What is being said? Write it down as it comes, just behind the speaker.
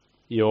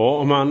Ja,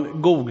 om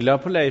man googlar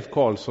på Leif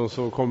Karlsson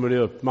så kommer det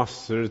upp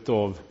massor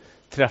av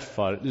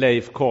träffar.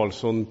 Leif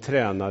Karlsson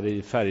tränar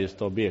i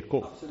Färjestad BK.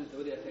 Absolut, det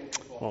var det jag tänkte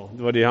på. Ja,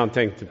 det var det han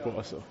tänkte på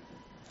alltså.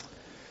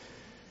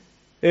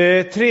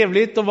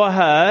 Trevligt att vara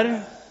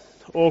här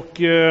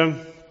och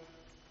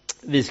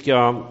vi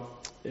ska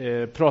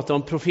prata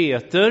om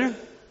profeter.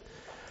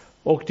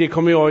 Och det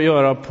kommer jag att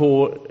göra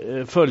på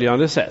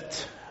följande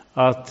sätt.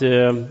 Att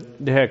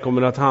det här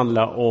kommer att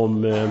handla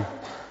om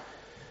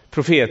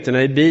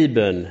profeterna i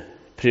Bibeln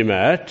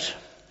primärt.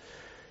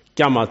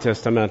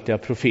 Gammaltestamentliga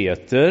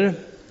profeter.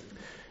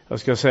 Jag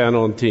ska säga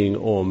någonting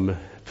om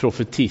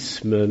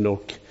profetismen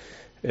och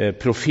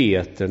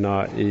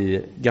profeterna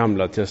i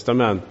Gamla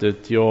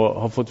testamentet. Jag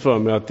har fått för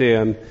mig att det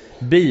är en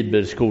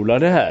bibelskola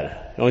det här.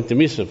 Jag har inte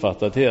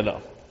missuppfattat hela.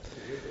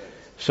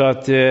 Så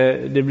att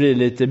det blir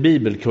lite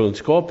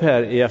bibelkunskap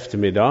här i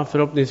eftermiddag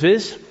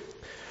förhoppningsvis.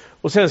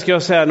 Och sen ska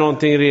jag säga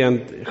någonting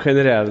rent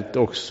generellt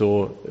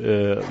också.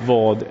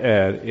 Vad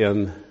är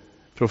en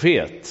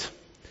profet?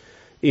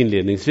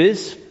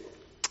 Inledningsvis.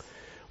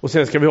 Och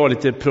sen ska vi ha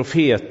lite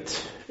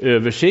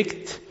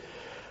profetöversikt.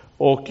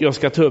 Och jag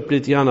ska ta upp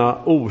lite grann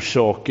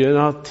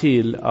orsakerna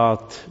till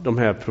att de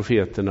här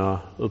profeterna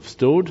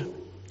uppstod.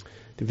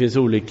 Det finns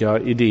olika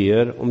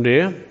idéer om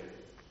det.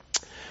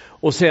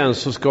 Och sen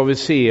så ska vi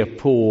se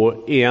på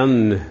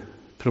en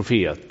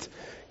profet.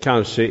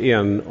 Kanske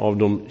en av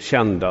de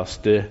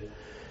kändaste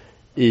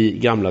i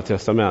Gamla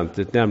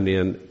testamentet,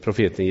 nämligen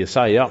profeten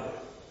Jesaja.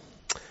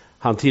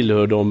 Han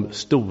tillhör de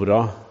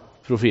stora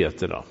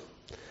profeterna.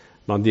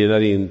 Man delar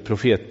in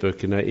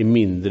profetböckerna i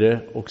mindre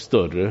och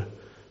större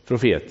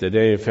profeter. Det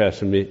är ungefär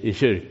som i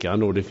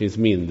kyrkan och det finns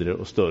mindre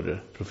och större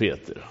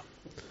profeter.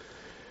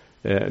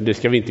 Det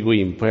ska vi inte gå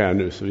in på här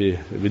nu så det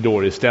blir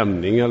dålig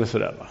stämning eller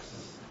sådär va.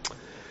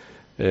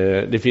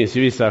 Det finns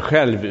ju vissa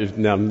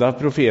självutnämnda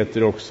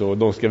profeter också och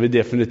de ska vi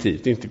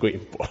definitivt inte gå in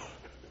på.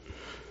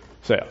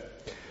 Så ja.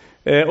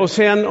 Och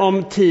sen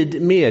om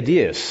tid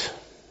medges.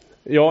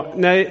 Ja,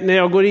 när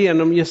jag går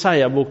igenom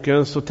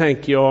Jesaja-boken så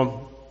tänker jag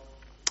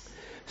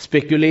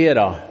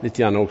spekulera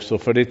lite grann också,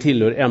 för det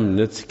tillhör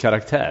ämnets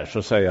karaktär så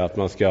att säga att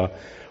man ska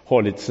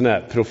ha lite såna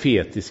här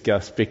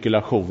profetiska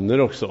spekulationer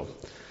också.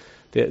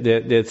 Det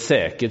är ett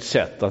säkert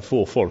sätt att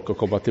få folk att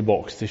komma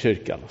tillbaks till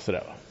kyrkan och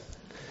sådär.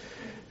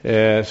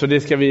 Så det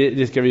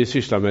ska vi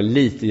syssla med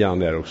lite grann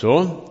där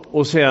också.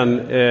 Och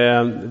sen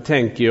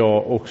tänker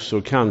jag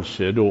också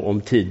kanske då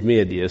om tid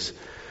medges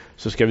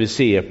så ska vi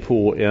se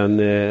på en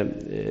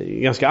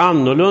ganska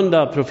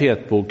annorlunda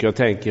profetbok. Jag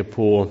tänker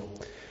på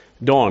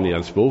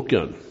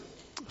Danielsboken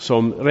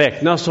som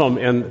räknas som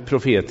en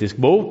profetisk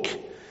bok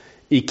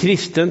i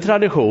kristen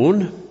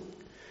tradition,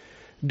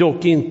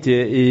 dock inte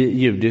i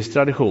judisk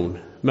tradition,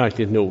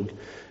 märkligt nog.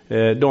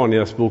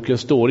 Danielsboken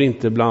står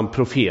inte bland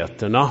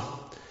profeterna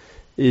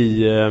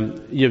i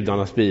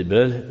judarnas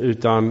bibel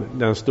utan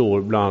den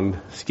står bland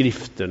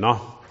skrifterna.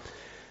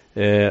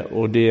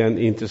 Och det är en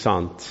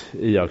intressant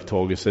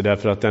iakttagelse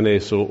därför att den är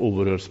så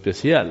oerhört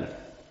speciell.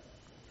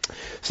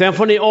 Sen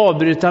får ni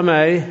avbryta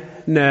mig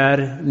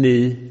när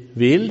ni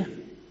vill.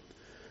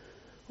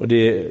 Och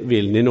det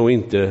vill ni nog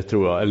inte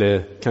tror jag,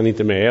 eller kan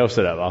inte med och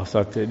sådär va. Så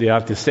att det är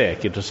alltid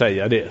säkert att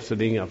säga det, så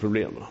det är inga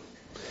problem va?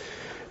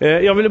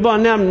 Jag vill bara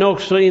nämna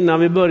också innan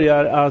vi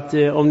börjar att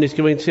om ni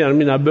ska vara intresserade av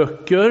mina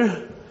böcker.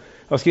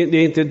 Det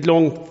är inte ett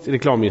långt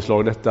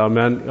reklaminslag detta,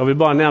 men jag vill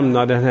bara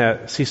nämna den här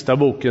sista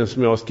boken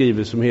som jag har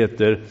skrivit som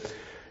heter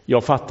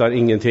Jag fattar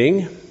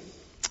ingenting.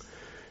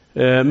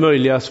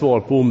 Möjliga svar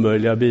på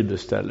omöjliga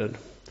bibelställen.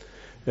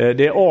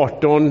 Det är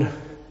 18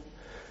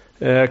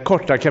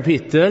 korta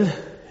kapitel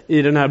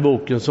i den här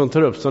boken som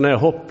tar upp sådana här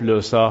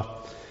hopplösa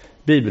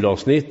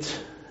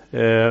bibelavsnitt.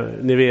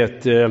 Ni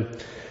vet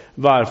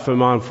varför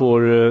man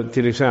får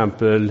till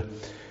exempel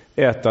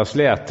äta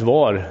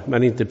slätvar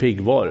men inte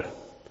piggvar.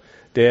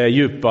 Det är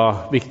djupa,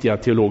 viktiga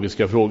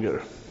teologiska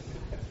frågor.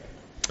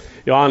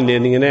 Ja,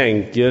 anledningen är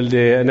enkel.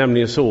 Det är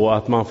nämligen så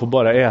att man får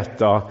bara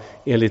äta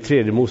enligt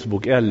 3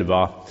 Mosebok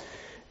 11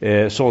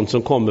 sånt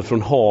som kommer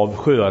från hav,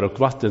 sjöar och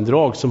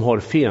vattendrag som har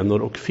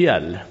fenor och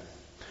fjäll.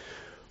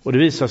 Och det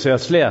visar sig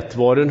att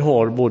slätvaren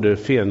har både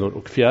fenor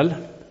och fjäll.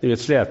 Ni vet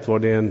slätvar,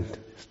 det är en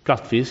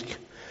plattfisk.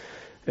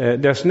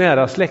 Dess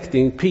nära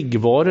släkting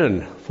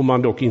piggvaren får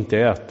man dock inte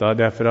äta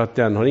därför att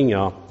den har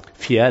inga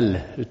fjäll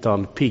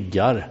utan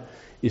piggar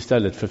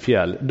istället för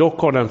fjäll. Dock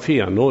har den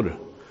fenor.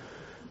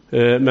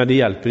 Men det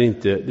hjälper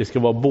inte. Det ska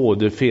vara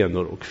både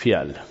fenor och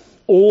fjäll.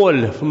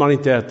 Ål får man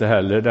inte äta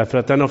heller därför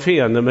att den har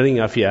fenor men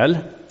inga fjäll.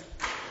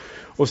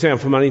 Och sen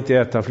får man inte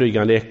äta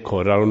flygande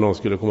ekorrar om någon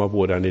skulle komma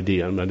på den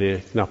idén, men det är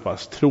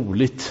knappast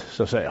troligt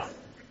så att säga.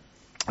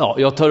 Ja,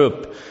 jag tar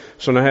upp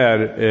sådana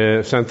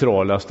här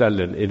centrala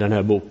ställen i den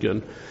här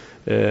boken.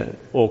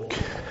 Och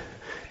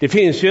det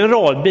finns ju en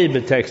rad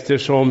bibeltexter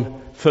som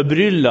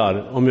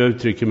förbryllar, om jag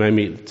uttrycker mig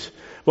milt.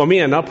 Vad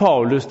menar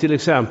Paulus till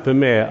exempel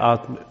med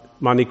att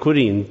man i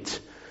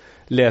Korint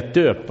lät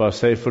döpa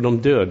sig för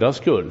de dödas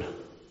skull?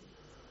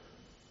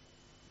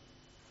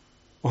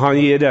 Och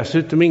han ger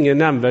dessutom ingen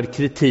nämnvärd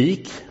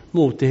kritik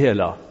mot det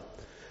hela.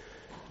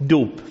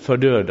 Dop för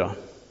döda.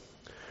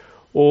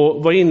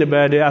 Och vad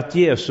innebär det att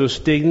Jesus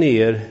steg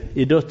ner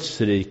i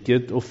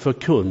dödsriket och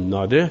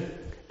förkunnade,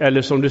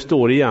 eller som det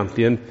står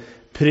egentligen,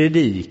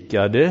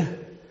 predikade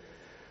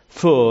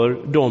för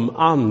de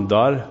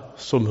andar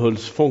som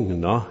hölls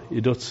fångna i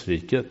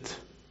dödsriket?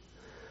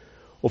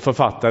 Och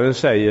författaren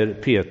säger,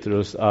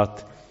 Petrus,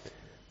 att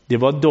det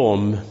var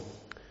de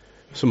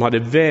som hade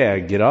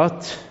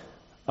vägrat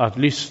att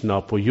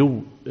lyssna på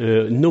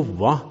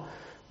Noa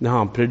när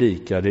han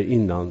predikade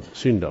innan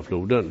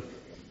syndafloden.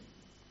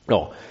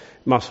 Ja,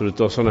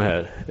 massor av sådana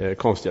här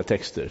konstiga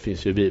texter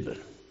finns ju i Bibeln.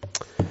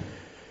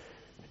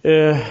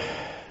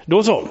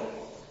 Då så.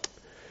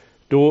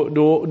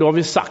 Då har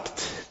vi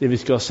sagt det vi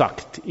ska ha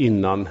sagt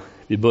innan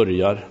vi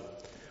börjar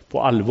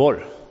på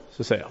allvar,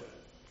 så att säga.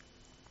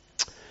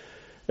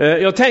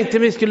 Jag tänkte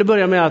vi skulle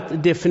börja med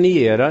att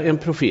definiera en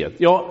profet.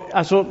 Ja,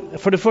 alltså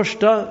för det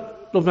första,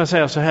 låt mig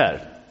säga så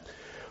här.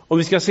 Om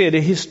vi ska se det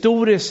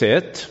historiskt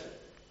sett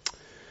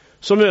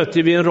så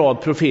möter vi en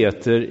rad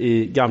profeter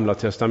i Gamla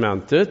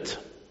testamentet.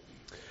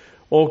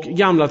 Och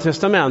Gamla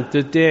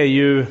testamentet, det är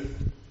ju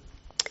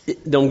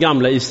de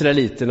gamla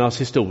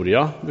israeliternas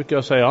historia, brukar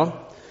jag säga.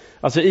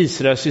 Alltså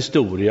Israels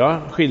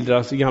historia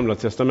skildras i Gamla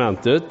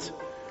testamentet.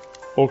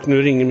 Och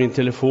nu ringer min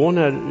telefon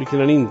här, vilken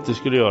den inte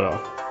skulle göra.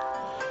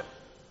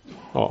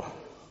 Ja,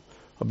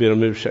 jag ber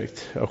om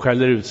ursäkt. Jag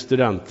skäller ut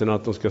studenterna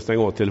att de ska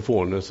stänga av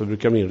telefonen, så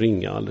brukar min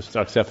ringa alldeles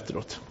strax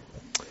efteråt.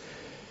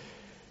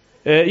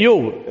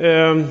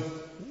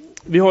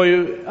 Vi har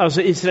ju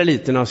alltså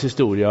israeliternas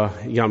historia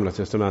i Gamla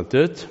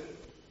testamentet.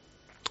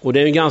 Och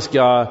det är en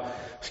ganska,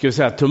 ska vi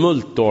säga,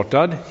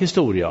 tumultartad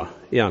historia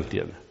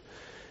egentligen.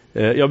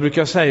 Jag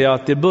brukar säga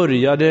att det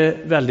började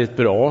väldigt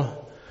bra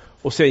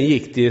och sen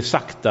gick det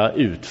sakta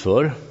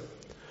utför.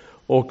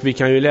 Och vi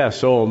kan ju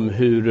läsa om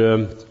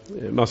hur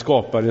man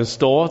skapar en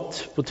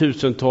stat på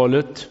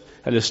 1000-talet,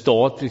 eller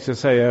stat, vi ska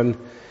säga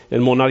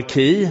en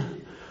monarki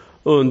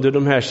under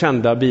de här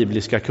kända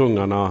bibliska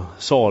kungarna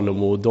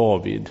Salomo och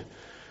David.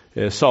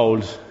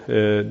 Saul,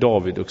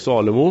 David och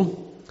Salomo.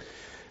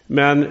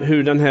 Men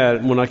hur den här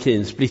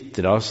monarkin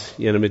splittras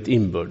genom ett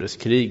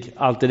inbördeskrig.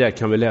 Allt det där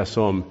kan vi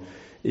läsa om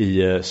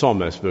i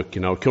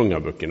Samuelsböckerna och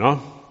kungaböckerna.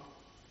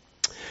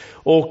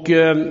 Och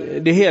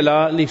det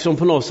hela liksom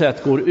på något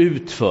sätt går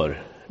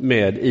utför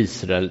med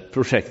Israel,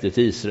 projektet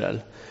Israel.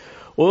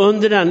 Och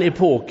under den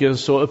epoken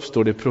så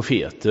uppstår det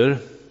profeter.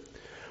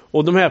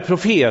 Och de här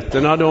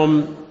profeterna,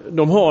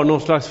 de har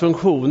någon slags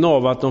funktion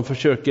av att de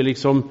försöker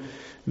liksom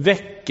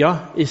väcka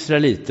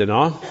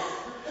israeliterna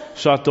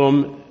så att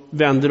de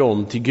vänder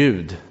om till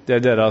Gud. Det är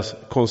deras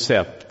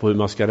koncept på hur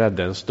man ska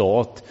rädda en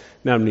stat,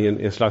 nämligen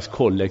en slags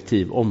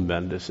kollektiv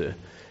omvändelse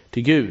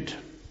till Gud.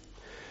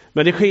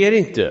 Men det sker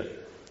inte,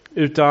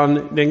 utan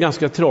det är en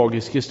ganska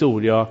tragisk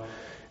historia.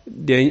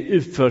 Det är en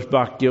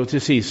utförsbacke och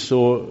till sist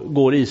så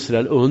går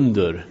Israel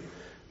under.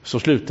 Så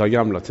slutar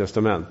Gamla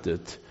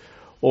testamentet.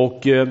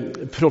 Och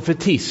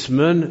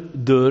profetismen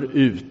dör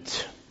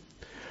ut.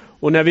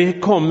 Och när vi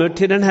kommer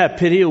till den här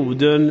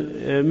perioden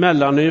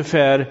mellan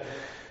ungefär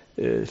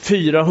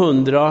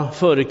 400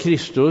 före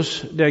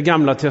Kristus, där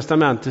Gamla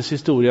testamentets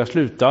historia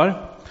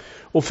slutar,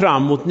 och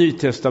fram mot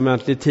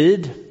nytestamentlig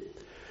tid,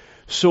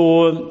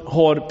 så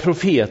har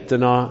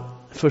profeterna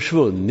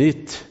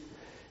försvunnit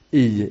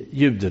i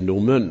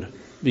judendomen.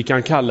 Vi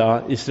kan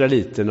kalla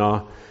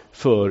israeliterna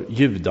för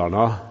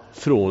judarna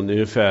från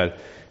ungefär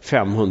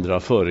 500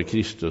 före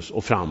Kristus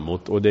och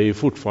framåt. Och det är ju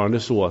fortfarande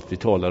så att vi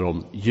talar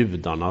om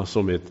judarna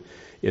som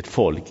ett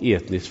folk,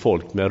 etniskt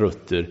folk med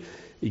rötter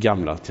i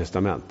Gamla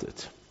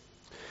testamentet.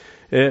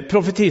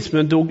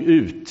 Profetismen dog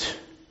ut.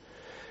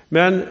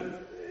 Men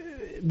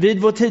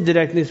vid vår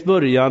tideräknings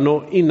början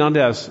och innan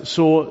dess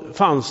så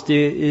fanns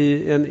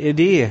det en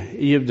idé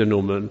i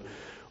judendomen.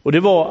 Och det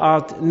var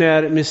att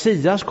när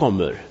Messias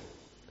kommer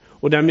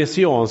och den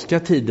messianska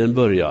tiden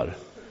börjar.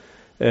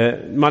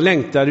 Man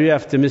längtade ju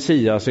efter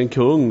Messias, en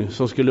kung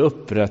som skulle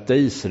upprätta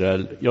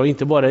Israel. Ja,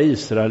 inte bara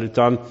Israel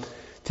utan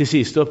till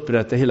sist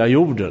upprätta hela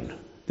jorden.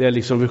 Det är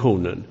liksom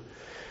visionen.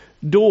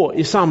 Då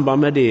i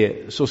samband med det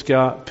så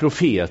ska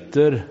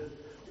profeter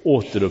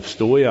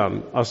återuppstå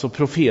igen. Alltså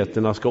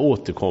profeterna ska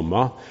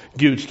återkomma.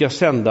 Gud ska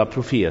sända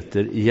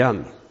profeter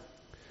igen.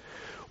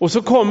 Och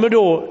så kommer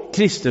då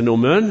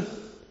kristendomen.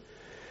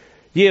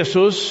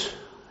 Jesus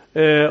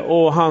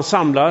och han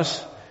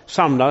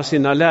samlar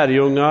sina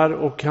lärjungar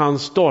och han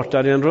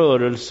startar en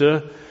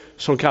rörelse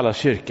som kallas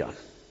kyrkan.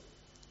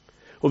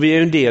 Och vi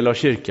är en del av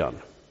kyrkan.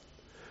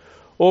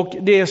 Och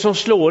det som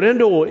slår en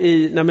då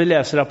när vi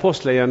läser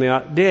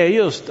apostlagärningarna, det är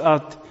just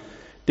att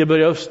det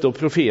börjar uppstå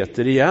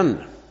profeter igen.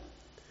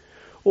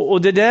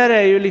 Och det där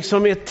är ju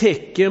liksom ett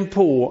tecken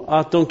på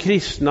att de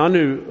kristna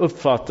nu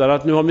uppfattar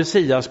att nu har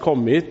Messias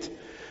kommit.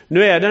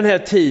 Nu är den här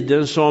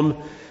tiden som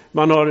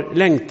man har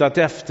längtat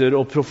efter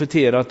och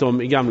profeterat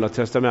om i Gamla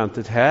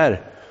testamentet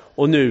här.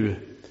 Och nu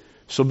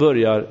så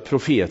börjar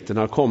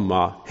profeterna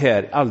komma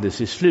här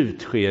alldeles i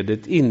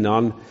slutskedet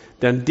innan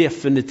den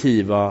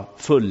definitiva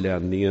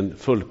fulländningen,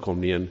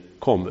 fullkomningen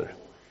kommer.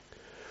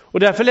 Och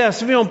därför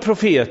läser vi om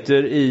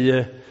profeter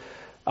i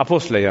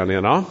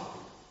apostlagärningarna.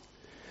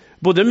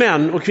 Både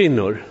män och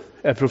kvinnor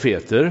är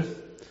profeter.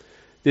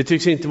 Det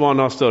tycks inte vara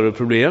några större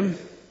problem.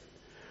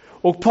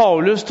 Och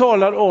Paulus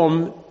talar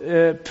om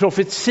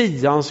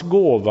profetians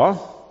gåva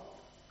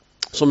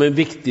som en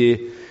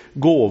viktig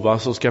gåva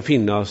som ska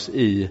finnas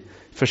i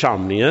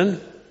församlingen.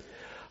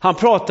 Han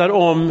pratar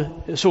om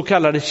så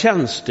kallade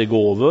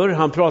tjänstegåvor.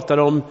 Han pratar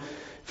om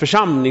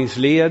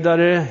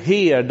församlingsledare,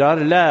 herdar,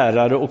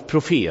 lärare och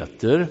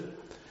profeter.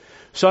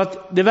 Så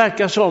att det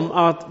verkar som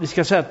att vi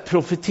ska säga att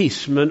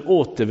profetismen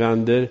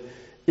återvänder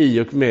i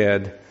och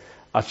med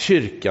att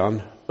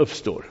kyrkan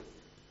uppstår.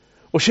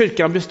 Och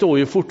kyrkan består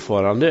ju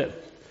fortfarande.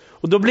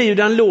 Och då blir ju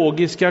den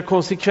logiska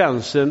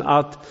konsekvensen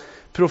att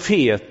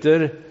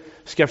profeter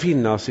ska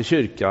finnas i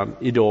kyrkan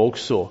idag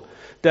också.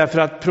 Därför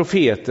att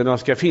profeterna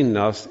ska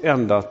finnas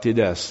ända till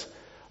dess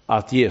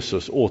att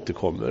Jesus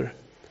återkommer.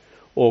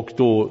 Och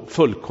då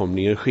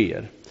fullkomningen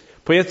sker.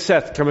 På ett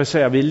sätt kan man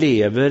säga att vi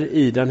lever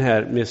i den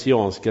här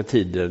messianska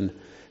tiden.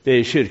 Det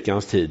är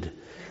kyrkans tid.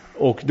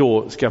 Och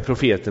då ska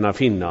profeterna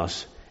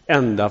finnas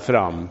ända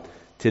fram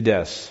till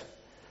dess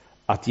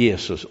att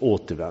Jesus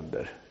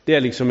återvänder. Det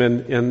är liksom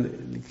en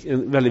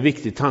väldigt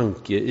viktig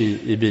tanke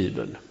i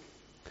Bibeln.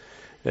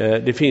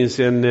 Det finns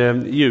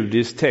en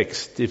judisk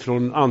text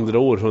från andra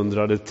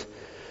århundradet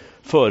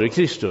före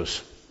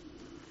Kristus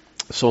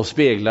som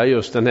speglar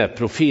just den här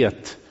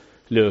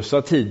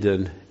profetlösa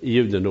tiden i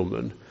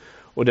judendomen.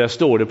 Och där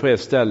står det på ett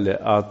ställe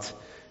att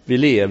vi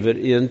lever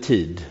i en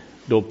tid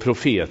då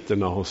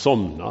profeterna har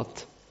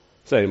somnat,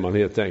 säger man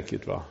helt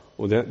enkelt, va?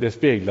 Och det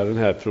speglar den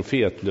här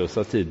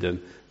profetlösa tiden.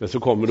 Men så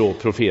kommer då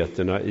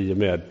profeterna i och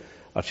med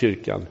att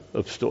kyrkan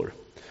uppstår.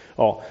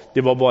 Ja,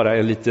 det var bara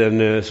en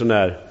liten sån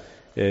här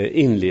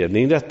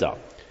inledning detta.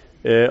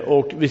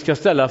 Och vi ska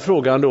ställa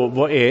frågan då,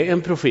 vad är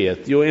en profet?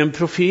 Jo, en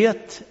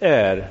profet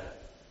är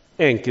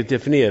enkelt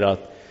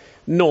definierat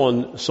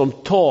någon som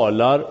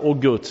talar å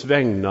Guds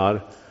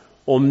vägnar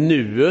om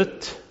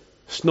nuet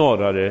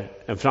snarare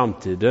än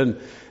framtiden.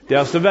 Det är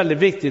alltså väldigt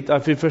viktigt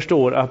att vi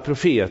förstår att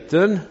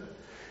profeten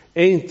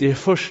är inte i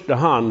första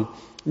hand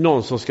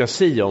någon som ska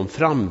sia om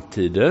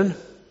framtiden,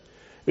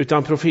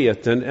 utan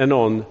profeten är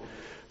någon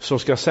som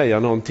ska säga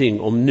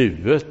någonting om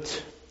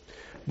nuet.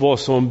 Vad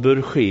som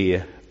bör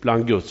ske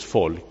bland Guds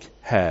folk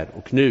här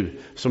och nu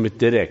som ett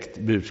direkt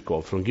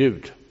budskap från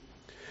Gud.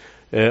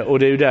 Och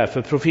det är ju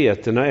därför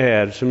profeterna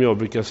är, som jag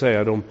brukar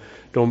säga,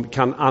 de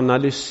kan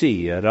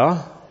analysera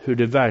hur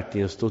det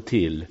verkligen står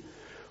till.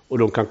 Och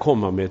de kan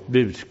komma med ett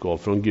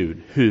budskap från Gud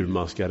hur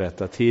man ska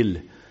rätta till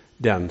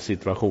den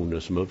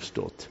situationen som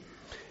uppstått.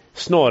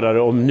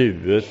 Snarare om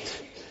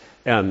nuet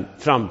än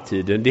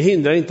framtiden. Det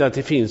hindrar inte att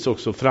det finns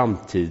också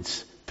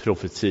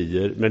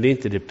framtidsprofetier, men det är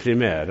inte det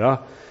primära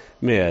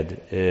med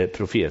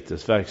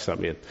profetens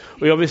verksamhet.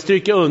 Och jag vill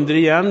stryka under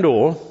igen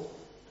då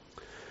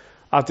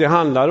att det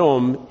handlar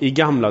om i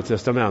Gamla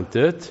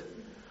testamentet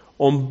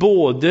om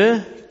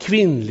både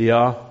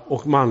kvinnliga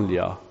och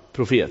manliga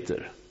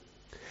profeter.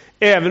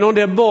 Även om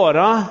det är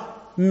bara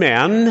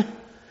män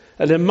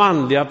eller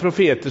manliga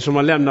profeter som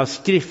har lämnat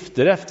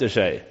skrifter efter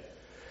sig,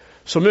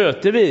 så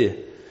möter vi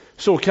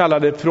så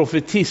kallade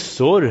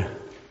profetissor.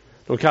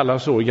 De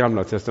kallas så i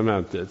Gamla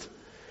testamentet.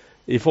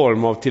 I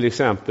form av till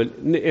exempel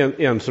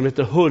en som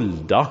heter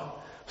Hulda,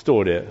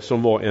 står det,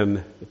 som var en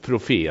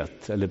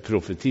profet eller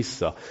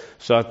profetissa.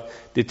 Så att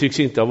det tycks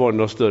inte ha varit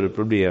något större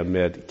problem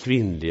med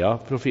kvinnliga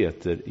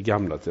profeter i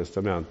Gamla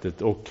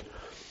testamentet. Och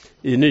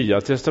i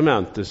Nya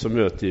testamentet så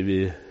möter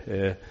vi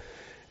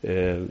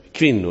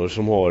kvinnor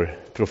som har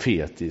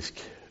profetisk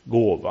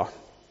gåva.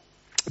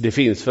 Det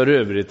finns för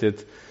övrigt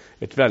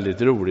ett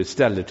väldigt roligt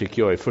ställe,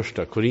 tycker jag, i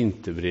första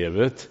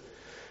Korinthierbrevet,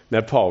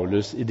 när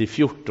Paulus i det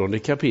 14:e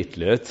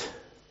kapitlet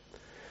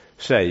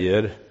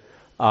säger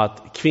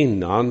att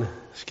kvinnan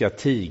ska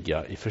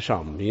tiga i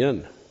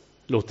församlingen.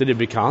 Låter det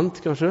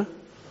bekant kanske?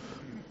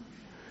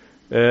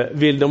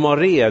 Vill de ha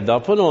reda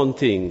på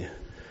någonting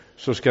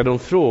så ska de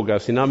fråga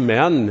sina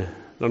män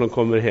när de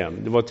kommer hem.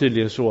 Det var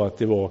tydligen så att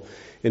det var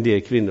en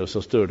del kvinnor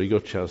som störde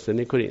gudstjänsten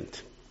i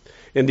Korint.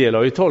 En del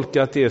har ju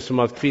tolkat det som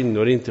att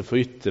kvinnor inte får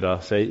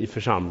yttra sig i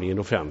församlingen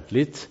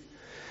offentligt.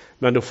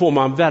 Men då får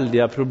man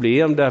väldiga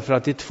problem, därför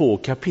att i 2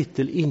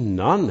 kapitel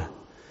innan,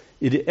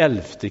 i det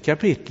 11:e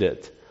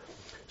kapitlet,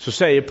 så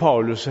säger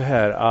Paulus så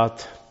här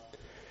att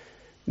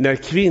när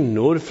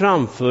kvinnor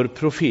framför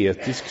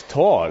profetisk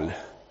tal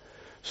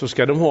så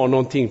ska de ha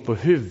någonting på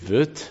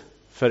huvudet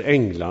för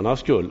änglarnas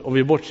skull. Om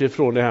vi bortser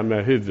från det här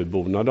med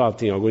huvudbonad och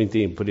allting, jag går inte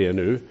in på det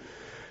nu.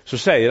 Så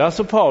säger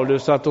alltså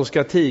Paulus att de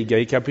ska tiga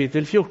i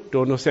kapitel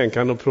 14 och sen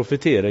kan de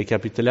profetera i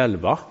kapitel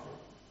 11.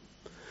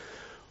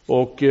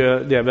 Och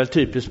det är väl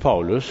typiskt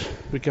Paulus,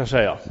 brukar jag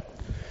säga.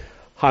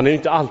 Han är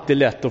inte alltid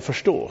lätt att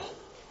förstå,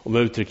 om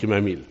jag uttrycker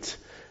mig milt.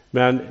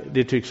 Men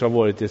det tycks ha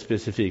varit ett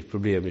specifikt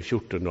problem i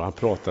 14 då han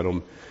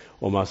pratar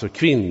om alltså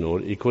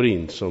kvinnor i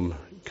Korint som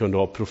kunde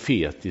ha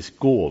profetisk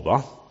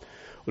gåva.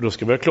 Och då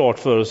ska vi ha klart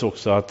för oss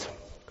också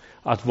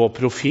att vara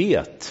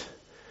profet,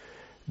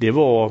 det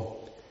var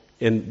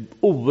en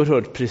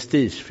oerhört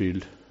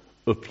prestigefylld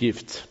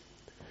uppgift.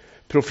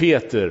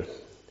 Profeter,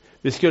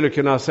 vi skulle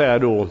kunna säga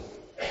då,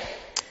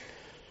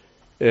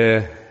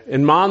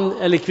 en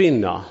man eller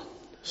kvinna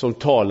som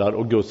talar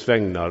å Guds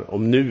vägnar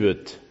om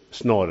nuet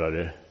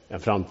snarare än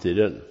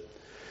framtiden.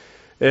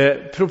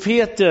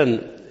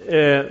 Profeten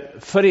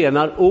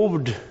förenar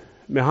ord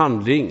med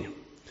handling.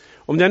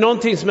 Om det är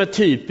någonting som är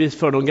typiskt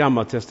för de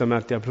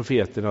gammaltestamentliga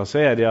profeterna så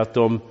är det att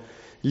de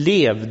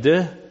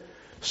levde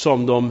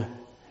som de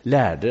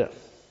lärde.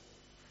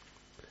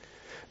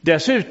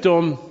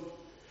 Dessutom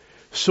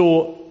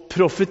så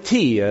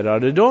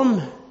profeterade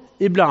de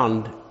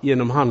ibland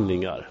genom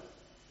handlingar.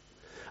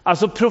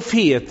 Alltså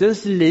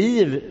profetens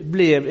liv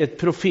blev ett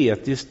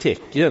profetiskt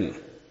tecken.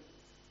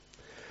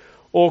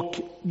 Och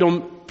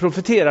de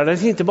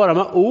profeterades inte bara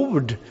med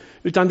ord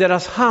utan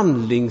deras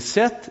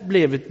handlingssätt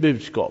blev ett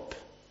budskap.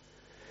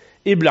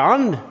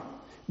 Ibland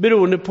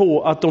beroende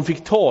på att de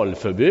fick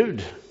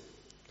talförbud.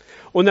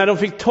 Och när de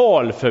fick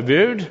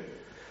talförbud,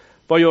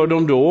 vad gör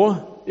de då?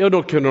 Ja,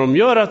 då kunde de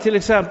göra till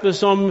exempel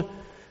som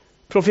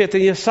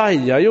profeten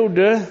Jesaja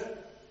gjorde.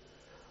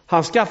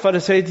 Han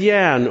skaffade sig ett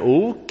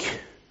järnok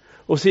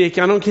och så gick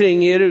han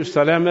omkring i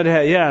Jerusalem med det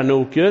här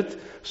järnoket.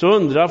 Så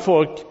undrar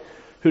folk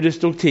hur det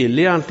stod till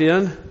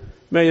egentligen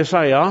med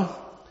Jesaja.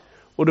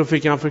 Och då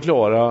fick han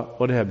förklara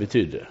vad det här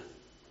betydde.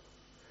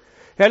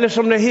 Eller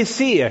som när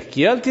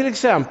Hesekiel till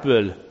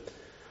exempel.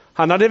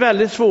 Han hade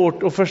väldigt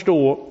svårt att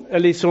förstå, eller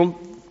liksom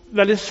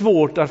väldigt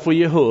svårt att få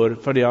gehör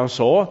för det han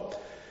sa.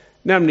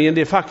 Nämligen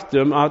det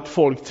faktum att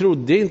folk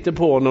trodde inte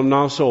på honom när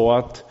han sa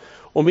att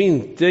om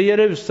inte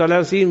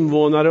Jerusalems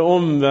invånare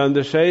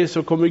omvänder sig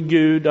så kommer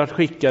Gud att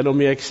skicka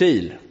dem i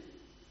exil.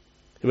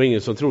 Det var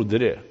ingen som trodde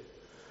det.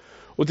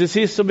 Och till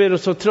sist så blev de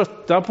så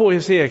trötta på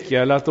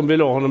Hesekiel att de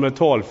ville ha honom ett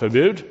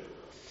talförbud.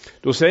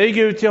 Då säger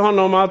Gud till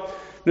honom att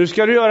nu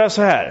ska du göra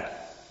så här.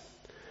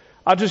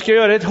 Att du ska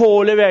göra ett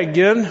hål i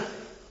väggen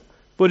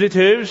på ditt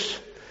hus.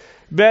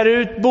 Bär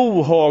ut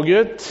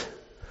bohaget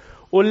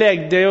och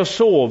lägg dig och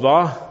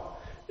sova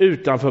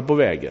utanför på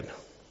vägen.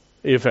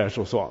 Ungefär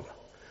så sa han.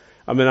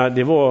 Jag menar,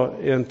 det var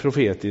en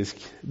profetisk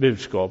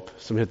budskap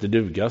som heter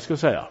duga, ska jag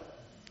säga.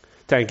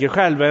 Tänk er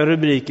själva en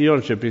rubrik i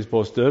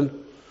Jönköpingsposten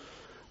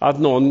att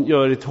någon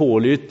gör ett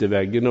hål i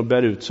ytterväggen och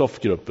bär ut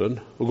soffgruppen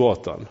på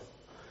gatan.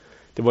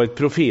 Det var ett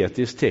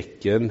profetiskt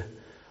tecken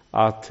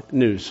att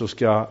nu så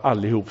ska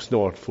allihop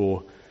snart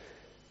få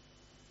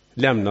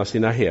lämna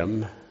sina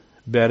hem,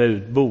 bära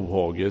ut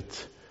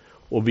bohaget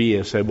och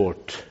bege sig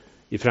bort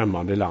i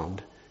främmande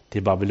land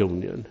till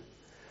Babylonien.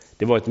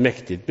 Det var ett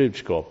mäktigt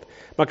budskap.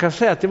 Man kan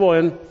säga att det var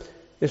en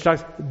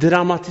slags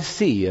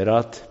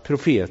dramatiserat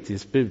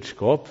profetiskt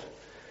budskap.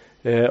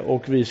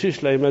 Och vi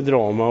sysslar ju med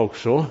drama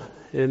också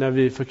när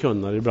vi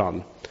förkunnar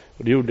ibland.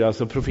 Och det gjorde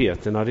alltså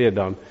profeterna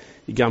redan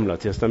i Gamla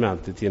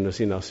testamentet genom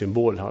sina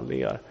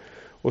symbolhandlingar.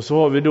 Och så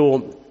har vi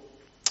då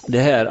det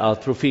här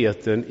att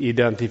profeten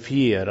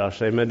identifierar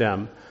sig med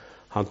dem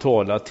han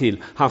talar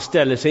till. Han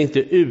ställer sig inte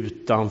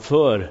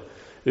utanför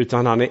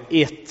utan han är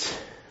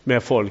ett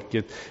med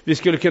folket. Vi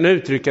skulle kunna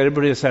uttrycka det på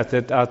det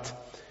sättet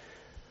att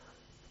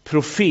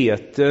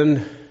profeten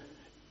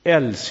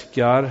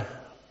älskar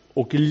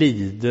och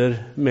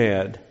lider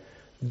med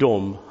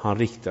dem han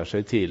riktar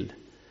sig till.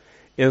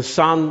 En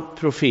sann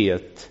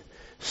profet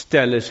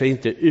ställer sig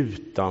inte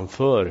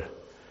utanför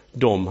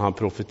dem han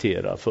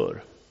profeterar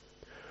för.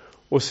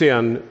 Och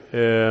sen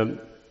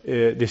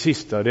det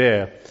sista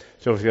det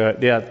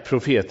är att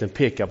profeten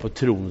pekar på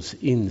trons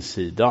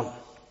insida.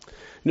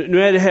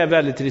 Nu är det här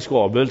väldigt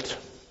riskabelt.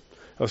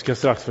 Jag ska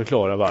strax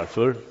förklara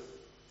varför.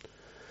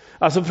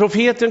 Alltså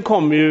profeten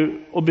kommer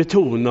ju och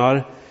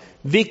betonar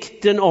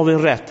vikten av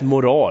en rätt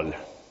moral.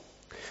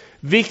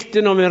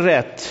 Vikten av en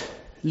rätt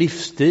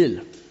livsstil.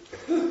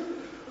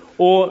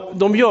 Och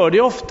de gör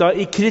det ofta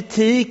i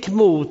kritik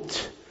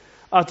mot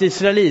att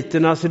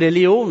israeliternas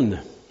religion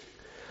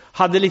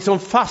hade liksom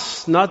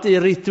fastnat i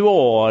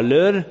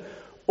ritualer,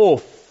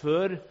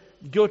 offer,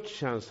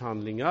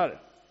 gudstjänsthandlingar.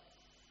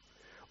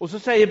 Och så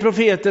säger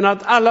profeten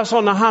att alla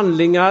sådana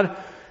handlingar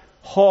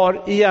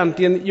har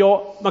egentligen,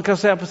 ja, man kan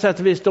säga på sätt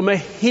och vis, de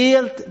är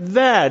helt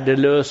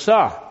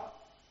värdelösa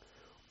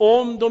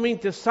om de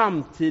inte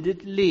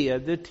samtidigt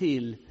leder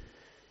till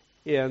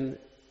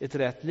ett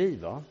rätt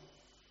liv. Va?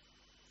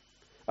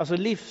 Alltså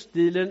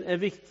livsstilen är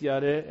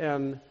viktigare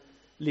än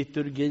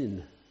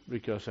liturgin,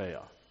 brukar jag säga.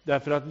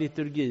 Därför att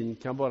liturgin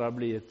kan bara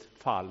bli ett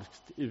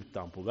falskt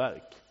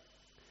utanpåverk.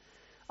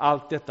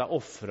 Allt detta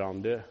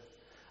offrande,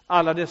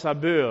 alla dessa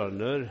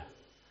böner,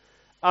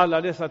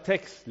 alla dessa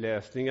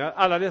textläsningar,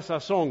 alla dessa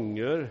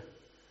sånger,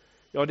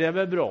 ja, det är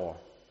väl bra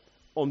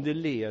om det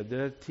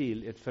leder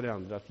till ett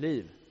förändrat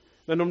liv.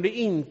 Men om det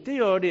inte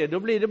gör det, då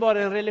blir det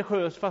bara en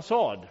religiös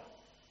fasad.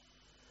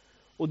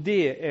 Och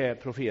det är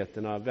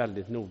profeterna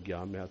väldigt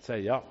noga med att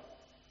säga.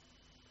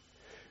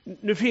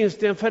 Nu finns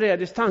det en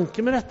förrädisk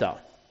tanke med detta.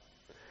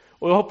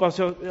 Och jag hoppas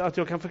att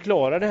jag kan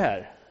förklara det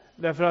här.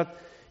 Därför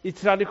att i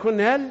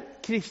traditionell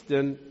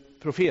kristen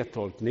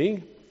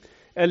profettolkning,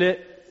 eller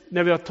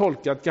när vi har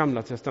tolkat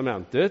Gamla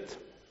testamentet,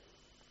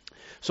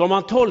 så har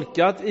man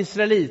tolkat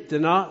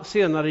israeliterna,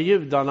 senare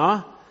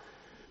judarna,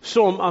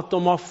 som att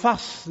de har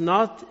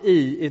fastnat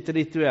i ett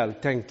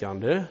rituellt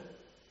tänkande.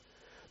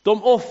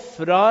 De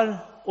offrar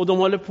och de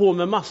håller på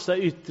med massa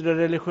yttre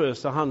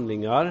religiösa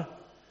handlingar.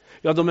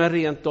 Ja, de är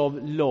rent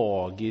av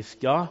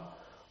lagiska,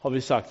 har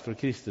vi sagt från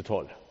kristet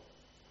håll.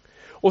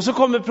 Och så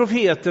kommer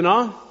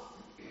profeterna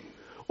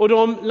och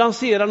de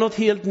lanserar något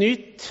helt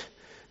nytt.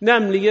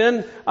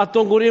 Nämligen att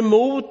de går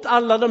emot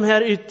alla de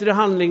här yttre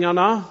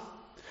handlingarna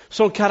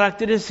som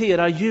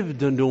karaktäriserar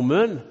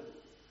judendomen.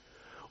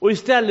 Och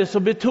istället så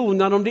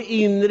betonar de det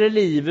inre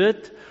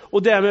livet.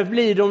 Och därmed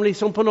blir de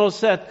liksom på något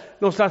sätt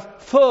någon slags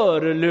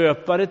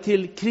förelöpare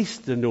till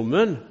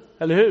kristendomen.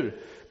 Eller hur?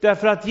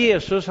 Därför att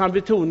Jesus, han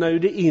betonar ju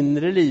det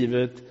inre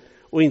livet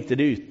och inte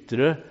det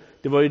yttre.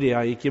 Det var ju det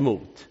han gick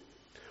emot.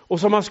 Och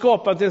som har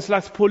skapat en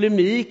slags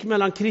polemik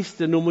mellan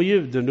kristendom och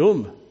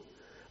judendom.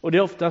 Och det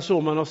är ofta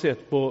så man har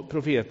sett på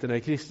profeterna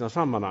i kristna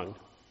sammanhang.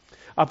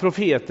 Att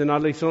profeterna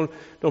liksom,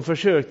 de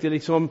försökte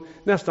liksom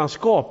nästan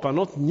skapa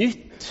något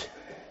nytt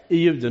i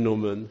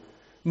judendomen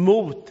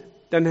mot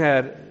den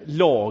här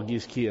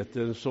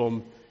lagiskheten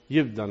som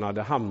judarna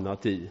hade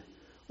hamnat i.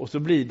 Och så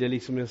blir det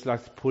liksom en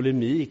slags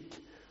polemik.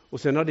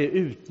 Och sen har det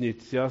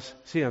utnyttjats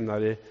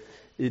senare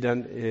i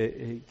den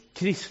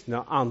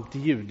kristna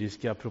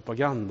antijudiska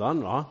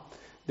propagandan. Va?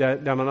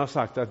 Där man har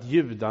sagt att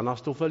judarna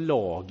står för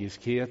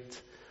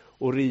lagiskhet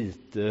och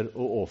riter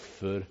och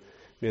offer,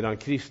 medan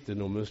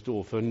kristendomen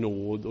står för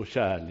nåd och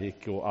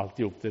kärlek och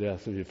alltihop det där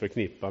som vi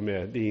förknippar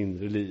med det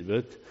inre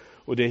livet.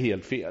 Och det är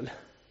helt fel.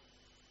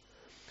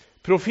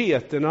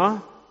 Profeterna,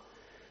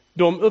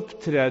 de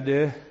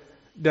uppträdde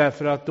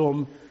därför att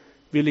de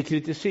ville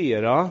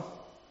kritisera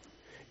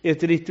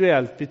ett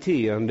rituellt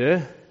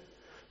beteende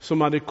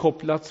som hade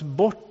kopplats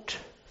bort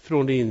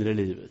från det inre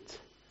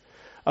livet.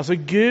 Alltså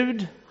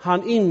Gud,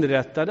 han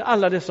inrättade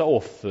alla dessa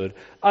offer,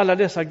 alla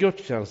dessa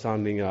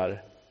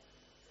gudstjänsthandlingar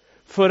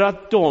för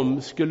att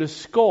de skulle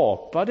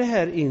skapa det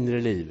här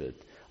inre livet.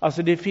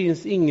 Alltså det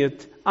finns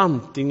inget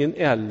antingen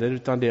eller,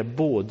 utan det är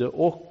både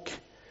och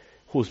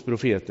hos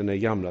profeterna i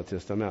Gamla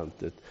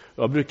testamentet.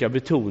 Jag brukar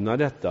betona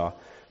detta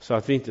så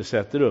att vi inte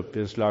sätter upp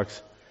en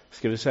slags,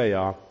 ska vi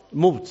säga,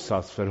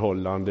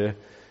 motsatsförhållande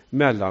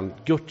mellan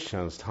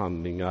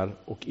gudstjänsthandlingar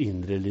och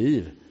inre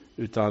liv,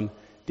 utan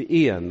det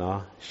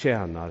ena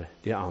tjänar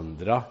det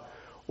andra.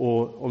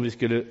 Och om vi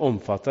skulle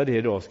omfatta det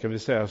idag ska vi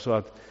säga så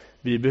att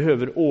vi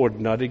behöver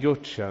ordnade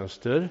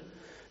gudstjänster.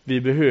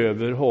 Vi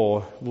behöver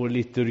ha vår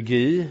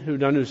liturgi, hur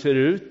den nu ser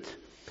ut.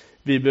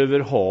 Vi behöver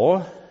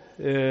ha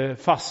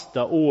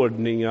fasta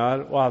ordningar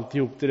och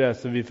alltihop det där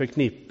som vi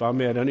förknippar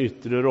med den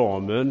yttre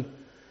ramen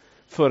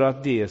för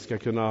att det ska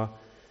kunna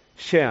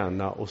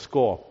tjäna och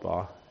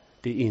skapa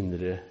det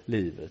inre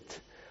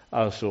livet.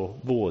 Alltså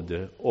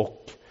både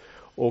och.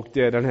 Och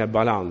det är den här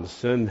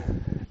balansen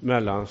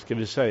mellan, ska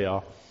vi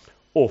säga,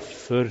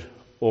 offer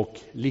och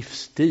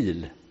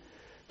livsstil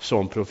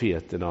som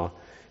profeterna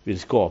vill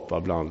skapa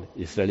bland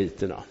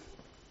israeliterna.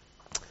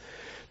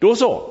 Då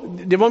så,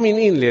 det var min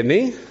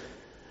inledning.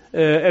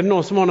 Är det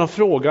någon som har någon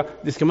fråga?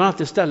 Det ska man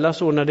alltid ställa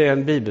så när det är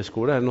en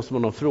bibelskola. Är det någon som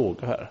har någon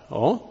fråga här?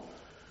 Ja.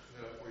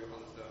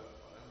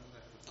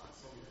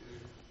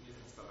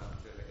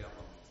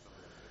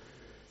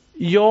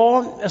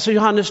 Ja, alltså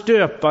Johannes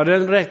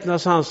döparen,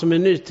 räknas han som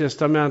en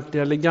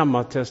nytestamentlig eller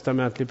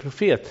gammaltestamentlig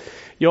profet?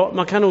 Ja,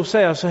 man kan nog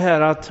säga så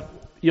här att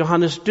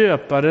Johannes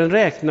döparen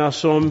räknas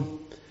som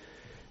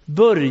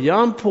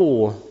början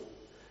på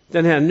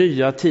den här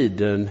nya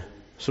tiden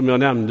som jag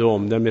nämnde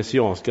om, den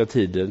messianska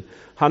tiden.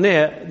 Han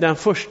är den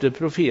första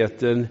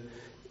profeten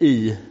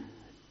i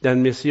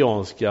den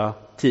messianska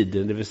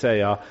tiden, det vill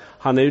säga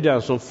han är ju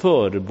den som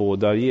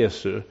förebådar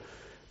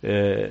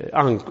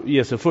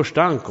Jesu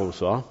första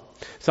ankomst. Va?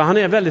 Så han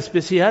är väldigt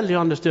speciell,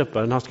 Johannes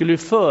döparen. Han skulle ju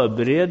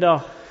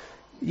förbereda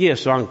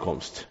Jesu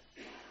ankomst.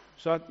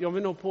 Så att jag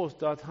vill nog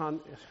påstå att han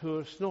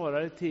hör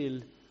snarare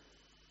till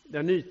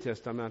den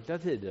nytestamentliga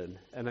tiden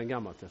än den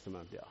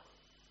gammaltestamentliga.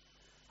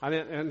 Han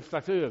är en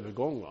slags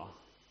övergång. Va?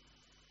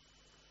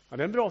 Ja,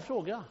 det är en bra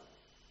fråga.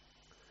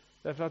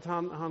 Därför att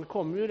han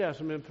kommer ju där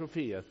som en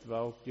profet.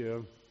 Va? Och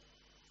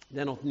det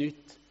är något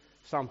nytt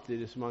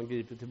samtidigt som han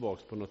griper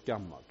tillbaka på något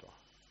gammalt. Va?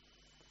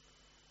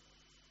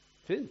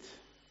 Fint.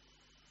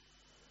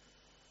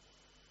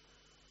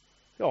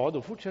 Ja,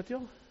 då fortsätter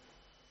jag.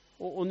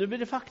 Och nu blir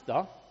det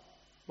fakta.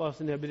 Bara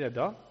så ni är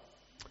beredda.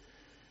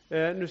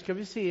 Nu ska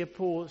vi se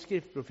på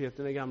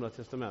skriftprofeterna i Gamla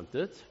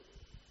testamentet.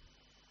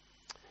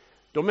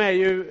 De är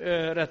ju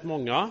rätt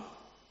många.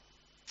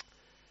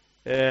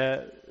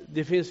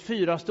 Det finns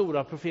 4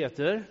 stora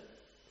profeter,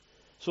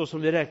 så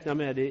som vi räknar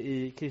med det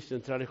i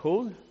kristen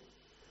tradition.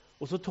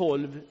 Och så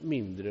 12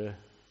 mindre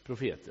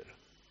profeter.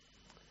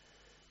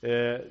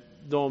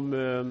 De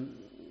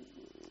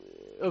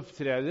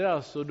uppträder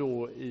alltså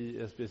då i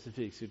en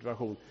specifik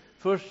situation.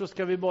 Först så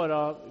ska vi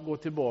bara gå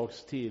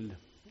tillbaks till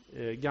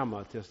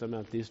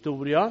gammaltestamentlig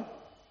historia.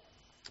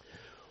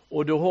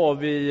 Och då har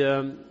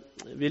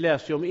vi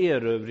läser ju om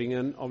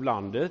erövringen av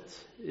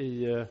landet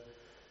i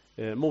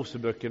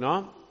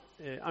Moseböckerna.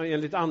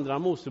 Enligt andra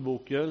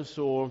Moseboken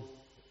så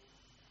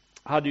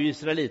hade ju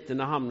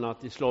israeliterna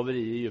hamnat i slaveri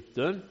i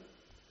Egypten.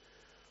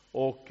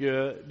 Och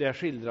där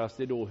skildras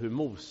det då hur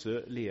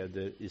Mose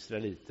leder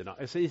israeliterna.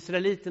 Alltså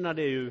israeliterna,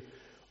 det är ju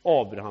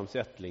Abrahams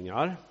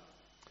ättlingar.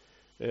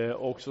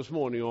 Och så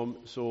småningom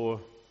så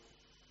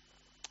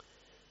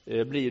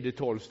blir det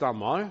 12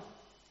 stammar.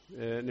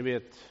 Ni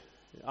vet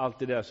allt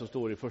det där som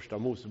står i första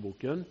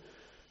Moseboken.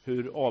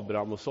 Hur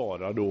Abraham och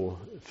Sara då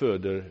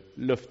föder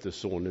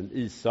löftessonen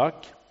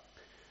Isak.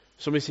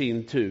 Som i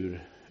sin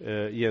tur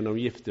genom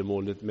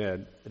giftermålet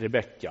med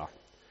Rebecka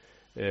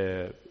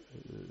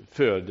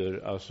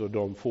föder, alltså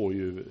de får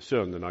ju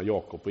sönerna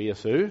Jakob och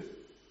Esau.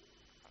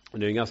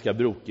 Det är en ganska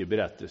brokig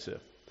berättelse.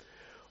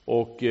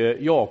 Och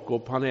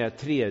Jakob, han är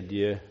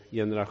 3:e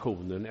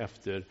generationen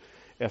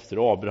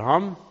efter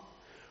Abraham.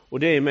 Och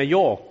det är med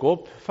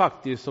Jakob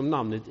faktiskt som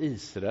namnet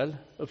Israel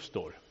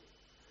uppstår.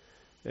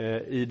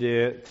 I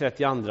det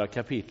 32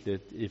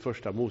 kapitlet i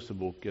första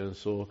Moseboken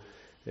så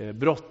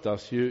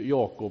brottas ju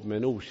Jakob med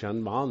en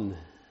okänd man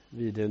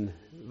vid en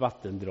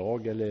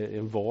vattendrag eller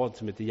en vad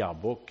som heter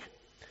Jabbok.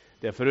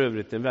 Det är för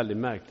övrigt en väldigt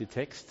märklig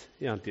text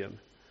egentligen.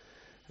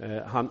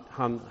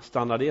 Han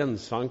stannade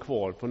ensam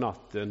kvar på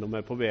natten. De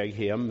är på väg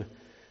hem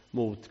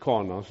mot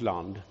Kanaans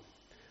land.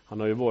 Han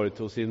har ju varit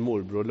hos sin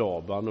morbror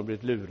Laban och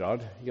blivit lurad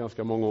i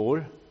ganska många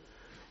år.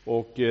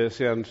 Och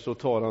sen så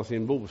tar han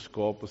sin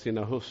boskap och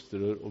sina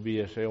hustrur och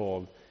beger sig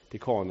av till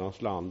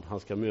Kanaans land. Han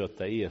ska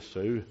möta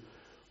Esau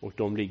och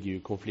de ligger ju i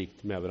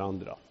konflikt med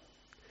varandra.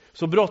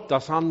 Så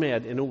brottas han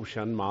med en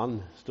okänd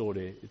man, står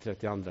det i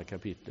 32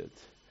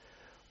 kapitlet.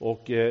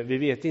 Och vi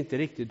vet inte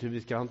riktigt hur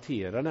vi ska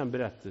hantera den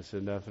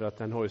berättelsen, därför att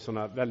den har ju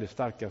sådana väldigt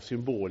starka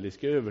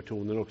symboliska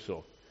övertoner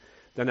också.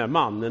 Den här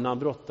mannen han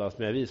brottas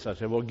med visar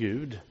sig vara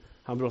Gud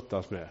han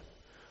brottas med.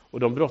 Och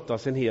de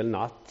brottas en hel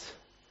natt.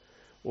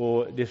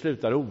 Och det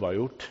slutar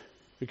oavgjort,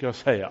 kan jag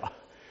säga.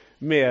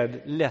 Med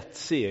lätt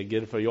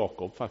seger för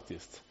Jakob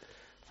faktiskt.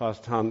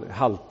 Fast han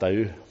haltar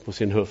ju på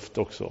sin höft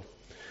också.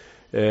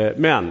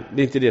 Men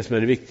det är inte det som är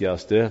det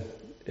viktigaste.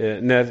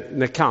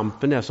 När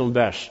kampen är som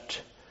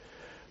värst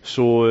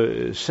så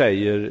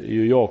säger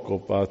ju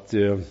Jakob att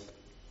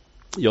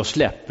jag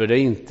släpper dig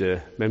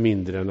inte med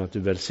mindre än att du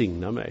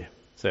välsignar mig,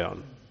 säger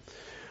han.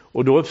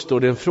 Och då uppstår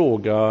det en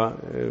fråga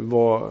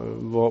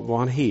vad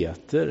han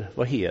heter.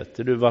 Vad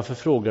heter du? Varför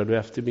frågar du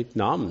efter mitt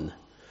namn?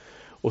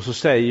 Och så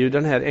säger ju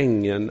den här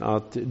ängeln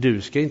att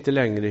du ska inte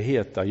längre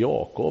heta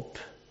Jakob.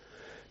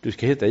 Du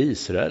ska heta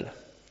Israel.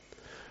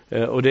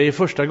 Och det är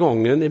första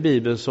gången i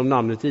Bibeln som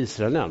namnet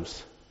Israel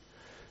nämns.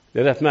 Det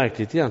är rätt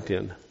märkligt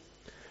egentligen.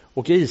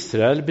 Och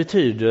Israel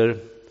betyder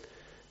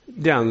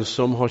den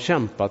som har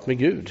kämpat med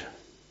Gud.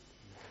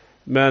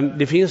 Men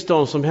det finns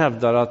de som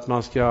hävdar att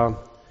man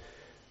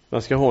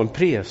ska ha en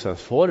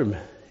presensform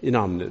i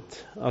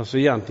namnet. Alltså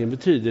egentligen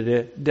betyder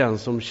det den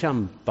som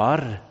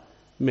kämpar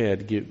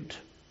med Gud.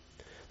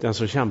 Den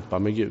som kämpar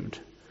med Gud.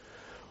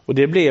 Och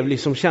det blev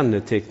liksom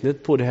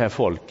kännetecknet på det här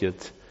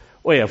folket.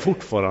 Och är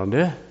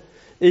fortfarande.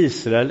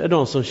 Israel är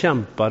de som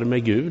kämpar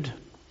med Gud.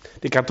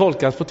 Det kan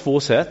tolkas på 2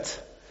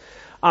 sätt.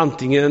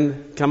 Antingen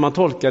kan man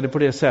tolka det på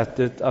det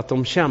sättet att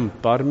de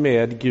kämpar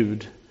med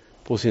Gud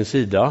på sin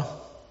sida.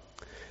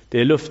 Det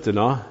är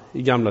löftena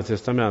i Gamla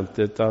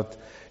testamentet att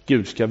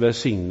Gud ska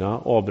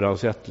välsigna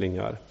Abrahams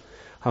ättlingar.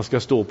 Han ska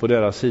stå på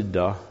deras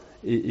sida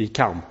i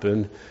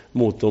kampen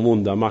mot de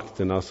onda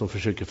makterna som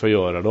försöker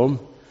förgöra dem.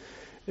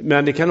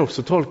 Men det kan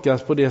också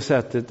tolkas på det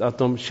sättet att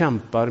de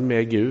kämpar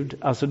med Gud.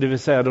 Alltså det vill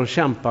säga de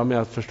kämpar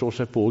med att förstå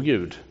sig på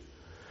Gud.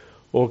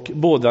 Och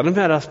båda de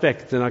här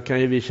aspekterna kan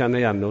ju vi känna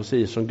igen oss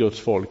i som Guds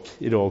folk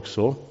idag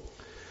också.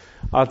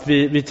 Att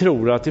vi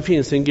tror att det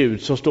finns en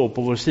Gud som står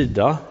på vår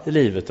sida i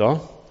livet. Ja?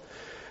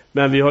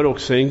 Men vi har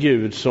också en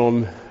Gud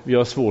som vi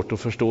har svårt att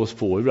förstå oss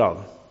på ibland.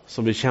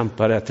 Som vi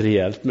kämpar rätt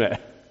rejält med.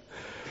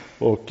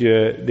 Och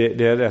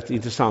det är rätt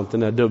intressant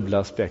den här dubbla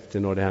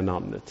aspekten av det här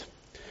namnet.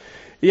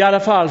 I alla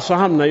fall så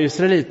hamnar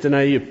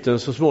israeliterna i Egypten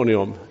så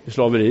småningom i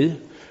slaveri.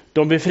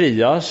 De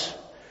befrias.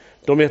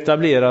 De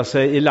etablerar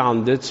sig i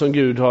landet som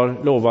Gud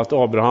har lovat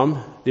Abraham.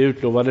 Det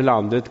utlovade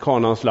landet,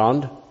 Kanaans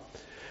land.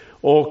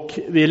 Och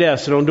vi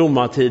läser om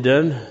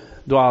domartiden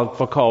då allt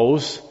var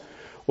kaos.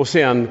 Och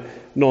sen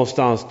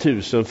någonstans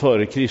 1000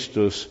 före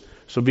Kristus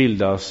så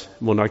bildas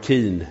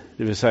monarkin.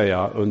 Det vill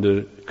säga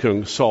under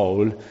kung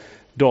Saul,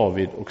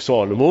 David och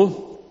Salomo.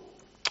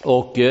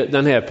 Och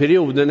den här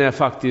perioden är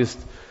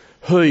faktiskt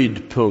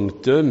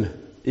höjdpunkten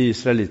i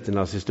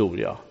israeliternas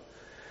historia.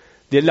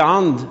 Det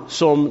land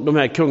som de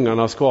här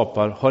kungarna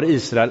skapar har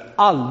Israel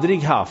aldrig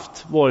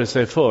haft, vare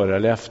sig före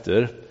eller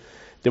efter.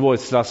 Det var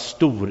ett slags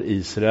stor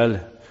Israel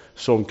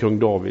som kung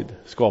David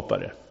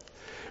skapade.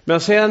 Men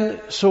sen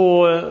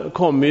så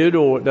kommer ju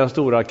då den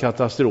stora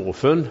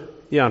katastrofen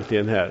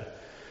egentligen här.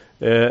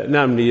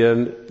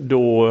 Nämligen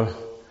då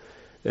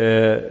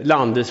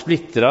landet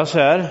splittras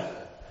här.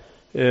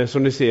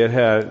 Som ni ser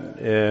här.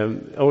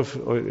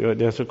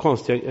 Det är så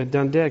konstigt.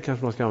 Den där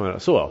kanske man ska använda.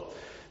 Så.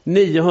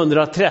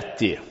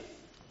 930.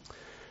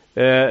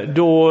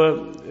 Då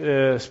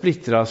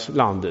splittras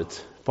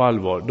landet på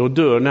allvar. Då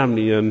dör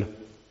nämligen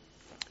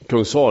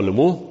kung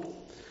Salomo.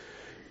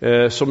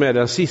 Som är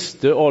den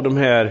sista av de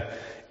här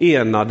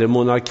enade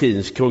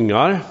monarkins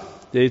kungar.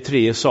 Det är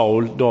 3: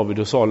 Saul, David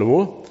och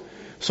Salomo.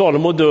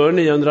 Salomo dör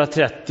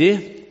 930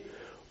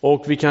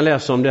 och vi kan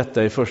läsa om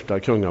detta i första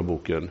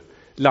kungaboken.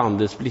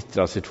 Landet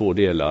splittras i 2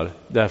 delar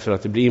därför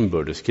att det blir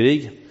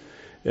inbördeskrig.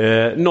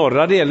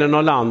 Norra delen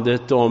av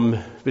landet, de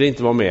vill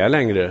inte vara med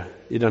längre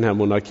i den här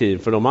monarkin,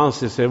 för de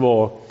anser sig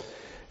vara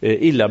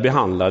illa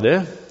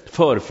behandlade,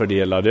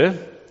 förfördelade,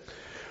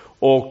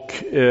 och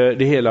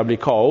det hela blir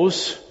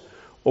kaos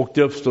och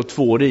det uppstår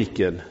 2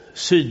 riken,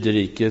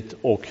 Sydriket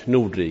och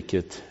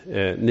Nordriket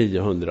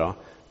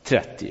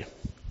 930.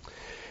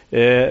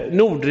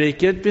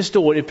 Nordriket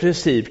består i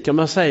princip, kan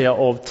man säga,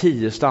 av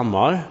 10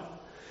 stammar,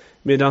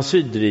 medan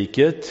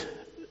Sydriket,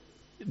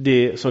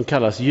 det som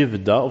kallas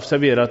Juda,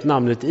 observera att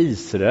namnet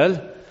Israel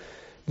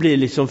blir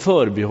liksom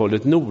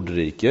förbehållet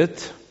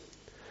Nordriket,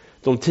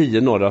 de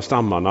 10 norra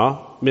stammarna,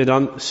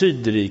 medan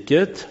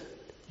Sydriket,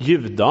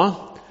 Juda,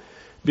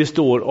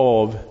 består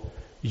av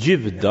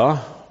Juda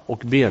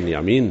och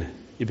Benjamin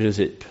i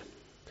princip.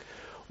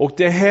 Och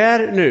det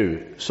här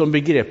nu som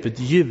begreppet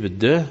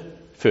jude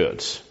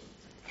föds.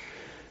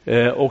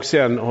 Och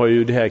sen har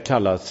ju det här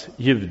kallats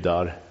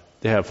judar,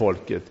 det här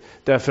folket.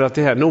 Därför att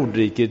det här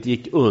Nordriket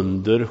gick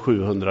under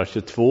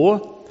 722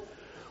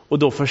 och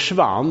då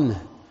försvann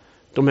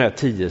de här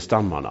 10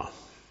 stammarna.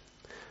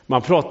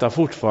 Man pratar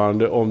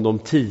fortfarande om de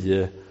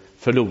 10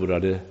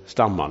 förlorade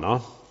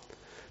stammarna.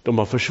 De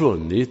har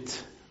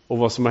försvunnit och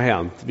vad som har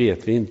hänt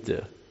vet vi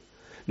inte.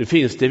 Nu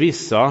finns det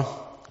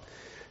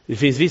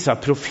finns vissa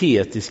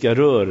profetiska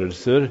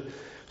rörelser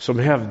som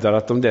hävdar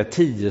att de där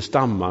 10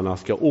 stammarna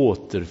ska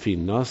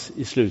återfinnas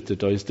i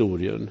slutet av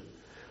historien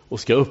och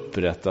ska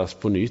upprättas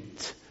på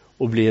nytt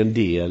och bli en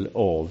del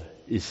av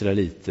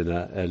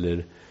israeliterna,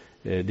 eller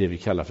det vi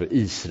kallar för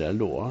Israel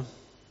då.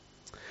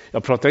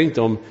 Jag pratar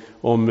inte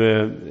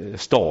om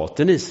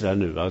staten Israel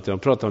nu, utan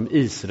jag pratar om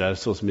Israel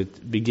så som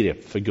ett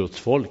begrepp för Guds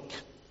folk.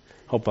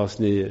 Hoppas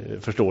ni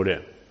förstår det.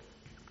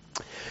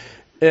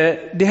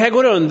 Det här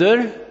går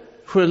under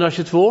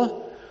 722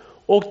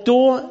 och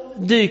då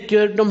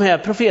dyker de här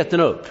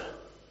profeterna upp.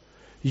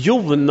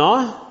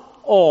 Jona,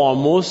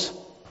 Amos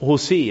och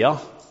Hosea.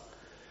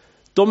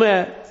 De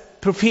är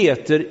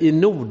profeter i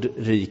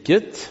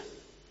Nordriket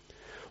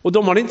och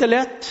de har det inte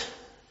lätt.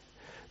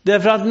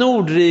 Därför att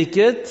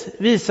Nordriket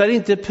visar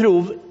inte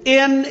prov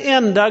en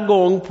enda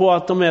gång på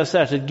att de är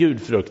särskilt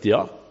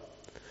gudfruktiga.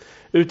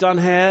 Utan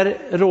här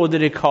råder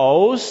det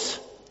kaos.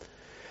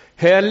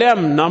 Här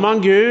lämnar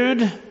man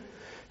Gud.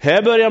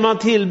 Här börjar man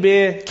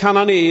tillbe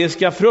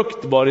kananeiska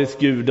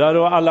fruktbarhetsgudar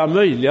och alla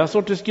möjliga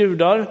sorters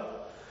gudar.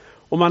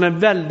 Och man är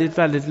väldigt,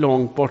 väldigt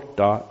långt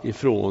borta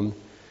ifrån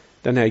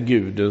den här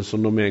guden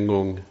som de en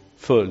gång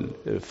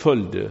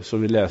följde,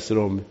 som vi läser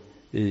om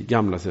i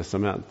Gamla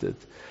testamentet.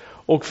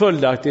 Och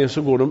följaktligen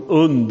så går de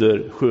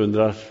under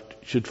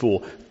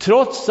 722.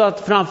 Trots att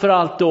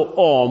framförallt då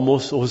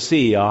Amos och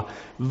Hosea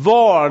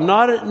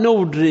varnar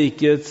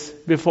Nordrikets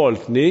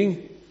befolkning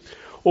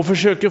och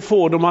försöker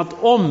få dem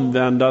att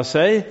omvända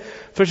sig.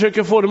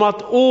 Försöker få dem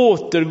att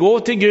återgå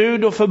till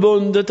Gud och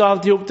förbundet och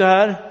alltihop det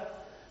här.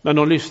 Men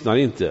de lyssnar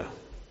inte.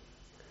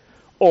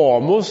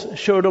 Amos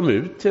kör dem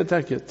ut helt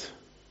enkelt.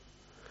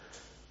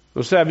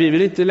 De säger, vi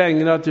vill inte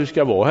längre att du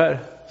ska vara här,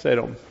 säger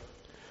de.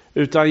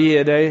 Utan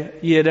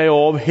ge dig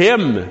av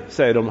hem,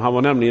 säger de. Han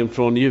var nämligen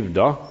från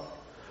Juda.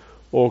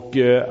 Och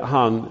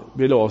han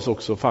belades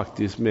också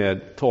faktiskt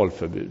med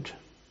talförbud.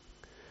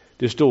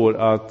 Det står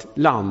att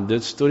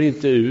landet står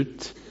inte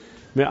ut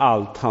med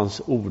allt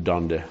hans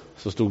ordande.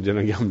 Så stod det i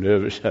den gamla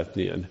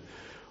översättningen.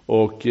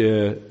 Och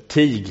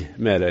tig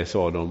med dig,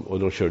 sa de. Och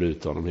då körde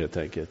ut honom helt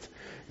enkelt.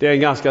 Det är en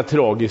ganska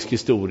tragisk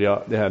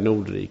historia, det här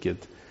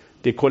Nordriket.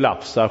 Det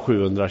kollapsar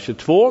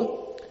 722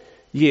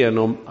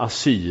 genom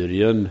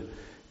Assyrien.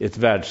 Ett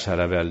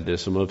världsherravälde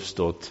som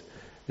uppstått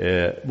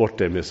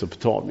borta i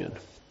Mesopotamien.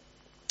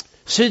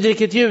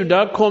 Sydriket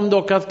Juda kom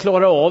dock att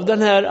klara av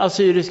den här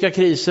assyriska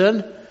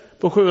krisen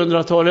på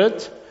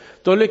 700-talet.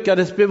 De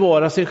lyckades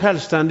bevara sin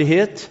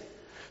självständighet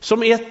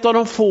som ett av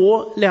de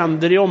få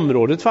länder i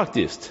området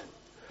faktiskt.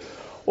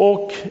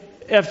 Och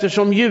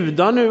eftersom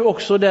Juda nu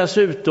också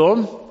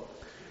dessutom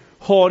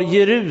har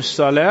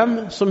Jerusalem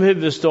som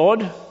huvudstad.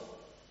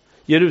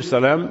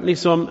 Jerusalem,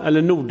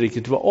 eller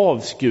Nordriket, var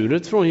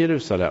avskuret från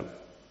Jerusalem.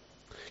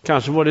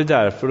 Kanske var det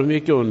därför de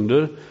gick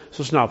under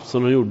så snabbt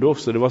som de gjorde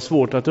också. Det var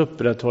svårt att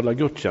upprätthålla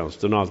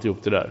gudstjänsten och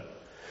alltihop det där.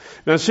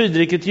 Men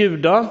Sydriket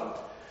Juda,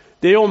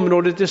 det är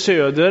området i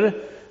söder.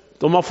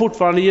 De har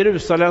fortfarande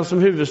Jerusalem som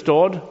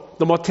huvudstad.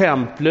 De har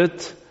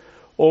templet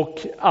och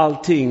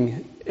allting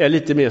är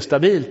lite mer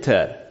stabilt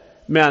här.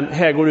 Men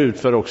här går det ut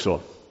för också.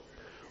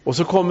 Och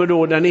så kommer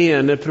då den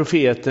ene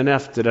profeten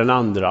efter den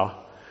andra.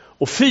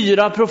 Och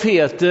 4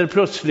 profeter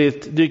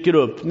plötsligt dyker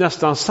upp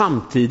nästan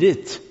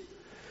samtidigt.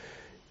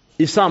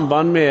 I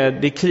samband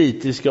med det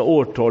kritiska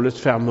årtalet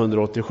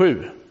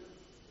 587.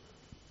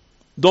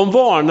 De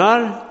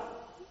varnar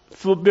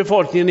för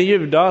befolkningen i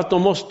Juda att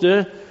de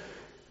måste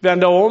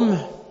vända om.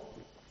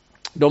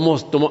 De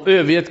har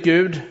övergett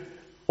Gud.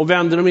 Och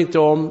vänder de inte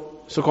om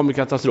så kommer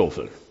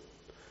katastrofer.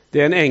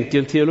 Det är en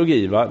enkel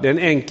teologi, va? Det är en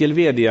enkel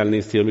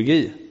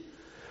vedergällningsteologi.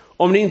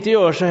 Om ni inte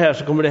gör så här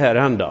så kommer det här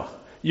hända.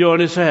 Gör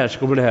ni så här så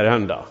kommer det här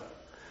hända.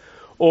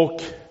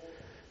 Och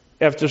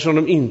eftersom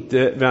de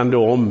inte vände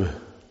om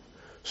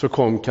så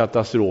kom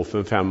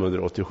katastrofen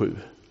 587.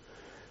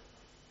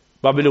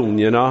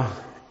 Babylonierna,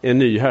 en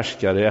ny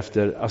härskare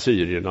efter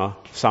assyrierna,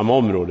 samma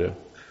område,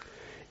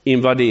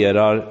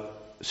 invaderar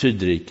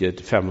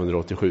Sydriket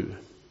 587.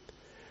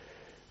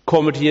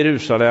 Kommer till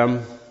Jerusalem,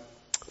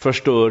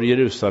 förstör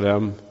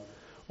Jerusalem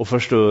och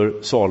förstör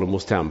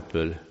Salomos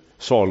tempel.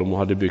 Salomo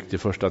hade byggt det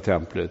första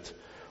templet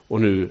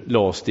och nu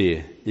lades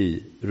det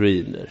i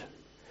ruiner.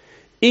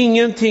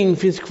 Ingenting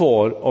finns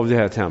kvar av det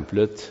här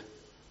templet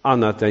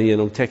annat än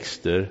genom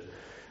texter.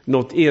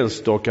 Något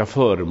enstaka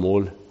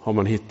föremål har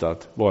man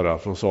hittat bara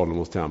från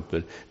Salomos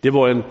tempel. Det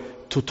var en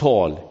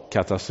total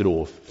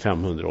katastrof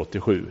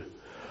 587.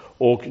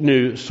 Och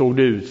nu såg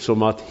det ut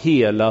som att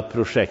hela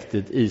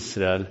projektet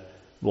Israel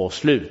var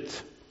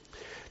slut.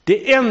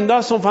 Det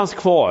enda som fanns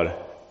kvar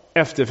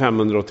efter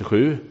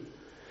 587,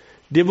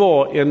 det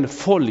var en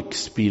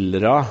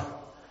folkspillra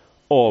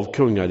av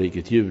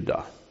kungariket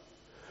Juda.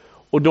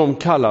 Och de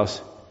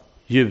kallas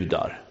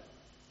judar.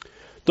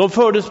 De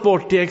fördes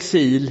bort i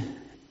exil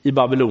i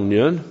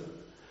Babylonien.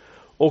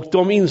 Och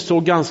de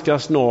insåg ganska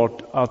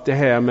snart att det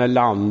här med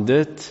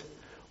landet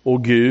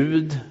och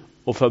Gud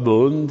och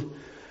förbund,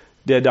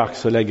 det är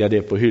dags att lägga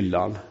det på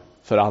hyllan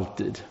för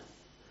alltid.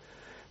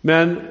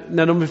 Men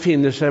när de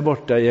befinner sig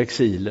borta i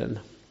exilen,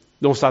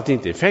 de satt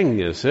inte i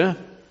fängelse,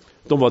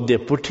 de var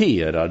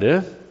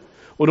deporterade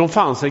och de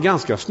fann sig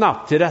ganska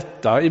snabbt till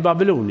rätta i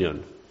Babylonien,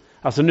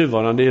 alltså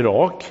nuvarande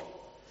Irak.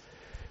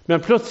 Men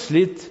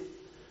plötsligt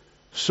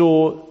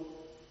så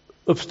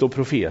uppstår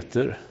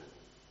profeter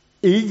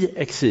i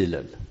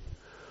exilen.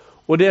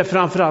 Och det är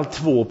framförallt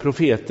 2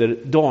 profeter,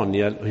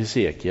 Daniel och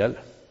Hesekiel.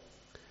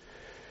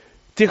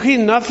 Till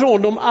skillnad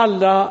från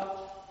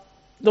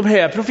de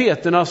här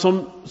profeterna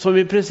som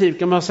i princip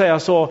kan man säga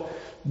sa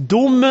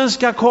domen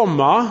ska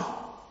komma,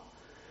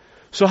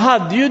 så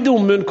hade ju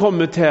domen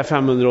kommit här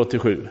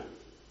 587.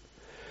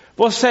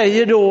 Vad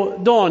säger då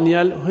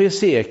Daniel och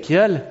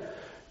Hesekiel?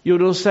 Jo,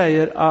 de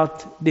säger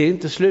att det är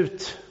inte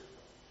slut.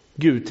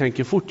 Gud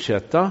tänker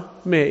fortsätta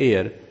med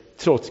er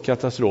trots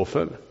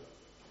katastrofen.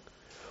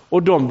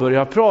 Och de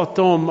börjar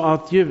prata om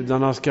att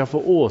judarna ska få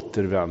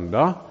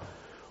återvända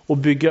och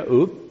bygga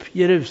upp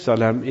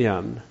Jerusalem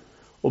igen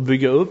och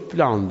bygga upp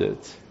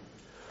landet.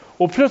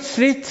 Och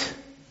plötsligt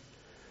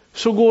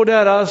så går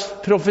deras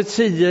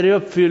profetier i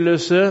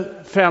uppfyllelse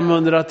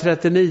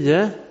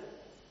 539.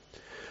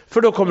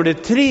 För då kommer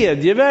det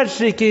 3:e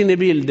världsriket in i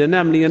bilden,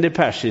 nämligen det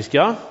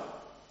persiska.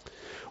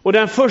 Och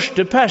den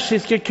första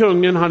persiska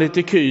kungen, han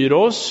heter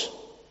Kyros.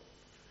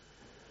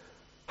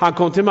 Han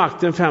kom till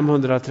makten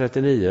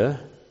 539.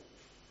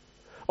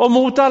 Och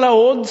mot alla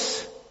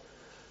odds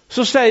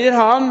så säger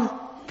han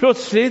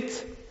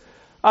plötsligt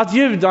att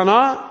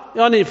judarna,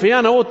 ja, ni får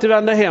gärna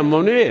återvända hem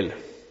om ni vill.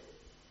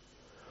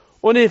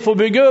 Och ni får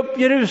bygga upp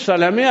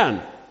Jerusalem igen.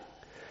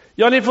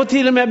 Ja, ni får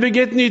till och med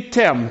bygga ett nytt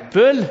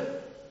tempel.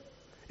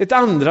 Ett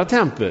andra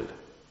tempel.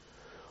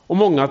 Och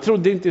många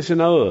trodde inte i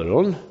sina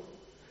öron.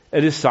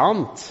 Är det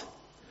sant?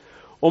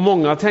 Och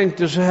många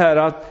tänkte så här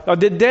att ja,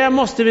 det där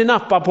måste vi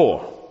nappa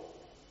på.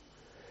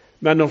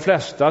 Men de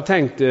flesta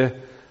tänkte,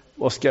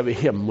 vad ska vi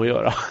hem och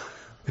göra?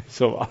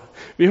 Så, va?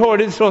 Vi har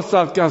det trots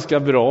allt ganska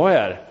bra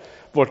här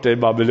borta i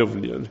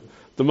Babylonien.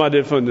 De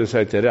hade funnit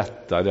sig till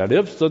rätta. Det hade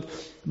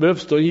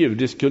uppstått en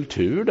judisk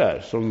kultur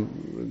där som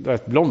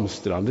rätt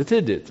blomstrande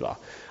tidigt. Va?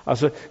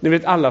 Alltså, ni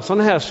vet alla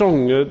sådana här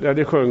sånger där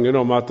det sjunger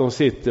om att de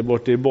sitter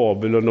borta i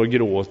Babylon och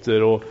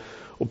gråter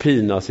och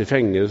pinas i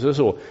fängelse och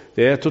så.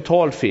 Det är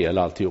totalt fel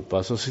alltihopa.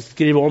 Alltså,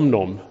 skriv om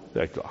dem.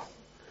 Direkt, va?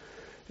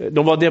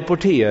 De var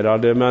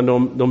deporterade, men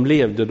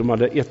de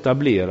hade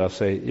etablerat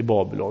sig i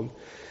Babylon.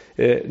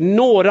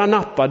 Några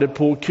nappade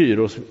på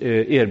Kyros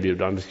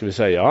erbjudande, ska vi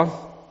säga.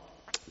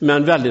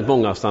 Men väldigt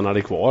många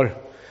stannade kvar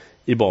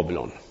i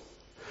Babylon.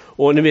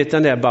 Och ni vet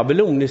den där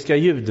babyloniska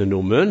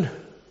judendomen,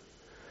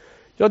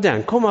 ja,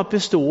 den kommer att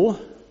bestå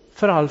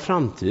för all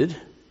framtid.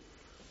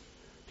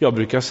 Jag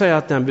brukar säga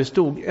att den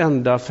bestod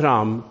ända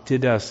fram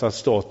till dess att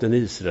staten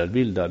Israel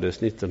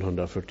bildades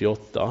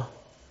 1948.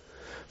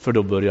 För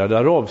då började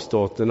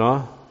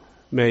arabstaterna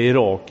med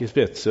Irak i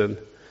spetsen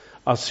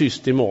att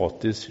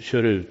systematiskt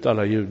köra ut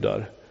alla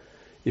judar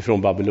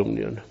ifrån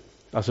Babylonien.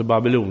 Alltså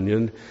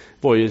Babylonien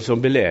var ju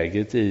som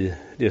beläget i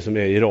det som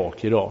är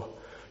Irak idag.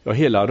 Ja,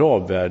 hela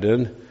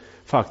arabvärlden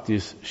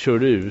faktiskt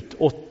körde ut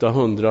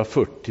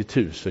 840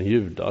 000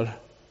 judar.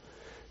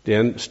 Det är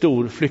en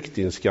stor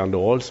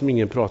flyktingskandal som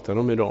ingen pratar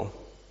om idag.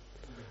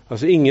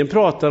 Alltså ingen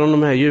pratar om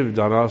de här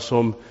judarna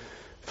som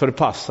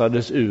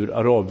förpassades ur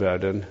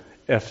arabvärlden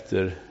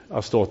efter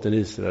att staten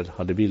Israel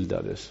hade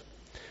bildades.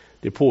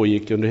 Det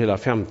pågick under hela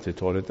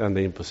 50-talet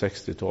ända in på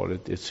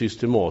 60-talet ett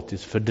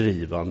systematiskt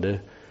fördrivande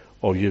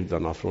av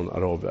judarna från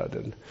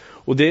arabvärlden.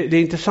 Och det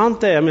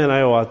intressanta är, menar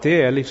jag, att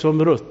det är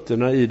liksom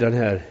rötterna i den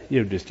här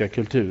judiska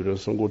kulturen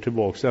som går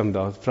tillbaka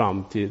ända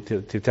fram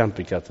till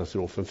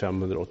tempelkatastrofen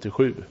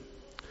 587.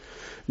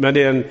 Men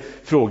det är en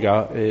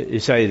fråga i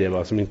sig det,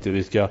 va, som inte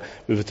vi ska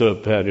ta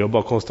upp här. Jag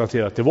bara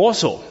konstaterar att det var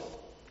så.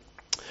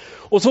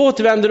 Och så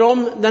återvänder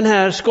de, den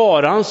här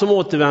skaran som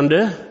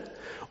återvände.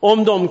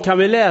 Om dem kan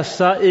vi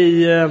läsa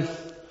i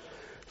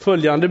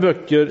följande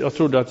böcker. Jag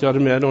trodde att jag hade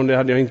med dem, det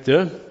hade jag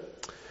inte.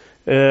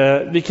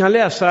 Vi kan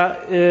läsa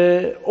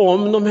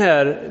om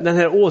den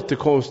här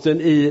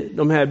återkomsten i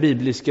de här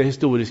bibliska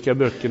historiska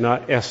böckerna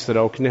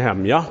Esra och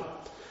Nehemja.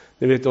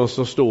 Ni vet de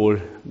som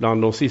står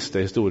bland de sista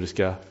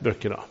historiska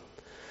böckerna.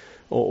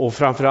 Och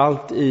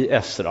framförallt i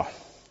Esra.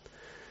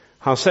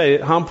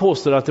 Han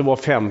påstår att det var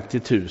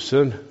 50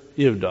 000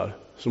 judar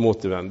som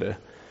återvände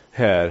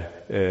här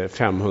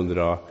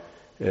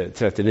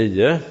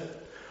 539.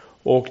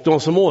 Och de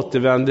som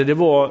återvände, det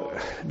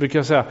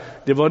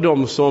var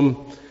de som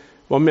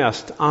var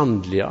mest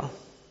andliga.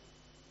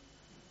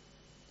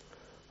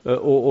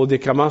 Och det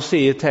kan man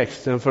se i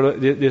texten, för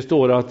det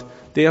står att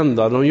det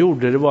enda de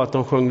gjorde det var att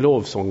de sjöng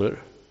lovsånger.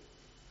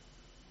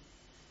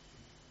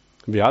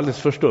 Vi är alldeles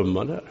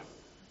förstummade här.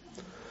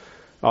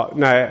 Ja,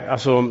 nej,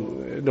 alltså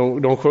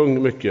de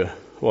sjöng mycket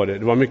var det.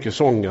 Det var mycket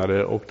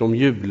sångare och de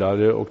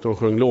jublade och de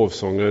sjöng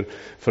lovsånger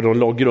för de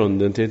la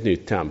grunden till ett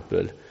nytt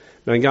tempel.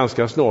 Men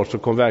ganska snart så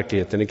kom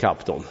verkligheten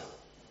ikapp dem.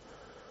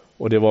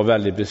 Och det var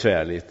väldigt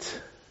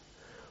besvärligt.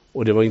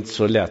 Och det var inte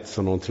så lätt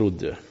som de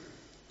trodde.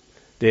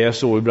 Det är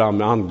så ibland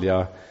med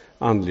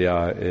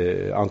andliga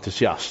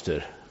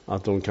entusiaster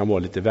att de kan vara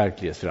lite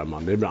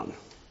verklighetsfrämmande ibland.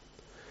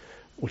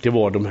 Och det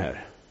var de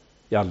här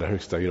i allra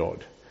högsta grad.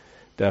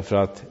 Därför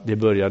att det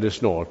började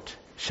snart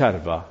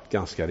kärva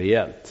ganska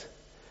rejält.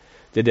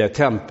 Det där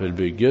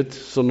tempelbygget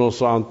som de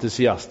så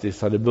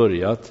entusiastiskt hade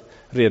börjat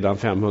redan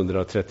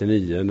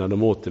 539 när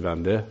de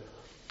återvände,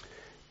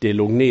 det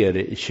låg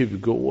nere i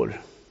 20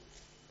 år.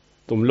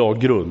 De la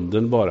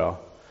grunden bara.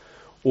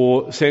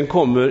 Och sen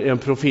kommer en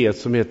profet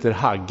som heter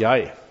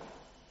Haggai.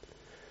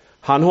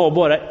 Han har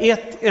bara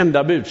ett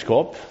enda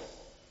budskap.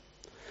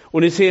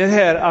 Och ni ser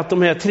här att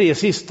de här 3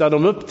 sista,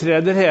 de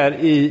uppträder här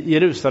i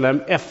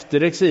Jerusalem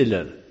efter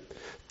exilen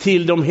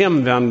till de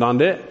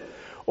hemvändande.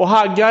 Och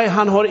Haggai,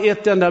 han har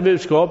ett enda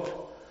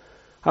budskap.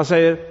 Han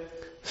säger: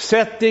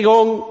 sätt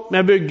igång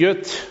med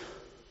bygget.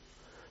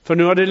 För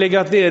nu har det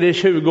legat nere i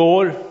 20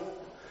 år.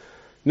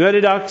 Nu är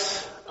det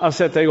dags att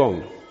sätta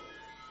igång.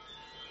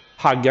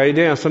 Haggai,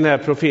 det är en sån här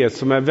profet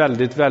som är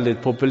väldigt,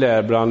 väldigt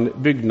populär bland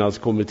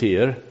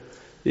byggnadskommittéer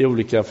i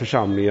olika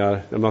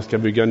församlingar när man ska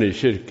bygga ny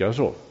kyrka och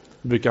så.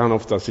 Brukar han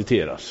ofta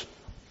citeras.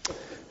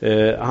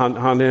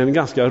 Han är en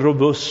ganska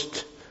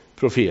robust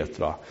profet,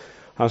 va?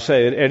 Han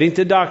säger: är det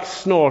inte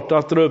dags snart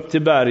att dra upp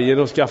till bergen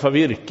och skaffa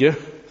virke,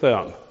 säger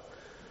han.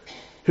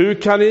 Hur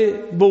kan ni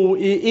bo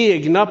i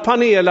egna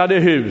panelade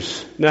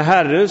hus när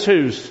Herrens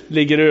hus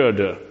ligger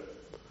öde?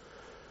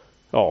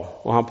 Ja,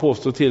 och han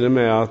påstår till och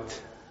med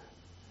att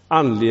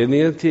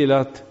anledningen till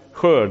att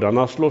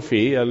skördarna slår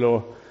fel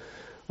och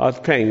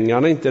att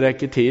pengarna inte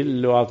räcker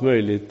till och allt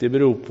möjligt, det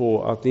beror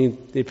på att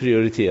ni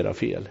prioriterar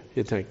fel,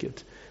 helt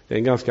enkelt. Det är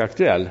en ganska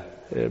aktuell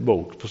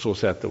bok på så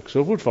sätt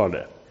också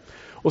fortfarande.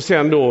 Och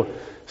sen då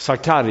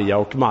Sakarja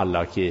och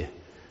Malaki,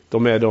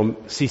 de är de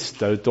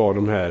sista utav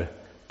de här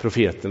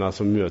profeterna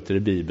som möter i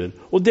Bibeln.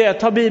 Och där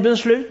tar Bibeln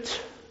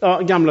slut. Ja,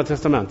 Gamla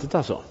testamentet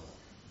alltså.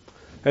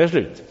 Det är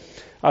slut.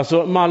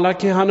 Alltså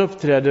Malaki, han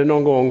uppträdde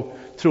någon gång,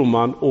 tror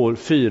man, år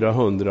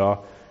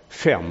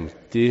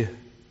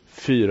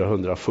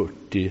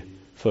 450-440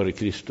 före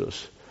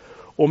Kristus.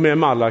 Och med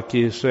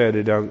Malaki så är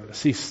det den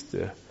sista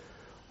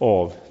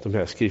av de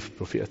här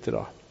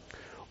skriftprofeterna.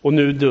 Och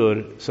nu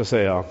dör, så att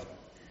säga,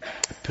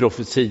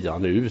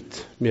 profetian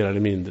ut, mer eller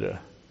mindre.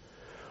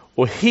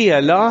 Och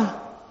hela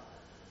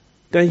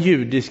den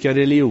judiska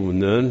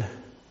religionen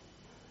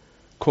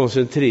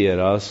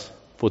koncentreras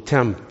på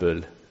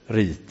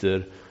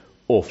tempelriter,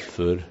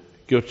 offer,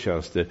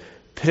 gudstjänster.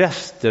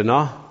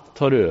 Prästerna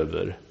tar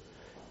över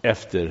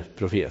efter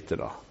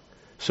profeterna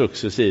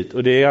successivt.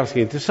 Och det är ganska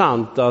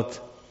intressant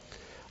att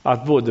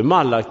både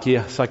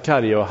Malaki,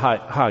 Sakarja och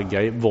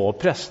Haggai var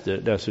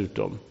präster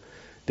dessutom.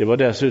 Det var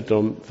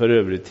dessutom för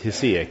övrigt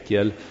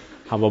Hesekiel.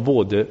 Han var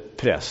både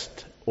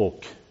präst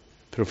och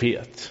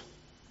profet.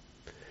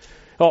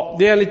 Ja,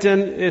 det är en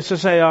liten, så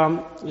att säga,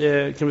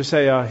 kan vi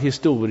säga,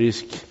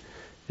 historisk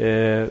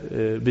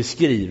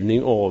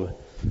beskrivning av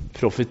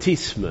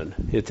profetismen,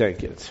 helt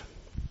enkelt.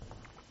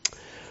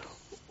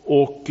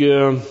 Och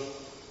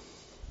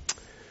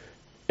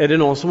är det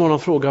någon som har någon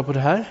fråga på det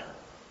här?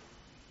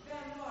 Vem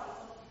var det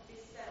som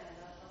bestämde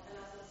att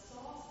sa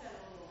någon gång att det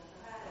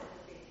här är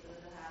profet och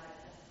det här är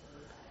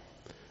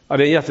präst? Ja,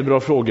 det är en jättebra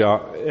fråga.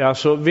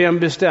 Alltså, vem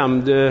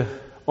bestämde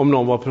om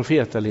någon var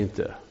profet eller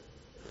inte?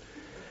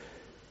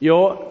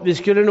 Ja, vi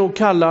skulle nog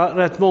kalla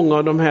rätt många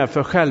av de här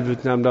för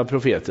självutnämnda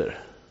profeter.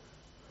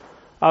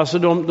 Alltså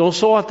de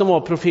sa att de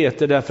var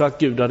profeter därför att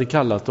Gud hade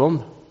kallat dem.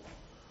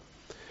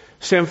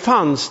 Sen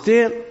fanns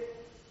det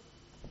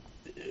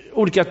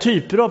olika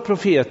typer av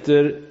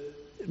profeter,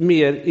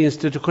 mer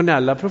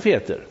institutionella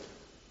profeter.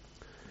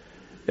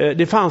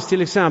 Det fanns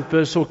till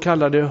exempel så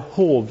kallade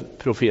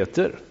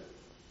hovprofeter.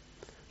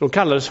 De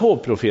kallades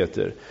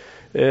hovprofeter.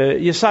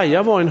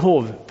 Jesaja var en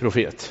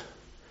hovprofet.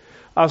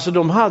 Alltså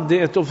de hade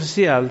ett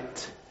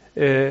officiellt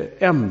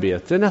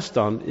ämbete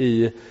nästan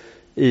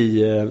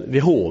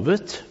vid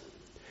hovet.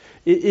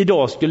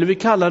 Idag skulle vi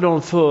kalla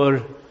dem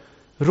för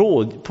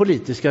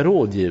politiska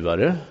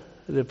rådgivare,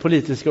 eller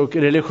politiska och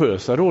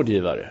religiösa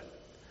rådgivare.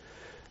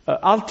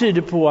 Allt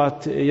tyder på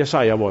att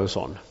Jesaja var en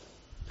sån.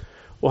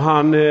 Och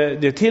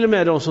det är till och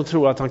med de som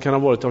tror att han kan ha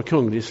varit av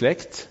kunglig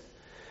släkt.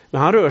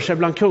 Men han rör sig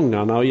bland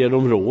kungarna och ger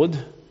dem råd.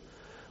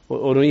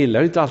 Och de gillar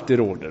ju inte alltid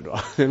rådet då.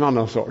 Det är en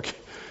annan sak.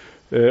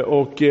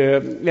 Och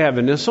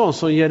även en sån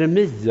som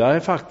Jeremia är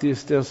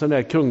faktiskt en sån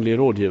där kunglig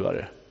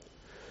rådgivare.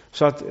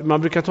 Så att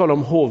man brukar tala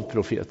om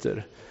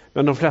hovprofeter.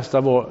 Men de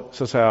flesta var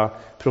så att säga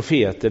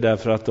profeter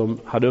därför att de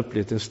hade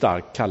upplevt en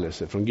stark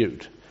kallelse från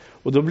Gud.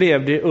 Och då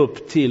blev det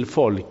upp till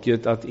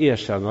folket att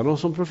erkänna dem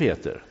som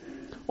profeter.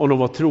 Om de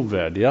var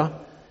trovärdiga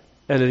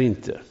eller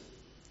inte.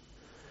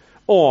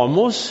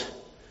 Amos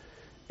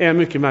är en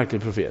mycket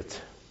märklig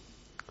profet.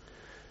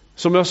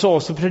 Som jag sa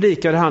så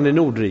predikade han i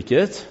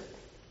Nordriket.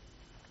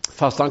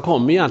 Fast han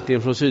kom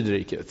egentligen från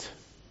Sydriket.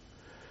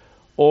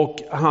 Och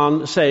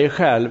han säger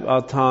själv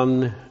att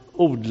han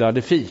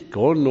odlade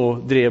fikon och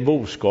drev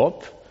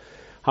boskap.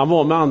 Han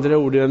var med andra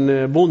ord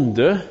en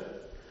bonde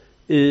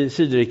i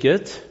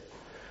Sydriket.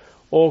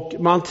 Och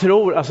man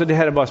tror, alltså det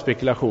här är bara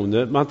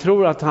spekulationer, man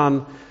tror att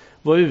han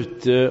var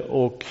ute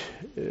och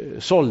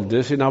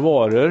sålde sina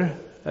varor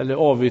eller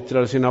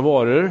avyttrade sina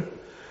varor.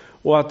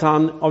 Och att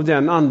han av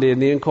den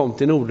anledningen kom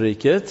till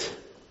Nordriket.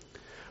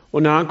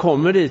 Och när han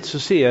kommer dit så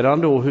ser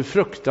han då hur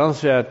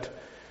fruktansvärt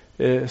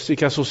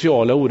vilka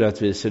sociala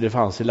orättvisor det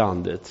fanns i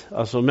landet.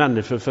 Alltså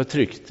människor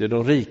förtryckte,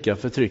 de rika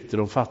förtryckte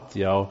de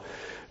fattiga och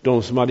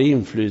de som hade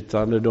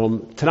inflytande,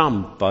 de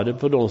trampade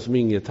på de som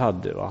inget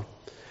hade, va.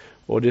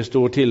 Och det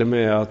står till och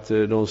med att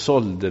de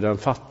sålde den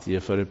fattige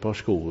för ett par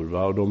skor,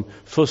 va? Och de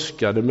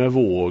fuskade med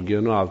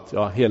vågen och allt,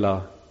 ja,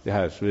 hela det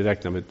här som vi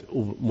räknar med ett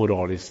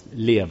omoraliskt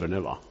leverne,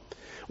 va.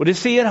 Och det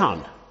ser han.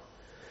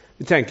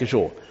 Vi tänker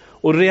så.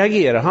 Och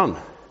reagerar han.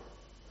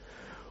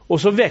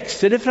 Och så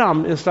växer det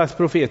fram en slags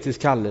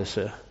profetisk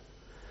kallelse.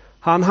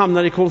 Han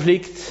hamnar i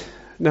konflikt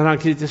när han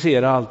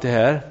kritiserar allt det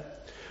här.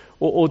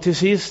 Och till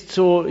sist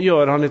så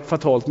gör han ett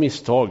fatalt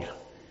misstag.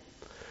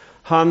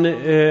 Han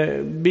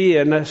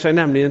beger sig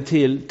nämligen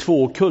till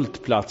 2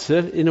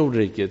 kultplatser i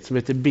Nordriket som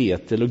heter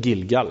Betel och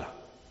Gilgal.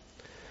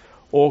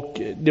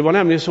 Och det var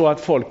nämligen så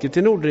att folket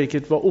i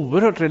Nordriket var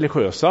oerhört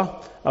religiösa.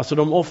 Alltså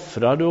de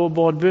offrade och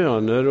bad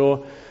böner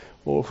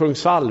och sjöng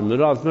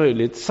psalmer och allt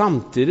möjligt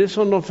samtidigt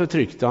som de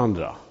förtryckte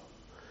andra.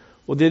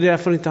 Och det är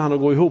därför inte han att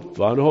gå ihop,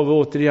 va? Då har vi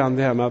återigen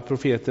det här med att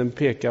profeten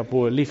pekar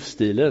på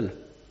livsstilen.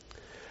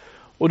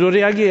 Och då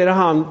reagerar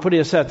han på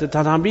det sättet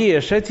att han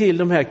beger sig till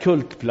de här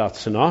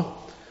kultplatserna.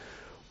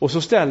 Och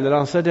så ställer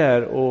han sig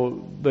där och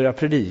börjar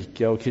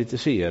predika och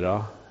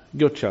kritisera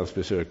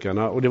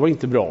gudstjänstbesökarna. Och det var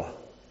inte bra.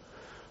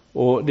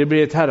 Och det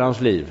blir ett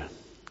herrans liv.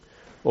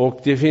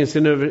 Och det finns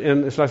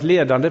en slags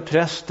ledande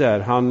präst där.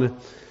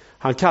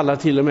 Han kallar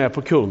till och med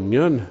på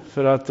kungen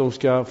för att de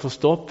ska få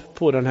stopp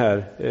på den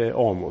här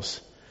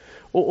Amos.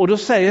 Och då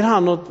säger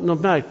han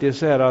något märkligt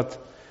så här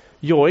att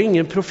jag är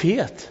ingen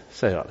profet,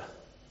 säger han.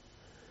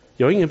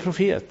 Jag är ingen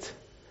profet.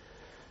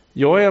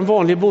 Jag är en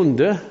vanlig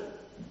bonde.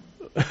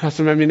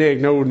 Alltså med mina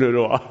egna ord nu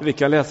då. Vi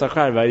kan läsa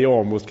själva i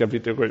Amos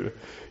kapitel 7.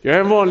 Jag är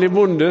en vanlig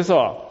bonde,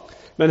 sa.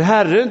 Men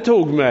Herren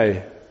tog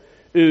mig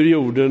ur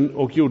jorden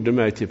och gjorde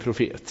mig till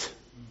profet.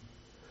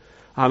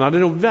 Han hade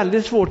nog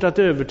väldigt svårt att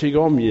övertyga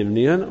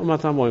omgivningen om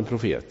att han var en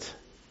profet.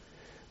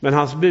 Men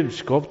hans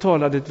budskap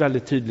talade ett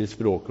väldigt tydligt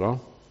språk, va?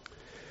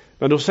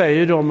 Men då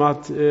säger de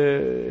att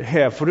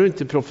här får du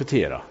inte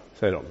profetera,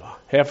 säger de, va?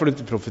 Här får du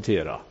inte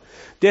profetera.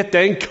 Detta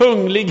är en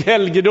kunglig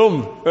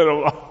helgedom, säger de,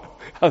 va?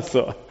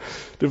 Alltså,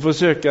 du får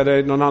söka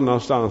dig någon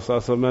annanstans,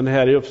 alltså, men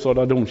här i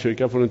Uppsala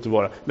domkyrka får du inte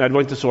vara. Nej, det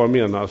var inte så han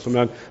menade, alltså,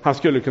 men han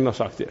skulle kunna ha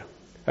sagt det.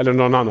 Eller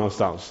någon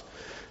annanstans.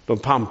 De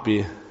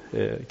Pampi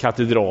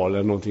katedral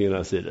eller någonting i den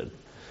här stilen.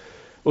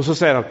 Och så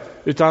säger han,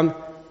 utan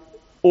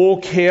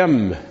åk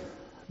hem,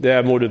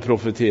 där må du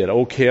profetera.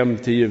 Åk hem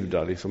till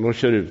Juda, liksom. De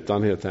kör ut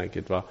han helt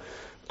enkelt, va.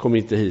 Kom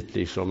inte hit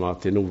liksom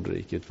till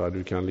Nordriket, va.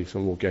 Du kan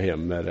liksom åka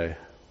hem med dig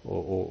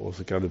och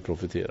så kan du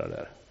profetera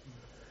där.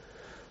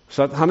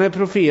 Så att han är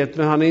profet,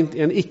 men han är inte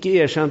en icke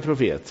erkänd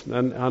profet.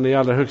 Men han är i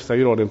allra högsta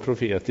grad en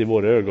profet i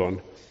våra ögon.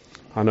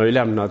 Han har ju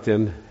lämnat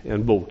en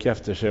bok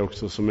efter sig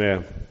också som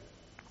är,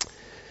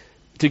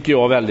 tycker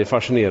jag, väldigt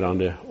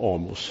fascinerande,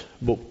 Amos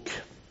bok.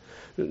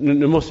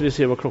 Nu måste vi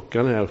se vad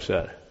klockan är också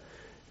här.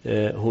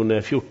 Hon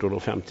är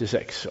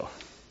 14:56.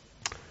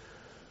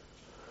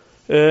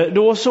 Ja.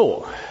 Då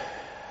så.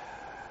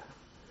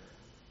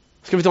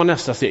 Ska vi ta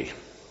nästa steg.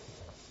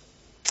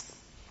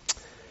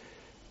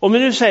 Om vi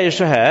nu säger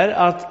så här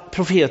att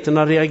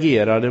profeterna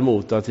reagerade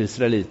mot att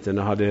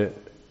israeliterna hade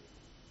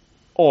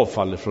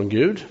avfallit från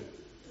Gud.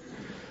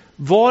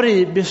 Var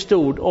i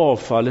bestod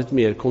avfallet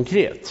mer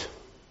konkret?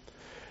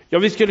 Ja,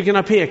 vi skulle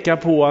kunna peka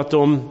på att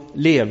de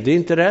levde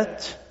inte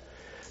rätt.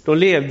 De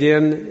levde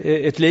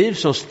ett liv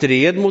som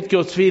stred mot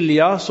Guds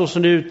vilja, så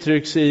som det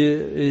uttrycks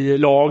i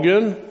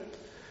lagen.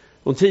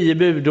 De 10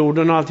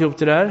 budorden och alltihop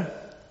det där.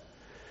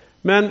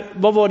 Men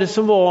vad var det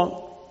som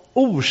var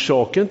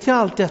orsaken till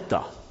allt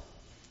detta?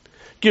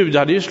 Gud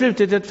hade ju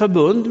slutit ett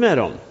förbund med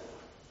dem.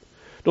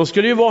 De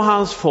skulle ju vara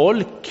hans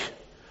folk.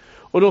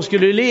 Och de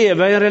skulle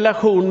leva i en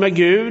relation med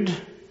Gud.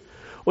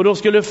 Och de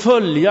skulle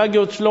följa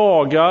Guds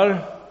lagar.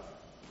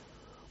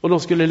 Och de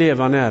skulle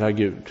leva nära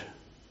Gud.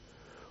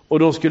 Och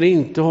de skulle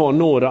inte ha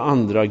några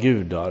andra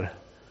gudar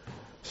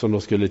som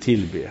de skulle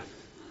tillbe.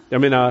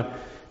 Jag menar,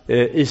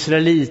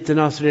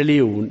 israeliternas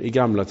religion i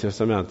Gamla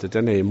testamentet,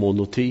 den är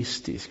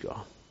monoteistisk. Va?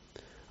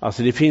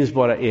 Alltså det finns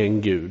bara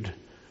en Gud.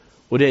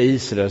 Och det är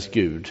Israels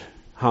Gud.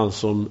 Han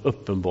som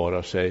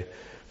uppenbarar sig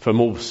för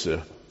Mose.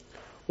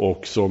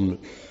 Och som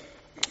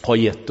har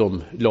gett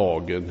dem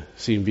lagen,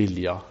 sin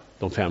vilja,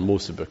 de 5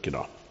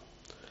 Moseböckerna.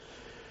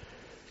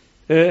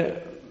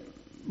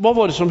 Vad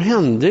var det som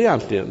hände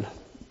egentligen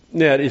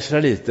när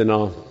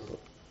israeliterna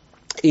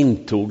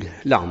intog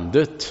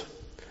landet?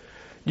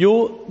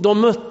 Jo,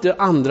 de mötte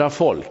andra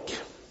folk.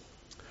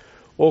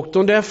 Och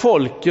de där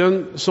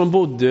folken som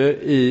bodde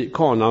i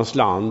Kanans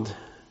land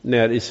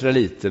när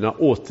israeliterna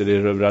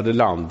återerövrade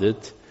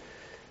landet,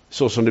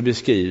 så som det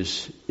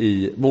beskrivs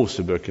i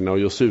Moseböckerna och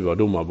Josua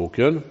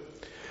domarboken.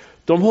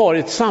 De har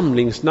ett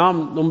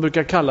samlingsnamn, de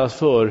brukar kallas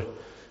för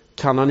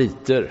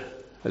kananiter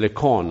eller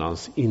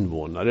Kanans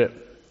invånare.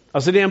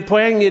 Alltså det är en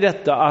poäng i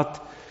detta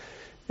att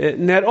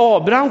när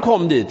Abraham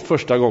kom dit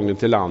första gången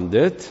till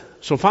landet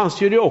så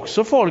fanns ju det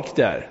också folk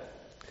där.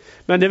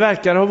 Men det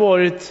verkar ha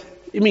varit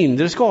i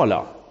mindre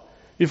skala.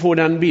 Vi får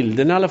den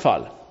bilden i alla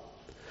fall.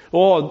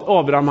 Och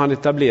Abraham han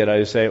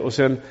etablerar sig och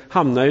sen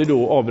hamnar ju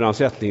då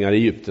Abrahams ättlingar i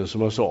Egypten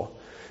som jag sa.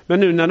 Men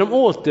nu när de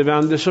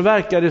återvänder så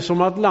verkar det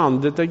som att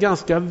landet är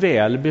ganska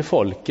väl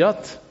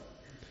befolkat.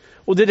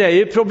 Och det där är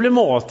ju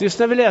problematiskt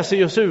när vi läser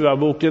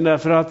Josua-boken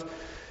därför att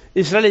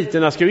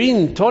israeliterna ska ju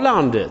inta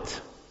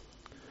landet.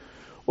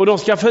 Och de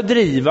ska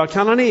fördriva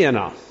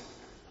kananéerna.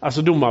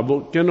 Alltså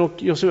domarboken och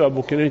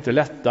Josua-boken är inte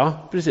lätta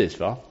precis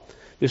va.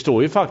 Det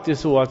står ju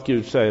faktiskt så att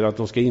Gud säger att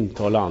de ska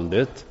inta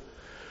landet.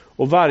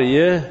 Och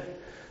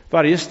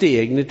varje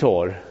steg ni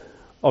tar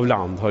av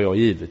land har jag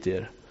givit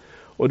er.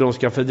 Och de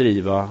ska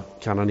fördriva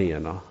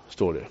kananéerna,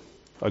 står det.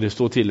 Ja, det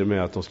står till och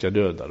med att de ska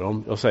döda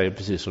dem. Jag säger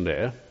precis som det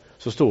är.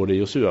 Så står det i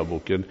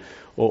Josua-boken.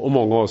 Och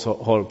många av oss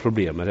har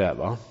problem med det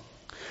va.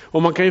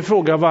 Och man kan ju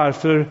fråga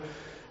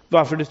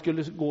varför det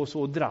skulle gå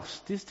så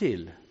drastiskt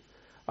till.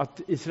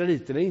 Att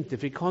israeliterna inte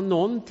fick ha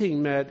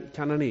någonting med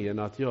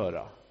kananéerna att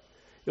göra.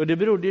 Ja, det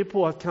berodde ju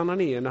på att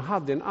kananéerna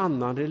hade en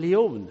annan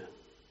religion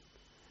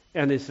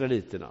än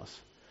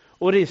israeliternas.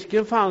 Och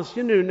risken fanns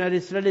ju nu när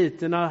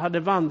israeliterna hade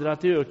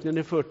vandrat i öknen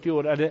i 40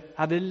 år,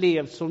 hade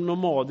levt som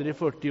nomader i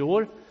 40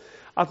 år,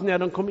 att när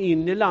de kom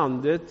in i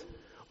landet,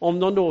 om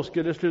de då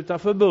skulle sluta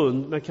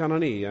förbund med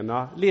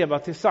kananéerna, leva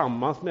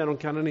tillsammans med de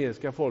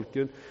kananéiska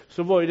folken,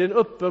 så var det en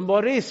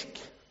uppenbar risk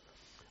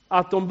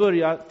att de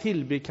började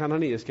tillbe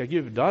kananéiska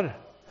gudar.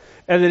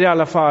 Eller i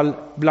alla fall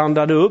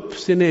blandade upp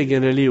sin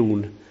egen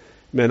religion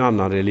med en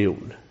annan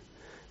religion.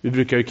 Vi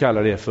brukar ju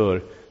kalla det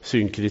för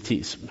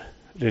synkretism,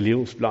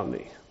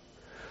 religionsblandning.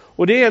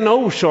 Och det är en av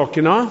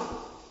orsakerna,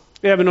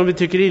 även om vi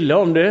tycker illa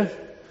om det,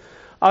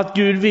 att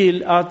Gud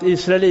vill att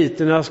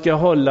israeliterna ska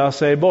hålla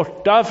sig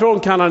borta från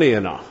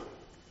kananéerna.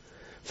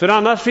 För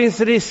annars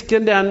finns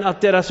risken den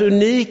att deras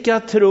unika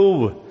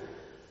tro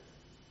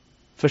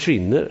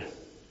försvinner.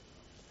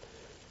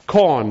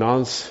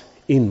 Kanans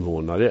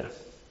invånare.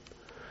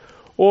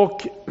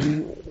 Och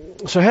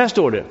så här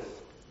står det.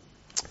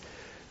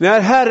 När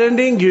Herren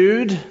din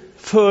Gud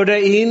för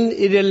dig in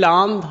i det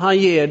land han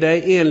ger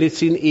dig enligt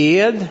sin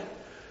ed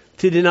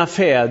till dina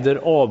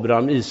fäder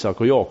Abraham,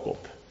 Isak och Jakob,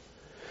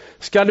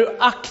 ska du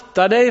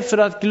akta dig för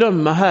att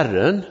glömma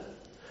Herren,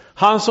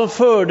 han som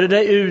förde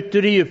dig ut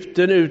ur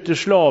Egypten, ut ur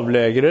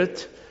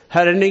slavlägret.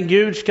 Herren din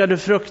Gud ska du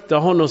frukta,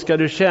 honom ska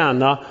du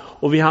tjäna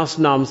och vid hans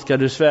namn ska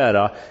du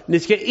svära. Ni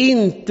ska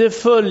inte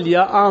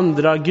följa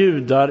andra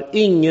gudar,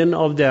 ingen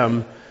av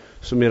dem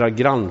som era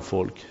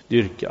grannfolk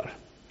dyrkar.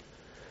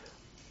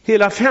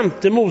 Hela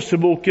 5:e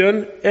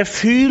Moseboken är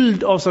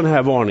fylld av sådana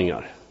här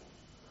varningar.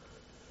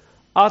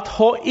 Att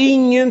ha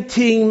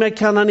ingenting med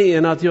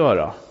kananéerna att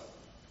göra.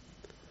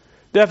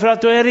 Därför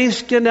att då är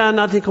risken den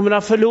att ni kommer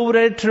att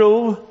förlora er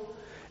tro,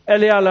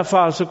 eller i alla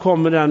fall så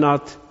kommer den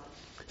att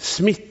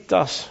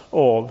smittas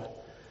av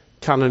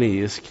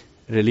kananeisk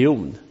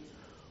religion.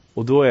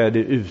 Och då är det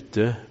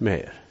ute med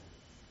er.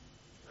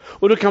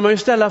 Och då kan man ju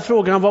ställa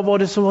frågan, vad var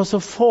det som var så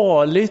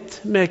farligt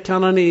med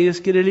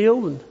kananeisk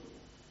religion?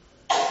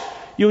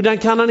 Jo, den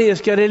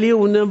kananeiska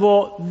religionen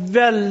var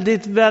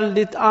väldigt,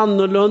 väldigt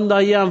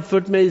annorlunda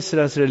jämfört med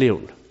Israels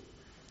religion.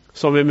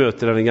 Som vi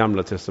möter i det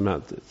Gamla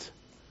testamentet.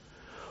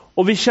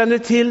 Och vi känner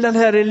till den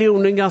här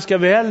religionen ganska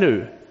väl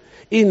nu.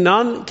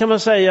 Innan kan man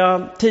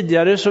säga,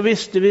 tidigare så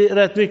visste vi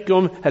rätt mycket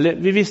om, eller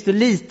vi visste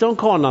lite om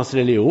Kanans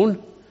religion.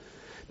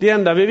 Det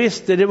enda vi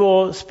visste det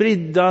var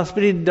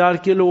spridda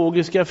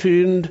arkeologiska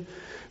fynd,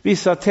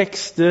 vissa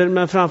texter,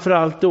 men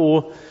framförallt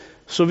då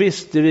så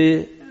visste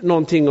vi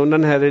någonting om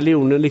den här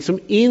religionen liksom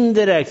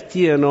indirekt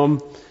genom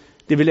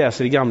det vi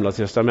läser i Gamla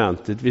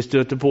testamentet. Vi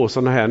stöter på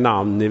sådana här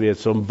namn, ni vet,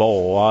 som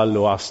Baal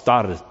och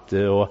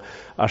Astarte och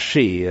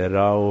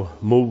Ashera och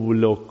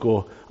Molok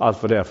och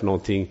allt vad det är för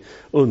någonting,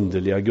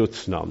 underliga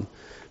gudsnamn.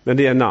 Men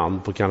det är namn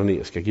på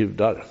kananeiska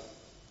gudar.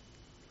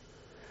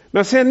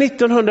 Men sen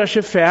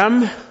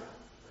 1925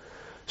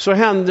 så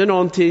hände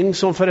någonting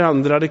som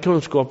förändrade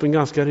kunskapen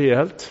ganska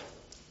rejält.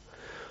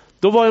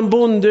 Då var en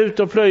bonde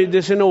ute och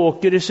plöjde sin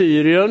åker i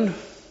Syrien,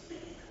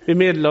 vid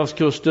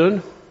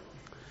Medelhavskusten,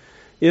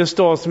 i en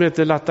stad som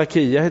heter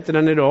Latakia, heter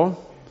den idag.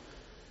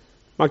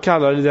 Man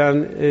kallade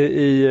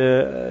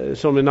den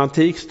som en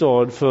antik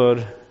stad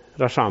för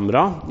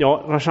Rashamra.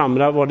 Ja,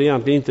 Rashamra var det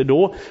egentligen inte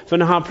då. För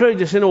när han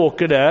plöjde sin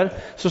åker där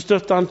så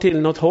stötte han till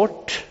något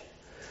hårt.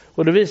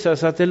 Och det visade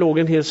sig att det låg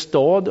en hel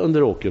stad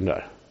under åkern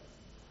där.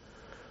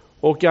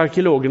 Och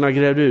arkeologerna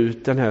grävde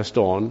ut den här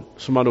stan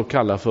som man då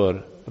kallar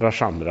för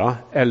Rashamra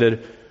eller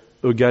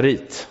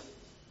Ugarit.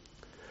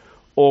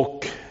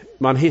 Och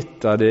man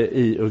hittade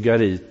i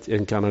Ugarit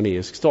en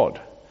kananeisk stad.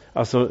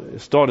 Alltså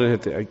staden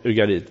heter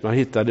Ugarit. Man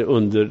hittade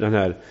under den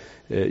här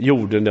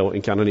jorden då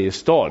en kananeisk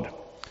stad.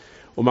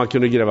 Och man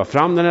kunde gräva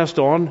fram den här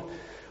stan.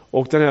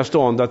 Och den här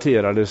stan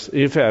daterades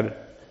ungefär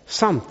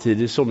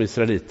samtidigt som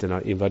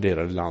israeliterna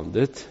invaderade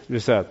landet. Det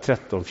vill säga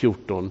 13,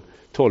 14,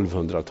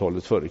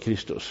 1200-talet före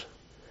Kristus.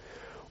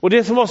 Och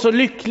det som var så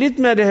lyckligt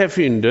med det här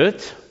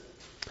fyndet,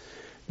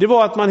 det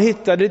var att man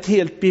hittade ett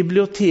helt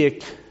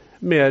bibliotek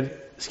med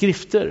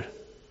skrifter.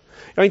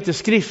 Ja, inte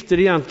skrifter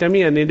i egentliga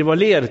mening, det var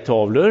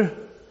lertavlor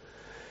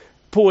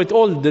på ett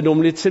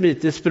ålderdomligt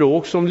semitiskt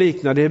språk som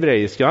liknade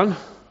hebreiskan,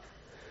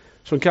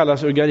 som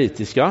kallas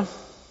ugaritiska.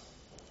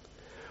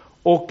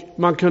 Och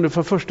man kunde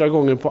för första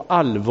gången på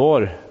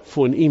allvar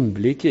få en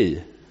inblick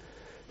i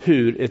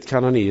hur ett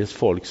kananeiskt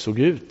folk såg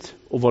ut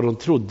och vad de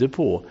trodde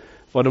på,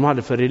 vad de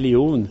hade för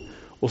religion.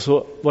 Och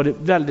så var det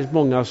väldigt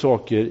många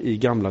saker i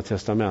Gamla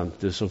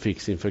testamentet som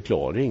fick sin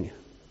förklaring.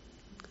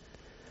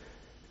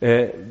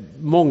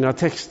 Många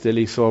texter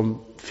liksom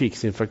fick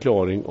sin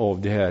förklaring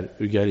av det här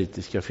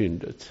ugaritiska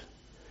fyndet.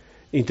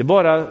 Inte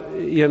bara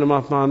genom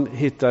att man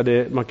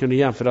kunde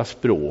jämföra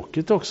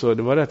språket också.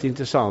 Det var rätt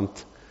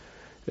intressant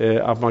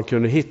att man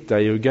kunde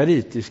hitta i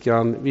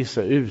ugaritiskan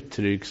vissa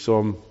uttryck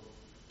som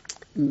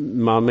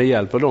man med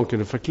hjälp av dem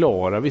kunde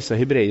förklara vissa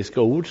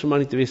hebreiska ord som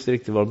man inte visste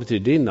riktigt vad det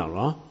betydde innan,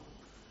 va?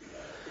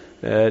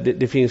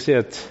 Det finns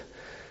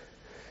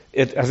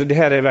alltså det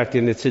här är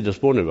verkligen ett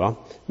sidospår nu, va?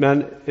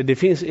 Men det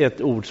finns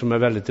ett ord som är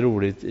väldigt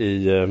roligt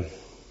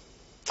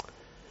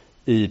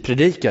i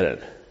predikaren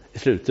i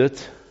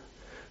slutet,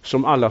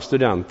 som alla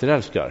studenter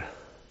älskar.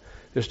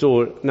 Det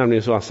står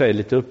nämligen, så han säger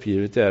lite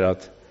uppgivet, är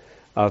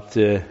att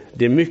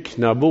det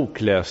myckna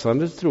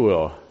bokläsandet, tror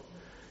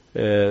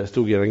jag,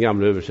 stod i den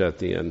gamla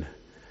översättningen,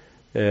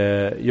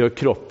 gör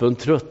kroppen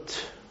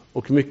trött,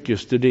 och mycket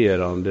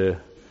studerande.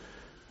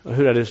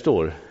 Hur är det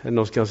står? Är det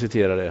någon som kan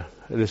citera det?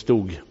 Eller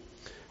stod?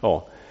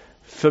 Ja.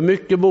 För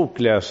mycket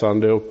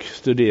bokläsande och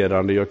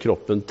studerande gör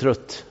kroppen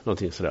trött.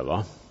 Någonting sådär,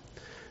 va?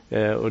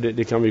 Och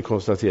det kan vi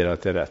konstatera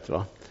att det är rätt,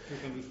 va? Hur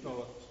kan du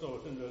stava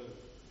den där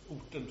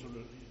orten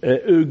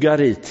som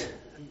Ugarit.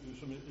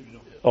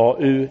 Ja,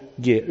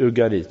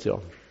 Ugarit, ja.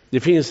 Det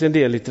finns en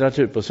del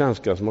litteratur på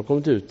svenska som har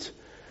kommit ut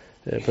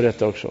på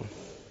detta också.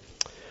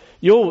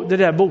 Jo, det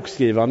där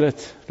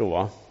bokskrivandet då,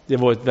 va? Det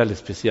var ett väldigt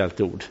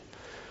speciellt ord.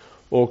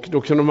 Och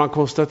då kunde man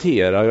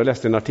konstatera, jag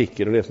läste en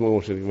artikel och det för många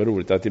år sedan, det var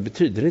roligt, att det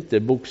betyder inte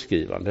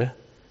bokskrivande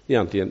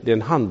egentligen. Det är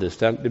en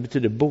handelsterm, det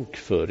betyder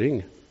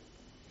bokföring.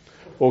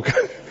 Och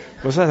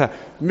man säger så här,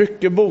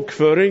 mycket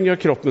bokföring gör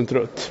kroppen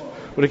trött.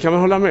 Och det kan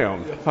man hålla med om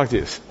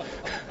faktiskt.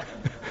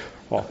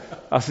 Ja,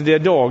 alltså det är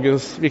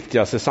dagens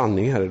viktigaste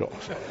sanning här idag.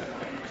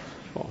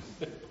 Ja.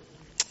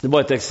 Det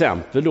var ett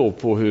exempel då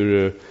på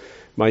hur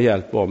man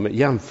hjälp av med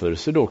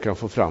jämförelse då kan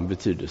få fram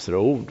betydelser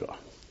av ord, va?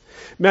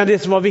 Men det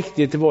som var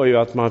viktigt, det var ju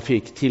att man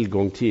fick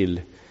tillgång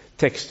till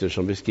texter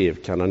som beskrev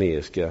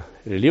kananeiska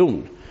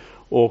religion.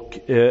 Och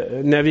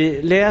när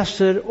vi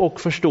läser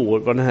och förstår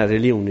vad den här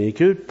religionen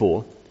gick ut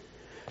på,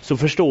 så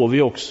förstår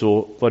vi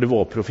också vad det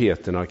var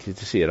profeterna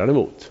kritiserade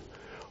mot.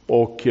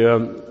 Och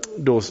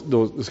då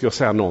ska jag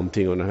säga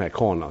någonting om den här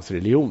Kanans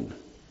religion.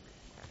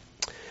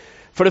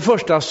 För det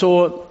första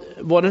så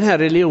var den här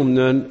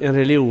religionen en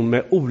religion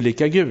med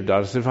olika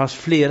gudar, så det fanns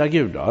flera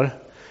gudar.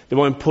 Det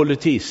var en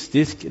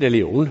polyteistisk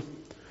religion.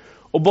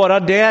 Och bara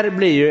där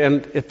blir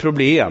ju ett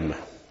problem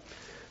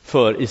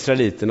för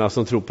israeliterna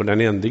som tror på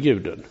den enda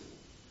guden.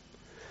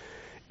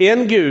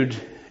 En gud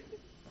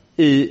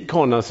i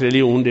Kanans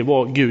religion, det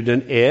var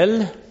guden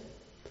El.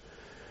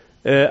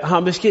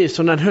 Han beskrivs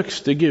som den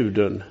högste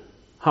guden,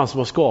 han som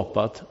har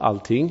skapat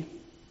allting.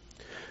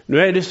 Nu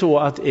är det så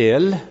att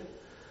El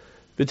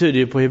betyder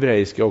ju på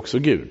hebreiska också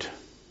Gud.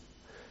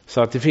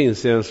 Så att det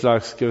finns en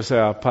slags, ska vi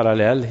säga,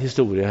 parallell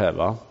historia här,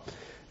 va?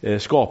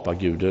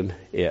 Skaparguden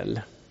El.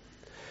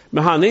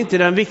 Men han är inte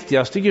den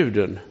viktigaste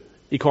guden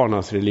i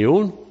Kanans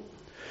religion,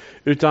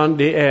 utan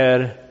det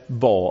är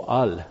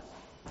Baal.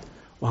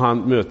 Och han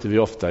möter vi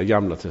ofta i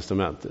Gamla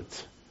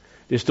testamentet.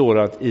 Det står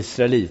att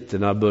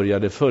israeliterna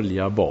började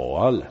följa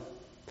Baal.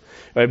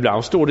 Ja,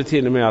 ibland står det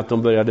till och med att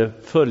de började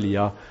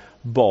följa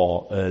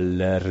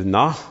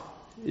Baalerna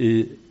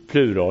i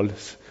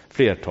plurals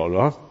flertal.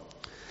 Va?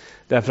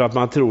 Därför att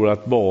man tror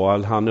att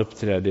Baal, han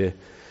uppträdde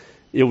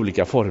i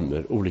olika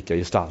former, olika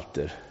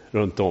gestalter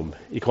runt om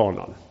i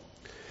Kanaan.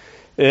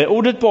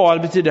 Ordet Baal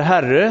betyder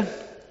herre.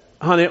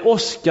 Han är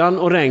åskan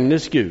och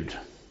regnets gud.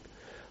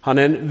 Han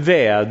är en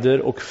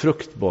väder- och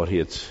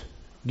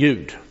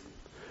fruktbarhetsgud.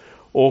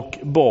 Och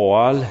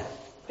Baal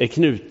är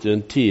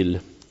knuten till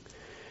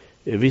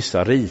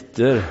vissa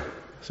riter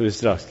som vi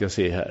strax ska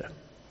se här.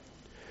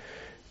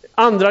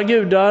 Andra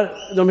gudar,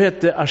 de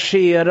heter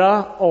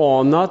Ashera,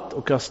 Anat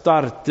och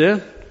Astarte.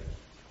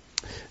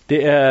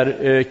 Det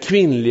är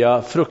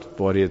kvinnliga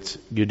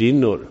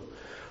fruktbarhetsgudinnor.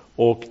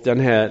 Och den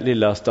här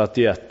lilla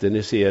statyetten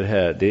ni ser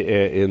här,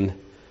 det är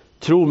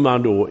tror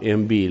man då,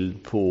 en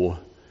bild på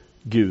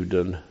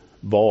guden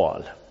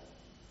Baal.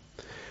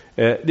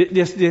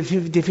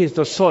 Det finns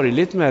något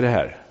sorgligt med det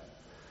här.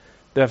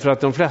 Därför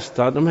att de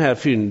flesta de här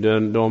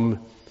fynden, de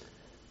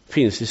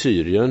finns i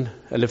Syrien,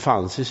 eller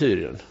fanns i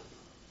Syrien.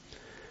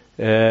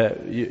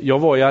 Jag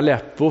var i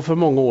Aleppo för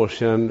många år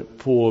sedan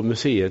på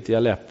museet i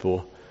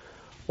Aleppo.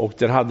 Och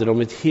där hade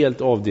de ett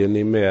helt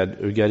avdelning med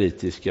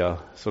ugaritiska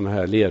sådana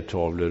här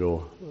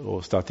lertavlor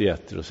och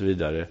statyetter och så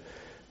vidare.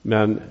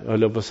 Men jag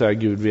höll på att säga,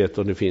 Gud vet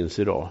om det finns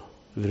idag.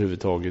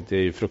 Överhuvudtaget, det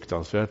är ju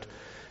fruktansvärt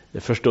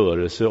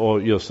förstörelse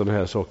av just sådana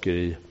här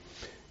saker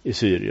i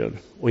Syrien.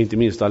 Och inte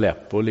minst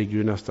Aleppo ligger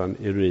ju nästan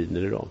i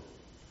ruiner idag.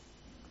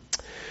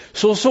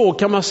 Så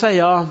kan man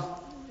säga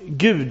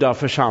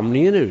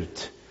gudaförsamlingen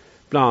ut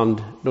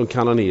bland de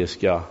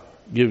kananeiska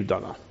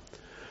gudarna.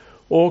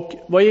 Och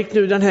vad gick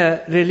nu den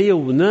här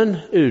religionen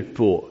ut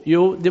på?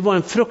 Jo, det var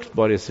en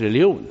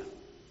fruktbarhetsreligion.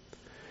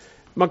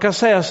 Man kan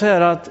säga så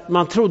här att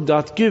man trodde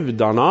att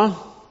gudarna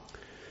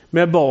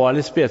med Baal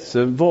i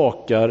spetsen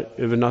vakar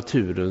över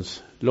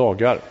naturens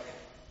lagar.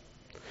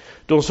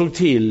 De såg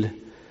till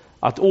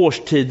att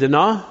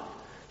årstiderna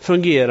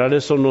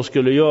fungerade som de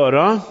skulle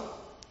göra.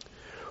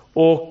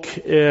 Och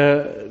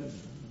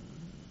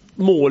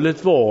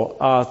målet var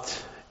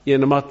att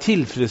genom att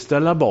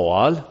tillfredsställa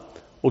Baal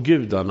och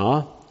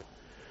gudarna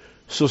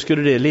så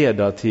skulle det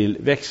leda till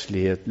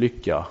växtlighet,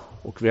 lycka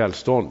och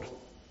välstånd.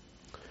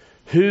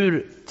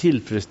 Hur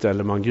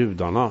tillfredsställer man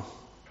gudarna?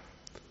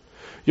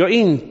 Ja,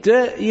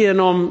 inte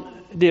genom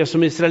det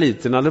som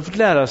israeliterna hade fått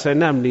lära sig,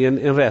 nämligen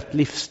en rätt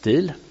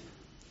livsstil.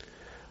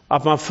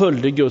 Att man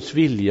följde Guds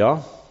vilja.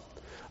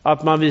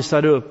 Att man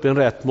visade upp en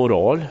rätt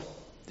moral.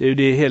 Det är ju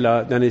det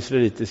hela den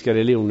israelitiska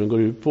religionen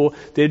går ut på.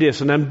 Det är det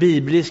som den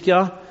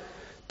bibliska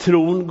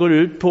tron går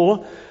ut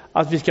på.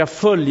 Att vi ska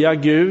följa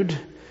Gud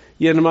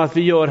genom att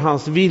vi gör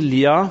hans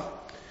vilja,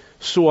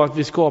 så att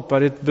vi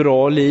skapar ett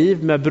bra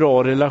liv med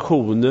bra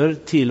relationer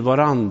till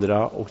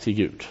varandra och till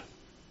Gud.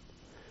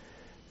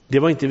 Det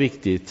var inte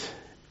viktigt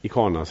i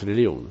Kanaans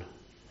religion.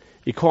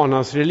 I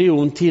Kanaans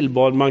religion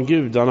tillbad man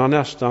gudarna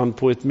nästan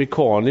på ett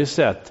mekaniskt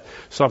sätt,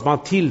 så att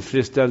man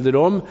tillfredsställde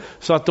dem,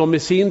 så att de i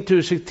sin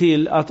tur såg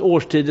till att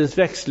årstidens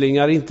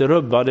växlingar inte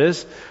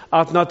rubbades,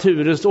 att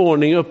naturens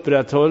ordning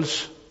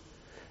upprätthölls.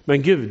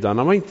 Men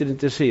gudarna var inte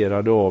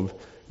intresserade av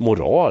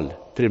moral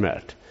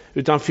primärt,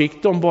 utan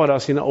fick de bara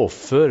sina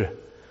offer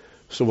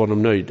så var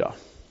de nöjda.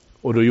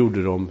 Och då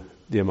gjorde de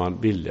det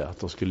man ville att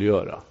de skulle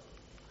göra.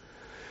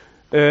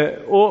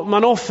 Och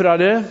man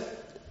offrade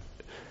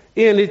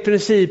enligt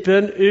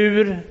principen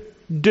ur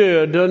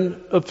döden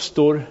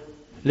uppstår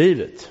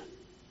livet.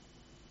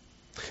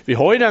 Vi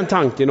har ju den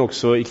tanken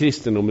också i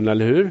kristendomen,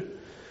 eller hur?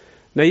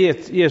 När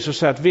Jesus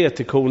säger att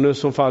vetekornen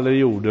som faller i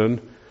jorden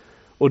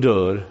och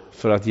dör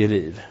för att ge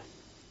liv.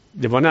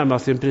 Det var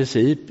närmast en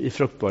princip i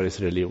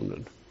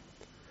fruktbarhetsreligionen.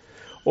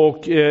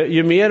 Och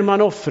ju mer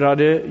man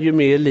offrade, ju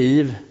mer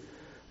liv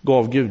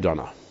gav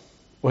gudarna.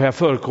 Och här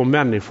förekom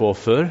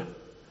människooffer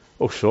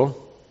också.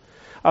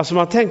 Alltså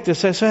man tänkte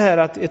sig så här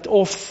att ett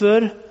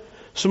offer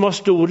som har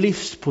stor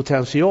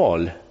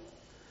livspotential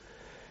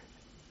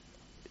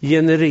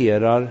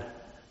genererar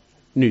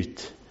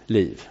nytt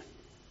liv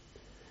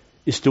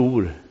i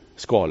stor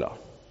skala.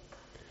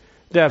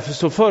 Därför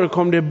så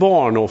förekom det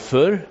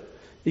barnoffer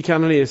i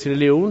kananeisk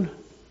religion,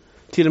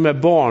 till och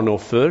med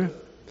barnoffer,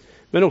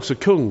 men också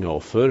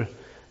kungaoffer.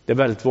 Det är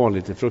väldigt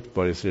vanligt i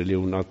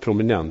fruktbarhetsreligion att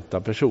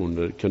prominenta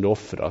personer kunde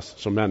offras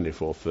som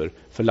människooffer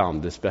för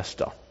landets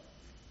bästa.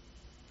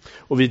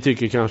 Och vi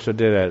tycker kanske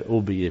det är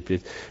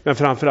obegripligt. Men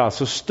framförallt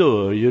så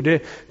stör ju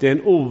det. Det är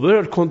en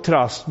oerhörd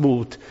kontrast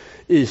mot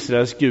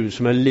Israels Gud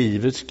som är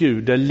livets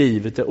Gud, där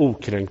livet är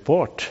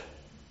okränkbart.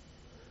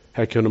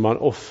 Här kunde man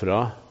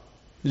offra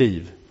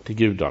liv till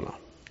gudarna.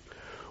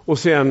 Och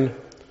sen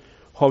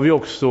har vi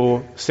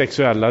också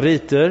sexuella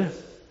riter.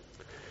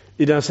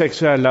 I den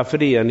sexuella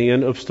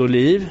föreningen uppstår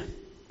liv.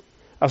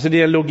 Alltså det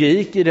är en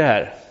logik i det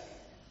här.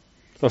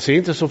 Jag ser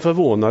inte så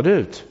förvånad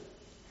ut.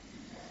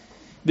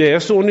 Det är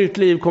så nytt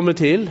liv kommer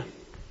till.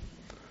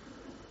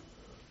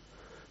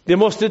 Det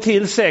måste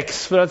till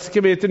sex för att det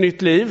ska bli ett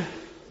nytt liv.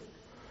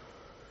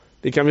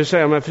 Det kan vi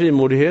säga med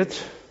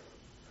frimodighet.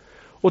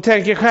 Och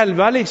tänker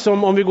själva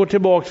liksom, om vi går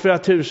tillbaka flera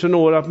tusen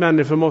år, att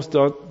människor måste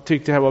ha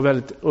tyckt det här var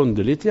väldigt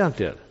underligt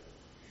egentligen.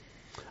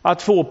 Att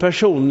två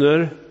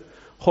personer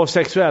har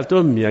sexuellt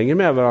umgänge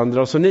med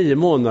varandra och så 9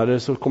 månader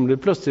så kommer det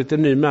plötsligt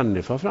en ny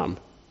människa fram.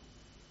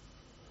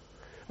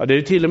 Ja, det är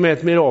ju till och med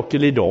ett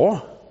mirakel idag.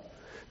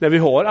 När vi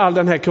har all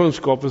den här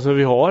kunskapen som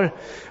vi har.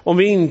 Om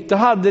vi inte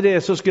hade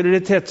det så skulle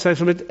det tett sig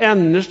som ett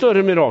ännu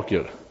större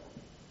mirakel.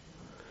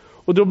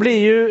 Och då blir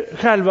ju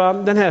själva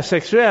den här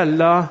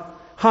sexuella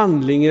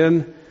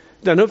handlingen,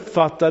 den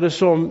uppfattades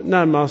som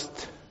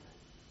närmast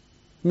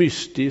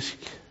mystisk,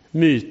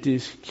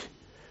 mytisk,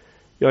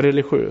 ja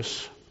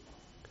religiös.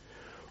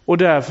 Och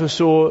därför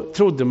så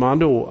trodde man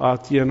då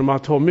att genom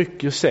att ha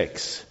mycket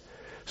sex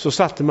så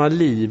satte man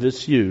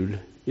livets hjul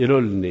i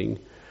rullning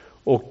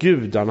och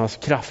gudarnas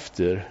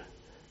krafter,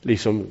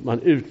 liksom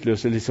man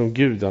utlöser liksom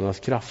gudarnas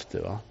krafter.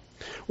 Va?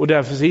 Och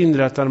därför så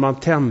inrättade man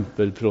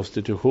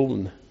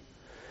tempelprostitution.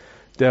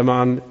 Där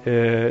man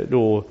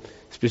då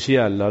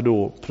speciella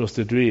då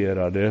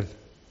prostituerade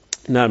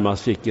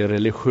närmast fick en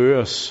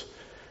religiös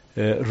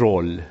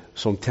roll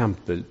som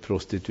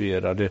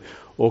tempelprostituerade.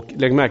 Och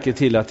lägg märke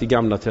till att i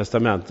Gamla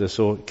testamentet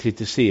så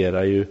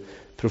kritiserar ju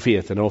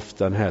profeterna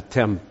ofta den här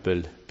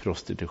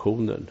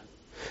tempelprostitutionen.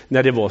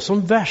 När det var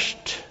som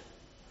värst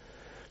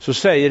så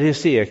säger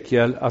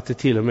Hesekiel att det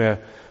till och med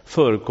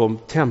förekom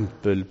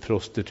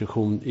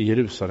tempelprostitution i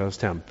Jerusalems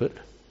tempel.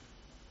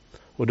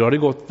 Och då har det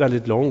gått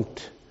väldigt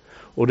långt.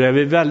 Och då är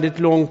vi väldigt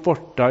långt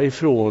borta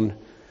ifrån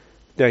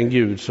den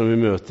Gud som vi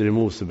möter i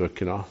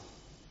Moseböckerna.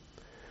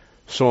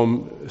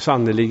 Som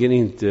sannoliken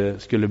inte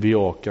skulle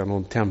bejaka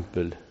någon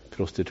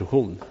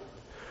tempelprostitution.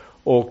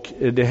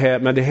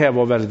 Men det här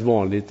var väldigt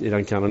vanligt i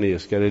den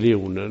kananeiska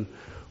religionen.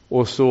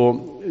 Och så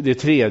det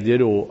tredje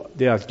då,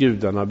 det är att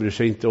gudarna bryr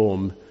sig inte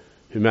om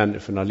hur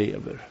människorna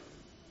lever.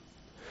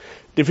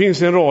 Det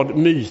finns en rad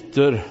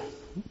myter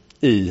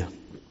i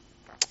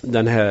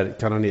den här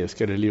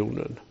kananeiska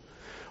religionen.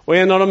 Och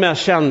en av de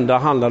mest kända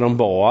handlar om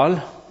Baal.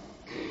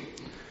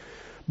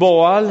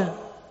 Baal,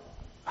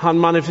 han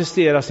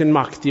manifesterar sin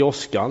makt i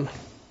åskan.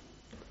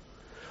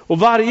 Och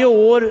varje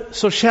år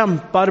så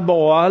kämpar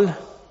Baal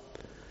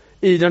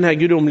i den här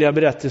gudomliga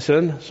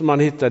berättelsen som man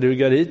hittade i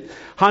Ugarit.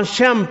 Han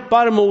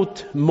kämpar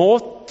mot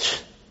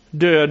Mott,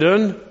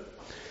 döden,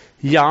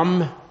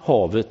 Jam,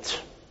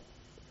 havet.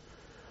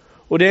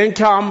 Och det är en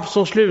kamp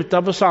som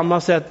slutar på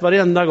samma sätt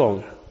varenda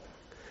gång.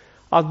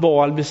 Att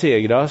Baal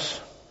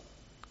besegras.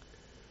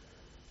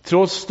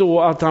 Trots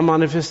då att han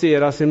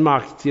manifesterar sin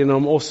makt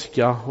genom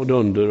åska och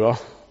dunder. Va?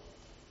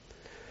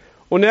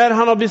 Och när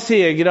han har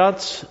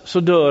besegrats så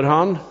dör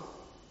han.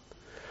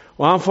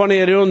 Och han får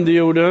ner i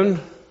underjorden,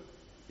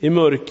 i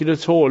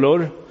mörkrets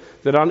hålor,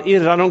 där han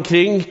irrar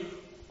omkring.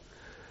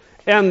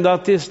 Ända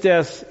tills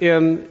dess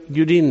en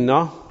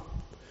gudinna,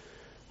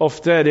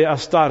 ofta är det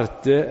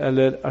Astarte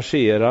eller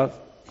Ashera,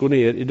 går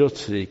ner i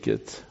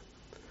dödsriket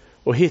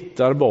och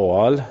hittar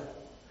Baal,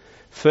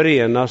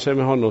 förenar sig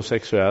med honom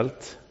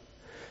sexuellt,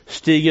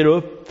 stiger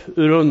upp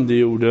ur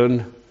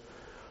underjorden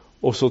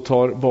och så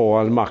tar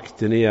Baal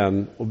makten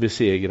igen och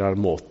besegrar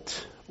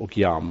Mott och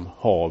Jam,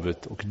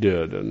 havet och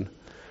döden.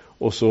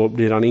 Och så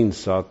blir han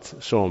insatt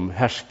som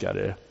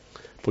härskare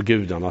på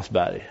gudarnas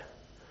berg.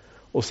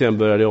 Och sen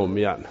börjar det om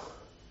igen.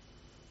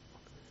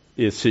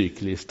 I ett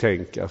cykliskt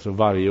tänk, alltså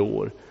varje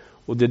år.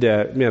 Och det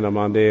där menar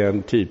man det är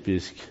en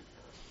typisk,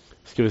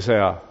 ska vi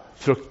säga,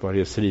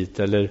 fruktbarhetsrit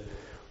eller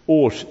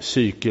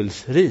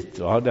årscykelsrit.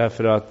 Va?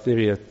 Därför att ni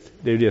vet,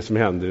 det är ju det som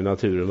händer i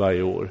naturen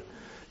varje år.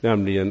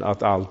 Nämligen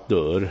att allt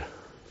dör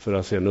för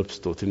att sen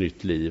uppstå till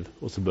nytt liv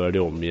och så börjar det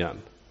om igen.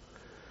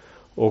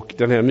 Och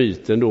den här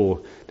myten då,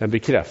 den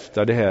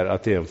bekräftar det här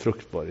att det är en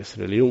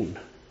fruktbarhetsreligion.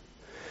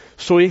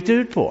 Så gick det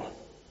ut på,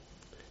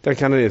 den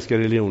kananeiska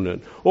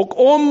religionen.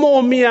 Och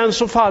om igen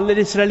så faller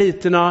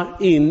israeliterna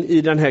in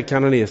i den här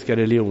kananeiska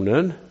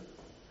religionen.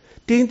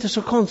 Det är inte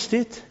så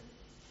konstigt.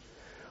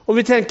 Om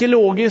vi tänker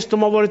logiskt,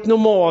 de har varit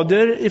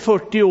nomader i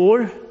 40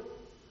 år.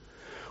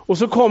 Och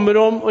så kommer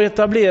de att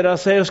etablera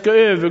sig och ska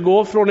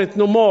övergå från ett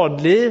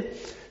nomadliv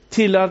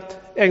till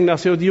att ägna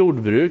sig åt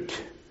jordbruk.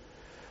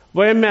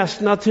 Vad är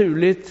mest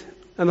naturligt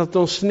än att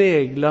de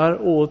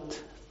sneglar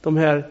åt de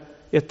här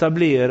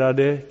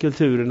etablerade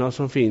kulturerna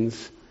som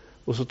finns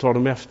och så tar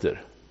de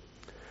efter.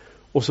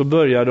 Och så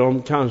börjar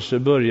de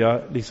kanske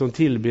liksom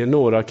tillbe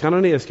några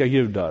kananeiska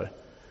gudar.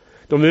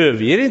 De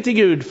överger inte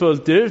Gud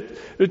fullt ut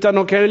utan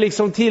de kan ju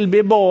liksom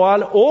tillbe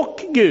Baal och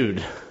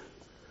Gud.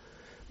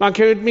 Man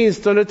kan ju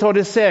åtminstone ta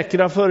det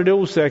säkra före det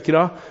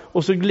osäkra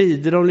och så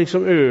glider de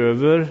liksom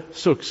över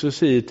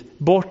successivt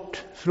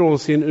bort från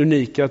sin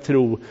unika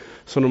tro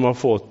som de har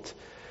fått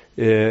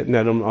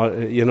när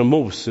de genom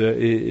Mose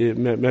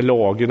med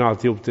lagen och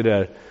alltihop det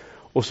där.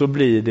 Och så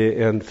blir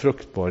det en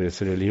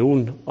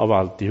fruktbarhetsreligion av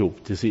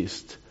alltihop till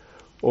sist.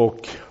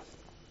 Och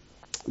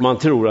man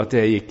tror att det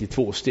här gick i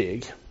 2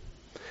 steg.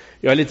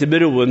 Jag är lite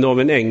beroende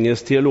av en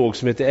engelsk teolog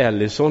som heter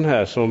Ellison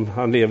här, som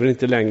han lever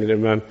inte längre,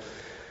 men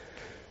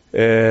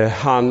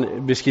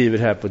Han beskriver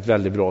det här på ett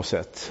väldigt bra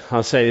sätt.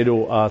 Han säger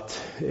då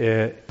att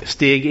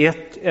steg 1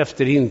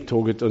 efter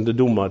intåget under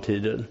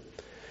domartiden.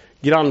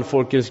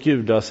 Grannfolkens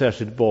gudar,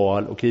 särskilt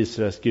Baal och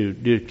Israels gud,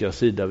 dyrkas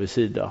sida vid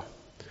sida.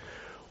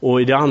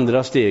 Och i det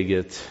andra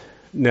steget,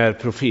 när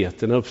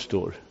profeterna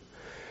uppstår,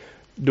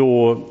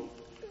 då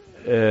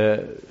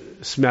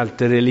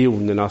smälter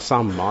religionerna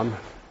samman.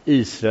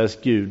 Israels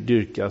Gud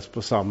dyrkas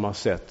på samma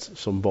sätt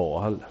som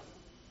Baal.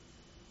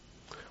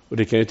 Och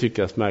det kan ju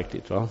tyckas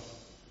märkligt, va?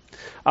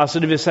 Alltså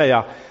det vill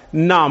säga,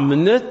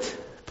 namnet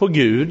på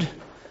Gud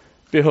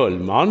behöll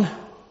man.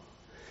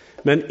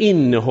 Men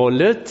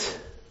innehållet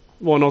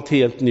var något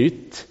helt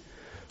nytt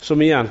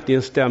som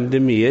egentligen stämde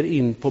mer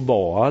in på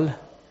Baal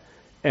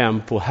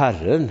än på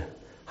Herren,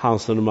 han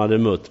som de hade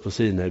mött på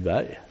Sinai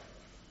berg.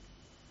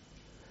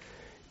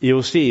 I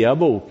Hosea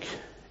bok,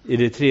 i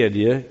det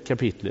 3:e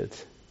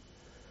kapitlet,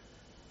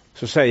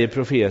 så säger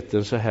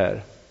profeten så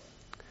här: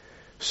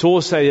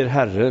 så säger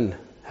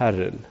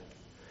Herren,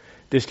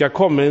 det ska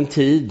komma en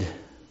tid,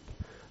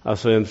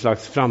 alltså en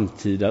slags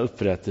framtida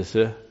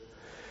upprättelse,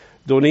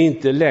 då ni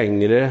inte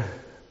längre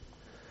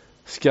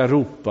ska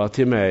ropa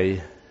till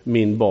mig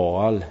min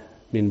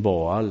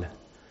Baal,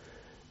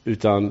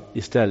 utan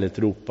istället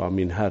ropa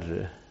min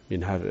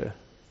Herre.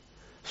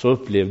 Så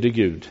upplevde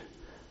Gud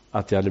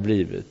att det hade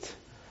blivit.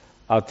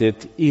 Att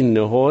ett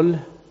innehåll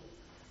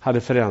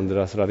hade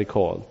förändrats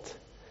radikalt,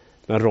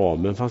 men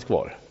ramen fanns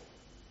kvar.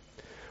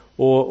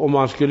 Och om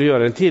man skulle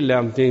göra en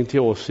tillämpning till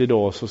oss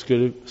idag, så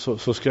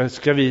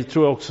ska vi,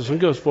 tror jag också som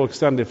Guds folk,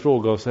 ständigt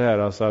fråga oss så här,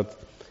 alltså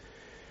att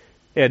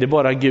är det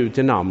bara Gud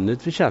till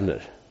namnet vi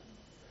känner?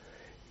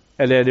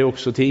 Eller är det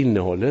också till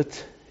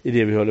innehållet i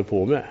det vi håller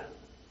på med?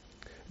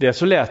 Det är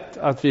så lätt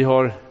att vi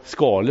har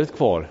skalet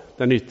kvar,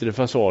 den yttre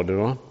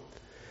fasaden,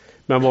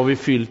 men vad vi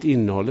fyllt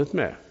innehållet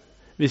med.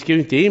 Vi ska ju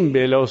inte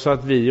inbilla oss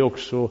att vi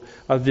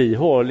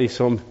har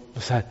liksom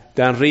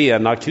den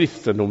rena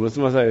kristendomen,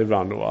 som man säger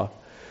ibland, va?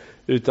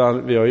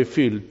 Utan vi har ju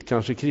fyllt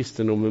kanske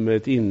kristendomen med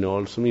ett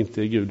innehåll som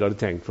inte Gud hade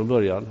tänkt från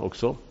början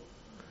också.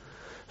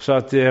 Så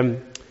att det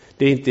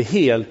är inte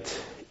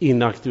helt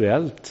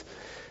inaktuellt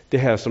det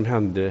här som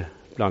hände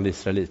bland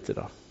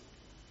israeliterna.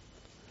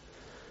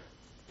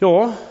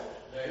 Ja.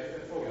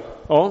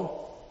 Ja.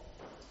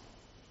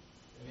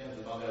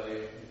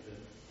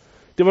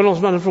 Det var någon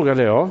som hade frågat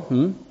det, ja.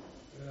 Mm.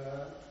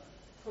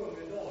 Kungen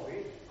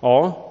David.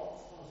 Ja. Han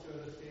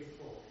körde steg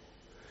 2.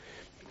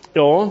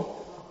 Ja. På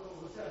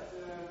något sätt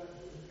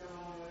kan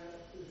man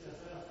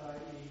utsätta detta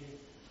i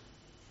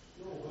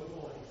någon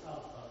mån i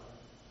Psaltaren.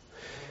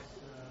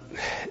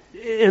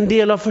 En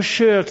del har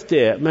försökt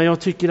det, men jag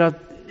tycker att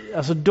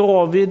alltså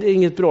David är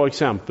inget bra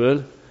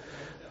exempel.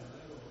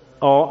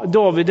 Ja,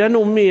 David är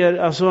nog mer,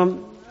 alltså,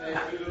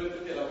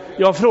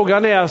 ja,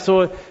 frågan är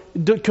alltså,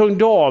 kung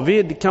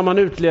David, kan man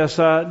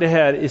utläsa det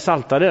här i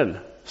Psaltaren,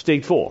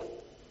 steg 2?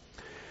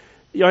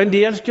 Ja, en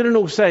del skulle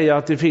nog säga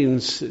att det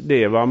finns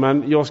det, va?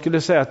 Men jag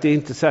skulle säga att det är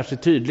inte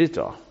särskilt tydligt,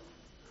 va?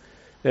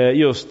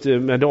 Just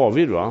med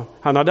David, va?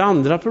 Han hade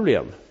andra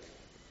problem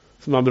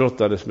som han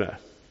brottades med.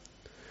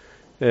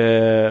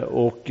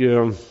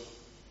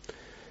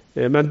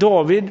 Men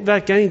David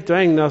verkar inte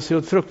ägna sig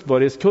åt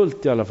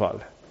fruktbarhetskult i alla fall.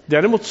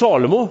 Däremot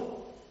Salomo,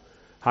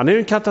 han är ju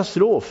en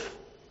katastrof.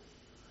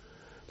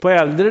 På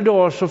äldre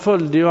dagar så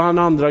följde ju han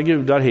andra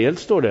gudar helt,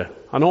 står det.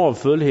 Han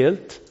avföll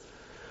helt.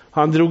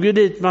 Han drog ju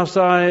dit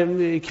massa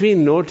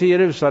kvinnor till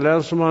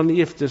Jerusalem som han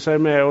gifte sig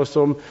med, och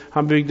som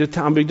han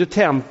byggde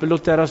tempel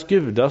åt deras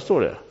gudar,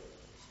 står det.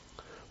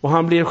 Och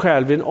han blev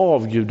själv en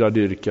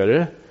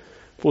avgudadyrkare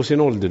på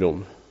sin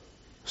ålderdom,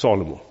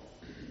 Salomo.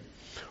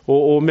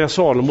 Och med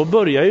Salomo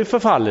börjar ju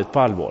förfallet på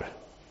allvar.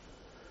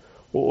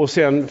 Och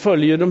sen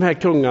följer de här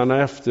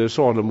kungarna efter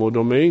Salomo,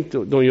 de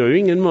gör ju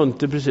ingen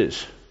munter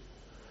precis.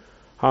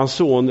 Hans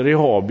son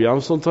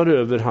Rehabiam som tar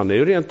över, han är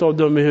ju rent av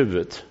dum i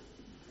huvudet,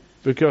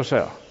 brukar jag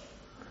säga.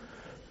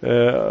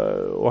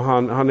 Och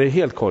han är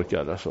helt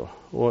korkad alltså.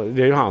 Och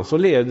det är ju han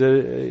som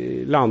leder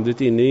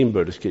landet in i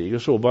inbördeskrig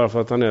och så, bara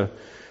för att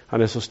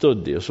han är så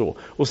stöddig och så.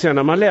 Och sen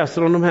när man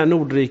läser om de här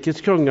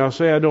Nordrikets kungar,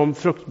 så är de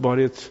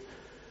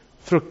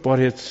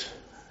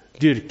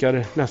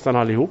fruktbarhetsdyrkare nästan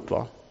allihop,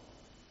 va?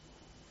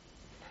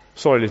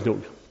 Sorgligt nog.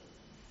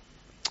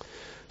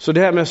 Så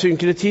det här med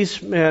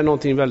synkretism är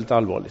någonting väldigt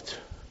allvarligt.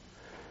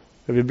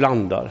 När vi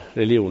blandar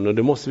religioner,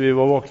 det måste vi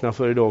vara vakna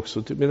för idag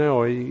också, menar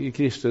jag, i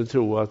kristen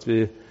tro, att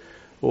vi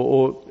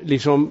och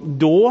liksom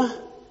då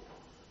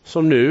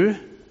som nu,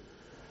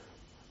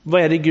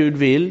 vad är det Gud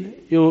vill?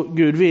 Jo,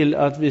 Gud vill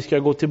att vi ska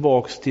gå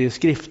tillbaks till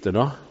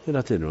skrifterna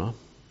hela tiden, va?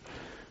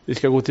 Vi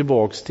ska gå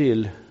tillbaks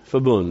till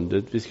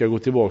förbundet, vi ska gå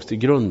tillbaks till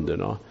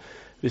grunderna.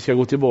 Vi ska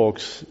gå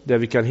tillbaks där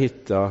vi kan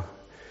hitta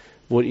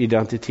vår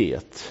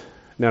identitet,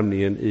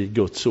 nämligen i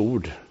Guds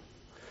ord.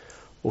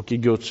 Och i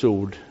Guds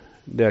ord,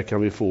 där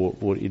kan vi få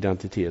vår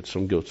identitet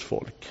som Guds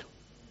folk.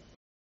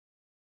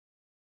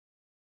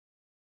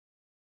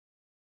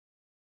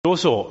 Då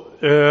så.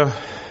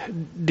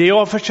 Det jag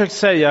har försökt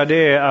säga,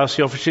 det är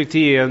alltså, jag har försökt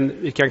ge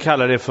vi kan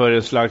kalla det för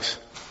en slags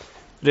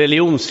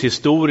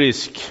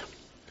religionshistorisk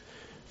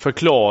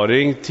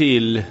förklaring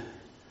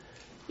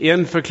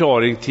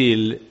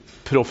till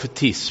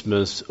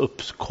profetismens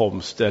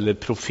uppkomst eller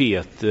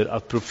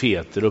att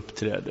profeter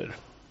uppträder.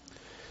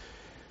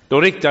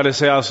 De riktade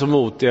sig alltså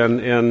mot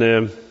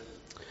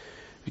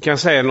vi kan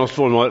säga någon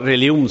form av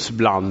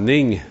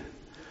religionsblandning.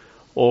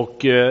 Och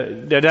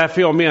det är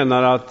därför jag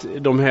menar att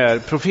de här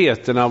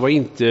profeterna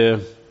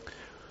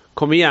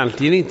kom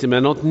egentligen inte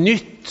med något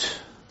nytt,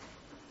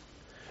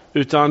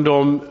 utan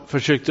de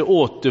försökte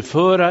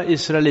återföra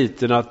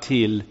israeliterna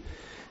till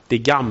det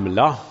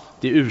gamla,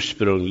 det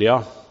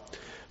ursprungliga,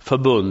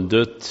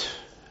 förbundet,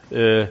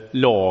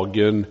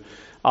 lagen,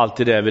 allt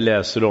det där vi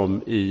läser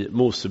om i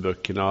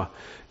Moseböckerna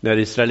när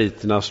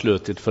israeliterna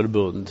slöt ett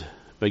förbund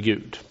med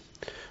Gud.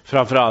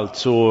 Framförallt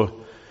så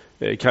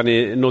kan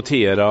ni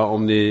notera,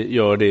 om ni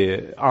gör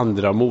det,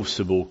 andra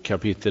Mosebok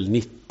kapitel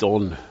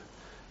 19,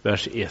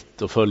 vers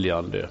 1 och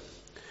följande.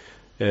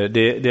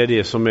 Det är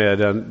det som är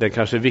den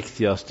kanske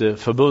viktigaste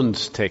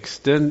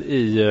förbundstexten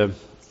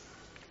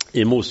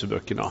i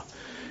Moseböckerna.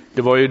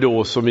 Det var ju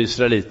då som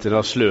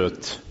israeliterna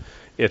slöt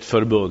ett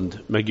förbund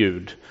med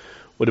Gud.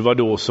 Och det var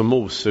då som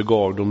Mose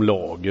gav dem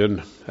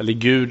lagen, eller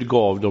Gud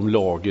gav dem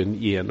lagen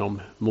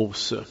genom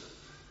Mose.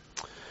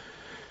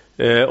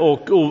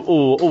 Och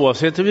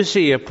oavsett hur vi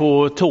ser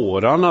på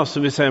Toran, alltså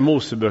vi säger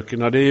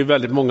Moseböckerna, det är ju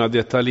väldigt många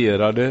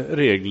detaljerade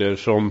regler,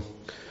 som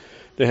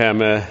det här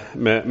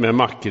med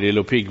makrill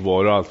och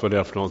piggvar och allt vad det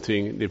är för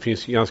någonting. Det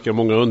finns ganska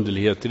många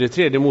underligheter i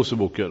tredje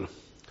Moseboken.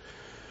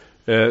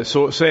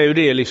 Så är ju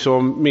det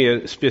liksom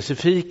mer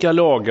specifika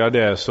lagar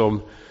där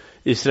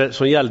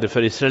som gällde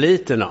för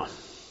israeliterna.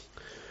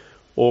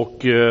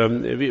 Och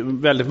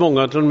väldigt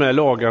många av de här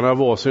lagarna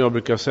var, som jag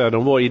brukar säga,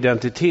 de var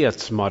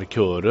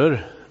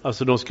identitetsmarkörer.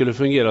 Alltså de skulle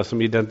fungera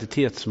som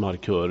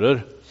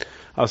identitetsmarkörer.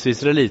 Alltså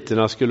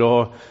israeliterna skulle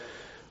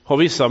ha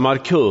vissa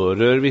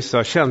markörer,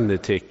 vissa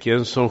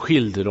kännetecken som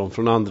skilde dem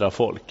från andra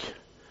folk.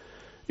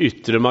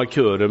 Yttre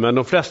markörer, men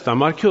de flesta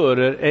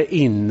markörer är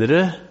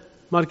inre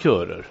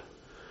markörer.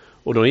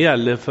 Och de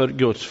gäller för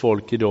Guds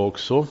folk idag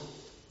också.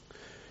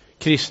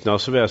 Kristna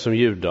såväl som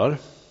judar.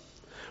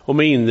 Och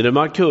med inre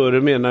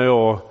markörer menar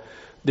jag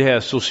det här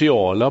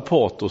sociala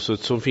patoset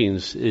som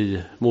finns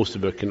i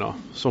Moseböckerna,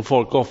 som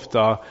folk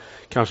ofta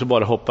kanske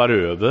bara hoppar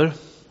över.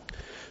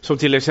 Som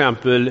till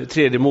exempel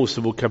tredje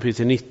Mosebok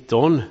kapitel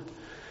 19,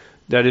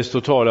 där det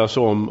står talas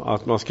om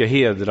att man ska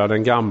hedra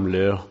den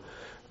gamle.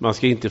 Man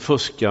ska inte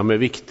fuska med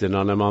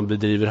vikterna när man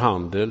bedriver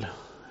handel,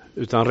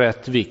 utan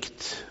rätt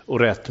vikt och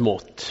rätt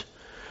mått.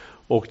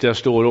 Och där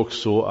står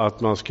också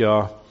att man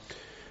ska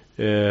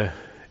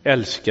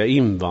älska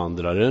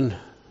invandraren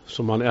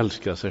som man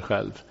älskar sig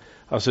själv.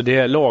 Alltså det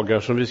är lagar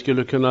som vi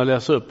skulle kunna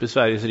läsa upp i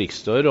Sveriges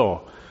riksdag idag.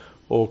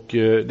 Och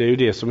det är ju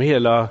det som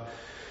hela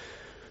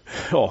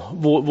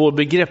vår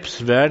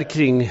begreppsvärld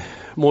kring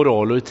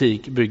moral och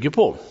etik bygger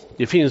på.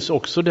 Det finns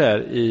också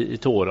där i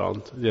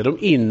Toran. Det är de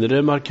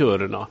inre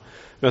markörerna.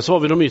 Men så har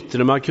vi de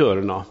yttre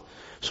markörerna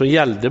som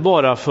gällde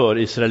bara för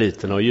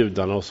israeliterna och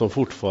judarna och som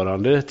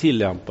fortfarande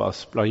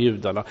tillämpas bland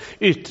judarna.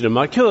 Yttre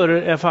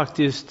markörer är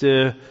faktiskt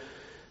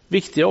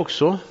viktiga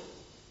också.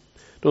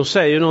 De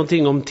säger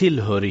någonting om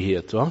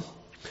tillhörighet, va?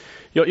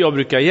 Jag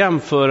brukar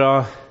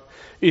jämföra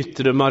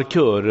yttre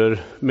markörer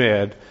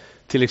med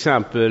till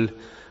exempel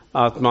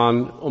att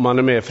om man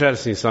är med i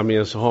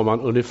Frälsningsarmén så har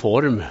man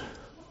uniform.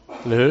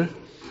 Eller hur?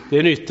 Det är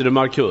en yttre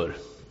markör.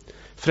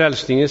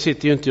 Frälsningen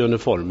sitter ju inte i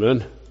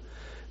uniformen.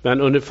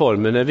 Men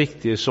uniformen är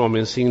viktig som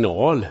en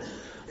signal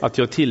att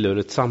jag tillhör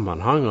ett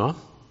sammanhang. Va?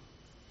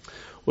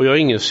 Och jag är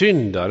ingen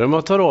syndare om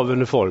jag tar av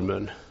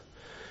uniformen.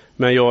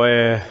 Men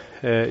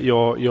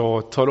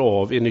jag tar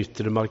av en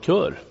yttre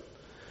markör.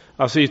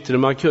 Alltså yttre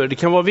markör. Det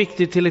kan vara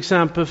viktigt till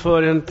exempel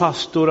för en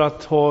pastor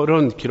att ha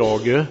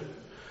rundkrage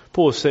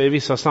på sig i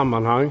vissa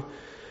sammanhang.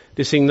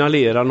 Det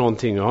signalerar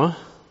någonting. Ja?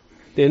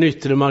 Det är en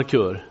yttre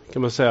markör,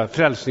 kan man säga.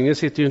 Frälsningen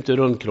sitter ju inte i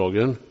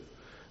rundkragen.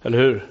 Eller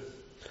hur?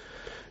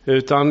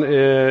 Utan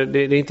det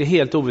är inte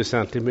helt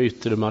oväsentligt med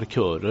yttre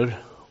markörer.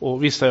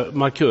 Och vissa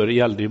markörer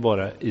gällde ju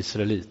bara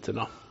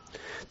israeliterna.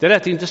 Det är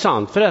rätt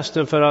intressant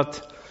förresten, för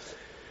att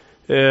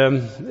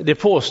det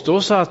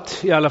påstås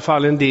att i alla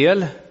fall en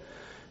del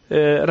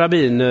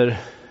rabbiner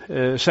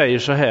säger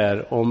så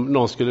här, om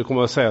någon skulle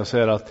komma och säga så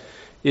här, att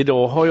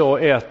idag har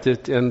jag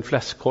ätit en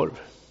fläskkorv.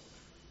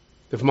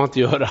 Det får man inte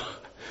göra.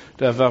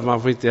 Därför att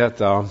man får inte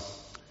äta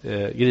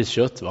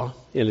griskött, va?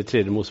 Enligt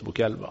tredje Mosebok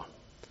 11.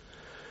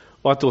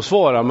 Och att då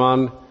svarar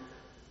man,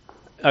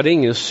 det är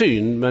ingen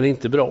synd men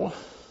inte bra.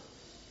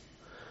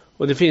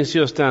 Och det finns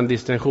just den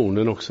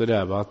distinktionen också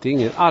där, va? Att det är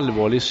ingen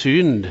allvarlig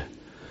synd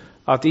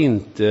att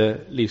inte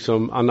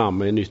liksom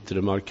anamma en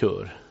yttre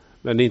markör.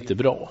 Men det är inte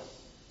bra.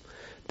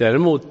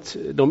 Däremot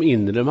de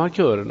inre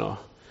markörerna,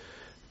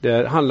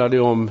 där handlar det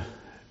om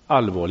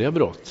allvarliga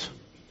brott.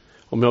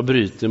 Om jag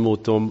bryter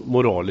mot de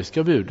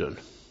moraliska buden.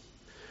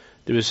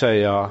 Det vill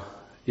säga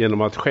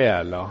genom att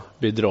stjäla,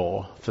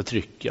 bedra,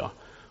 förtrycka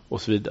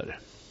och så vidare.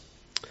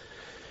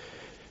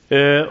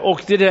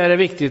 Och det där är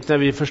viktigt när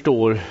vi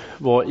förstår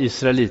vad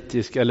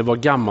israelitisk eller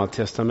vad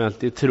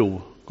gammaltestamentlig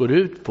tro går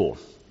ut på.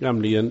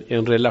 nämligen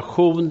en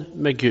relation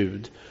med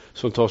Gud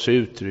som tar sig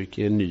uttryck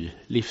i en ny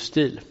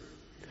livsstil.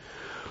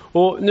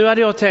 Och nu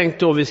hade jag tänkt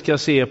då vi ska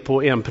se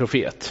på en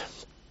profet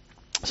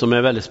som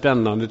är väldigt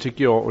spännande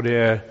tycker jag, och det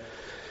är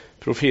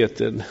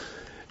profeten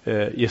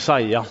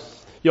Jesaja.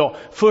 Ja,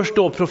 först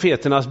då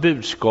profeternas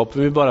budskap,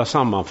 om vi bara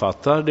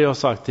sammanfattar det jag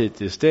sagt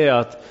hittills, det är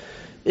att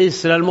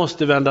Israel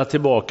måste vända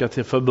tillbaka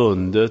till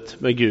förbundet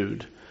med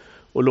Gud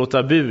och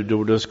låta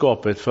budorden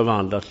skapa ett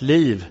förvandlat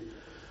liv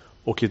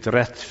och ett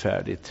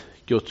rättfärdigt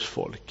Guds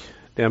folk.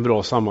 Det är en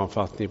bra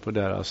sammanfattning på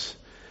deras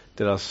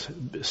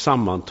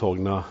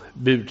sammantagna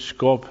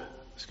budskap,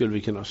 skulle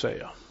vi kunna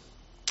säga.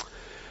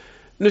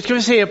 Nu ska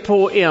vi se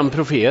på en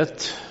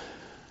profet,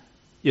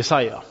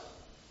 Jesaja.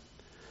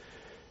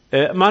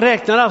 Man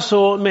räknar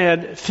alltså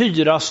med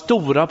 4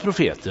 stora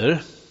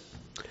profeter,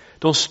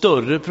 de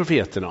större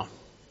profeterna.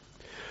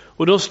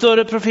 Och de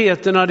större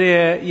profeterna det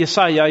är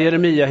Jesaja,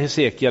 Jeremia,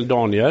 Hesekiel,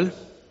 Daniel.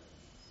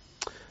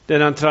 Det är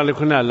den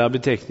traditionella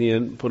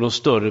beteckningen på de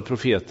större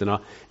profeterna.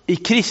 I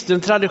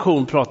kristen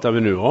tradition pratar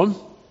vi nu om.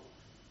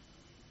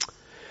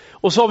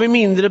 Och så har vi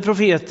mindre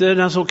profeter,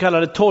 den så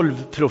kallade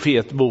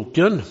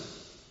 12-profetboken.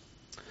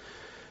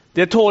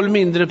 Det är 12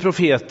 mindre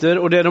profeter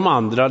och det är de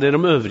andra, det är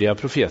de övriga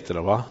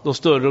profeterna. Va? De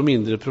större och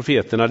mindre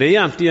profeterna. Det är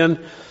egentligen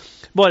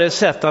bara ett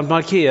sätt att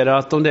markera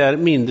att de där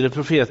mindre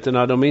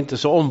profeterna, de är inte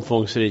så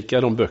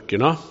omfångsrika, de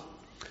böckerna.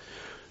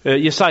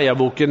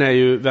 Jesaja-boken är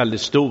ju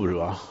väldigt stor,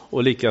 va?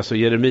 Och likaså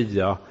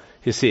Jeremia,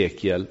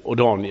 Hesekiel och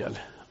Daniel.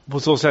 På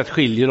så sätt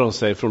skiljer de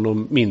sig från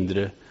de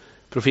mindre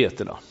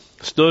profeterna.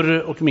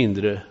 Större och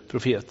mindre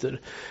profeter.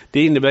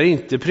 Det innebär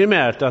inte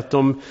primärt att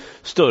de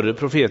större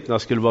profeterna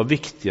skulle vara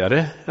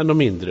viktigare än de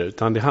mindre,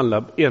 utan det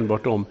handlar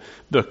enbart om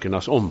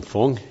böckernas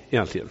omfång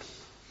egentligen.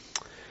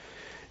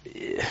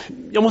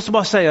 Jag måste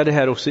bara säga det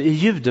här också, i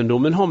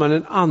judendomen har man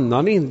en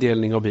annan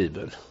indelning av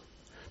Bibeln.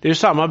 Det är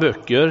samma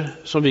böcker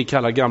som vi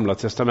kallar Gamla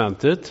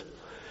testamentet.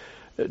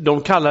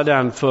 De kallar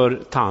den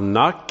för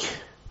Tannak.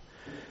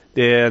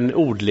 Det är en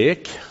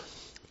ordlek.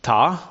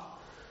 Ta,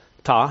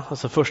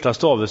 alltså första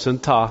stavelsen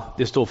ta,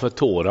 det står för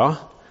Tora,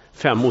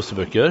 5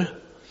 Moseböcker.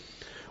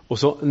 Och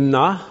så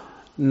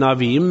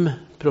Navim,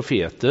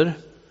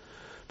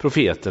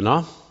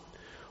 profeterna.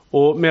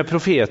 Och med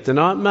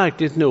profeterna,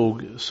 märkligt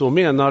nog, så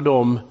menar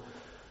de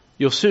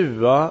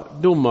Josua,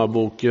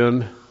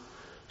 domarboken,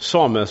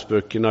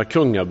 Samuelsböckerna,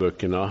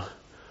 kungaböckerna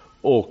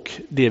och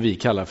det vi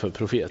kallar för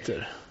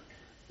profeter.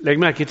 Lägg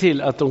märke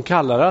till att de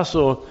kallar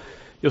alltså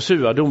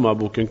Josua,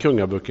 domarboken,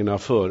 kungaböckerna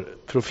för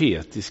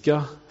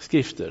profetiska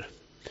skrifter.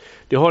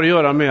 Det har att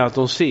göra med att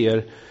de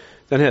ser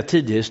den här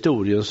tidiga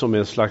historien som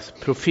en slags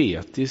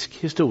profetisk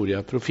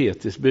historia,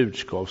 profetiskt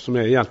budskap som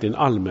är egentligen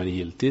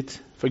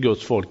allmängiltigt för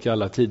Guds folk i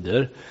alla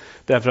tider.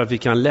 Därför att vi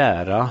kan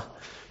lära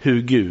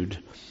hur Gud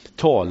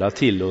talar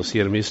till oss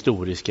genom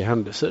historiska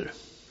händelser.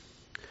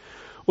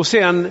 Och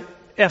sen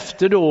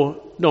efter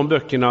då de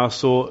böckerna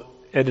så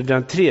är det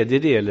den tredje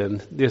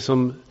delen, det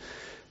som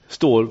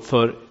står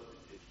för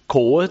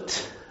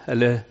Kåt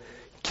eller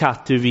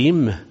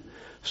Katuvim,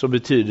 som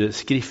betyder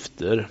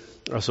skrifter.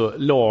 Alltså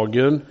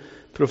lagen,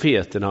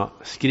 profeterna,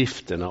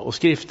 skrifterna. Och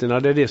skrifterna,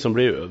 det är det som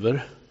blir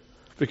över,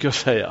 brukar jag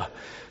säga.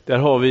 Där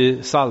har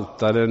vi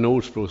Psaltaren,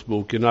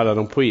 Ordspråksboken, alla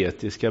de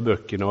poetiska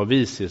böckerna och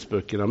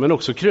vishetsböckerna, men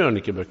också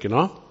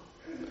krönikeböckerna.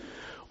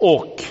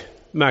 Och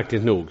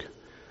märkligt nog,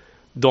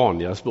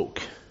 Daniels bok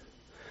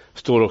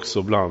står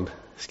också bland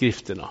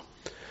skrifterna.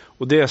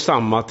 Och det är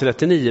samma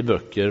 39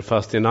 böcker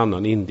fast en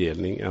annan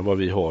indelning än vad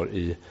vi har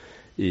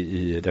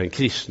i den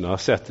kristna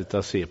sättet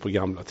att se på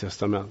Gamla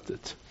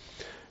testamentet.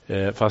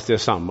 Fast det är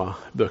samma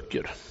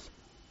böcker,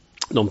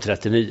 de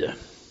 39.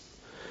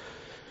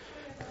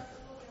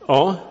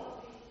 Ja.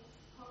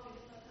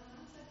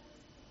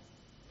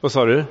 Vad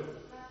sa du?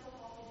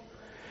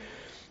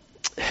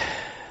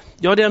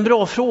 Ja, det är en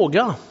bra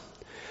fråga.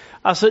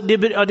 Alltså det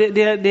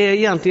är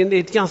egentligen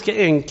ett ganska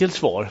enkelt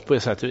svar på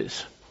ett sätt och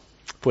vis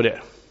på det.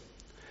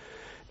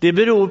 Det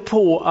beror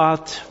på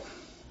att,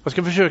 jag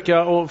ska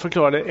försöka att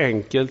förklara det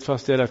enkelt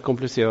fast det är rätt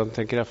komplicerat att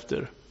tänka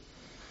efter.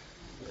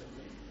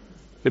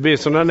 Det blir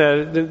som den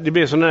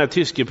där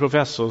tyske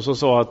professorn som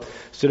sa att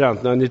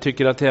studenterna, ni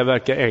tycker att det här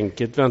verkar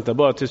enkelt, vänta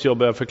bara tills jag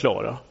börjar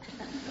förklara.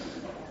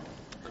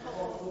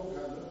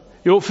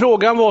 Jo,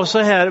 frågan var så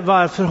här,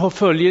 varför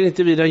följer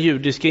inte vi den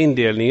judiska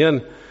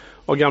indelningen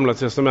av Gamla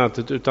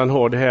testamentet utan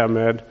har det här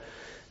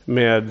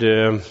med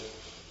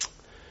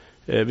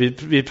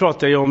vi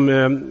pratar ju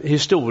om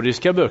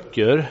historiska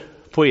böcker,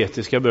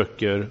 poetiska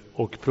böcker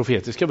och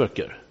profetiska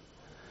böcker.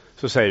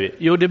 Så säger vi.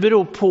 Jo, det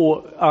beror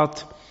på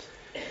att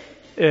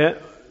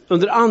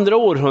under andra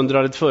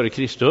århundradet före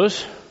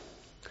Kristus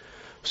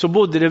så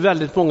bodde det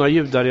väldigt många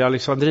judar i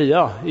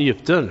Alexandria,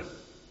 Egypten.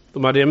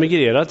 De hade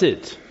emigrerat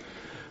dit.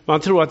 Man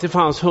tror att det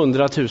fanns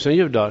 100 000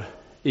 judar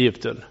i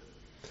Egypten.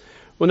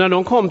 Och när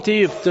de kom till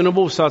Egypten och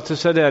bosatte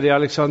sig där i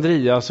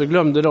Alexandria så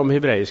glömde de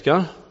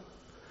hebreiska.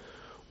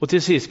 Och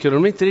till sist kunde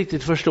de inte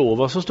riktigt förstå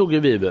vad som stod i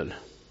Bibeln.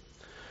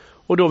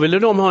 Och då ville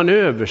de ha en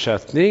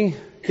översättning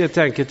helt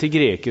enkelt till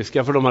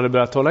grekiska, för de hade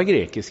börjat tala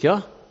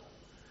grekiska.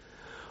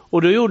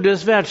 Och då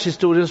gjordes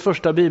världshistoriens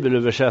första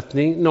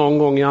bibelöversättning någon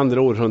gång i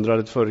andra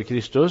århundradet före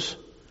Kristus.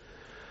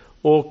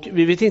 Och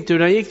vi vet inte hur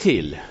den gick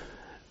till.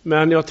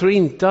 Men jag tror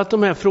inte att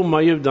de här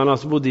fromma judarna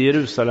som bodde i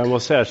Jerusalem var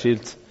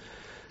särskilt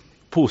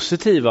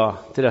positiva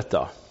till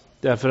detta.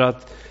 Därför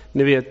att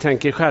ni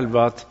tänker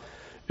själva att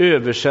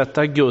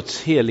översätta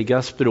Guds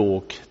heliga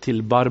språk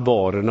till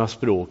barbarernas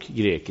språk,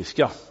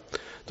 grekiska.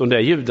 De där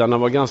judarna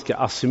var ganska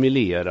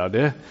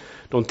assimilerade.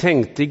 De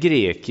tänkte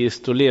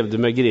grekiskt och levde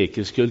med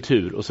grekisk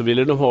kultur, och så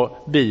ville de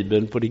ha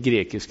Bibeln på det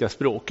grekiska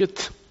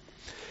språket.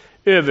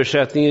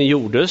 Översättningen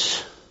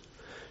gjordes.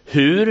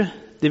 Hur?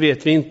 Det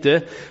vet vi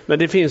inte, men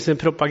det finns en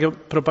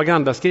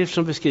propagandaskrift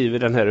som beskriver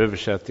den här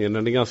översättningen.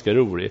 Den är ganska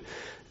rolig.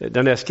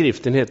 Den här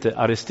skriften heter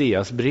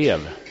Aristeas brev.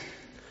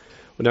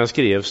 Och den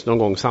skrevs någon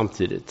gång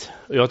samtidigt.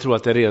 Och jag tror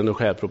att det är ren och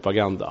skär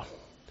propaganda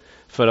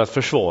för att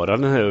försvara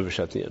den här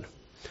översättningen.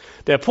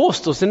 Där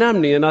påstås det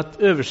nämligen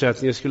att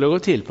översättningen skulle gå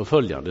till på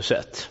följande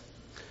sätt.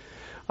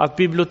 Att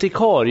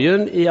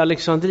bibliotekarien i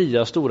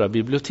Alexandrias stora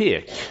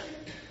bibliotek,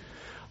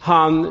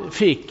 han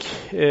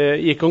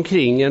gick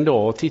omkring en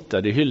dag och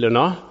tittade i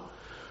hyllorna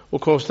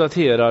och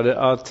konstaterade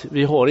att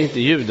vi har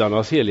inte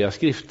judarnas heliga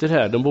skrifter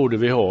här. De borde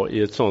vi ha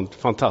i ett sånt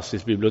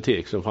fantastiskt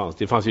bibliotek som fanns.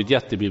 Det fanns ju ett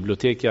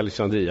jättebibliotek i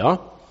Alexandria.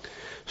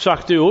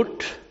 Sagt och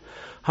gjort.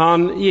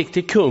 Han gick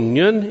till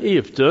kungen i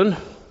Egypten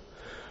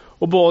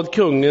och bad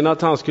kungen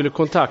att han skulle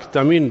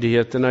kontakta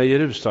myndigheterna i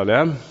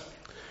Jerusalem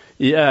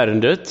i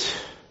ärendet.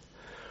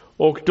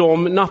 Och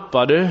de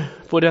nappade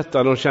på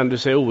detta. De kände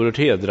sig oerhört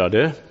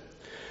hedrade.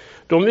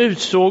 De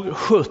utsåg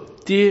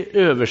 70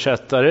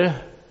 översättare,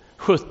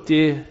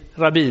 70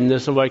 rabbiner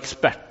som var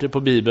experter på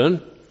Bibeln.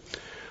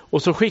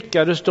 Och så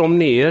skickades de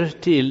ner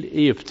till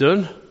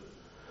Egypten.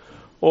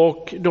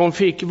 Och de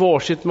fick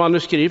varsitt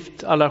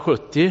manuskript, alla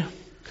 70.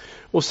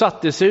 Och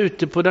satte sig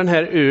ute på den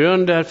här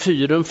ön där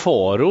fyren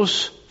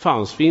Faros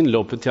fanns vid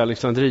inloppet till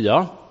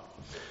Alexandria.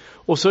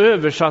 Och så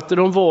översatte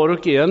de var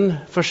och en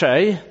för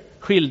sig,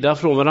 skilda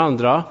från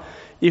varandra,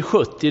 i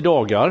 70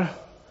 dagar.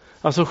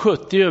 Alltså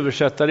 70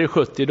 översättare i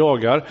 70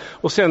 dagar.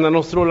 Och sen när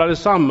de strålade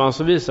samman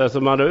så visade det sig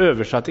att de hade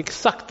översatt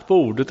exakt på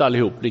ordet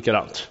allihop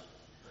likadant.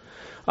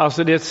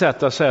 Alltså det är ett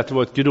sätt att säga att det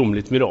var ett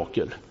gudomligt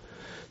mirakel.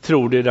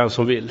 Tror det den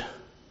som vill.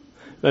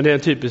 Men det är en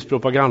typisk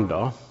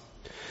propaganda.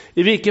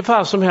 I vilket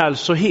fall som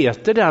helst så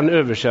heter den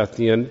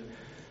översättningen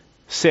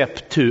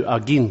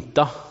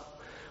Septuaginta.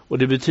 Och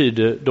det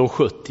betyder de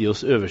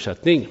 70:s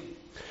översättning.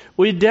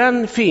 Och i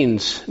den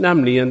finns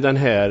nämligen den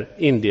här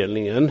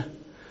indelningen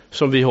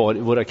som vi har i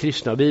våra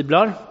kristna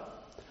biblar.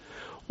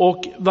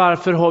 Och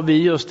varför har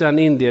vi just den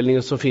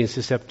indelningen som finns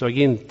i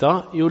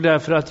Septuaginta? Jo,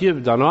 därför att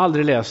judarna har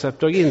aldrig läst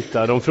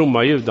Septuaginta, de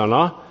fromma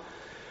judarna.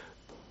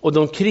 Och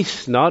de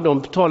kristna,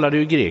 de talade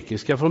ju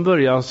grekiska från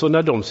början, så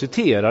när de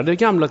citerade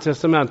Gamla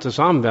testamentet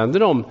så använde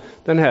de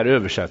den här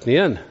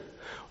översättningen.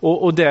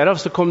 Och därav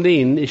så kom det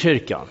in i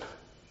kyrkan.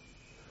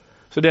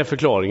 Så det är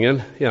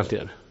förklaringen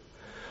egentligen.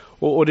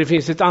 Och det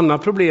finns ett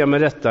annat problem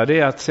med detta, det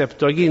är att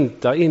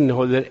Septuaginta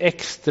innehåller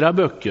extra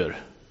böcker.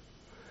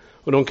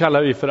 Och de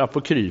kallar vi för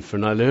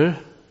apokryferna, eller hur?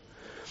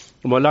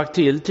 De har lagt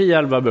till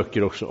 10-11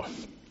 böcker också.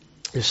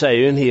 Det säger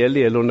ju en hel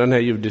del om den här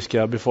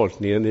judiska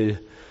befolkningen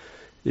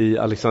i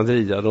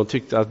Alexandria. De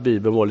tyckte att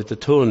Bibeln var lite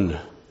tunn.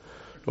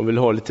 De ville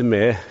ha lite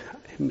med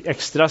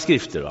extra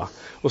skrifter, va?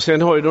 Och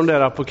sen har ju de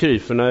där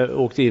apokryferna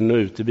åkt in och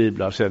ut i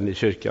biblar sen i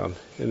kyrkan,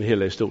 i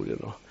hela historien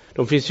då.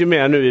 De finns ju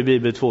med nu i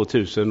Bibel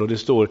 2000 och det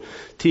står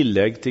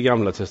tillägg till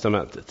Gamla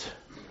testamentet.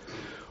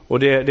 Och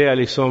det är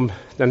liksom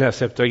den här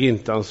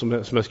Septuagintan som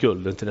är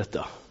skulden till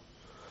detta.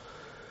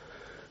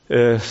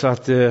 Så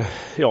att,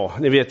 ja,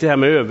 ni vet det här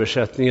med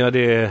översättningar,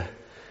 det är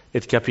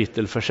ett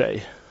kapitel för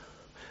sig.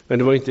 Men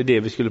det var inte det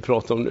vi skulle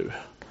prata om nu.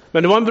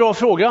 Men det var en bra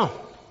fråga.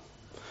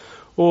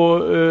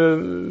 Och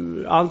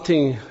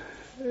allting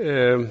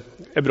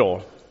är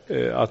bra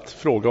att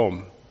fråga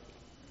om.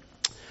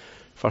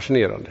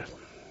 Fascinerande.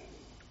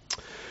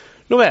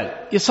 Nåväl,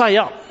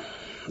 Jesaja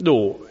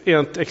då är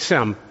ett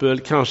exempel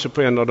kanske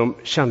på en av de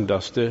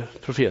kändaste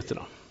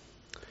profeterna.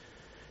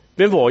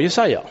 Vem var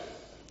Jesaja?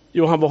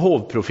 Jo, han var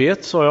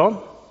hovprofet, sa jag.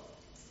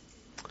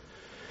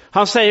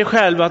 Han säger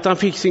själv att han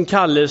fick sin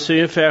kallelse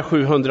ungefär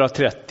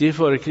 730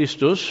 före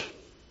Kristus.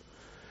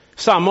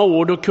 Samma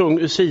år då kung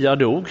Usia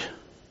dog,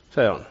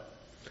 säger han.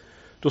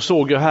 Då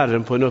såg jag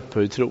Herren på en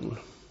upphöjd tron.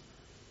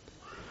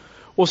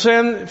 Och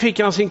sen fick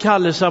han sin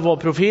kallelse att vara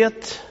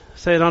profet,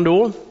 säger han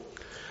då.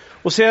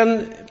 Och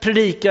sen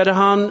predikade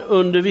han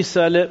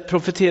eller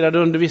profeterade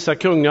under vissa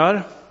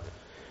kungar.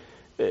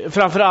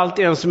 Framförallt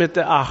en som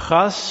heter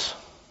Achas.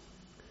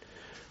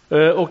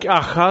 Och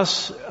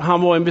Achas,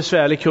 han var en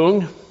besvärlig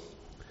kung.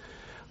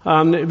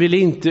 Han ville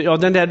inte,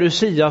 den där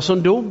Usia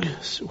som dog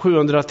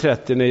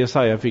 730 när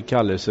Jesaja fick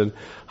kallelsen,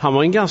 han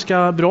var en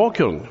ganska bra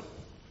kung.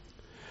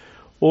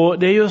 Och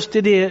det är just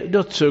i det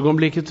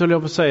dödsögonblicket, höll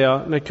jag på att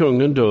säga, när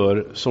kungen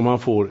dör som han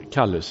får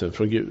kallelsen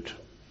från Gud.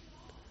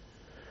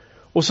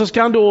 Och så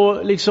ska han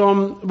då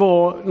liksom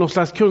vara någon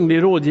slags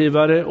kunglig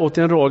rådgivare åt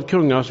en rad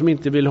kungar som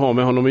inte vill ha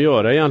med honom att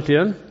göra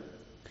egentligen.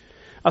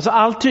 Alltså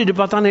allt tyder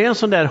på att han är en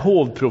sån där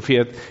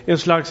hovprofet, en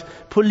slags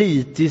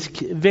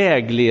politisk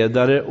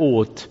vägledare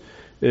åt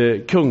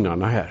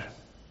kungarna här.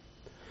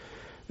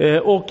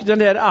 Och den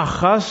där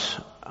Achas,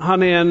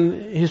 han är en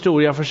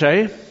historia för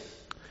sig.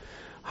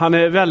 Han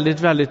är väldigt,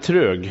 väldigt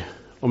trög,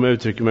 om jag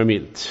uttrycker mig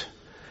milt.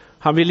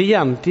 Han vill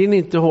egentligen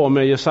inte ha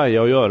med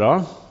Jesaja att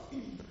göra,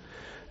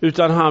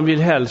 utan han vill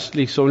helst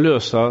liksom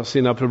lösa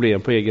sina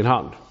problem på egen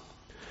hand.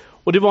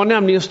 Och det var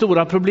nämligen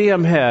stora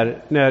problem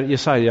här när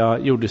Jesaja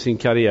gjorde sin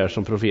karriär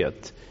som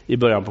profet i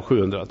början på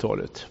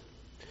 700-talet.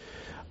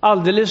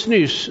 Alldeles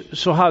nyss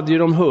så hade ju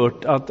de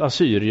hört att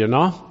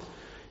assyrierna,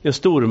 en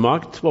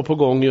stormakt, var på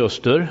gång i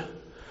öster.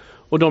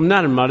 Och de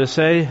närmade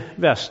sig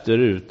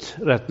västerut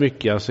rätt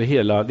mycket, alltså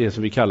hela det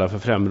som vi kallar för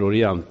Främre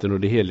Orienten och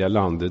det heliga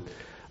landet.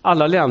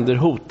 Alla länder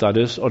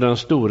hotades av den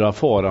stora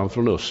faran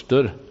från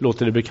öster,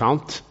 låter det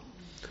bekant.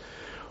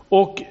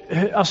 Och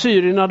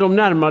assyrierna, de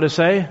närmade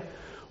sig,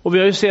 och vi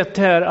har ju sett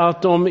här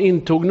att de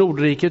intog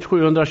Nordriket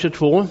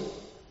 722.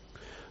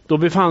 Då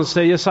befann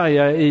sig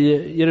Jesaja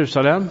i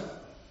Jerusalem.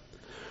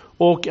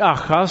 Och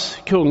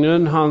Achas,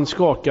 kungen, han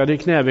skakade i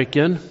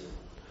knävecken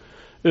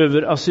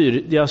över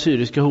det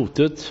assyriska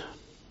hotet.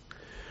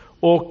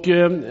 Och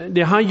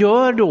det han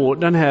gör då,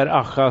 den här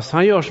Achas,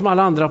 han gör som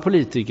alla andra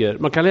politiker.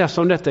 Man kan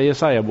läsa om detta i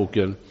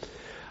Jesaja-boken.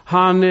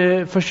 Han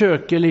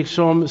försöker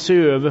liksom se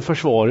över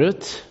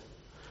försvaret.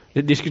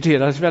 Det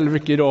diskuteras väldigt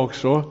mycket idag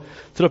också.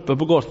 Trupper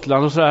på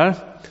Gotland och så här.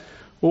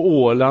 Och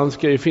Åland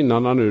ska ju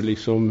finnarna nu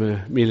liksom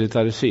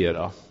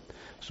militarisera.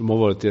 Som har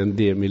varit en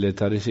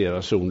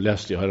demilitariserad zon,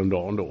 läste jag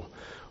häromdagen då.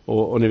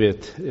 Och ni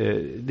vet,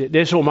 det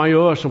är så man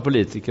gör som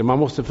politiker. Man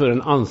måste föra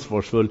en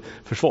ansvarsfull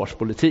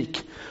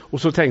försvarspolitik.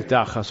 Och så tänkte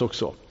Achas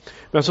också.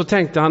 Men så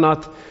tänkte han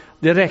att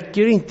det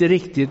räcker inte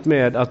riktigt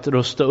med att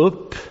rusta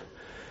upp.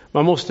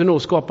 Man måste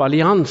nog skapa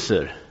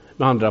allianser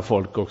med andra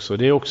folk också.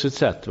 Det är också ett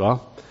sätt, va?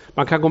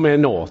 Man kan gå med i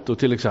NATO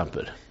till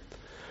exempel.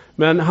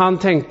 Men han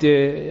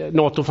tänkte,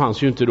 NATO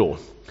fanns ju inte då,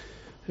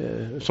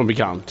 som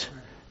bekant.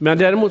 Men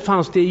däremot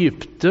fanns det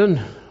Egypten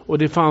och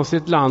det fanns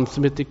ett land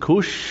som heter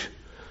Kush.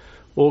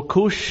 Och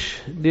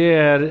Kush, det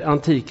är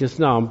antikens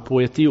namn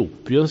på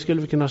Etiopien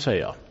skulle vi kunna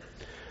säga.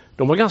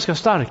 De var ganska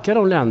starka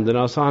de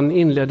länderna, så han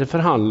inledde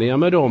förhandlingar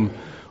med dem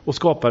och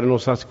skapade någon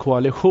slags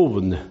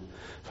koalition.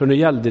 För nu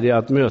gällde det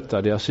att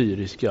möta det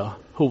assyriska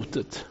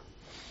hotet.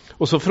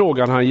 Och så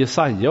frågar han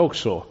Jesaja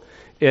också,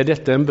 är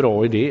detta en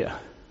bra idé?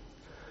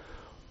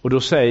 Och då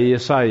säger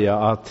Jesaja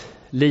att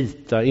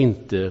lita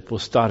inte på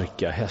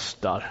starka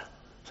hästar,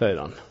 säger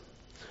han.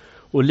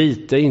 Och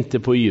lita inte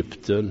på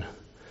Egypten.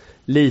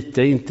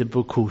 Lita inte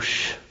på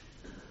Kush.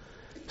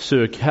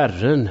 Sök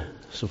Herren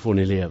så får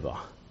ni leva.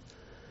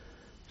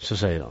 Så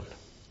säger han.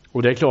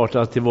 Och det är klart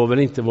att det var väl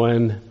inte vad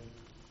en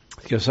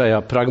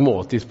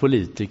pragmatisk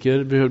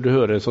politiker behövde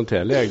höra i ett sånt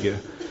här läge.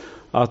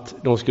 Att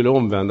de skulle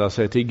omvända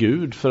sig till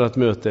Gud för att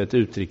möta ett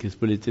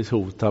utrikespolitiskt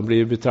hot. Han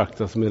blev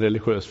betraktad som en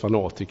religiös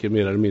fanatiker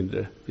mer eller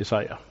mindre,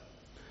 Jesaja.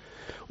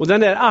 Och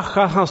den där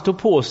Achas, han stod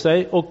på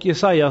sig och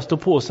Jesaja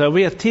stod på sig. Och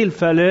vid ett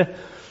tillfälle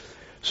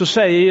så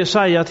säger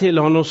Jesaja till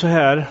honom så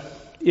här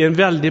i en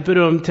väldigt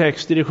berömd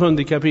text i det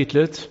 7:e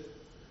kapitlet.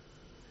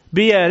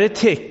 Begär ett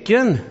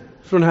tecken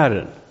från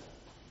Herren,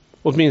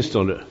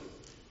 åtminstone.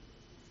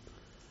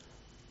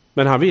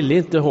 Men han ville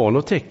inte ha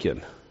något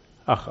tecken,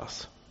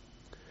 Achas.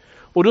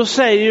 Och då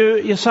säger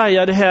ju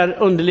Jesaja det här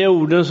underliga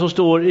orden som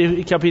står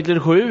i kapitel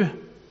 7.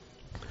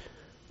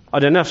 Ja,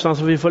 det är nästan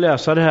så vi får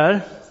läsa det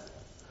här.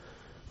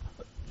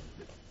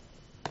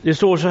 Det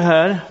står så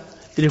här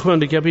i det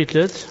 7:e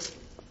kapitlet.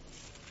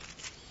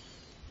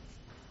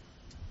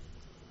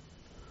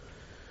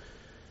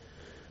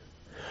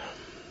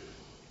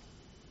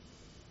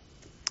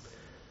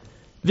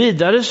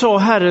 Vidare sa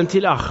Herren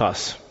till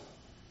Achas,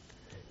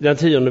 i den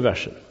 10:e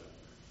versen.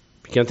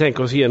 Vi kan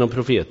tänka oss igenom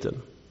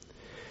profeten.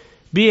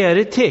 Begär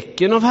ett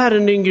tecken av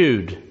Herren din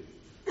Gud,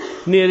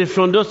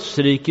 nerifrån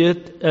dödsriket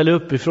eller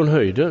uppifrån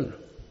höjden.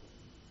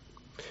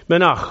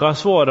 Men Achas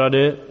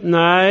svarade,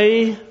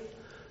 nej.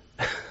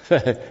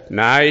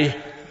 Nej.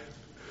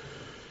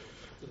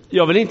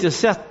 Jag vill inte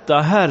sätta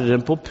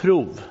Herren på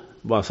prov.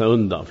 Bara så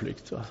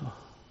undanflykt. Alltså.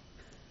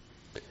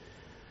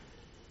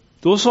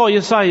 Då sa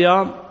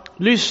Jesaja,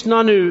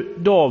 lyssna nu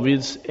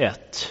Davids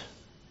ett.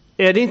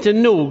 Är det inte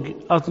nog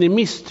att ni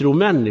misstror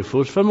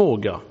människors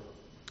förmåga?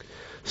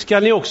 Ska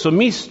ni också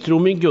misstro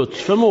min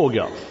Guds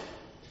förmåga?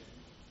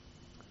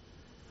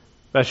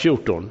 Vers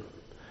 14.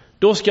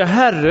 Då ska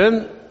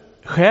Herren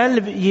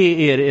själv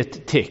ge er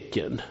ett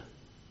tecken.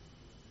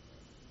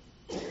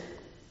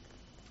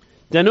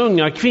 Den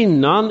unga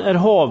kvinnan är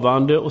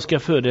havande och ska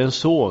föda en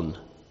son.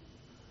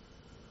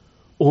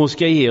 Och hon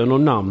ska ge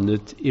honom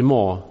namnet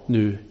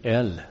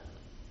Immanuel.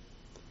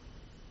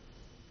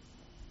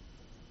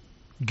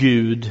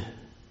 Gud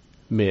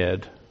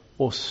med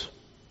oss.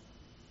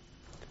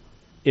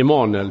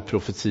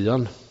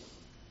 Immanuel-profetian.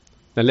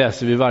 Den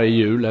läser vi varje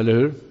jul, eller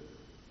hur?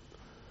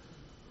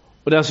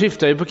 Och den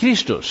syftar ju på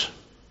Kristus.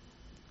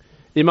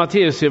 I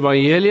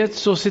Matteusevangeliet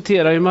så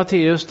citerar ju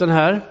Matteus den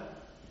här.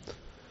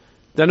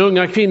 Den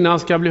unga kvinnan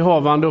ska bli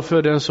havande och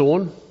föda en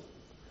son.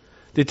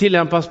 Det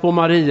tillämpas på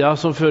Maria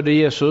som födde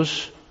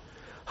Jesus.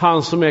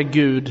 Han som är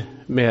Gud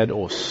med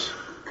oss.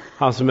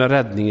 Han som är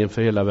räddningen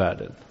för hela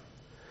världen.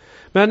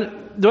 Men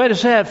då är det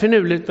så här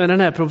finurligt med den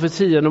här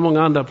profetian och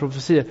många andra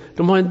profetier.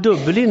 De har en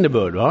dubbel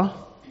innebörd, va?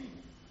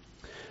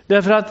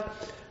 Därför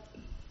att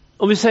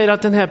om vi säger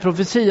att den här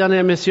profetian är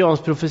en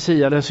messiansk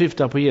profetia, den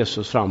syftar på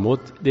Jesus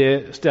framåt. Det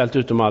är ställt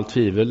utom allt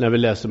tvivel när vi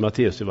läser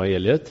Matteus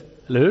evangeliet,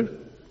 eller hur?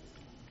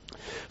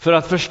 För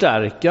att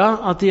förstärka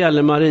att det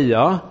gäller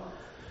Maria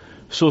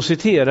så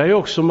citerar ju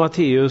också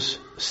Matteus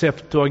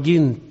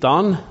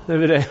Septuagintan, är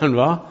vi det igen,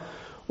 va?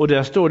 Och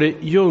där står det: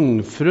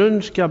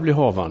 jungfrun ska bli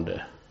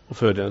havande och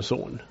föda en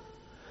son.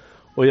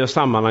 Och i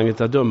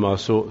sammanhanget att döma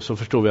så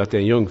förstår vi att det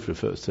är en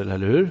jungfrufödsel,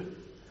 eller hur?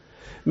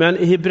 Men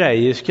i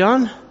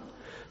hebreiskan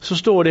så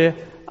står det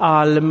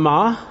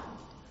Alma,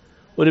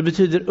 och det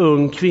betyder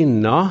ung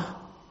kvinna,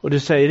 och det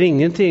säger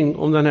ingenting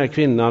om den här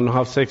kvinnan har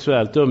haft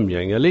sexuellt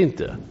umgänge eller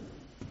inte.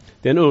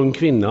 Det är en ung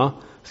kvinna,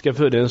 ska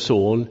föda en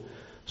son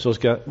som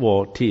ska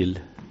vara till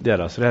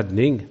deras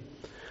räddning.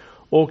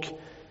 Och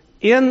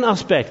en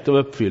aspekt av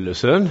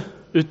uppfyllelsen,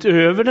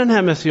 utöver den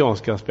här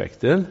messianska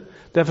aspekten,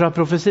 därför att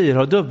profetier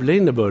har dubbla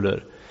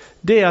innebörder,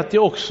 det är att det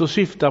också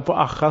syftar på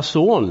Achas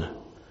son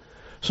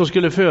som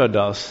skulle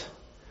födas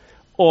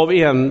av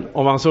en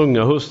av hans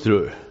unga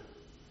hustrur.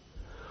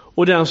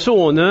 Och den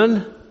sonen,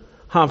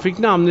 han fick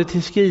namnet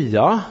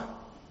Hiskia.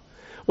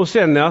 Och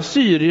sen när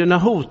assyrierna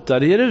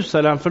hotade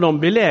Jerusalem, för de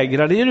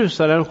belägrade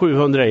Jerusalem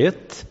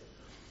 701,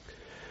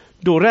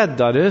 då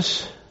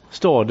räddades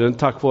staden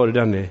tack vare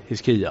denne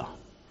Hiskia.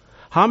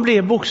 Han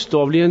blev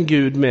bokstavligen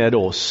Gud med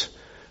oss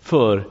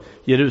för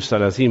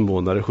Jerusalems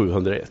invånare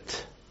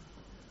 701.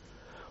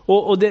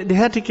 Och det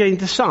här tycker jag är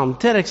intressant,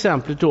 det här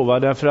exemplet då, va?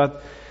 Därför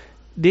att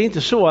det är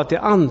inte så att det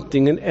är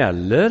antingen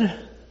eller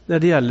när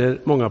det gäller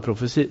många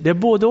profetier. Det är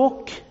både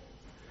och.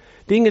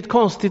 Det är inget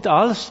konstigt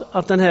alls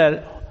att den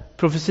här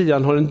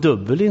profetian har en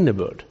dubbel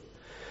innebörd.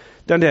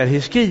 Den där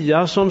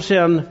Hiskia som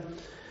sen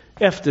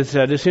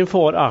efterträdde sin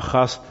far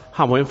Achas,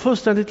 han var en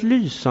fullständigt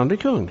lysande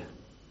kung.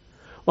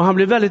 Och han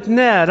blev väldigt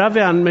nära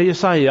vän med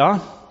Jesaja.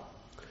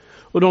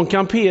 Och de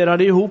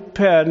kamperade ihop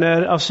här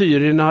när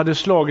assyrierna hade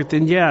slagit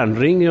en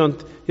järnring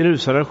runt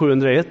Jerusalem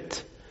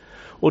 701.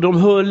 Och de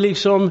höll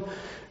liksom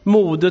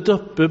modet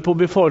uppe på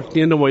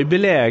befolkningen. De var ju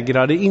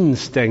belägrade,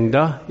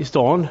 instängda i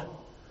stan.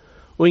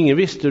 Och ingen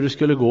visste hur det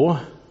skulle gå.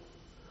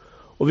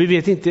 Och vi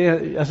vet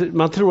inte, alltså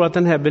man tror att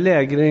den här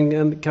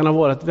belägringen kan ha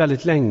varit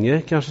väldigt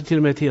länge, kanske till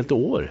och med ett helt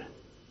år.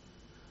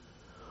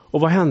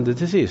 Och vad hände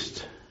till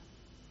sist?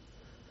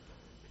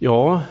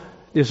 Ja,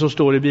 det som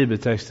står i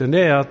bibeltexten,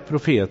 det är att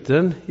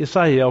profeten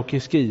Jesaja och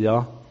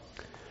Hiskia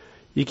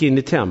gick in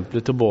i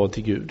templet och bad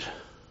till Gud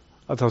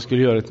att han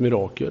skulle göra ett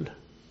mirakel.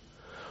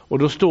 Och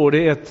då står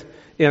det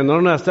en av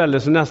de här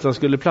ställen som nästan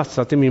skulle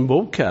platsa till min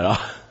bok här.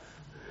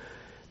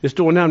 Det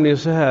står nämligen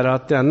så här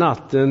att den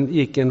natten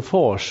gick en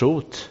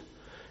farsot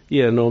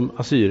genom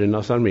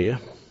assyriernas armé.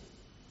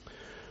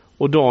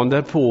 Och dagen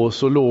därpå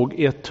så låg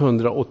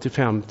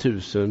 185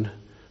 000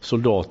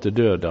 soldater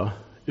döda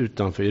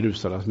utanför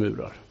Jerusalems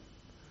murar.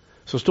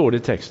 Så står det i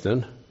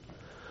texten.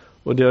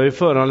 Och det har ju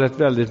föranlett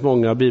väldigt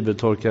många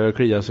bibeltolkare att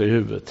klia sig i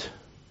huvudet.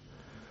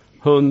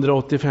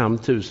 185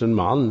 000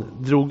 man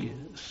drog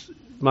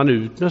man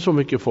ut med så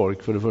mycket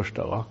folk för det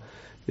första, va?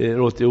 Det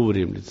låter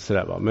orimligt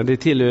sådär, va? Men det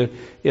tillhör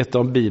ett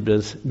av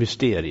Bibelns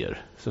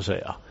mysterier, så att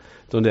säga.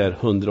 De där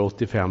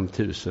 185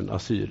 000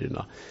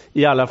 assyrierna.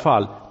 I alla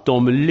fall,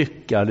 de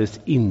lyckades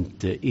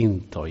inte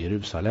inta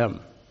Jerusalem.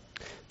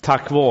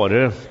 Tack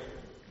vare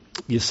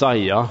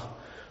Jesaja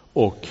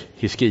och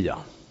Hiskia.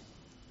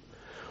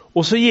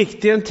 Och så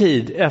gick det en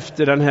tid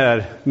efter den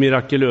här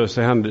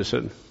mirakulösa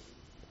händelsen.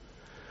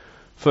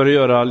 För att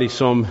göra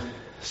liksom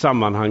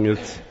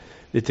sammanhanget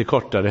lite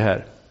kortare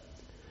här.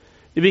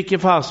 I vilken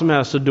fall som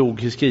helst så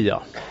dog Hiskia.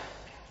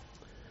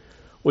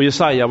 Och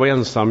Jesaja var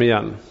ensam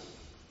igen.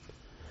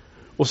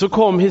 Och så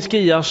kom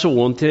Hiskias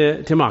son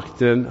till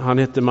makten. Han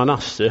hette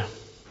Manasse.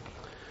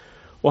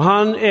 Och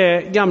han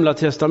är Gamla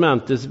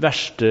testamentets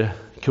värste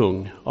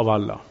kung av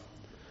alla.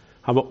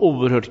 Han var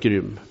oerhört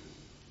grym.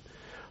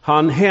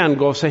 Han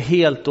hängav sig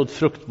helt åt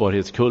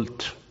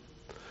fruktbarhetskult.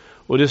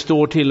 Och det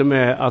står till och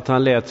med att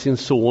han lät sin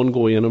son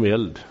gå genom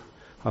eld.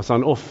 Alltså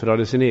han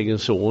offrade sin egen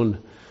son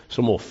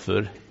som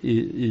offer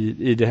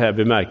i det här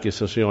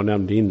bemärkelsen som jag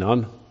nämnde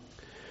innan.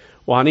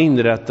 Och han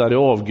inrättade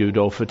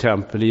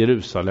avgudaoffertempel i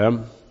Jerusalem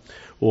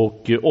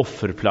och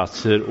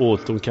offerplatser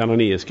åt de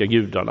kananeiska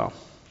gudarna.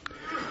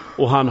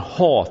 Och han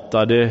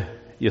hatade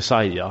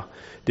Jesaja.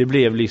 Det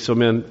blev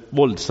liksom en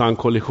våldsam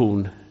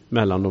kollision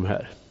mellan de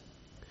här.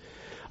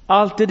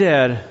 Allt det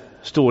där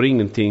står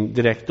ingenting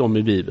direkt om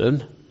i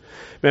Bibeln.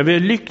 Men vi är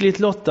lyckligt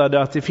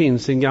lottade att det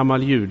finns en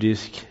gammal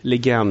judisk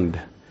legend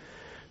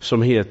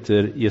som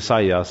heter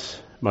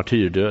Jesajas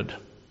martyrdöd.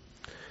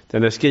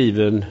 Den är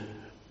skriven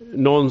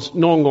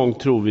någon gång,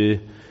 tror vi,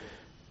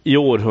 i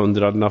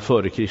århundradena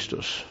före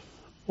Kristus.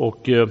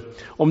 Och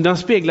om den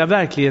speglar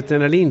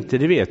verkligheten eller inte,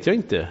 det vet jag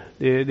inte.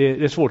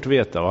 Det är svårt att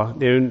veta, va?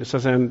 Det är ju så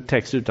att säga en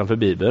text utanför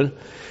Bibeln.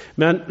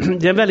 Men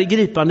det är en väldigt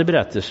gripande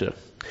berättelse.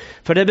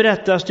 För det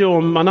berättas det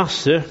om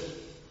Manasse.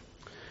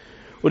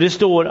 Och det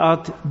står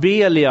att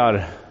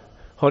Beliar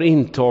har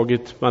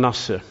intagit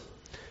Manasse.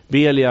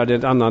 Beliar är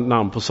ett annat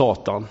namn på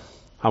Satan.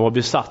 Han var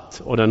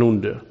besatt av den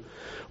onde.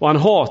 Och han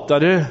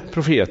hatade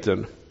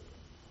profeten.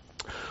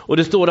 Och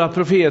det står att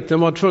profeten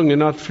var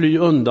tvungen att fly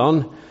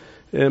undan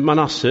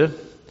Manasse.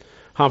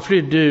 Han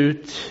flydde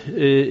ut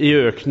i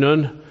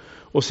öknen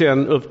och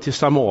sen upp till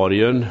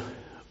Samarien.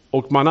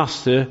 Och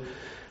Manasse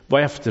var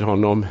efter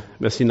honom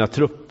med sina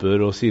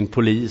trupper och sin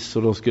polis.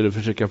 Och de skulle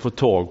försöka få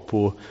tag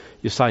på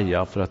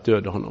Jesaja för att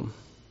döda honom.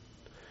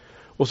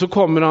 Och så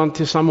kommer han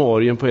till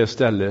Samarien på ett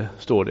ställe,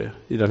 står det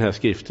i den här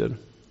skriften.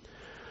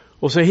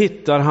 Och så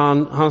hittar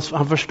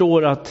han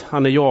förstår att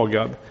han är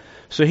jagad.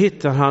 Så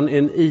hittar han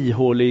en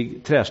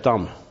ihålig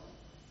trädstam.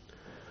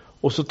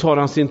 Och så tar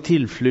han sin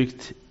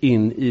tillflykt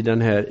in i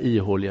den här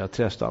ihåliga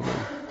trädstammen.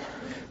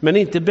 Men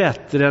inte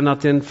bättre än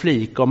att en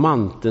flik av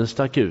manteln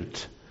stack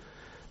ut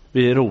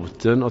vid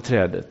roten av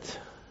trädet.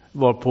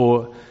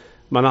 Varpå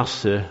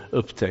Manasse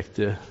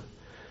upptäckte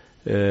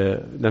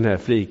den här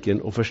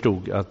fliken och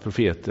förstod att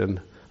profeten,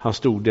 han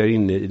stod där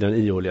inne i den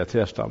ihåliga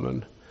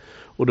trädstammen.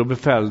 Och då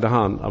befällde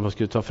han att man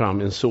skulle ta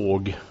fram en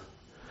såg.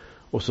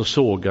 Och så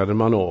sågade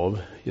man av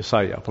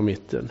Jesaja på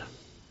mitten.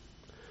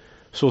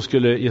 Så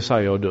skulle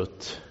Jesaja ha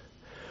dött.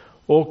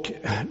 Och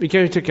vi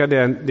kan ju tycka det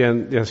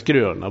är en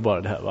skröna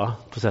bara det här, va?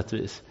 På sätt och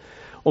vis.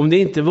 Om det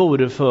inte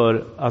vore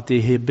för att i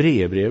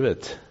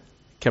Hebreerbrevet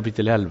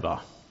kapitel 11.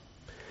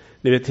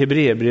 Ni vet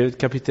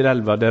Hebreerbrevet kapitel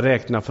 11, där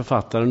räknar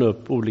författaren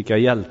upp olika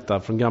hjältar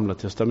från Gamla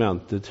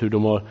testamentet. Hur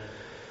de har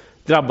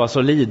drabbats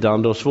av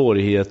lidande och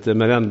svårigheter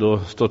men ändå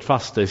stått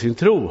fasta i sin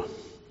tro.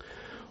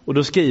 Och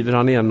då skriver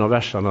han i en av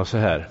verserna så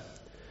här.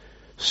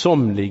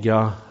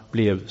 Somliga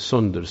blev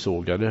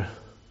söndersågade,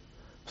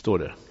 står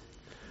det.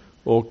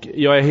 Och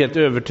jag är helt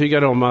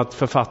övertygad om att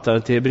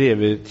författaren till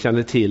Hebreerbrevet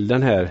känner till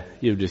den här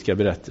judiska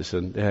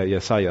berättelsen. Det här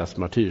Jesajas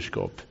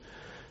martyrskap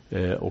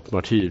och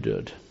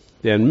martyrdöd.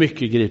 Det är en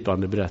mycket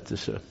gripande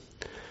berättelse.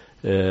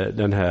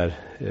 Den här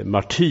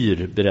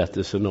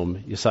martyrberättelsen om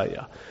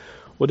Jesaja.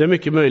 Och det är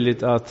mycket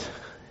möjligt att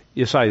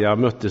Jesaja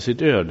mötte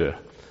sitt öde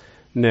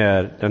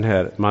när den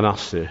här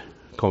Manasse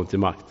kom till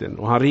makten.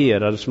 Och han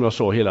regerade, som jag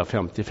sa, hela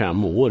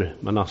 55 år,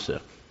 Manasse.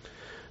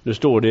 Nu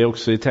står det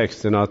också i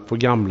texten att på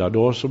gamla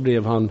dagar så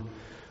blev han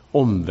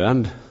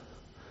omvänd,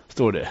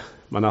 står det,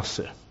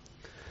 Manasse.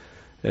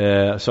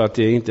 Så att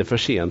det är inte för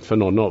sent för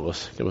någon av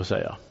oss, kan man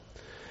säga.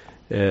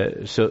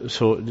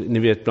 Så ni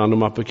vet, bland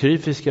de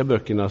apokryfiska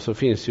böckerna så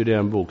finns ju det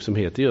en bok som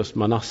heter just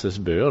Manasses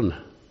bön.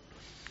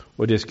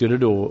 Och det skulle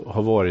då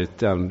ha varit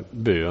den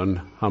bön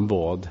han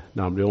bad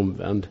när han blev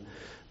omvänd.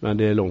 Men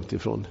det är långt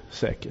ifrån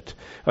säkert.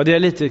 Ja, det är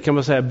lite, kan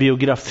man säga,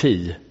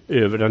 biografi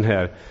över den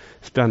här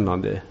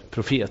spännande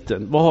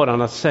profeten. Vad har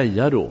han att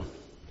säga då,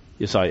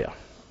 Jesaja?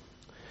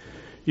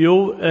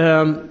 Jo,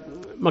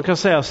 man kan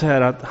säga så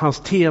här att hans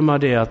tema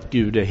är att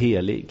Gud är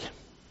helig.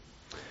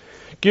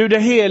 Gud är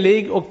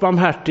helig och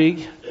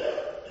barmhärtig.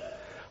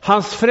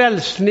 Hans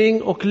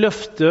frälsning och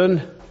löften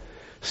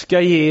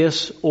ska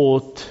ges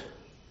åt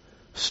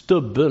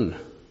stubben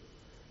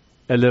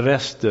eller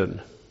resten,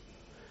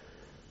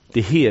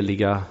 det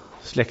heliga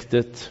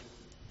släktet.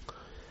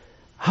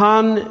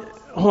 Han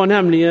har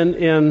nämligen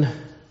en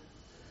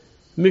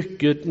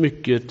mycket,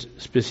 mycket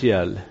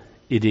speciell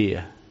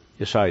idé,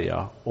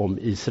 Jesaja, om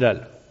Israel.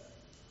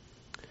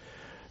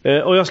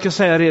 Och jag ska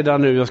säga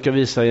redan nu, jag ska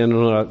visa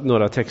genom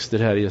några texter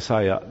här i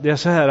Jesaja. Det är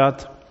så här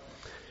att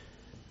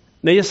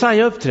när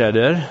Jesaja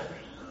uppträder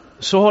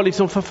så har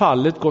liksom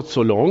förfallet gått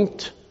så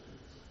långt.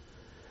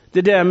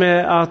 Det där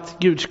med att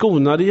Gud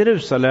skonade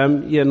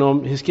Jerusalem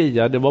genom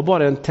Hiskia, det var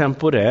bara en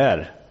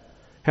temporär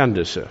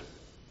händelse.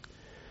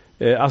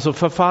 Alltså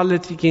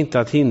förfallet gick inte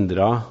att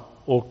hindra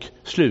och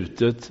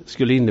slutet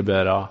skulle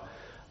innebära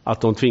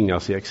att de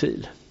tvingas i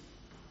exil.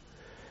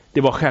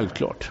 Det var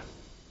självklart.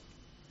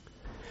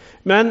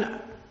 Men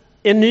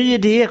en ny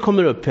idé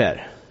kommer upp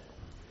här.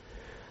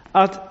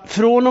 Att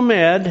från och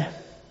med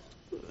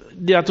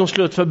det att de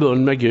slöt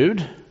förbund med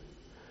Gud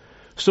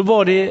så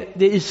var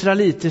det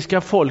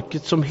israelitiska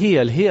folket som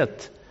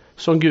helhet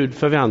som Gud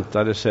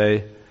förväntade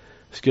sig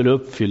skulle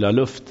uppfylla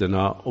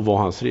löftena och vara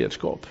hans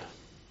redskap.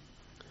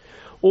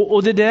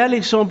 Och det där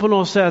liksom på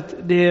något sätt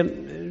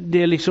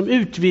det liksom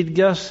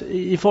utvidgas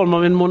i form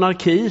av en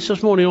monarki så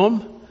småningom.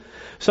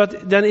 Så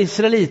att den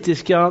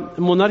israelitiska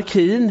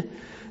monarkin,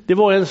 det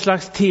var en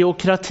slags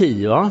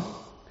teokrati, va?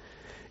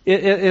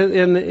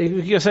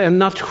 En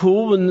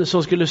nation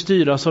som skulle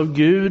styras av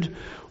Gud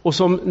och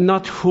som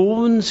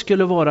nation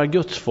skulle vara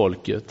Guds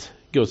folket,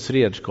 Guds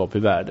redskap i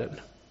världen.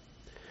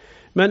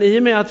 Men i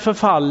och med att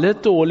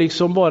förfallet då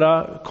liksom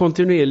bara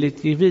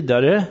kontinuerligt gick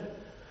vidare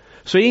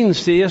så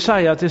inser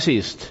Jesaja till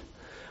sist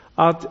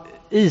att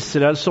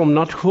Israel som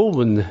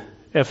nation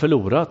är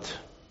förlorat.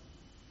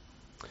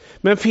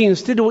 Men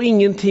finns det då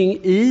ingenting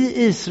i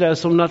Israel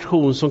som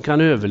nation som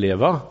kan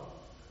överleva?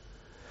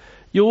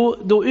 Jo,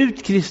 då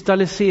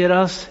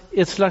utkristalliseras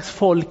ett slags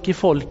folk i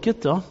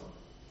folket då.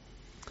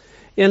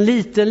 En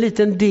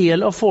liten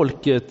del av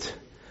folket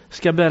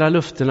ska bära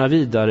löftena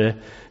vidare,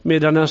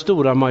 medan den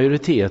stora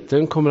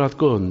majoriteten kommer att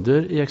gå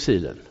under i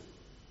exilen.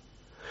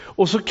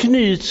 Och så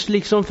knyts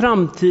liksom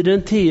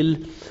framtiden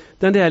till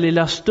den där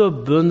lilla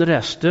stubben,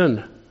 resten.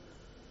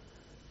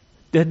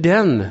 Det är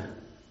den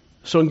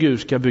som Gud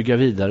ska bygga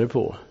vidare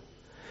på.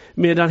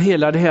 Medan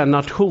hela det här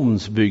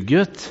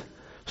nationsbygget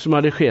som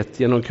hade skett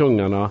genom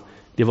kungarna,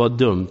 det var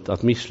dömt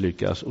att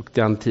misslyckas och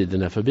den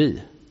tiden är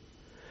förbi.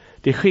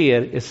 Det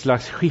sker ett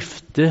slags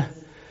skifte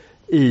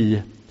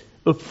i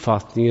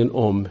uppfattningen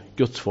om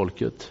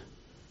Gudsfolket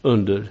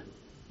under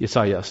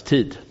Jesajas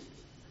tid.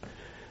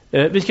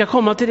 Vi ska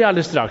komma till det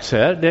alldeles strax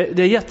här. Det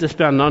är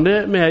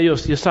jättespännande med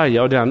just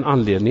Jesaja och den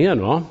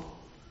anledningen. Va?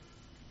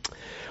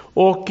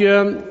 Och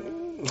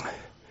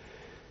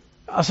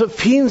alltså,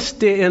 finns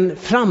det en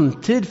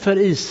framtid för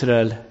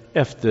Israel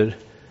efter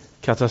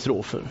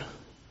katastrofen?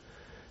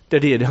 Det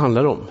är det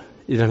handlar om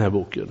i den här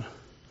boken.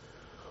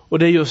 Och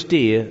det är just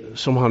det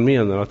som han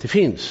menar att det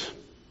finns.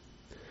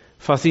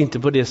 Fast inte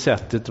på det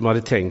sättet de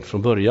hade tänkt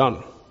från början.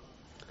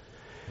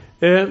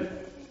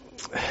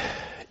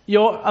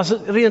 Ja, alltså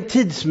rent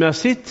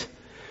tidsmässigt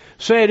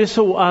så är det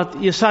så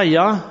att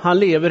Jesaja, han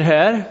lever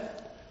här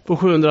på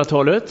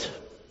 700-talet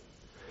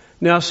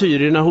när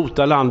assyrierna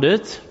hotar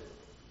landet.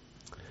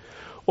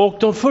 Och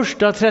de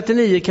första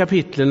 39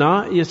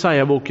 kapitlerna i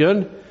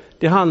Jesaja-boken,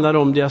 det handlar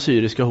om det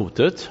assyriska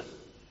hotet.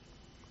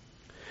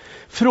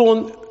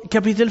 Från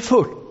kapitel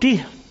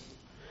 40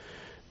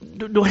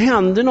 då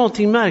händer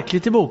någonting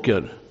märkligt i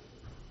boken.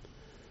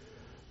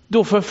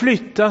 Då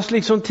förflyttas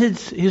liksom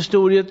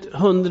tidshistoriet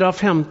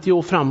 150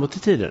 år framåt i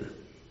tiden.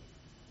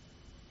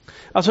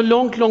 Alltså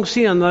långt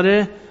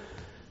senare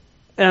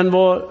än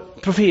vad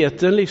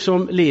profeten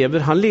liksom lever.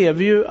 Han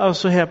lever ju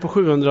alltså här på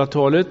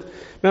 700-talet.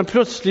 Men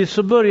plötsligt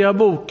så börjar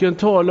boken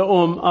tala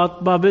om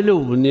att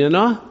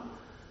babylonierna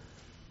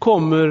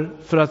kommer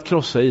för att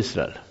krossa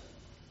Israel.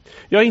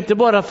 Ja, inte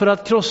bara för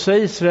att krossa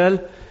Israel.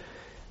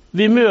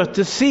 Vi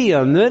möter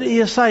scener i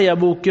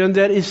Jesaja-boken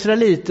där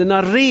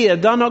israeliterna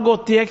redan har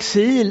gått i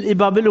exil, i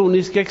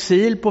babylonisk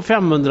exil på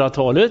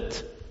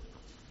 500-talet.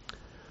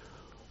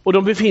 Och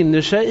de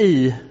befinner sig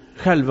i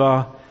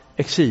själva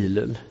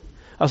exilen.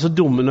 Alltså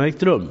domen har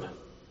ägt rum.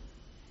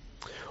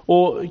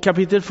 Och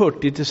kapitel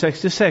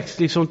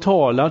 40-66 liksom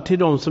talar till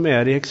de som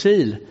är i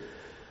exil.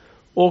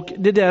 Och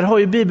det där har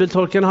ju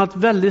bibeltolkarna haft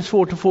väldigt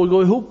svårt att få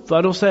gå ihop.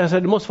 Va? De säger att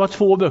det måste vara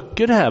 2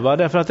 böcker det här. Va?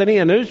 Därför att den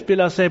ena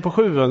utspelar sig på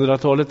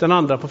 700-talet, den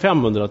andra på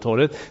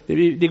 500-talet.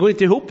 Det går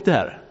inte ihop det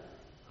här.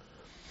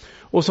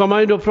 Och så har man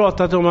ju då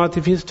pratat om att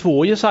det finns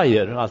 2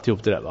 Jesajer och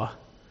alltihop det där. Va?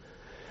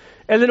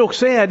 Eller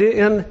också är det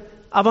en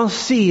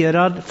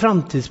avancerad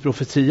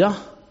framtidsprofetia.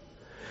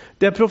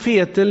 Där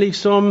profeten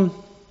liksom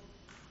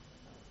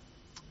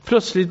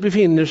plötsligt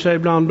befinner sig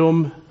bland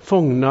de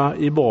fångna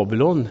i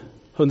Babylon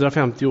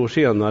 150 år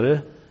senare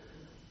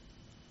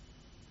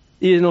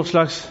i något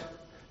slags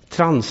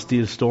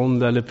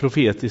transtillstånd eller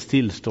profetiskt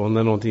tillstånd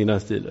eller någonting i den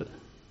stilen.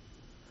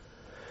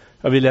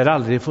 Jag vill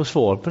aldrig få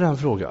svar på den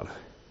frågan.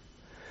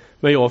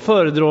 Men jag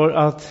föredrar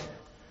att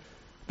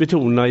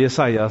betona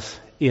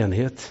Jesajas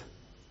enhet,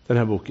 den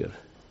här boken.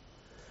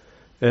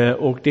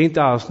 Och det är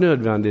inte alls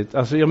nödvändigt.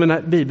 Alltså, jag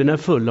menar, Bibeln är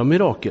full av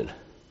mirakel.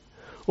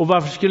 Och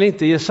varför skulle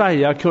inte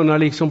Jesaja kunna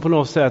liksom på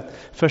något sätt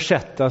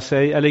försätta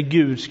sig, eller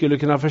Gud skulle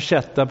kunna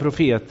försätta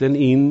profeten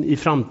in i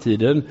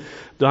framtiden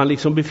då han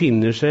liksom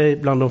befinner sig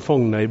bland de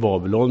fångna i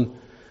Babylon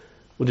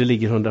och det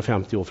ligger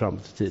 150 år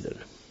framåt i tiden.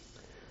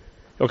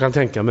 Jag kan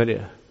tänka mig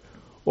det.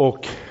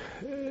 Och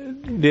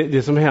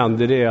det som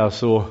händer det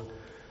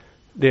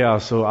är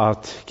alltså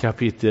att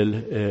kapitel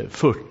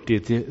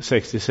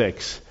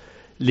 40-66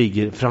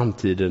 ligger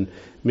framtiden,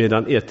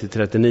 medan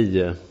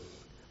 1-39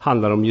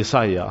 handlar om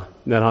Jesaja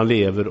när han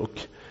lever och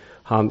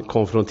han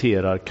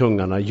konfronterar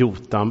kungarna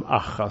Jotam,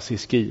 Achas,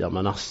 Hiskia,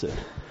 Manasse.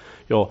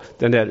 Ja,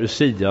 den där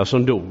Usia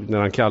som dog när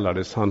han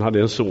kallades, han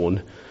hade en son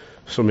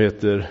som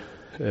heter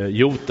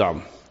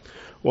Jotam.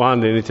 Och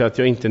anledningen till att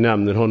jag inte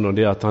nämner honom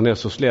är att han är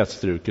så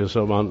slätstruken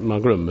så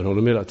man glömmer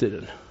honom hela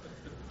tiden.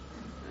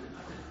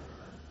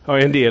 Ja,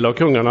 en del av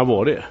kungarna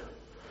var det.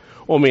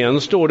 Om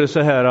en står det så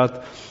här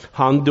att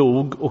han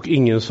dog och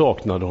ingen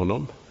saknade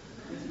honom.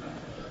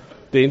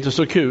 Det är inte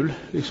så kul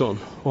liksom,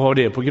 att ha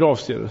det på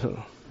gravstenen.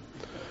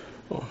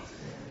 Ja.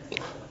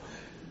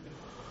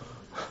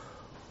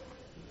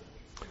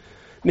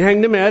 Ni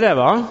hängde med där,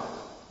 va?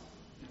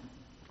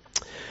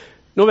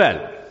 Nåväl.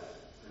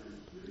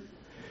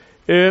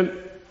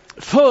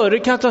 Före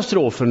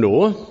katastrofen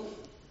då,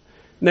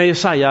 när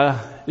Jesaja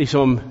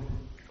liksom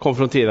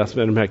konfronteras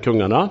med de här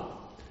kungarna,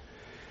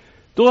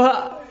 då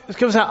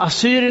ska vi säga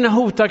assyrierna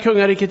hotar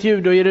kungariket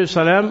Juda och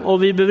Jerusalem,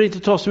 och vi behöver inte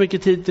ta så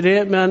mycket tid till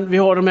det, men vi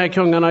har de här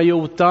kungarna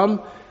Jotam,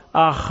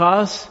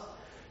 Achas,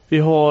 vi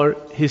har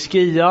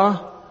Hiskia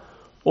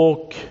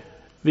och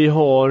vi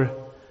har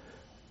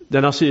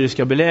den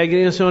assyriska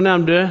belägringen som jag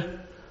nämnde,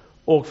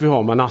 och vi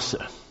har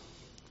Manasse.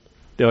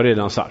 Det har jag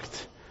redan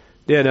sagt.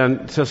 Det är den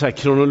så att säga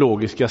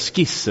kronologiska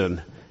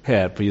skissen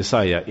här på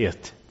Jesaja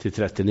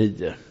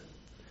 1-39.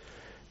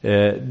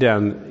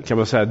 Den kan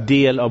man säga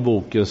del av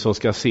boken som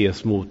ska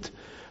ses mot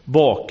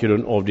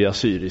bakgrund av det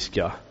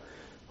assyriska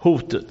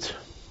hotet.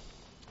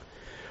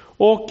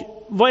 Och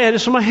vad är det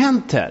som har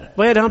hänt här?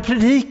 Vad är det han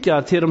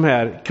predikar till de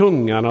här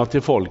kungarna och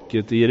till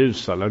folket i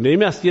Jerusalem? Det är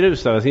mest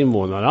Jerusalems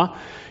invånare.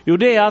 Jo,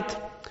 det är att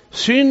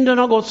synden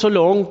har gått så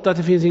långt att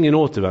det finns ingen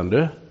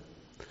återvändo.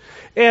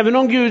 Även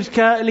om Gud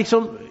ska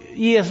liksom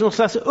ge någon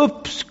slags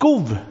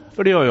uppskov,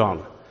 för det gör ju han,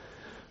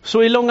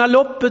 så i långa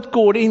loppet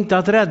går det inte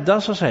att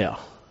rädda, så att säga.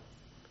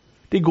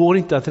 Det går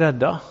inte att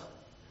rädda.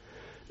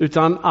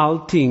 Utan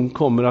allting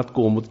kommer att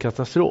gå mot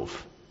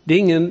katastrof. Det är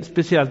ingen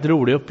speciellt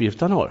rolig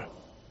uppgift han har.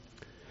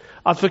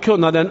 Att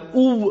förkunna den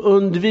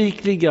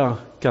oundvikliga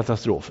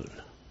katastrofen.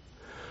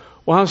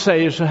 Och han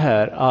säger så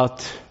här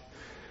att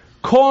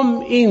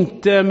kom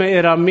inte med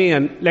era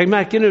lägg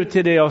märke nu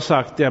till det jag har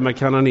sagt, det med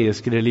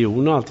kananeisk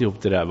religion och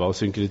alltihop det där var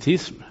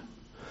synkretism.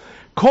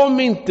 Kom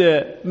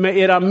inte med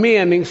era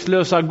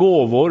meningslösa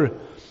gåvor.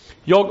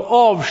 Jag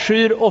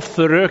avskyr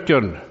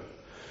offerröken.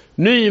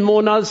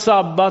 Nymånad,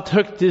 sabbat,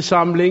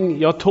 högtidssamling.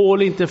 Jag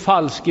tål inte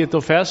falskhet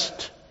och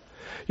fest.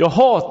 Jag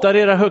hatar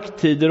era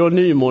högtider och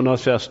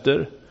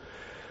nymånadsfester.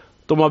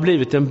 De har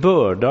blivit en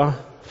börda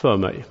för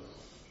mig,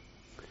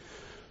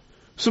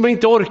 som jag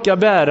inte orkar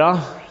bära.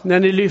 När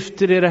ni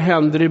lyfter era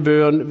händer i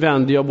bön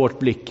vänder jag bort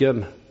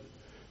blicken.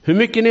 Hur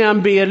mycket ni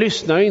än ber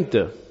lyssnar jag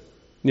inte.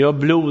 Ni har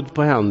blod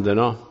på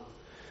händerna.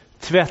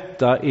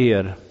 Tvätta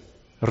er,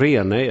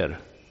 rena er.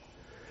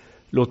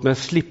 Låt mig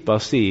slippa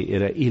se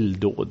era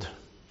illdåd.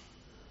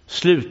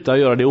 Sluta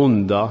göra det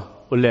onda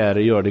och lär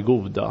er göra det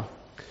goda.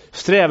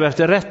 Sträva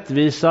efter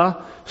rättvisa,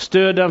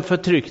 stöd den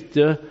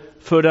förtryckte,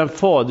 för den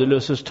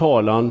faderlöses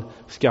talan,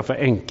 skaffa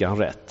änkan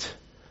rätt.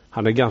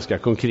 Han är ganska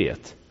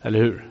konkret, eller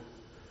hur?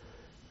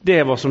 Det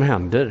är vad som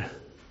händer.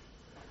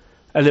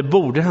 Eller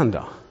borde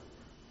hända.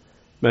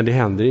 Men det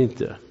händer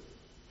inte.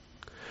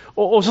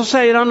 Och så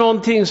säger han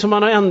någonting som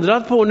han har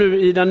ändrat på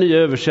nu i den nya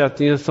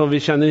översättningen, som vi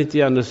känner inte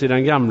igen oss i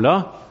den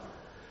gamla.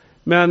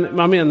 Men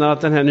man menar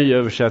att den här nya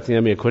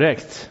översättningen är mer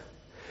korrekt.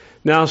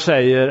 När han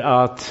säger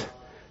att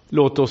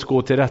låt oss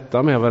gå till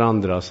rätta med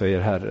varandra, säger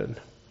Herren.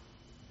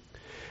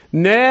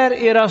 När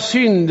era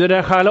synder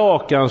är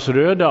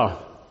scharlakansröda,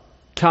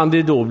 kan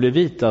det då bli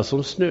vita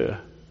som snö?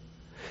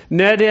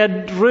 När det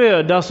är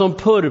röda som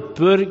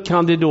purpur,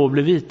 kan det då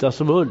bli vita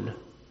som ull?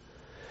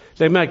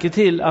 Lägg märke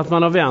till att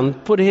man har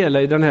vänt på det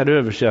hela i den här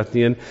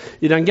översättningen.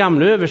 I den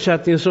gamla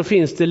översättningen så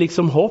finns det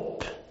liksom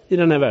hopp i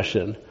den här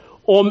versen.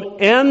 Om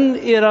än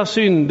era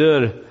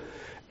synder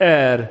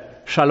är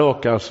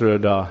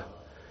scharlakansröda,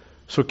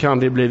 så kan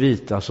det bli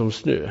vita som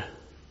snö.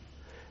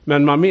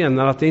 Men man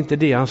menar att det inte är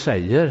det han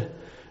säger,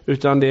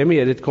 utan det är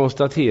mer ett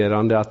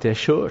konstaterande att det är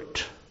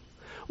kört.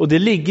 Och det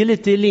ligger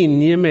lite i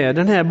linje med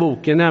den här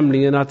boken,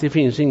 nämligen att det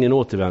finns ingen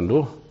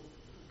återvändo.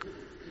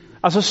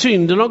 Alltså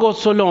synden har gått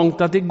så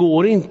långt att det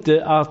går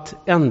inte att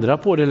ändra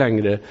på det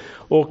längre.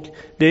 Och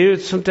det är ju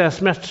ett sånt där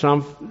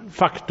smärtsamt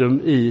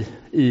faktum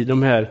i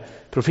de här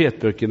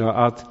profetböckerna,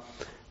 att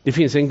det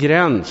finns en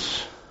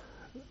gräns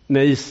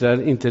när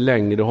Israel inte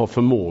längre har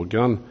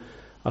förmågan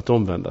att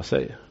omvända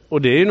sig.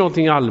 Och det är ju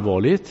någonting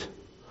allvarligt.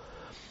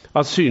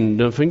 Att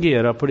synden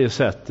fungerar på det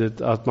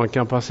sättet att man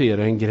kan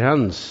passera en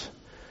gräns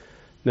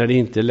när det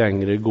inte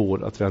längre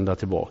går att vända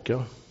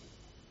tillbaka.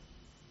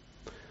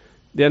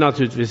 Det är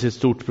naturligtvis ett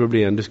stort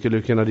problem. Det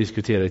skulle kunna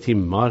diskutera i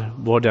timmar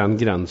var den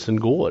gränsen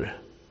går.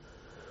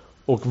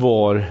 Och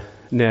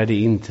när det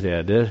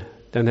inträder,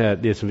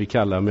 det som vi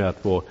kallar med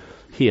att vara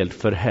helt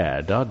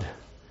förhärdad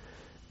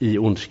i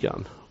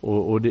ondskan.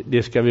 Och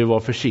det ska vi vara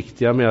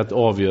försiktiga med att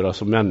avgöra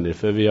som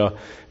människor.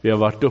 Vi har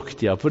varit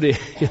duktiga på det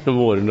genom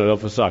åren, och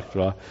jag får sagt,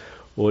 va?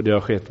 Och det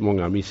har skett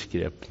många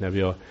missgrepp när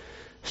vi har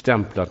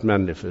stämplat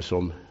människor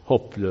som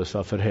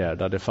hopplösa,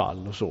 förhärdade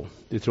fall och så.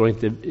 Det tror jag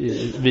inte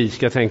vi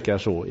ska tänka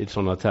så i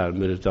sådana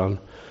termer, utan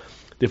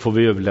det får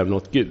vi överlämna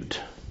åt Gud.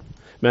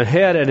 Men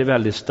här är det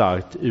väldigt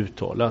starkt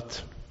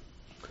uttalat,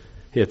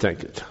 helt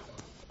enkelt.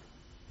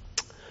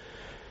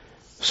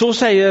 Så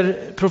säger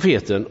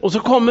profeten. Och så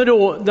kommer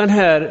då den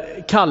här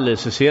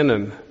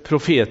kallelsescenen,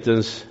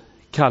 profetens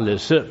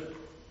kallelse.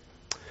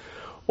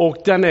 Och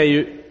den är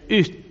ju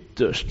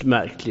ytterst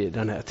märklig,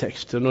 den här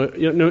texten. Och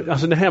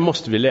alltså det här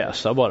måste vi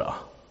läsa bara.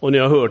 Och ni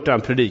har hört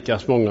den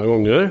predikas många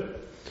gånger.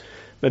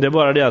 Men det är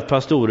bara det att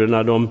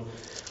pastorerna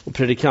och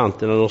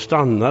predikanterna, de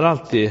stannar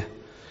alltid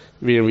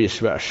vid en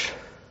viss vers.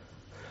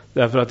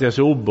 Därför att det är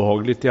så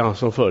obehagligt, det är han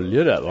som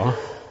följer det, va?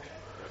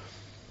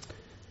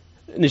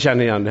 Ni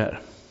känner igen det här.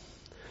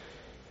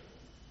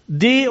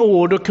 Det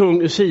år då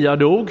kung Usia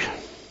dog,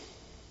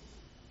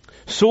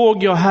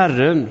 såg jag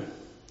Herren.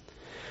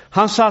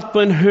 Han satt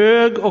på en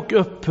hög och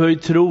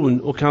upphöjd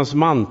tron, och hans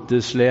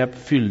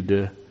mantelsläp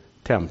fyllde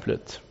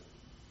templet.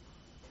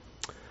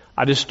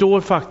 Ja, det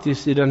står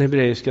faktiskt i den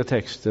hebreiska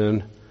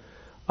texten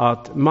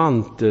att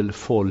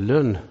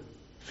mantelfållen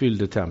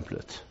fyllde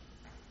templet.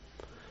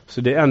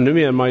 Så det är ännu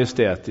mer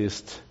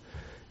majestätiskt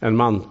än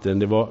manteln.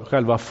 Det var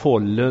själva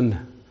fållen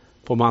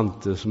på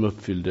manteln som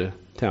uppfyllde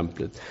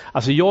templet.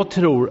 Alltså jag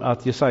tror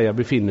att Jesaja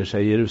befinner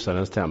sig i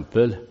Jerusalems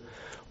tempel.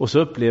 Och så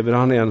upplever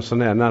han en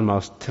sån här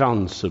närmast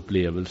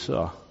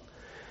transupplevelse.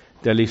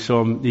 Där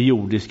liksom det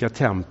jordiska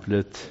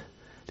templet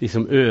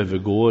liksom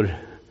övergår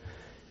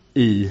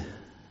i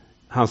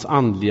hans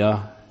andliga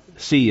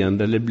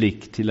seende eller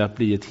blick till att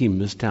bli ett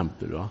himmelskt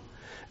tempel. Va?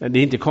 Det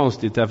är inte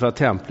konstigt därför att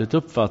templet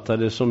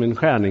uppfattades som en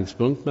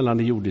skärningspunkt mellan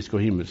det jordiska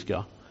och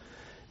himmelska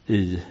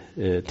i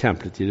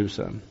templet i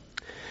Jerusalem.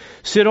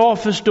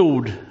 Serafer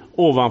stod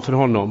ovanför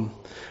honom.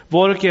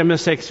 Var och en med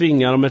 6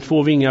 vingar och med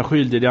 2 vingar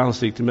skylde de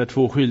ansiktet, med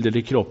 2 skylde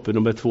de kroppen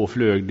och med 2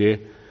 flög de,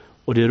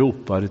 och de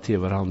ropade till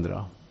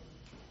varandra.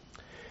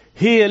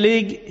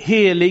 Helig,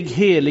 helig,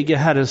 helig är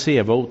Herren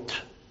Sebaot.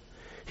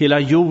 Hela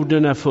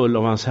jorden är full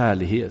av hans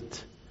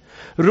härlighet.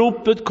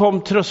 Ropet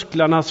kom,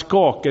 trösklarna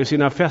skakade i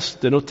sina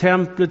fästen och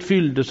templet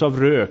fylldes av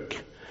rök.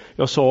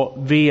 Jag sa,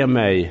 ve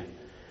mig,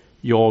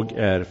 jag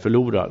är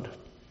förlorad.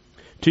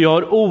 Ty jag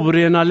har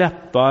orena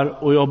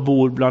läppar och jag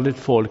bor bland ett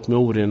folk med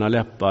orena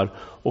läppar,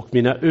 och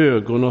mina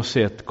ögon har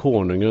sett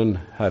konungen,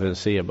 Herren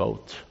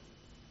Sebaot.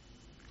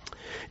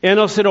 En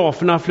av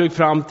seraferna flög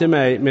fram till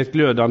mig med ett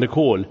glödande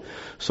kol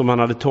som han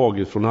hade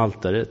tagit från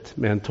altaret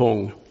med en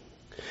tång.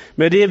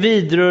 Med det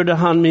vidrörde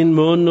han min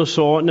mun och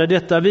sa, när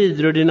detta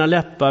vidrör dina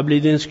läppar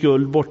blir din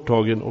skuld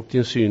borttagen och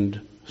din synd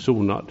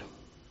sonad.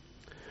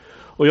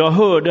 Och jag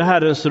hörde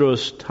Herrens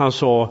röst, han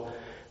sa,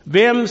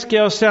 vem ska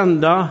jag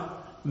sända?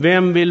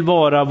 Vem vill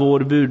vara vår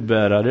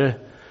budbärare?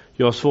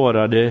 Jag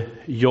svarade,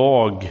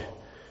 jag,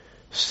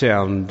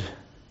 sänd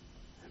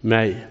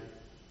mig.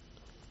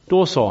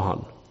 Då sa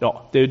han,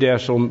 ja, det är ju det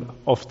som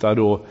ofta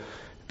då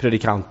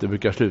predikanter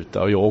brukar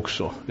sluta, och jag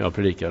också när jag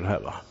predikar det här,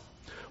 va.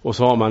 Och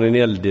så har man en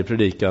eldig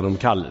predikan om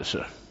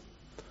kallelse.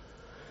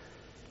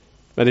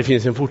 Men det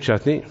finns en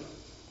fortsättning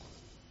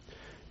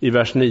i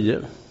vers 9.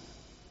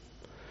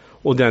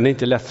 Och den är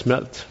inte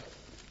lättsmält.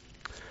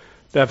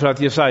 Därför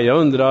att Jesaja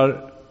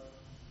undrar,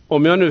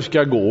 om jag nu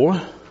ska gå,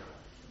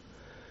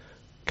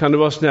 kan du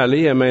vara snäll och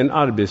ge mig en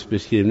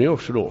arbetsbeskrivning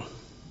också då?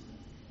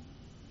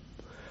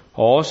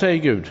 Ja, säger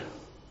Gud.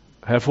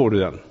 Här får du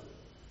den.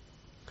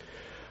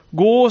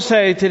 Gå och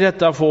säg till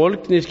detta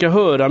folk, ni ska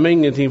höra men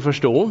ingenting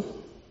förstå.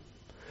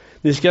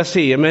 Ni ska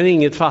se men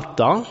inget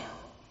fatta.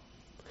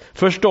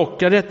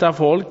 Förstocka detta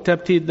folk,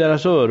 täpp till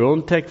deras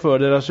öron, täck för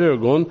deras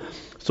ögon,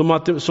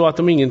 så att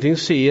de ingenting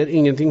ser,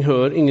 ingenting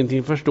hör,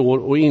 ingenting förstår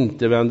och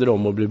inte vänder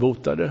om och blir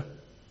botade.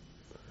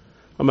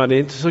 Ja, men det är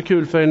inte så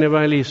kul för en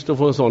evangelist att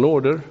få en sån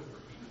order.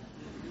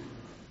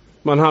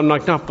 Man hamnar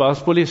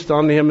knappast på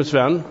listan i Hemmets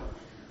Vän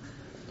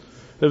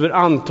över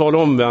antal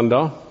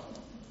omvända.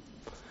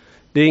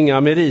 Det är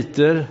inga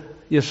meriter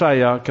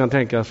Jesaja kan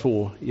tänkas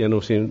få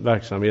genom sin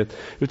verksamhet.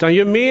 Utan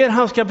ju mer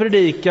han ska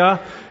predika,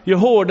 ju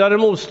hårdare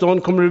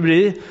motstånd kommer det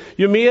bli.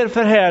 Ju mer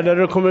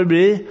förhärdare kommer det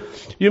bli.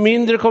 Ju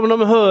mindre kommer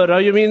de att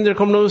höra, ju mindre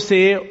kommer de att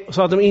se,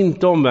 så att de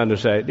inte omvänder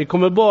sig. Det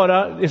kommer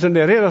bara, det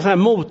är redan så här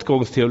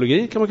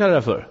motgångsteologi kan man kalla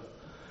det för.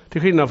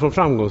 Till skillnad från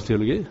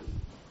framgångsteologi.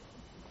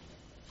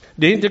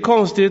 Det är inte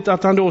konstigt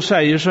att han då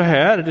säger så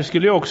här, det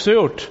skulle jag också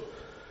gjort.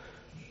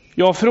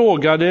 Jag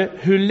frågade,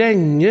 hur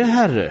länge,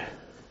 Herre?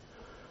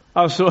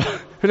 Alltså,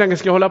 hur länge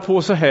ska jag hålla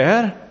på så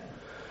här?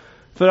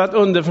 För att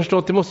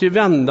underförstått, det måste ju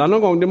vända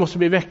någon gång. Det måste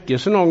bli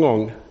väckelse någon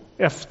gång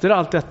efter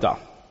allt detta.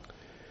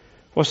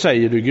 Vad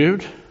säger du,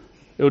 Gud?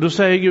 Jo, då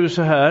säger Gud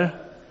så här.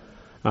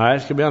 Nej, det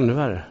ska bli ännu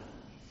värre.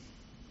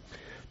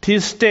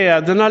 Till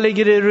städerna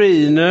ligger i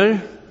ruiner.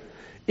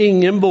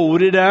 Ingen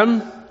bor i dem.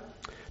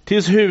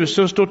 Tills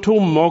husen står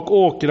tomma och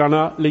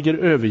åkrarna ligger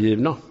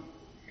övergivna.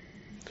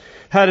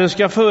 Herren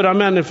ska föra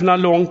människorna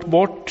långt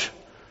bort.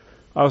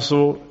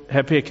 Alltså,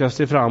 här pekas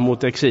det fram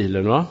mot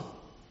exilen, va?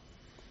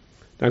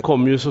 Den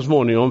kommer ju så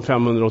småningom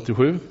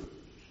 587.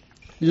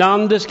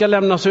 Landet ska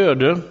lämnas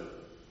öde.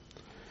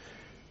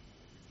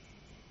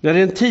 När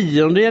en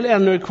tiondel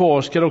ännu är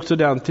kvar ska också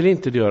den till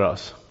inte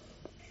göras.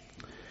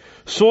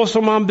 Så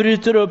som man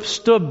bryter upp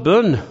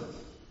stubben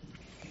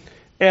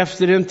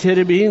efter en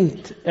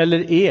terebint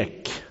eller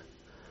ek.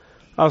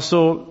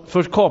 Alltså,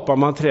 först kapar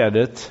man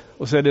trädet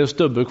och så är det en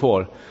stubbe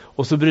kvar.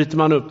 Och så bryter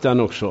man upp den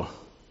också.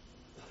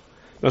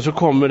 Men så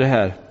kommer det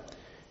här.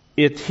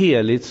 Ett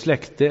heligt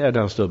släkte är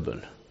den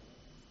stubben.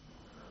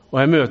 Och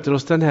här möter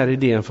oss den här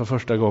idén för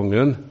första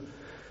gången.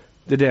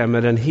 Det där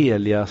med den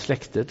heliga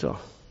släktet. Va?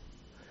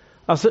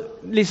 Alltså,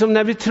 liksom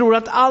när vi tror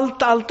att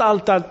allt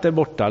är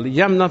borta.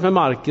 Jämnat med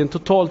marken,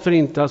 totalt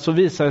förintat, så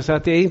visar det sig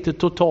att det är inte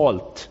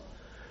totalt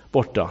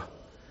borta.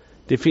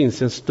 Det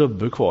finns en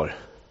stubbe kvar.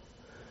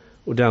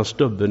 Och den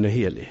stubben är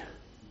helig.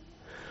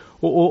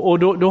 Och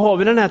då har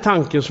vi den här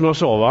tanken som jag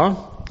sa, va?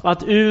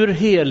 Att ur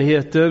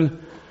helheten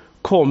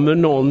kommer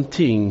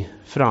någonting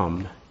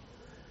fram.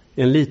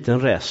 En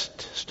liten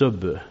rest,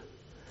 stubbe.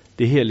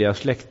 Det heliga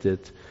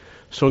släktet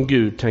som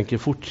Gud tänker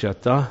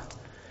fortsätta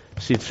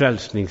sitt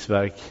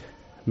frälsningsverk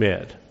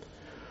med.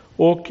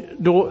 Och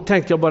då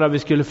tänkte jag bara att vi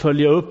skulle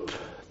följa upp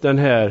den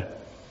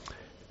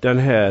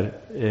här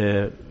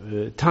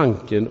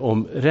tanken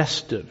om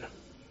resten.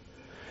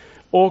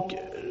 Och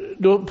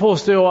då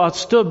påstår jag att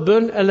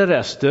stubben eller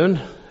resten,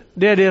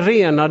 det är det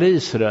renade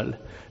Israel,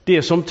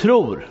 det som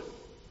tror.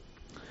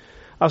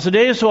 Alltså det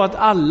är ju så att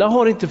alla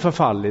har inte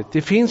förfallit,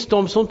 det finns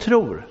de som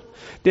tror.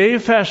 Det är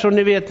ungefär som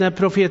ni vet när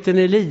profeten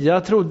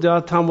Elia trodde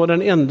att han var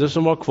den enda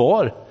som var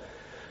kvar.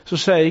 Så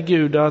säger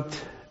Gud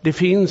att det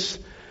finns,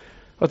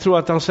 jag tror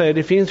att han säger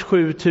det finns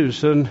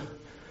 7000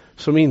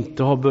 som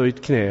inte har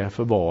böjt knä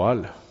för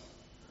Baal.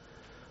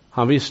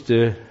 Han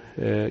visste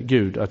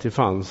Gud att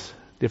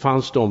det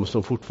fanns de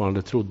som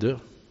fortfarande trodde.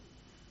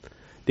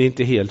 Det är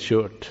inte helt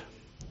kört.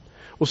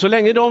 Och så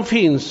länge de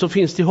finns så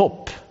finns det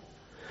hopp.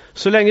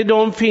 Så länge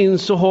de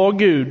finns så har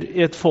Gud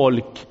ett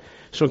folk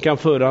som kan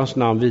föra hans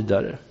namn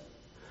vidare.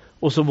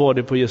 Och så var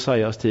det på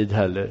Jesajas tid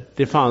heller.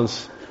 Det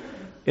fanns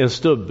en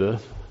stubbe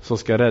som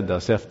ska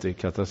räddas efter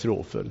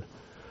katastrofen.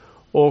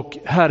 Och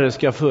Herren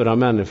ska föra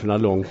människorna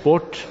långt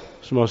bort,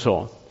 som jag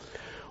sa.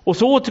 Och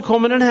så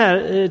återkommer den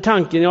här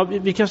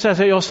tanken, vi kan säga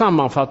att jag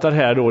sammanfattar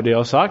här då det jag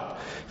har sagt.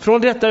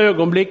 Från detta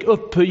ögonblick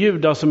upphör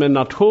Juda som en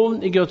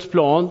nation i Guds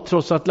plan,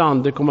 trots att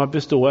landet kommer att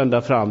bestå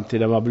ända fram till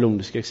den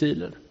babyloniska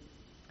exilen.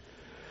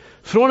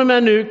 Från och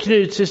med nu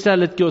knyts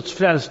istället Guds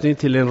frälsning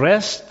till en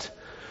rest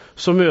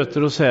som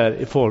möter oss här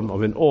i form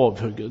av en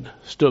avhuggen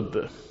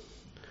stubbe.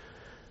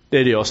 Det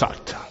är det jag har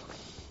sagt.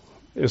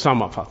 En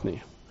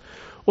sammanfattning.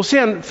 Och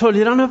sen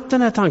följer han upp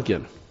den här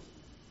tanken.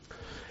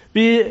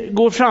 Vi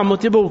går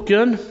framåt i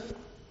boken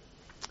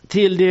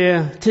till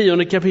det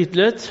 10:e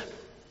kapitlet.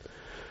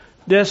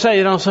 Där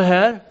säger han så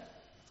här.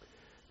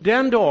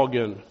 Den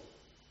dagen,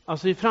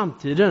 alltså i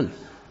framtiden,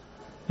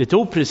 lite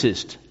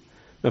oprecist,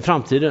 men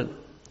framtiden.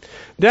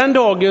 Den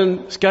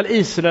dagen skall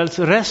Israels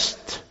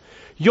rest,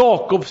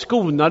 Jakobs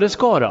skonade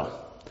skara.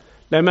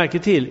 Lägg märke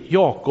till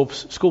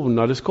Jakobs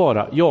skonade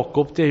skara.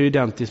 Jakob, det är ju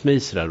identiskt med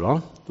Israel,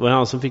 va? Det var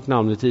han som fick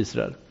namnet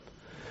Israel.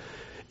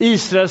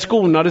 Israels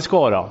skonade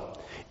skara.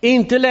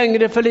 Inte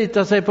längre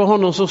förlita sig på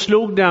honom som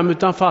slog dem,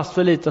 utan fast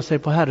förlita sig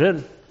på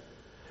Herren.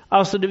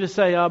 Alltså det vill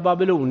säga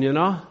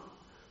babylonierna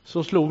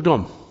som slog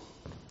dem.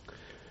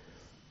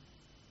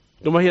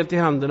 De var helt i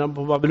händerna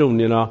på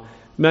babylonierna.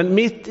 Men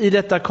mitt i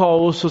detta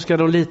kaos så ska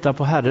de lita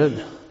på Herren.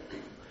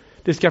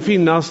 Det ska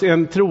finnas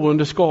en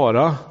troende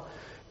skara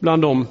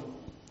bland dem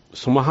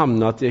som har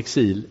hamnat i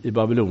exil i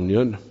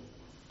Babylonien.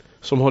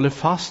 Som håller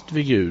fast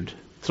vid Gud,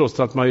 trots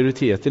att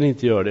majoriteten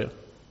inte gör det.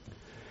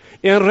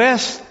 En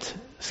rest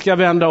ska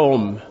vända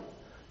om,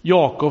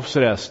 Jakobs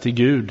rest till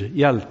Gud,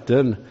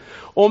 hjälten.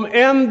 Om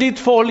än ditt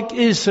folk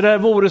Israel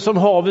vore som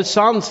havets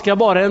sand, ska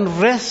bara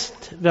en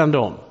rest vända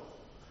om.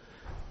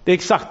 Det är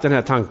exakt den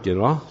här tanken,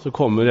 va? Så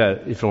kommer det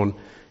ifrån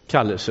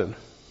kallelsen.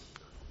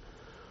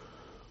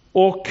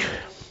 Och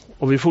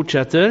om vi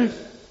fortsätter.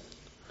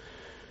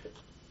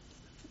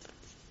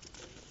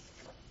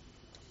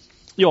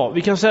 Ja,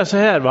 vi kan säga så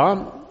här,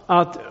 va?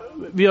 Att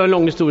vi har en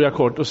lång historia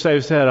kort och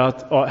säger så här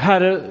att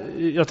Herre,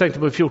 jag tänkte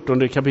på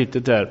 14:e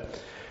kapitlet där.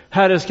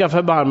 Herre ska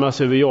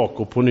förbarmas över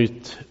Jakob, på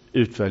nytt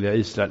utvälja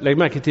Israel. Lägg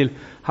märke till,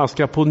 han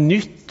ska på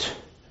nytt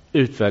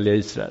utvälja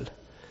Israel.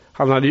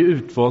 Han hade ju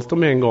utvalt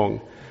dem en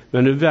gång,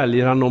 men nu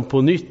väljer han dem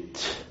på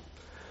nytt.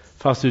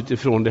 Fast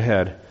utifrån det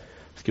här,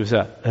 ska vi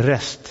säga,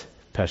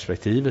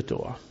 restperspektivet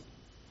då.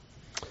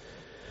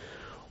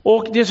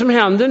 Och det som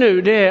händer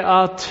nu, det är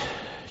att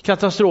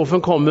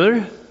katastrofen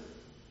kommer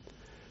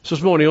så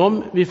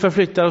småningom. Vi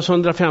förflyttar oss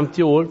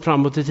 150 år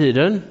framåt i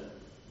tiden.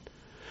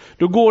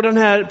 Då går den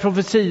här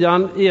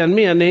profetian i en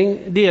mening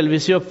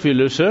delvis i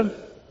uppfyllelse.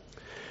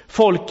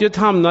 Folket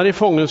hamnar i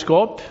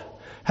fångenskap.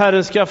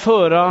 Herren ska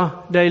föra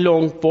dig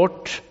långt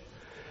bort.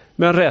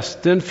 Men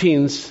resten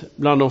finns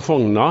bland de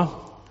fångna.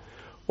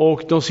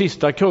 Och de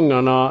sista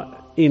kungarna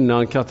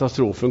innan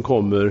katastrofen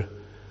kommer,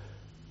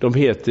 de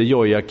heter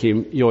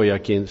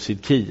Jojakim,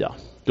 Sidkia.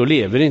 Då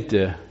lever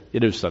inte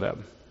Jerusalem,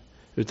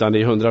 utan det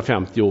är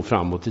 150 år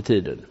framåt i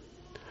tiden.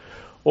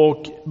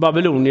 Och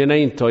babylonierna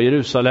intar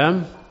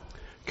Jerusalem.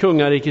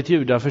 Kungariket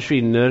Juda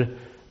försvinner.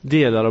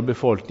 Delar av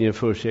befolkningen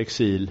förs i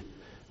exil.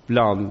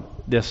 Bland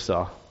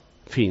dessa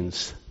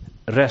finns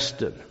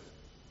resten.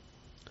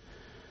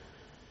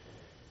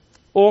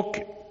 Och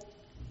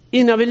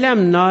innan vi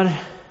lämnar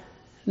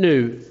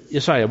nu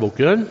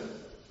Jesaja-boken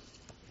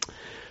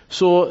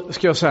så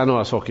ska jag säga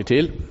några saker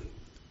till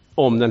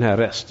om den här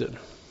resten.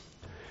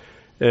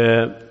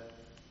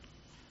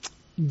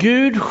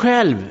 Gud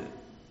själv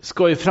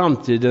ska i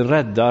framtiden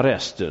rädda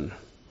resten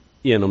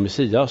genom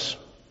Messias.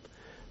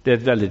 Det är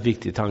ett väldigt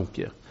viktig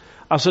tanke.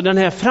 Alltså den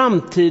här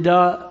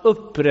framtida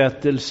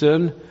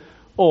upprättelsen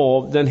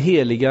av den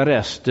heliga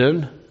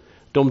resten,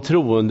 de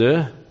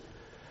troende,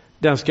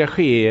 den ska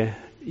ske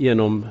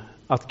genom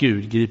att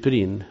Gud griper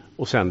in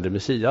och sänder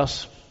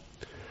Messias.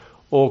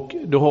 Och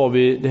då har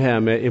vi det här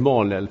med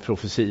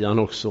Emanuel-profetian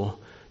också,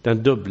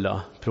 den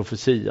dubbla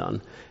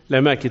profetian.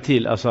 Lägg märke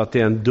till alltså att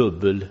det är en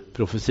dubbel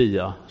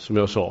profetia, som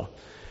jag sa.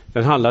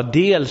 Den handlar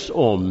dels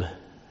om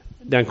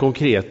den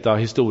konkreta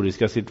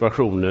historiska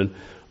situationen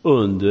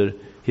under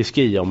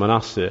Hiskia och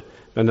Manasse,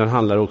 men den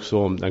handlar också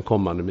om den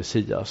kommande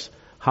Messias,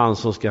 han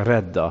som ska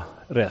rädda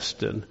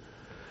resten.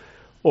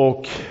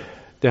 Och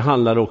det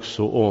handlar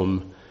också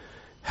om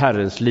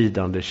Herrens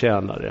lidande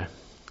tjänare,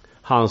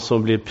 Han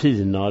som blev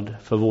pinad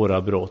för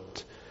våra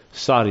brott,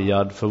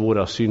 sargad för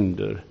våra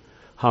synder.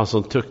 Han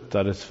som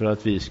tuktades för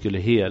att vi skulle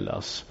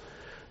helas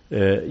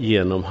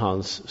genom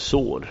hans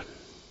sår.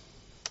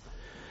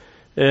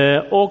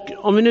 Och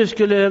om vi nu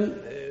skulle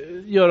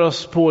göra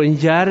oss på en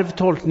djärv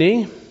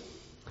tolkning,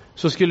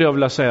 så skulle jag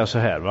vilja säga så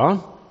här, va?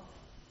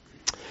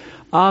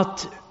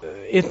 Att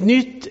ett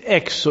nytt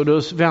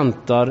exodus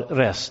väntar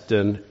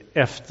resten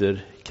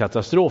efter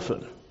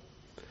katastrofen.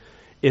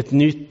 Ett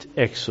nytt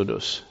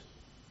exodus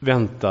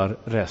väntar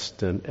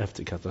resten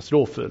efter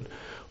katastrofen.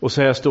 Och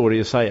så här står det i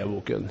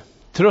Jesaja-boken.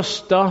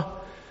 Trösta,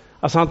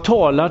 alltså han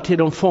talar till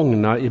de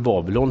fångna i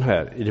Babylon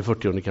här i det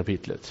 40:e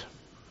kapitlet.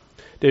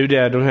 Det är ju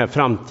där det här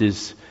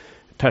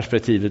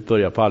framtidsperspektivet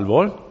börjar på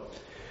allvar.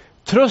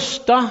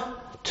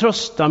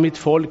 Trösta mitt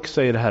folk,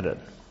 säger Herren.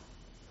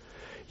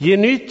 Ge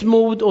nytt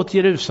mod åt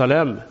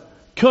Jerusalem.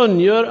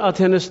 Kungör att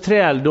hennes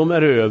träldom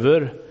är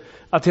över,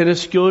 att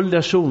hennes skuld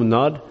är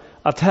sonad,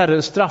 att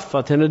Herren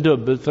straffat henne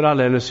dubbelt för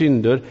alla hennes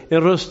synder.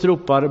 En röst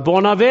ropar,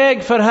 bana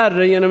väg för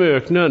Herren genom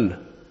öknen.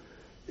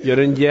 Gör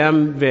en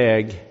jämn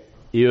väg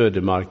i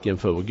ödemarken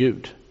för vår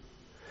Gud.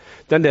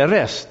 Den där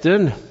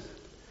resten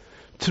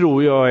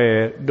tror jag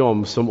är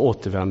de som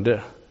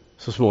återvänder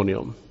så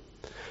småningom.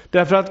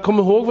 Därför att kom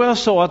ihåg vad jag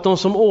sa, att de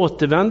som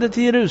återvände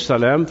till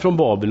Jerusalem från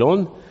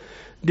Babylon,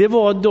 det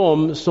var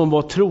de som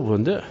var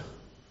troende.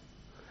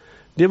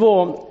 Det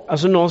var,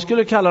 alltså någon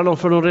skulle kalla dem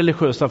för de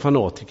religiösa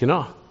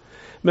fanatikerna.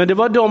 Men det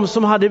var de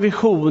som hade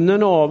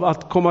visionen av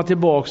att komma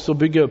tillbaka och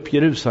bygga upp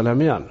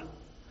Jerusalem igen.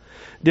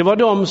 Det var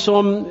de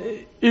som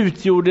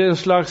utgjorde en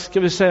slags, ska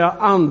vi säga,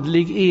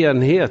 andlig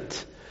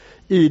enhet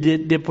i det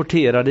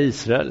deporterade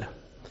Israel.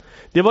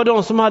 Det var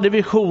de som hade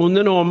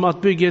visionen om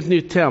att bygga ett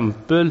nytt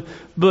tempel,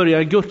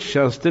 börja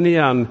gudstjänsten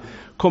igen,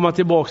 komma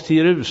tillbaka till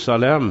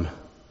Jerusalem,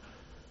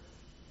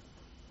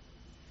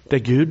 där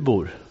Gud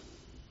bor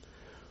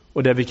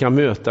och där vi kan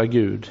möta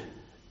Gud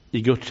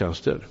i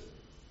gudstjänster.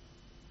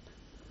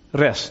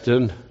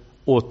 Resten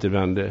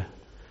återvände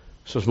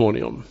så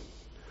småningom.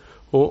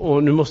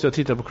 Och nu måste jag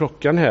titta på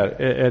klockan här.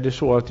 Är det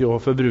så att jag har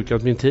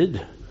förbrukat min tid?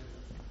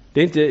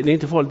 Det är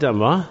inte farligt än,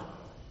 va?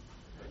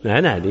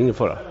 Nej, det är ingen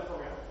fara.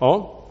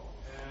 Ja.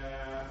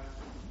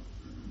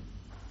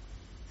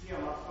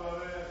 Temat för den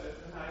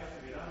här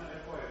eftermiddagen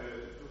var ju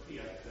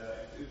profeter,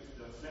 ett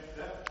utdött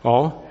släkte. Ja.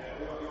 Och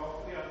jag har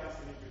funderat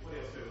ganska mycket på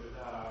det slutet.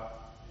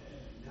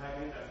 Det här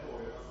är inte en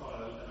fråga utan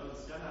snarare en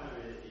önskan här nu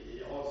i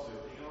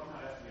avslutningen av den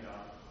här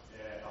eftermiddagen.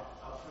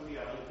 Att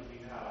fundera lite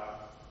kring det här.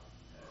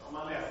 Om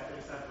man läser till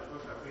exempel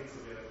första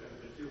Korinthierbrevet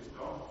kapitel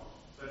 14,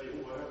 så är det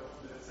oerhört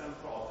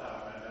centralt här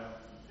med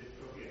det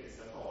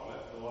profetiska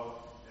talet och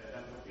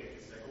den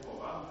profetiska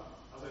gåvan.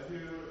 Alltså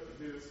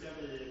hur ska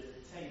vi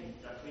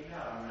tänka kring det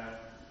här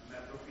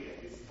med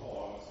profetiskt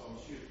tal som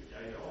kyrka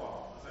idag?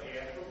 Alltså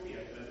är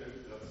profeten ett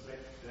utdött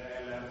släkte?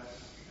 Eller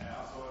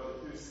alltså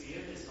hur ser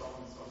vi som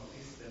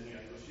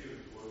kristenhet och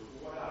kyrkor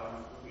på det här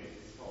med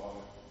profetiskt tal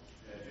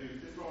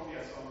utifrån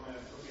det som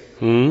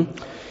profeten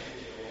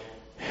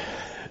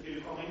vill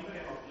du komma in på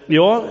det något?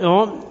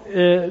 Ja,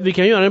 vi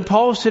kan göra en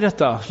paus i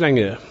detta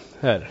längre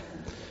här.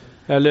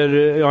 Eller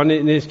ja,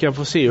 ni ska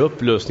få se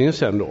upplösningen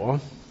sen då,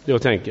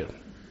 jag tänker.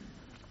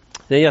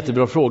 Det är en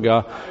jättebra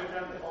fråga.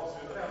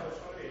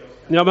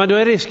 Ja, men då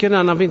är risken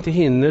den att vi inte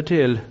hinner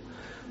till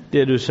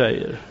det du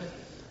säger.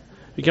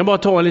 Vi kan bara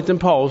ta en liten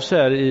paus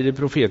här i det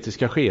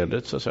profetiska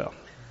skedet, så att säga.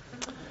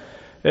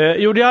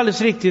 Jo, det är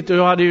alldeles riktigt, och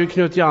jag hade ju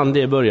knutit an det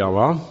i början,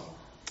 va?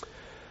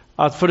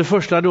 Att för det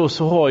första då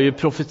så har ju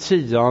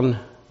profetian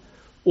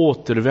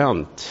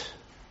återvänt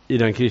i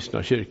den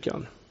kristna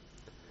kyrkan.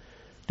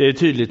 Det är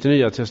tydligt i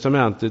Nya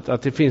testamentet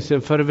att det finns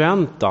en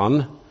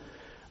förväntan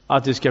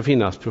att det ska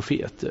finnas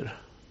profeter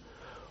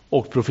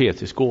och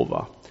profetisk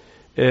gåva.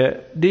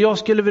 Det jag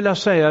skulle vilja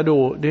säga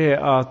då, det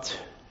är att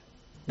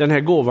den här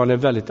gåvan är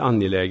väldigt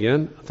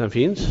angelägen att den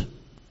finns.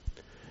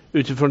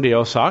 Utifrån det jag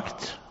har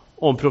sagt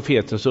om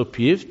profetens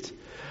uppgift,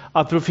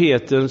 att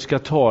profeten ska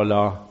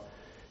tala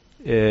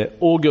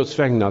å Guds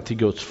vägnar till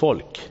Guds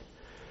folk.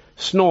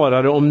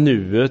 Snarare om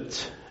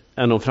nuet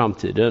än om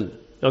framtiden.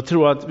 Jag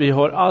tror att vi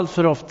har allt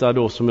för ofta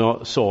då, som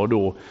jag sa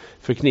då,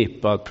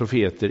 förknippat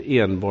profeter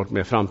enbart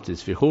med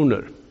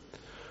framtidsvisioner.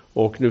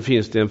 Och nu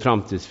finns det en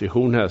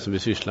framtidsvision här som vi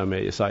sysslar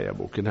med i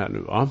Jesaja-boken här nu,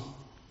 va?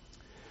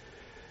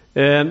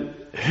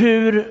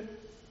 Hur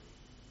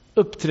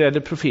uppträder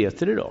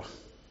profeter idag?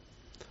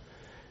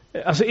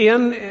 Alltså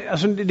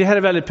det här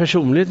är väldigt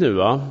personligt nu,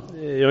 va?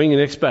 Jag är ingen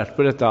expert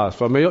på detta alls,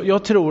 va? Men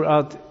jag tror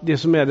att det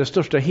som är det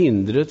största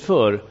hindret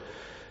för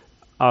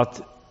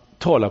att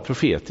tala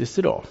profetiskt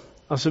idag.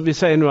 Alltså vi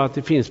säger nu att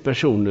det finns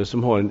personer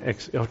som har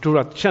jag tror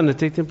att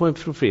kännetecknen på en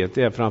profet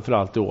är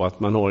framförallt då att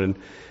man har en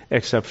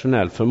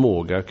exceptionell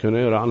förmåga att kunna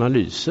göra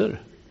analyser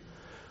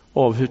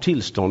av hur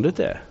tillståndet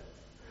är.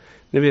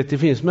 Ni vet, det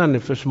finns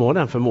människor som har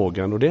den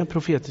förmågan, och det är en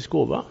profetisk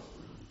gåva.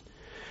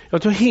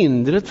 Jag tror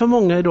hindret för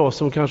många idag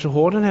som kanske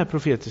har den här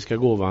profetiska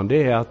gåvan,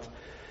 det är att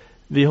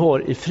vi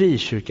har i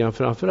frikyrkan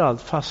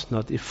framförallt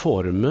fastnat i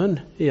formen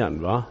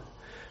igen, va?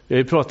 Vi har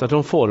ju pratat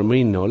om form och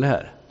innehåll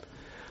här.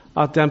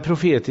 att den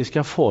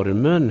profetiska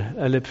formen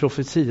eller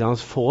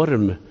profetians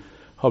form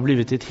har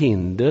blivit ett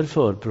hinder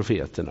för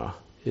profeterna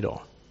idag.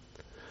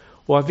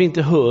 Och att vi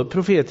inte hör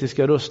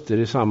profetiska röster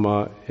i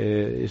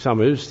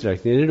samma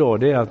utsträckning idag,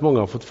 det är att många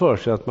har fått för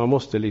sig att man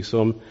måste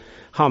liksom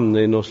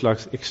hamna i någon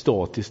slags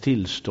extatiskt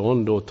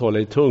tillstånd och tala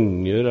i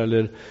tungor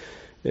eller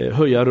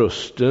höja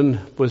rösten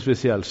på ett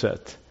speciellt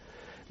sätt.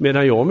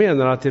 Medan jag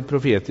menar att ett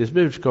profetiskt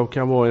budskap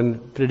kan vara en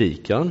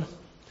predikan.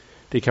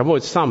 Det kan vara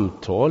ett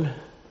samtal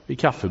vid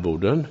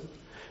kaffeborden.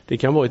 Det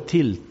kan vara ett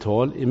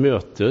tilltal i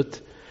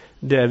mötet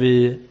där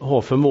vi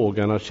har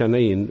förmågan att känna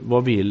in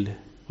vad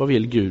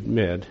vill Gud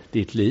med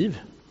ditt liv.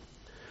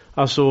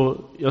 Alltså,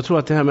 jag tror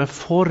att det här med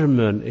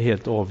formen är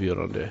helt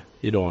avgörande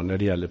idag när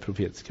det gäller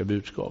profetiska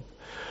budskap.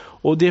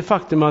 Och det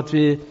faktum att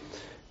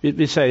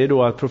vi säger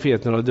då att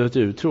profeterna har dött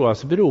ut tror jag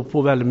alltså beror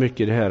på väldigt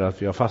mycket det här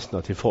att vi har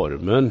fastnat i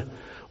formen.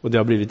 Och det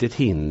har blivit ett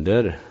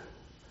hinder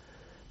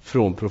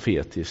från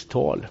profetiskt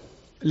tal.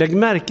 Lägg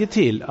märke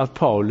till att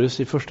Paulus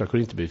i första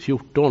Korinthierbrevet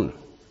 14,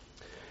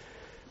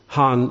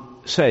 han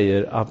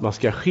säger att man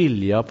ska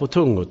skilja på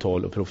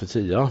tungotal och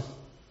profetia.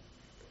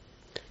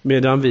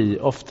 Medan vi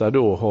ofta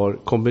då har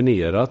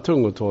kombinerat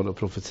tungotal och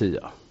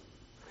profetia.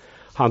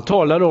 Han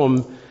talar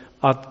om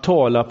att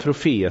tala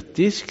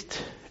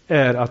profetiskt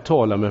är att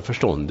tala med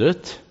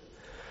förståndet.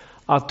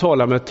 Att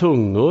tala med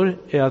tungor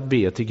är att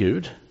be till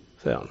Gud,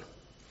 säger han.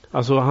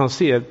 Alltså han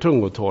ser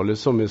tungotalet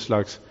som en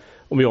slags,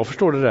 om jag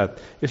förstår det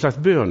rätt, ett slags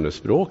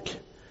bönespråk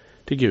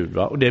till Gud.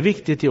 Va? Och det är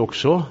viktigt det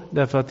också,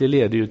 därför att det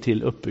leder ju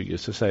till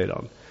uppbyggelse, säger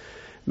han.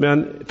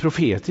 Men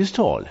profetiskt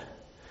tal,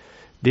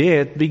 det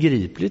är ett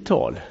begripligt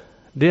tal.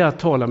 Det är att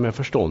tala med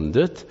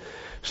förståndet.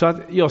 Så att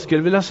jag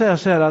skulle vilja säga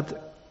så här att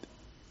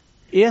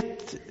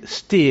ett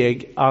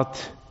steg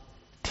att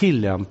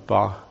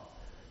tillämpa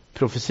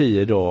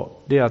profetia idag,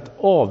 det är att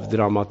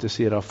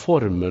avdramatisera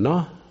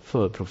formerna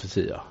för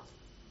profetia.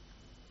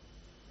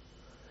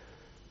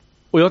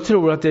 Och jag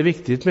tror att det är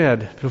viktigt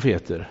med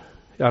profeter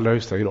i allra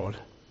högsta grad.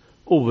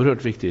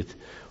 Oerhört viktigt.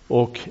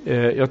 Och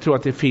jag tror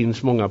att det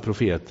finns många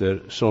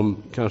profeter som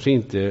kanske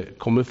inte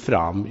kommer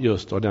fram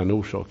just av den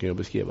orsaken jag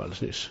beskrev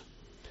alldeles nyss.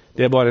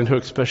 Det är bara en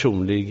högst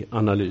personlig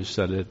analys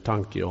eller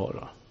tanke jag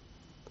har.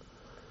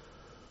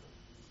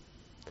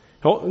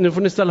 Ja, nu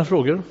får ni ställa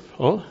frågor.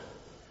 Ja.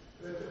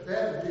 Ett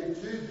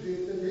väldigt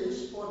tydligt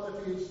bevis på att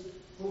det finns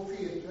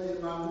profeter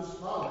i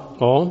Magnus Malm.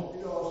 Ja.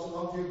 Idag som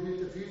har Gud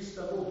inte finns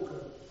där boken.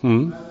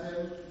 Mm. Men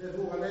det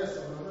vågar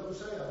läsarna, jag vill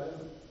säga det.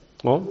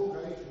 Ja. Vågar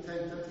inte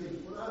tänka till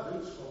på det här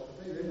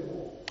budskapet. Det är det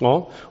nog.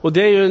 Ja, och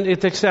det är ju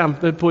ett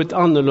exempel på ett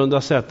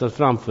annorlunda sätt att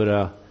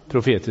framföra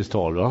profetiskt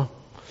tal, va?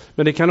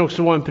 Men det kan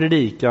också vara en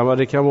predikan, va?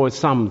 Det kan vara ett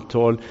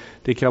samtal,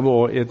 det kan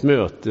vara ett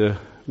möte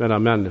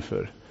mellan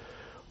människor.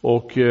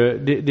 Och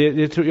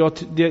jag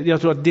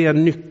tror att det är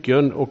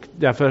nyckeln, och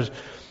därför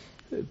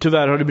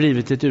tyvärr har det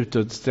blivit ett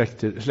utåt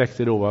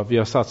släkte då, va? Vi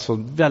har satt så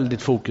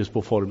väldigt fokus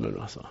på formen,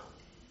 alltså.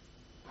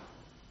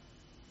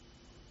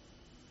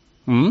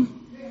 Mm.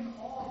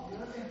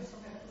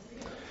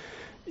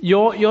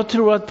 Ja, jag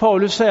tror att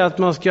Paulus säger att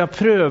man ska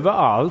pröva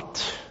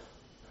allt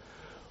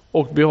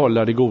och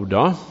behålla det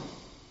goda.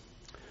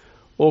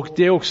 Och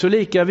det är också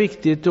lika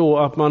viktigt då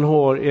att man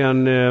har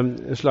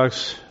en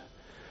slags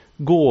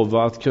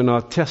gåva att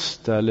kunna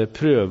testa eller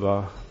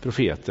pröva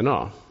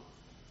profeterna.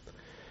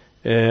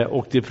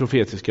 Och det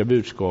profetiska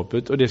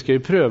budskapet. Och det ska ju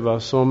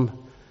prövas som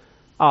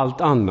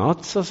allt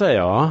annat, så att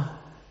säga.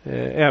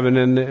 Även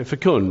en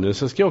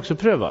förkunnelse ska också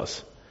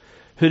prövas.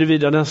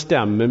 Huruvida den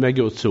stämmer med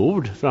Guds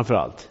ord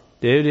framförallt.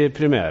 Det är det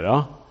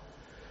primära.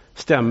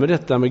 Stämmer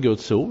detta med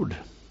Guds ord?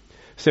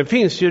 Sen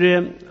finns ju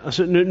det,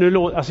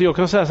 alltså jag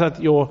kan säga så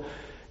att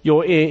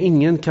jag är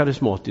ingen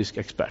karismatisk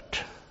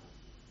expert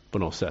på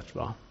något sätt,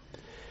 va.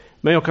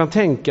 Men jag kan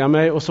tänka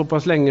mig, och så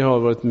pass länge har jag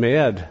varit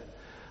med,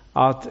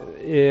 att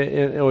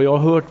och jag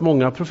har hört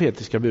många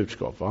profetiska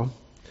budskap, va.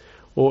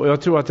 Och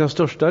jag tror att den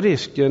största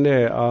risken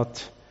är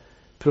att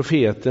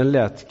profeten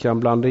lätt kan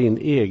blanda in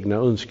egna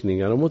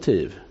önskningar och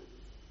motiv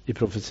i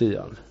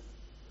profetian.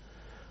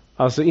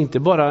 Alltså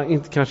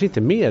kanske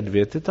inte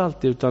medvetet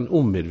alltid, utan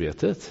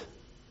omedvetet.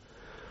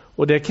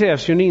 Och det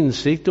krävs ju en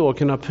insikt då att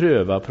kunna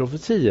pröva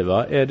profetier,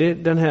 va?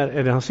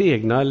 Är det hans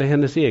egna eller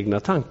hennes egna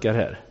tankar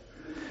här?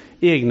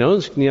 Egna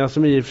önskningar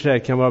som i och för sig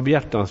kan vara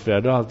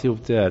behjärtansvärda och alltihop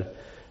det där.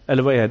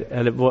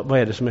 Eller vad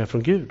är det som är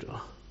från Gud,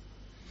 va?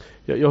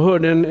 Jag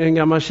hörde en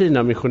gammal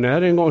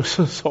Kina-missionär en gång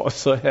som sa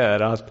så här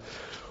att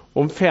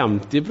om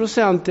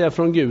 50% är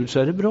från Gud så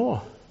är det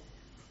bra.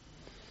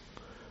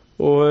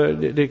 Och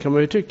det kan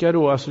man ju tycka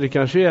då, alltså det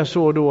kanske är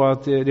så då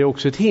att det är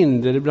också ett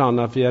hinder ibland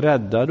att vi är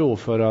rädda då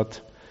för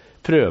att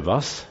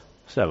prövas,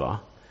 så va.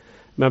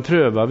 Men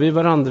prövar vi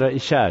varandra i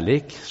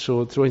kärlek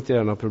så tror jag inte det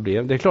är några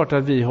problem. Det är klart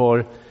att vi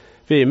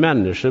är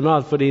människor med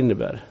allt vad det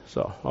innebär.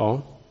 Så,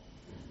 ja.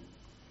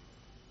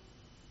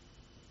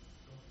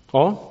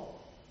 Ja.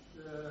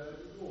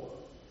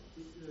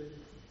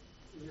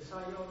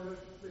 Jesaja har vi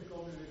hört mycket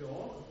om nu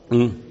idag.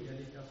 Mm.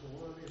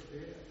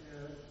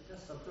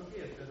 Dessa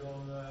profeter, de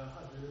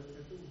hade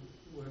ett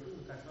oerhört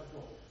otacksamt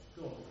jobb.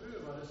 De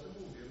prövades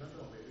förmodligen, men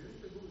de är ju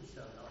inte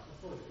godkända.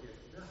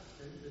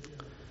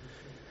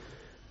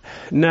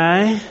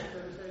 Nej. Vi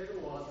säger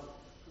då att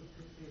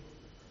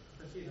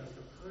profetierna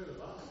ska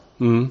prövas.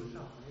 Mm.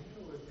 Församlingen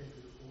då i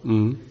Pentecost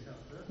Mm. till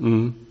exempel.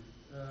 Mm.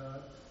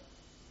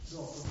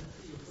 De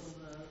profetier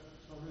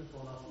som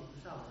uttalas i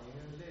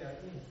församlingen lär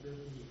inte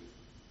bli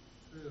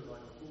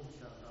prövade och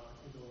godkända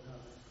idag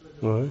heller.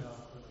 Skulle Nej. jag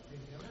kunna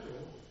tänka mig då.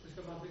 Hur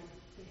ska man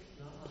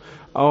beteckna att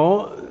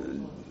Ja,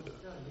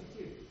 ställning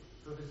till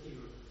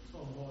profetior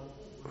som har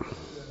i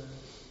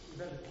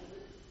väldigt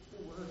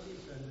oerhört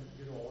liten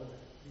grad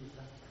blivit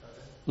beaktade?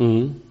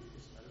 mm.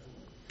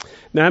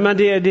 Nej, men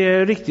det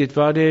är riktigt,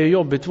 va? Det är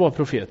jobbigt att vara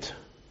profet.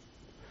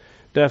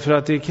 Därför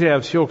att det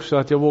krävs ju också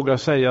att jag vågar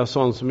säga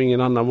sånt som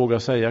ingen annan vågar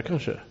säga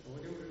kanske. Och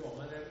det gjorde de,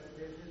 men det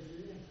blir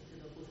ju inte till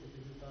något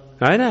positivt utan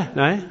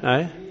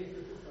Nej. det gick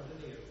ju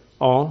fortfarande ner.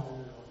 Ja.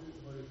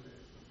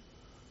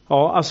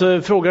 Ja,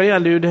 alltså frågan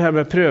gäller ju det här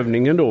med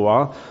prövningen då,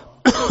 va?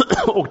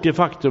 Och det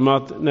faktum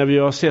att när vi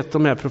har sett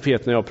de här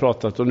profeterna jag har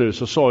pratat om nu,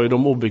 så sa ju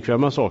de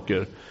obekväma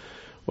saker.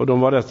 Och de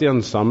var rätt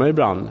ensamma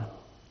ibland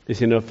i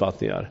sina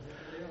uppfattningar.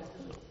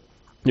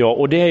 Ja,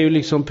 och det är ju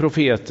liksom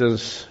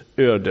profetens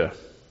öde.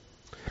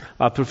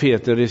 Att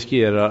profeten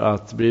riskerar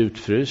att bli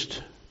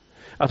utfryst.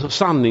 Alltså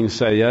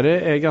sanningssägare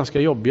är ganska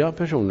jobbiga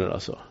personer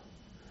alltså.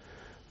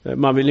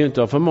 Man vill ju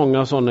inte ha för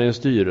många sådana i en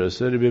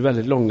styrelse. Det blir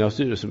väldigt långa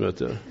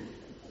styrelsemöten.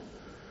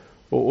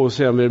 Och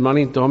sen vill man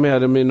inte ha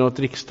med dem i något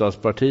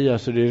riksdagsparti.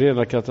 Alltså det är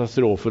rena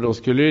katastrofer. De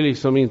skulle ju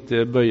liksom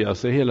inte böja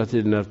sig hela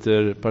tiden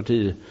efter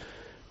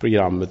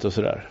partiprogrammet och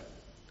sådär.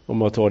 Om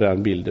man tar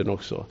den bilden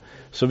också.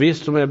 Så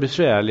visst, de är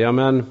besvärliga,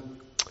 men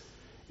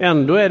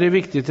ändå är det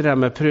viktigt det här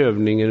med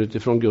prövningen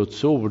utifrån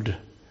Guds ord.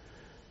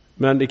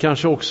 Men det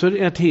kanske också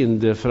är ett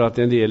hinder för att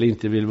en del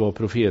inte vill vara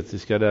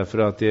profetiska, därför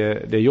att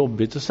det är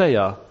jobbigt att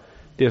säga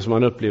det som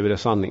man upplever är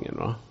sanningen,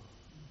 va?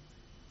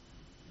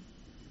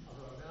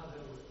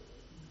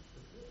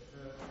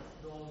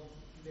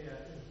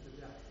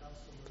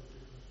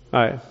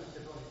 Nej.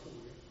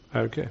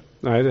 Okej.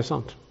 Nej, det är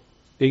sant.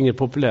 Det är ingen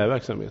populär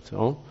verksamhet.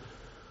 Ja.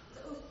 Så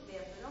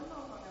upplever de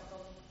någon gång att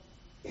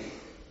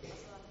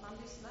att man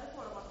lyssnar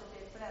på dem, att det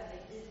blir förändring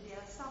i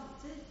deras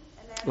samtid?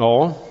 Eller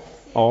Ja.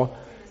 Ja.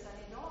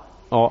 idag?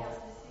 Ja.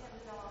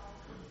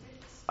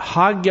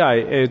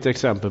 Haggai är ett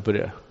exempel på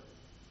det.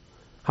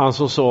 Han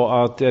som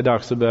sa att det är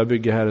dags att börja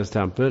bygga Herrens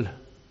tempel.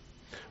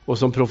 Och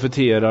som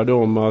profeterade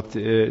om att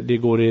det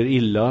går er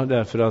illa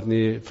därför att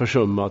ni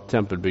försummat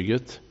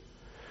tempelbygget.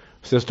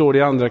 Sen står det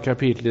i andra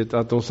kapitlet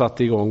att de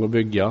satte igång och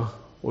bygga.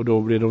 Och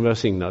då blev de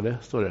välsignade,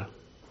 står det.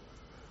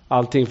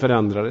 Allting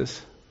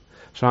förändrades.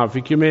 Så han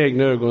fick ju med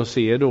egna ögon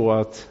se då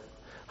att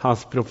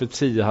hans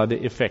profetia hade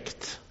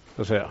effekt,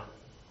 så att säga.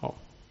 Ja.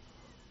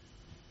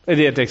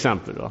 Det är ett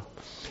exempel då.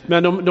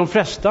 Men de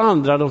flesta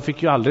andra, de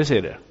fick ju aldrig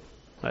se det.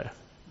 Nej.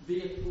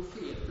 Vet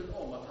profeten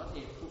om att han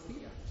är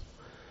profet?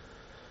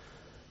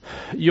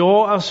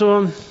 Ja,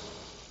 alltså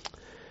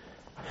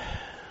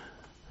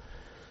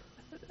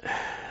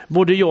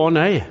både ja och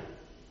nej.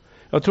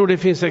 Jag tror det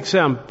finns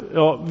exempel.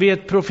 Ja,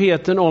 vet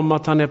profeten om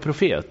att han är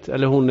profet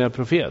eller hon är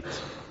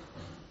profet?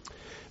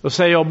 Då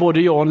säger jag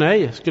både ja och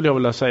nej, skulle jag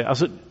vilja säga.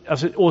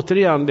 Alltså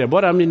återigen, det är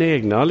bara mina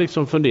egna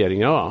liksom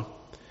funderingar, va?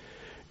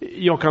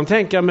 Jag kan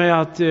tänka mig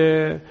att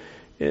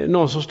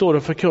någon som står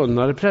och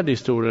förkunnar i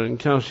predikstolen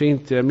kanske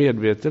inte är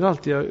medveten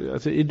alltid.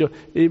 Alltså,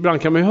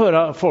 ibland kan man ju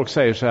höra folk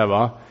säga så här,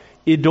 va?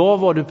 Idag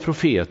var du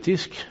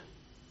profetisk.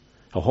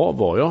 Jaha,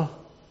 var jag?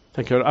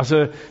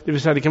 Alltså, det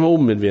vill säga, det kan vara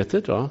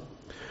omedvetet, va?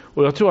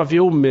 Och jag tror att vi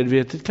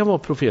omedvetet kan vara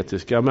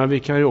profetiska, men vi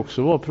kan ju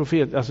också vara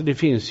profetiska. Alltså det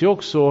finns ju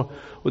också,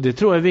 och det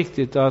tror jag är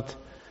viktigt, att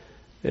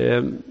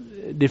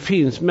det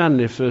finns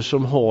människor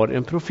som har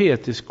en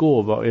profetisk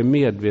gåva och är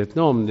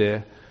medvetna om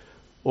det,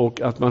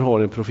 och att man har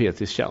en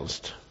profetisk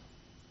tjänst.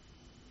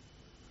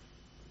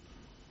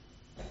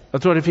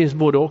 Jag tror att det finns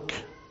både och,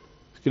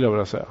 skulle jag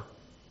vilja säga.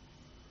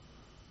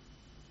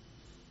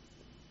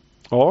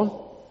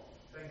 Ja.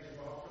 Tänker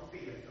på att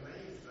profeterna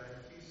i Israel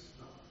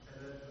tystnat?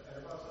 Eller är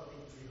det bara så att de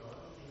inte vill ha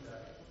någonting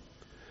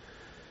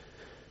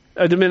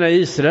där? Du menar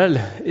Israel,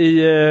 i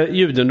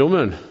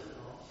judendomen?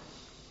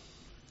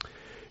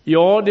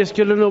 Ja, det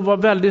skulle nog vara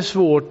väldigt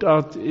svårt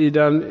att i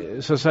den,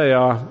 så att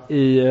säga,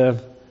 i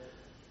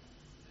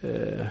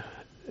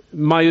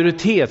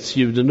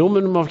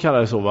majoritetsjudendomen, om man kallar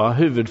det så, va?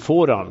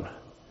 Huvudfåran.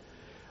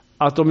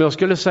 Att om jag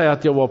skulle säga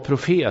att jag var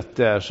profet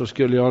där, så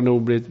skulle jag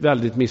nog bli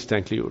väldigt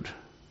misstänkliggjord.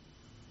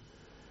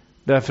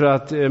 Därför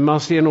att man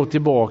ser nog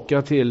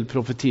tillbaka till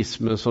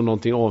profetismen som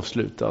någonting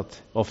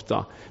avslutat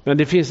ofta. Men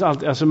det finns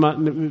alltid, alltså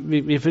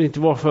vi får inte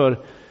vara för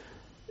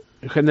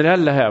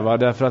generella här, va?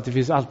 Därför att det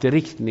finns alltid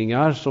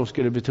riktningar som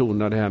skulle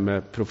betona det här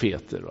med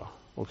profeter, va?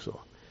 Också.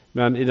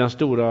 Men i den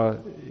stora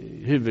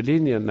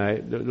huvudlinjen,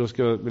 nej, då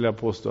vill jag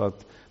påstå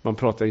att man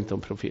pratar inte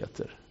om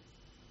profeter.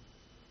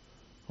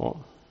 Ja.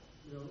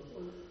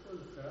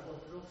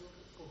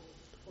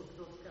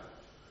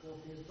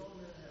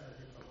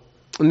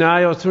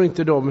 Nej, jag tror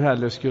inte de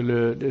heller skulle.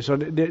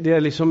 Det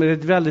är liksom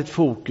ett väldigt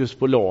fokus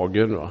på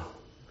lagen, va?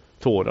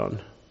 Toran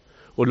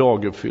och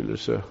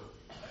laguppfyllelse.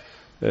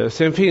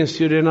 Sen finns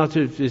ju det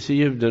naturligtvis i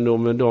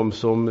judendomen de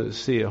som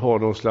har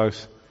någon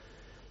slags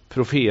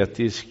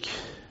profetisk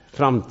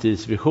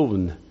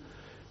framtidsvision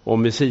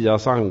om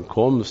Messias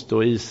ankomst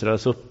och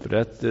Israels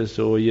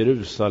upprättelse och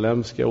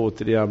Jerusalem ska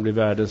återigen bli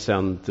världens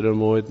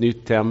centrum och ett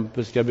nytt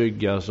tempel ska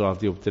byggas och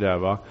alltihop det där,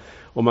 va?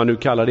 Om man nu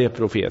kallar det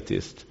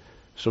profetiskt,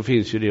 så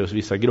finns ju det hos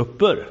vissa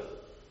grupper.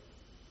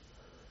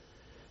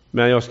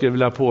 Men jag skulle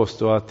vilja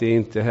påstå att det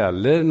inte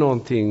heller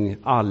någonting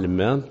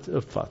allmänt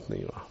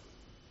uppfattning, va?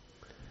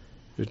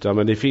 Utan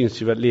men det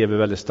finns ju, lever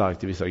väldigt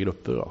starkt i vissa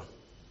grupper, va?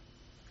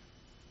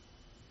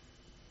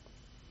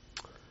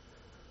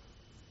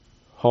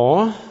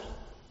 Ja.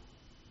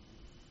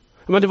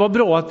 Men det var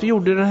bra att vi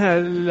gjorde det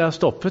här lilla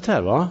stoppet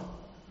här, va?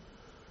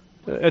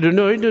 Är du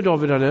nöjd nu,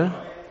 David, eller?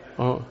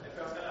 Ja.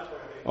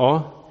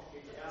 Ja.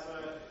 Alltså,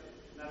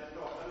 när vi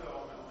pratar nu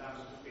om det här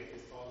med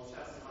profetiskt tal, så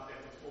känns det som att det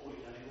är på två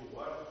olika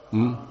nivåer.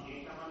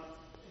 Antingen kan man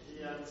i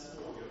en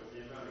smågrupp, i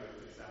en bönegrupp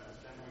till exempel, så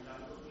kan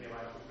man uppleva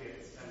en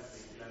profetisk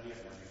hälsning till en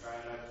medmänniska,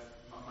 eller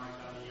man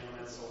kan genom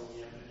en sång, i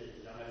en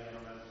predikan eller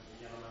genom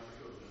en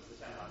förkunnelse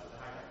känna att det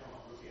här kan komma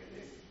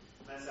profetiskt.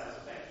 Men sen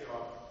så tänker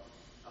jag,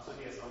 alltså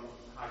det som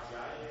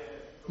Haggai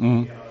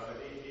profeterar över,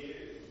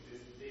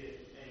 det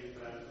är ju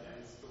för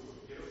en stor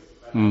grupp,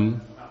 eller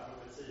de här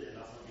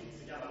profetierna som finns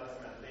i Gamla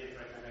testamentet, det är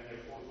för en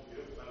hel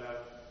folkgrupp, eller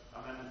ja,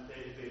 men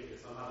David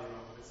Wilkerson hade ju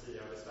någon profetia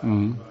över Sverige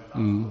för ett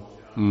antal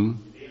år sedan.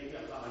 Det är en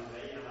helt annan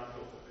grej än att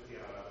jag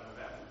profeterar över en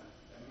vän.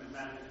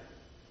 Men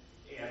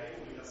är det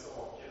olika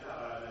saker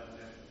här,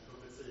 den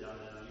profetian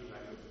i den lilla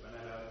gruppen,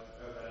 eller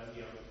över en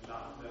hel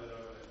land, eller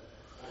över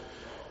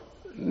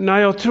folkgrupp? Nej,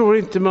 jag tror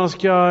inte man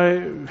ska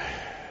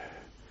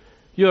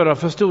göra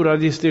för stora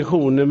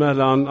distinktioner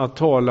mellan att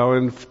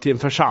tala till en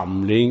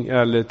församling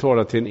eller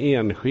tala till en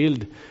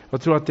enskild.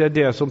 Jag tror att det är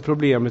det som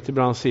problemet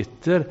ibland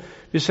sitter.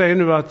 Vi säger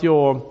nu att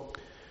jag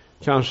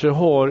kanske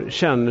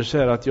känner så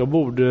här att jag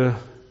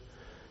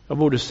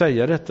borde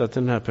säga detta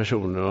till den här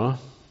personen, va?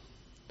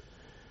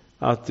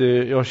 Att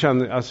jag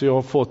känner, alltså jag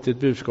har fått ett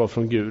budskap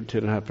från Gud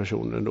till den här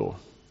personen då.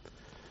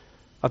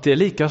 Att det är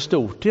lika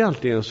stort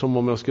egentligen som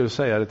om jag skulle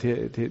säga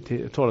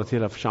det tala till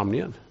hela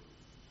församlingen.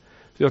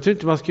 Så jag tror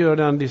inte man ska göra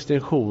den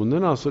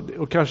distinktionen. Alltså,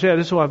 och kanske är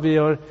det så att vi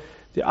har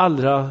det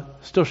allra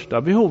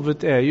största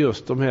behovet är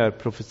just de här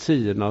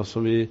profetierna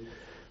som vi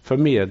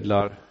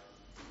förmedlar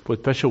på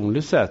ett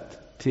personligt sätt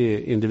till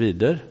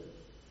individer.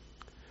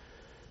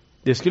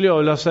 Det skulle jag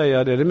vilja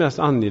säga, det är det mest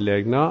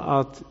angelägna,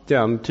 att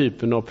den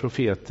typen av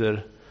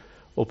profeter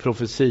och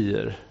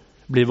profetier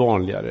blir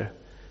vanligare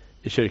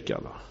i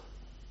kyrkan.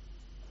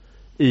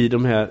 I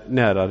de här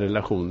nära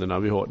relationerna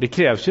vi har. Det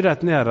krävs ju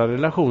rätt nära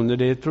relationer,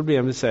 det är ett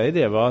problem i sig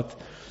det, va?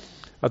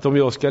 Att om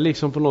jag ska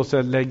liksom på något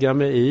sätt lägga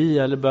mig i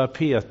eller börja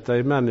peta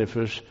i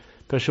människors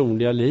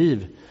personliga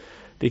liv,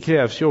 det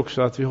krävs ju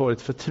också att vi har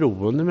ett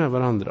förtroende med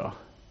varandra.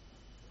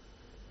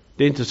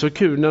 Det är inte så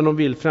kul när någon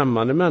vill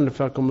främmande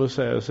människa kommer och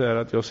säger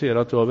att jag ser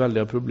att du har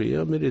väldiga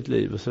problem i ditt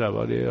liv och sådär,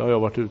 va? Det har jag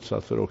varit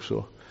utsatt för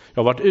också.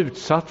 Jag har varit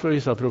utsatt för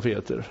vissa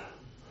profeter, kan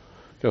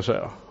jag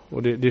säga.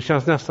 Och det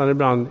känns nästan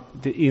ibland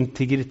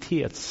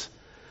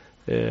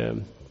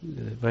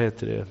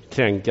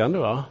kränkande,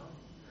 va?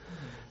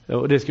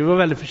 Och det ska vi vara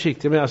väldigt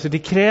försiktiga med. Alltså det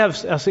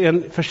krävs alltså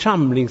en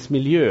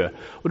församlingsmiljö.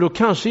 Och då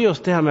kanske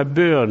just det här med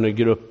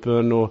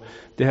bönegruppen och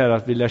det här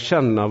att vilja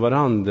känna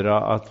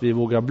varandra, att vi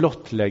vågar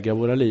blottlägga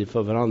våra liv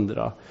för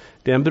varandra.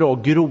 Det är en bra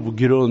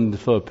grogrund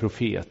för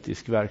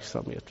profetisk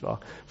verksamhet, va?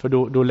 För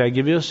då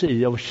lägger vi oss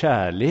i av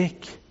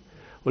kärlek.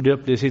 Och det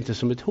upplevs inte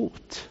som ett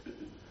hot.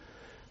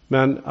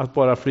 Men att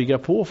bara flyga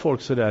på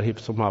folk så där hipp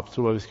som happ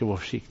tror jag vi ska vara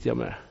försiktiga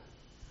med.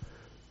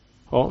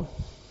 Ja.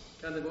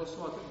 Kan det vara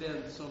så att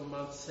den som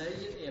man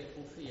säger är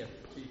profet,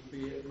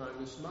 typ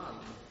Magnus Malm?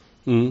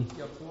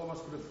 Jag tror om man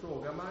skulle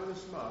fråga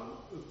Magnus Malm,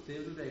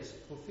 upplever du dig som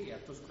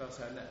profet? Då skulle jag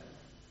säga nej.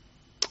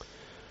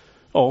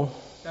 Ja.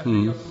 Därför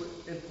jag tror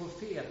en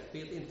profet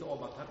vet inte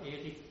om att han är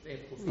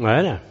riktigt profet.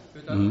 Nej, det.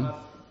 Utan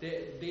att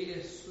det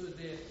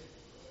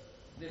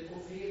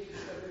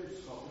profetiska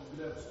budskapet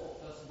glöms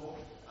oftast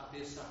bort att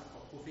det är sagt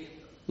av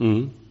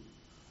profeten.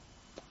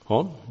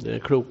 Ja, det är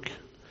klok.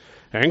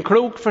 Jag är en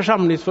klok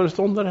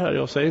församlingsföreståndare här,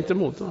 jag säger inte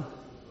emot honom.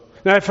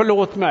 Nej,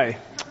 förlåt mig.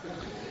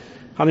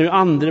 Han är ju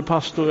andre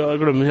pastor, jag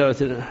glömmer hela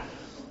tiden.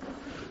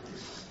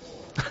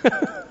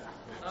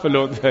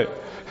 Förlåt mig.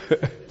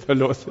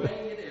 Förlåt mig.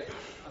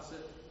 Alltså,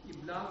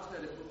 ibland så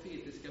är det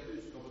profetiska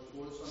budskapet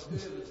får en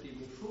sån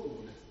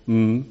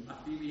överdimension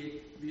att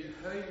vi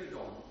höjer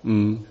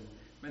dem.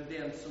 Men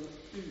den som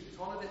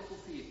uttalar det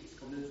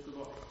profetiska, om det skulle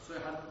vara, så är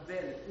han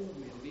väldigt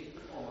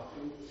omedveten om att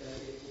det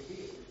är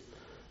profetiskt.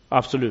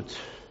 Absolut.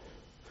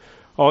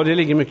 Ja, det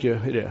ligger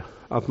mycket i det.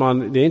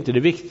 Det är inte det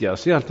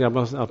viktigaste egentligen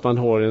att man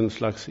har en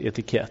slags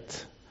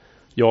etikett.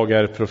 Jag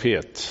är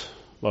profet,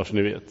 vad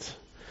ni vet.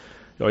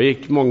 Jag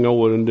gick många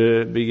år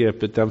under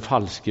begreppet den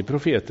falske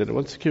profeten. Det var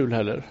inte så kul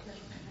heller.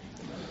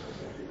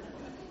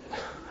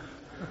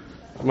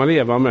 Man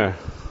lever med.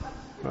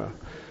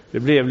 Det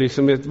blev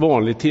liksom ett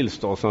vanligt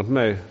tillstånd för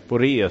mig på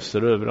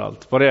resor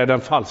överallt. Var är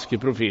den falske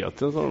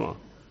profeten, sa man.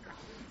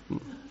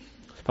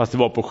 Fast det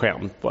var på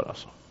skämt bara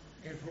så.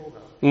 En fråga.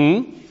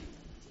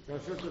 Jag har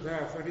suttit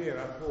här och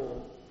funderat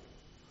på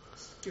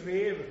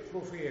Skrev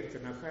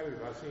profeterna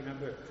själva sina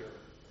böcker?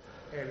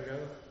 Eller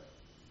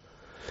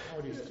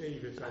har de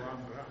skrivits av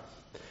andra?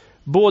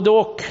 Både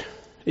och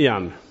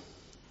igen.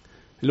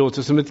 Det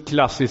låter som ett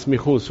klassiskt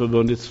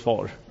missionsförbundets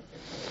svar.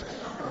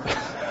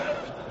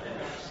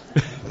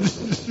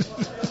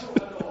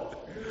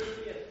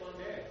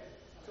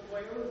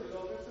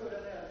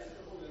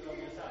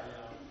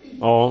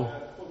 Ja.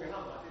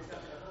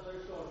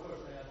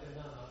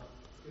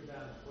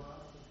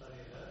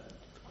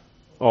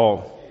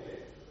 Ja.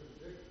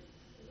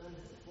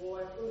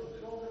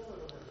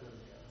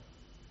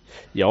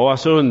 Ja,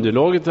 alltså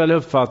underlaget eller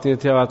uppfattningen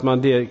till att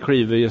man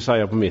klyver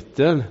Jesaja på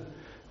mitten.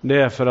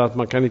 Det är för att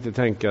man kan inte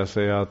tänka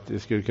sig att det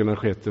skulle kunna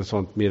ske ett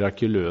sånt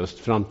mirakulöst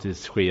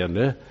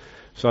framtidsskeende.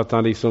 Så att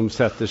han liksom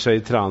sätter sig i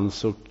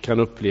trans och kan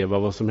uppleva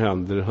vad som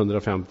händer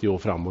 150 år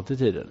framåt i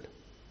tiden.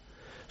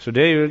 Så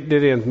det är ju det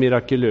rent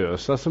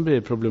mirakulösa som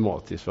blir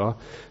problematiskt, va?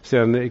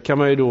 Sen kan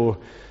man ju då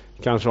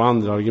kanske ha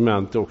andra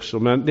argument också.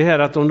 Men det här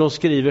att om de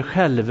skriver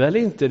själva eller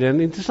inte, det är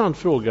en intressant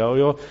fråga.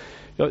 Och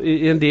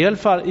i en del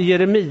fall, i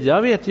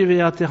Jeremia vet ju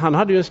vi att han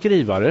hade ju en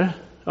skrivare.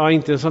 Ja,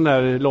 inte en sån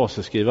där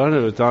laserskrivare nu,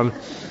 utan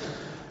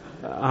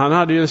han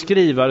hade ju en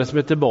skrivare som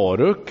heter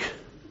Baruk.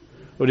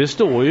 Och det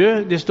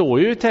står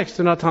ju i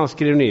texten att han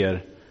skrev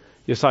ner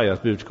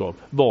Jesajas budskap,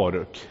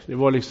 Baruk. Det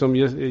var liksom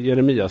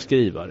Jeremias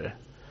skrivare.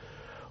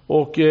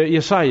 Och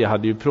Jesaja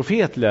hade ju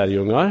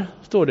profetlärjungar,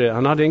 står det.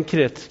 Han hade en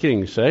krets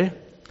kring sig.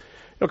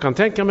 Jag kan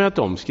tänka mig att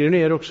de skrev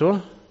ner också.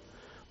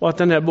 Och att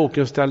den här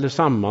boken ställde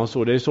samman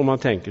så. Det är så man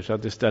tänker sig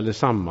att det ställde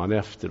samman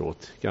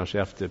efteråt.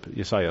 Kanske efter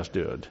Jesajas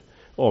död.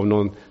 Av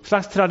någon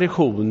slags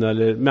tradition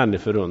eller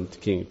människor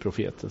runt kring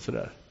profeten.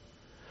 Sådär.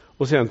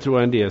 Och sen tror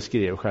jag en del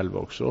skrev själva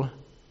också.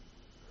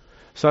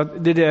 Så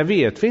att det där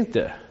vet vi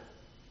inte.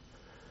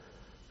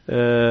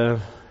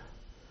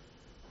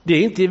 Det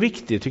är inte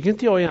viktigt, tycker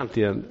inte jag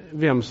egentligen,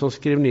 vem som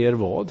skrev ner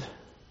vad.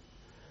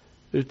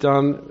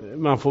 Utan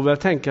man får väl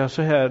tänka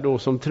så här då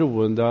som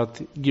troende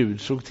att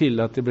Gud såg till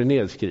att det blev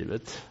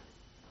nedskrivet.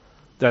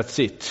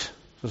 That's it,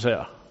 så att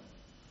säga.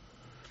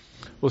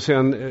 Och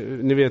sen,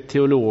 ni vet,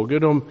 teologer,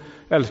 de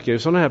älskar ju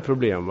sådana här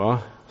problem, va?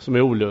 Som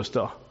är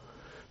olösta.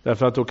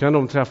 Därför att då kan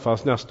de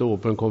träffas nästa år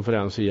på en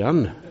konferens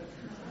igen.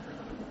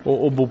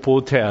 Och bo på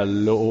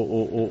hotell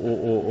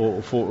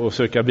och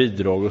söka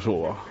bidrag och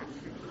så, va?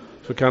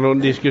 Så kan de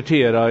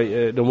diskutera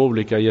de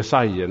olika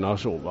jesajerna och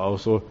så, va?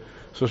 Och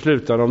så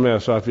slutar de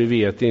med så att vi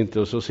vet inte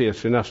och så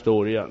ses vi nästa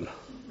år igen.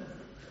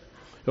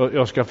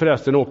 Jag ska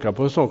förresten åka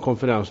på en sån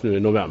konferens nu i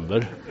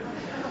november.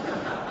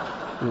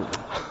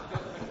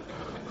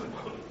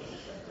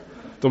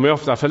 De är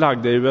ofta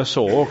förlagda i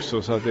USA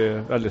också, så att det är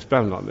väldigt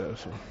spännande.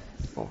 Så.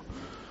 Ja.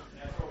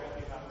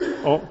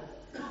 Ja.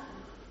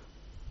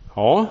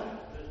 Ja.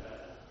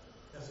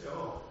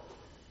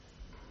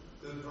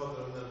 Du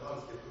pratar om den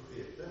falska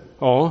profeten.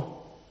 Ja.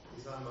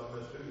 I samband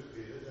med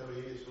slutskedet här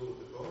i Jesu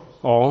återkomst.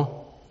 Ja.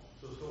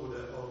 Så står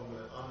det om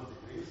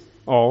antikrist.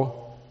 Ja.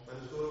 Men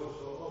det står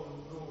också om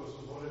någon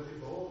som håller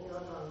tillbaka.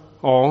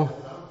 Ja.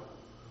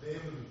 Vem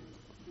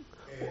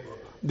är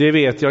det? Det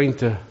vet jag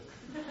inte.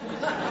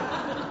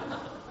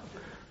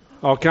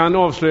 Jag kan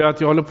avslöja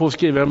att jag håller på att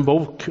skriva en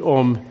bok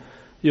om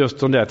just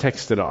de där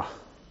texterna.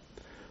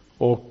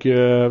 Och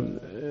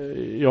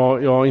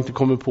jag har inte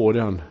kommit på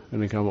den, än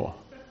det kan vara.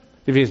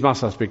 Det finns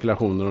massa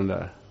spekulationer om det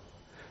där.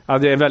 Ja,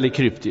 det är väldigt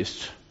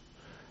kryptiskt.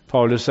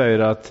 Paulus säger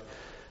att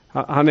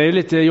han är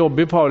lite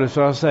jobbig, Paulus,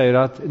 för han säger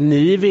att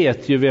ni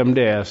vet ju vem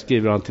det är,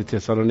 skriver han till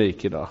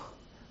Thessalonikerna.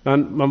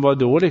 Men vad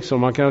då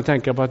liksom? Man kan ju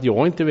tänka på att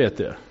jag inte vet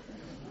det.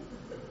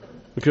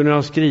 Då kunde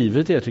han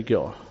skrivit det, tycker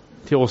jag,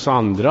 till oss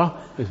andra.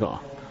 Liksom.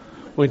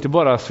 Och inte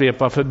bara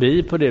svepa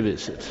förbi på det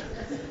viset.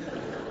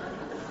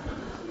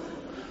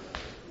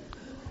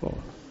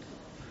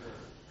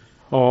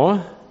 Ja.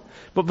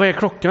 Vad är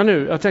klockan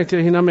nu? Jag tänkte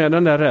hinna med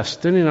den där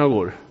resten innan jag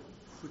går.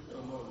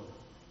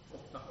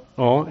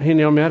 Ja,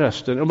 hinner jag med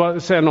resten? Jag bara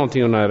säga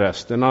någonting om den här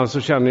resten.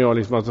 Alltså känner jag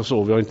liksom att jag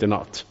sover inte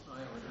natt.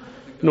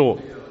 Nå.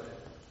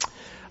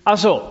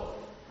 Alltså,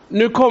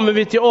 nu kommer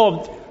vi till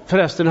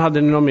Förresten,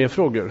 hade ni några mer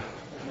frågor?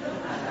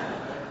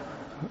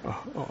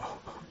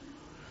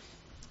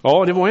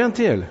 Ja, det var en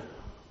till.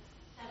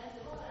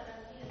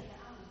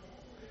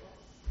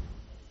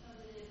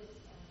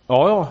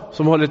 Ja,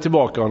 som håller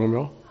tillbaka honom,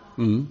 ja.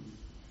 Mm.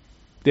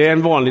 Det är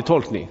en vanlig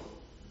tolkning.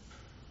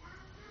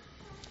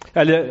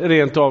 Eller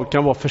rent av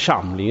kan vara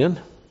församlingen.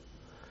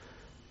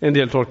 En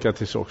del tolkar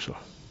till så också.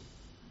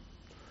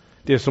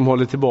 Det som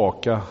håller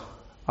tillbaka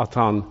att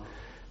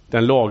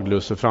den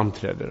laglöse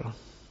framträder.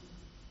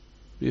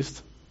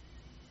 Visst?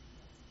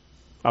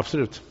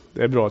 Absolut.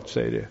 Det är bra att du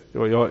säger det.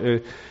 Jag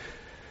är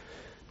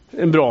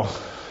en bra.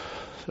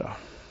 Sådär.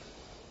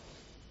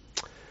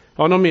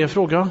 Ja, någon mer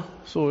fråga?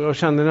 Så jag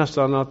känner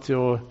nästan att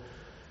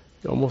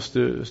jag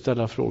måste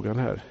ställa frågan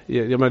här.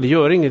 Men det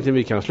gör ingenting,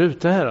 vi kan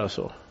sluta här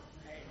alltså.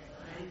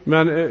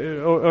 Men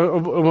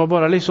om man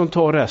bara liksom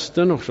tar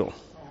resten också.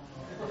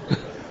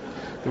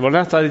 Det var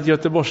nästan ett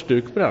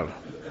Göteborgsstuk på den,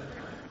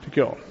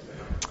 tycker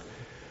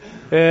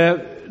jag.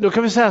 Då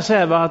kan vi säga så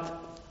här, att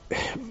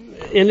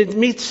enligt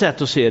mitt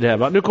sätt att se det här,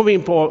 va? Nu kommer vi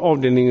in på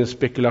avdelningen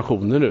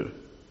spekulationer nu.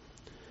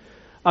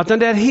 Att den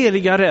där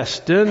heliga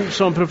resten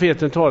som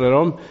profeten talar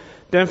om,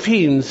 den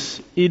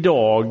finns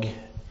idag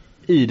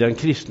i den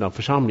kristna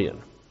församlingen.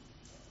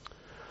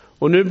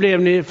 Och nu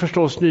blev ni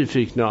förstås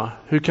nyfikna.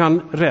 Hur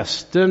kan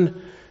resten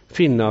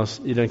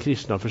finnas i den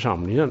kristna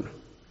församlingen?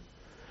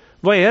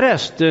 Vad är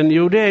resten?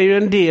 Jo, det är ju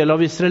en del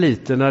av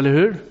israeliterna, eller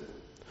hur?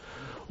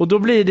 Och då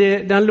blir det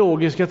den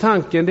logiska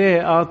tanken, det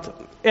är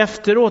att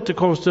efter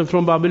återkomsten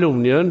från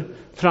Babylonien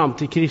fram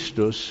till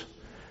Kristus,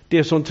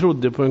 det som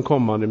trodde på en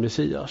kommande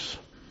Messias.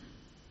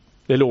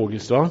 Det är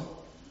logiskt, va?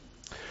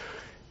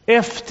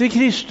 Efter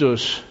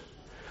Kristus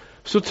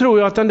så tror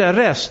jag att den där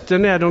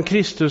resten är de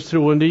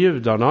Kristustroende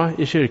judarna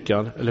i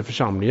kyrkan eller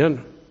församlingen.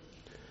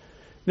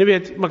 Ni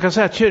vet, man kan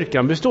säga att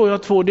kyrkan består av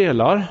två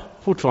delar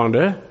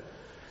fortfarande.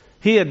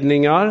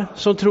 Hedningar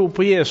som tror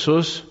på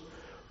Jesus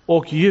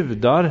och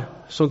judar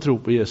som tror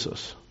på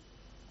Jesus.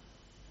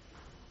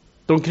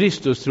 De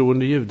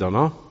Kristustroende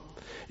judarna.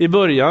 I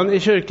början i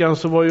kyrkan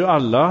så var ju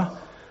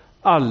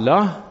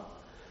alla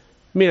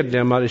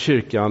medlemmar i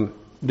kyrkan,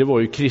 det var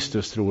ju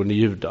Kristustroende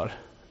judar.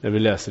 När vi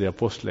läser i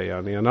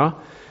apostlagärningarna.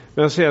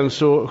 Men sen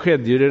så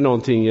skedde ju det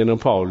någonting genom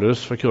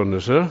Paulus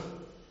förkunnelse.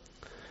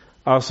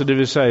 Alltså det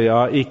vill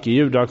säga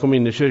icke-judar kom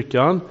in i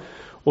kyrkan.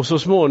 Och så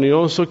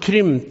småningom så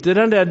krympte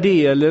den där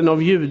delen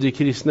av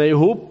judekristna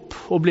ihop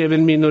och blev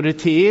en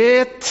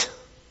minoritet.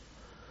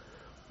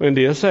 Och en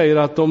del säger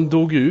att de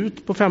dog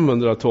ut på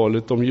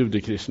 500-talet, de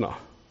judekristna.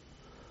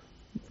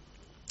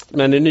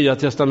 Men i Nya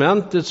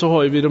testamentet så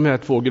har vi de här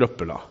två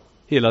grupperna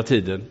hela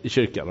tiden i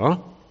kyrkan. Va?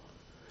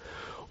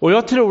 Och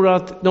jag tror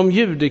att de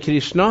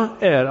judekristna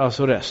är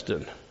alltså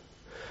resten.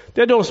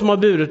 Det är de som har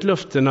burit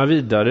löftena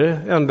vidare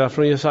ända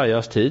från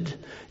Jesajas tid.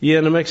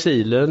 Genom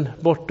exilen,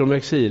 bortom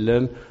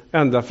exilen,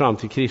 ända fram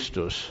till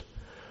Kristus.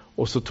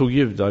 Och så tog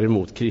judar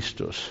emot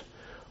Kristus.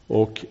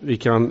 Och vi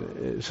kan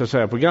så att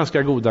säga på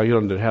ganska goda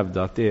grunder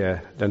hävda att det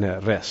är den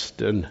här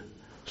resten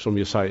som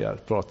Jesaja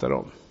pratar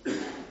om.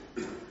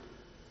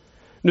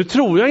 Nu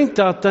tror jag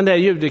inte att den där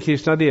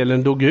judekristna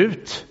delen dog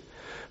ut.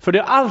 För det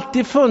har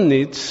alltid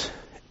funnits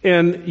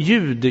en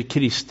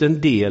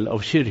judekristen del av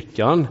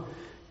kyrkan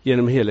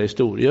genom hela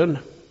historien.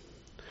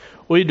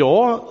 Och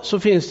idag så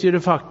finns det ju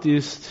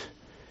faktiskt,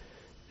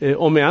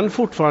 om än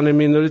fortfarande en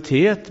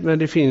minoritet, men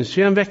det finns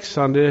ju en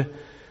växande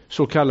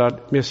så kallad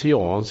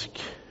messiansk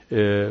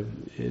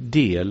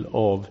del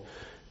av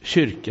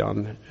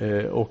kyrkan.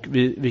 Och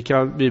vi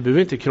behöver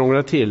inte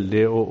krångla till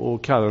det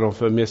och kalla dem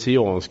för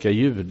messianska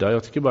judar.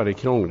 Jag tycker bara det är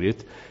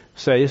krångligt.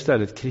 Säg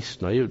istället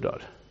kristna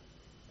judar.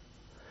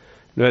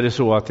 Nu är det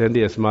så att det är en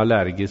del som är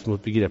allergisk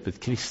mot begreppet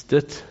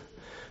kristet.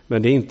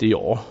 Men det är inte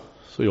jag,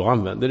 så jag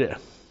använder det.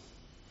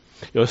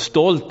 Jag är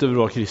stolt över att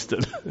vara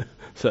kristen.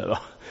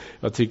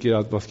 Jag tycker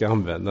att man ska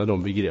använda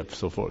de begrepp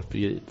som folk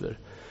begriper.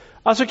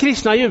 Alltså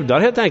kristna judar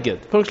helt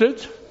enkelt. Punkt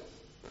slut.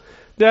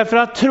 Därför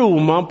att tror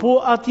man på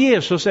att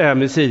Jesus är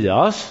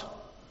Messias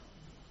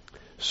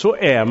så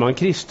är man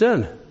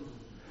kristen.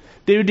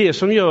 Det är ju det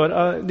som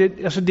gör,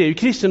 det är ju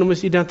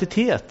kristendomens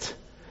identitet.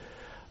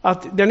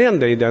 Att den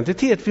enda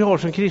identitet vi har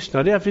som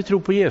kristna, det är att vi tror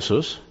på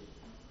Jesus.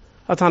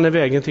 Att han är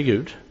vägen till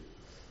Gud.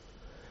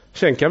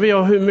 Sen kan vi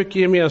ha hur mycket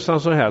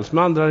gemensamt som helst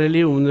med andra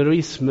religioner och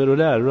ismer och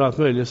läror och allt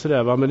möjligt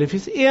sådär, va? Men det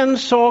finns en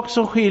sak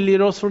som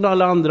skiljer oss från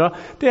alla andra.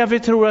 Det är att vi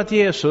tror att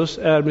Jesus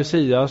är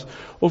Messias.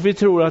 Och vi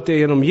tror att det är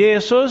genom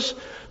Jesus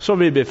som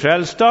vi blir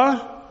frälsta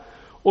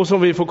och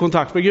som vi får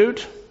kontakt med Gud.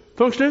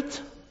 Punkt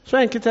slut. Så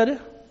enkelt är det.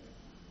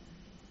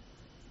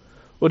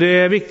 Och det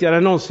är viktigare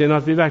än någonsin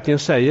att vi verkligen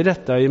säger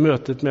detta i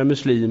mötet med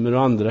muslimer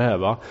och andra här,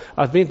 va?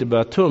 Att vi inte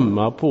börjar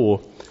tumma på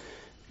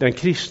den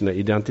kristna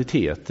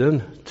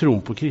identiteten,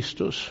 tron på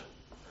Kristus.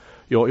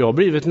 Jag har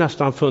blivit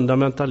nästan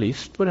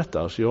fundamentalist på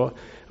detta. Så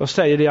jag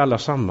säger det i alla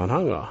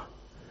sammanhang. Va?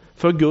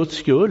 För Guds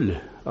skull,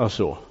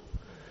 alltså.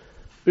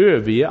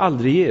 Överge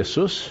aldrig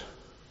Jesus.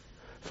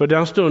 För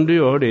den stund du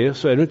gör det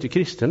så är du inte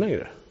kristen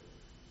längre.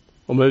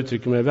 Om jag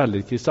uttrycker mig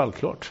väldigt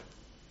kristallklart.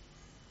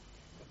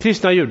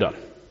 Kristna judar.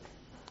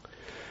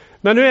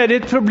 Men nu är det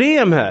ett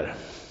problem här.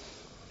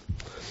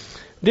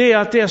 Det är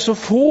att det är så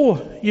få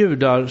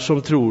judar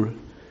som tror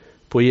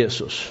på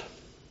Jesus.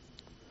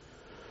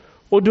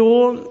 Och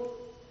då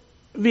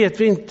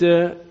vet vi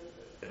inte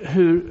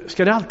hur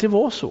ska det alltid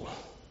vara så?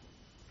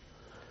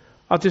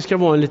 Att det ska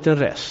vara en liten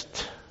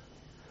rest.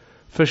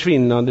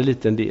 Försvinnande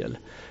liten del.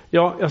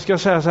 Ja, jag ska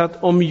säga så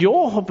att om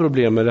jag har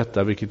problem med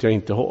detta, vilket jag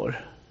inte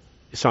har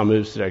i samma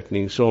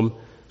utsträckning som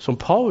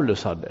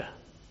Paulus hade.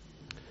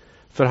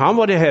 För han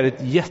var det här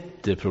ett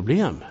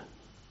jätteproblem.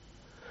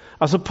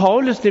 Alltså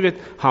Paulus, ni vet,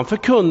 han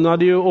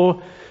förkunnade ju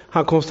och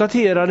han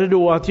konstaterade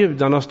då att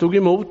judarna stod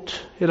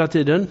emot hela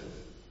tiden.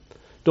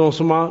 De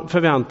som man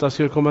förväntade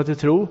skulle komma till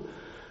tro.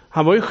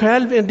 Han var ju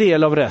själv en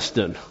del av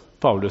resten,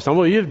 Paulus. Han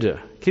var ju jude,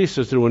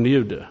 Kristustroende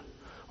jude.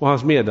 Och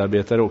hans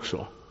medarbetare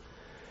också.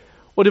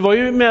 Och det var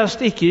ju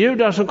mest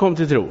icke-judar som kom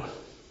till tro.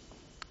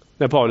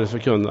 När Paulus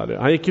förkunnade.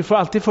 Han gick ju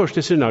alltid först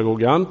till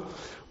synagogan.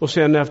 Och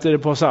sen efter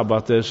ett par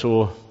sabbater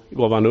så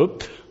gav han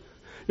upp.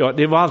 Ja,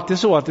 det var alltid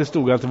så att det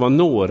stod att det var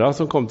några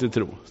som kom till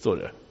tro, står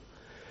det.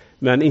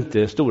 Men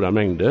inte stora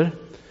mängder.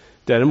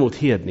 Däremot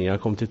hedningar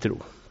kom till tro.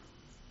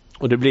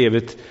 Och det blev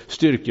ett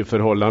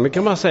styrkeförhållande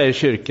kan man säga i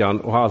kyrkan,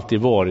 och har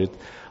alltid varit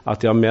att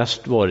det har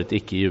mest varit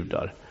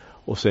icke-judar.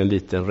 Och så en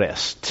liten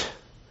rest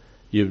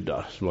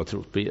judar som har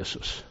trott på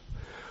Jesus.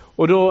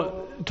 Och då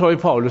tar ju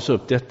Paulus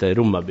upp detta i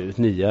Romarbrevet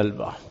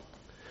 9:11.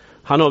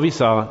 Han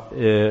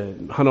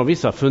har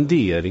vissa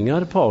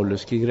funderingar,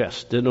 Paulus, kring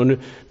resten. Och nu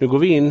går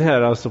vi in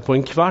här alltså på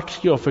en kvart,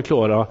 ska jag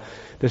förklara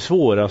den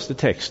svåraste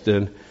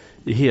texten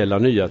i hela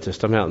Nya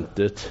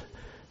Testamentet.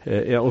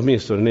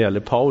 Åtminstone när det gäller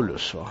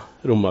Paulus, va?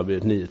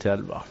 Romarbrevet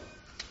 9-11.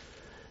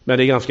 Men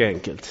det är ganska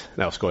enkelt.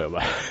 Nej, jag skojar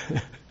bara.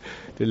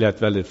 Det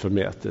lät väldigt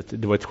förmätet.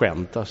 Det var ett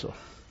skämt alltså.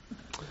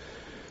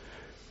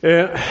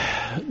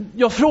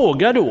 Jag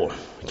frågar då,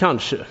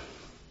 kanske.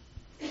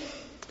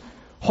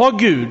 Har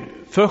Gud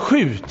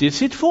förskjutit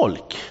sitt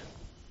folk?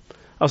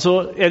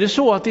 Alltså, är det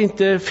så att det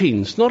inte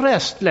finns någon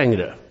rest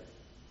längre?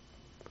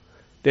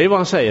 Det är vad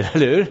han säger,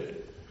 eller hur?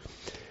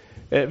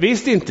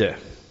 Visst inte.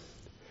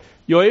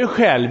 Jag är ju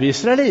själv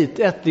israelit,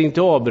 ättling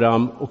till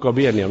Abraham och av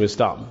Benjamins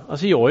stam.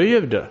 Alltså jag är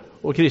jude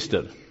och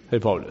kristen,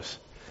 säger Paulus.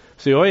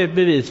 Så jag är ett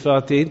bevis för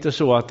att det är inte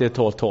så att det är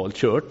totalt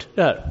kört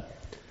det här.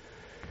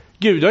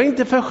 Gud har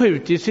inte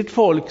förskjutit sitt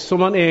folk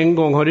som han en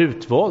gång har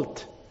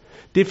utvalt.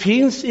 Det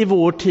finns i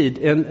vår tid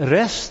en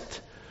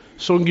rest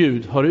som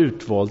Gud har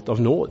utvalt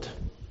av nåd.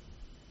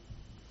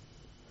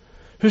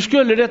 Hur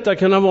skulle detta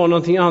kunna vara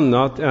någonting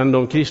annat än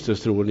de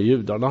kristustroende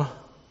judarna?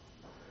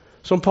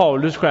 Som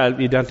Paulus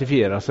själv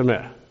identifierar sig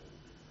med.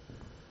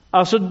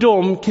 Alltså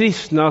de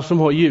kristna som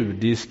har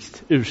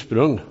judiskt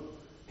ursprung,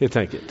 helt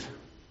enkelt.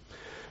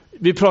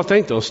 Vi pratar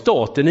inte om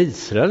staten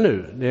Israel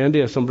nu. Det är en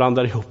del som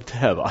blandar ihop det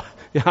här, va?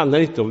 Det handlar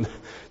inte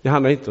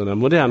om den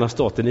moderna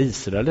staten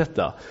Israel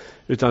detta.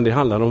 Utan det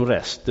handlar om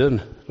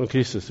resten, de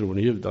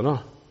kristustroende judarna.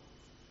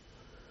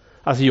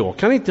 Alltså jag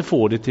kan inte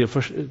få det till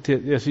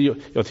alltså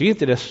jag tycker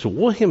inte det är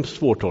så hemskt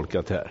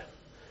svårtolkat här.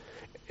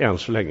 Än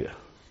så länge.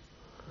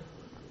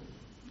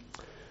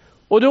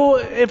 Och då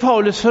är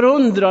Paulus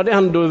förundrad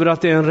ändå över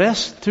att det är en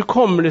rest. Hur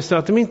kommer det sig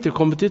att de inte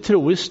kommer till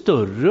tro i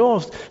större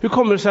avstånd? Hur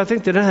kommer det sig att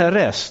inte den här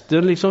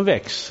resten liksom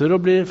växer och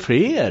blir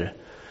fler?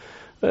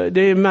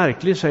 Det är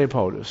märkligt, säger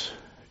Paulus.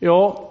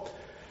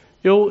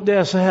 Jo, det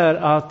är så här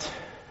att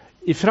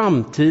i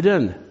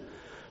framtiden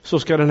så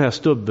ska den här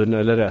stubben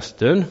eller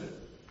resten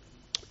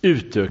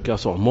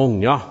utökas av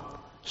många,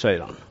 säger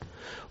han.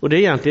 Och det är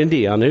egentligen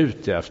det han är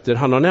ute efter.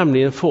 Han har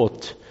nämligen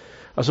fått,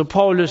 alltså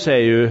Paulus är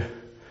ju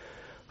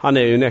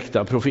en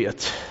äkta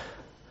profet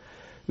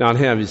när han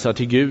hänvisar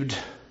till Gud.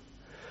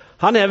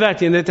 Han är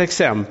verkligen ett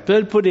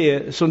exempel på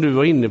det som du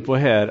var inne på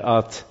här,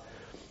 att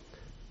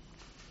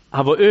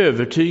han var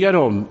övertygad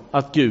om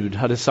att Gud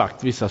hade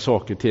sagt vissa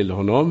saker till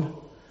honom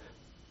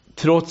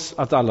trots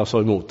att alla sa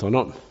emot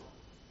honom.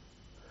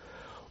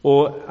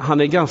 Och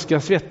han är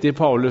ganska svettig,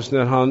 Paulus,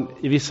 när han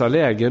i vissa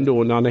lägen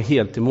då, när han är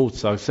helt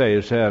emotsagd,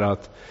 säger så här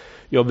att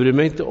jag bryr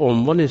mig inte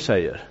om vad ni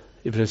säger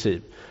i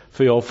princip,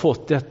 för jag har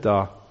fått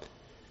detta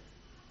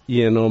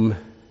genom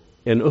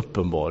en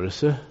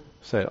uppenbarelse,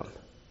 säger han.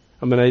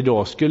 Jag menar,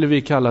 idag skulle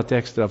vi kalla till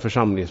extra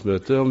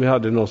församlingsmöte om vi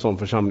hade någon sån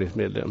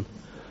församlingsmedlem.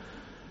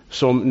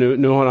 Som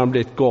nu har han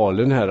blivit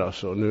galen här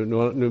alltså.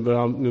 Nu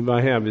börjar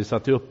han hänvisa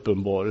till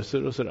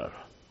uppenbarelser och sådär.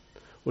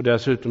 Och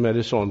dessutom är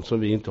det sånt som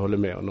vi inte håller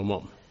med honom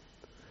om.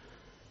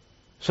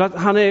 Så att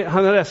han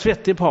är rätt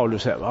svettig,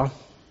 Paulus här, va?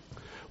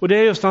 Och det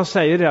är just han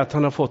säger det, att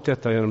han har fått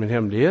detta genom en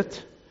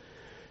hemlighet.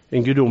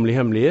 En gudomlig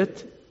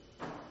hemlighet.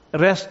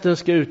 Resten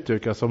ska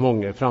utökas av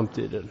många i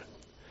framtiden.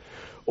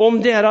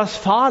 Om deras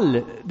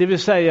fall, det vill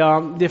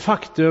säga det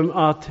faktum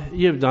att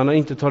judarna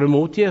inte tar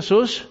emot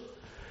Jesus,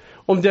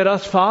 om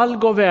deras fall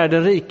gav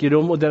världen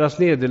rikedom och deras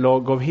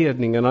nederlag gav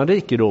hedningarna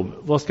rikedom,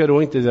 vad ska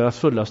då inte deras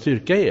fulla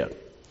styrka ge?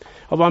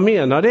 Och vad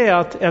menar det är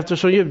att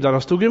eftersom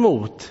judarna stod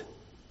emot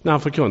när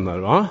han förkunnade,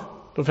 va?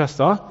 De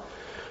flesta,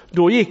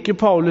 då gick ju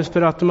Paulus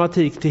per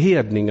automatik till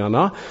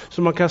hedningarna,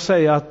 så man kan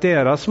säga att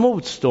deras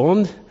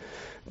motstånd,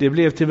 det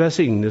blev till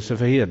välsignelse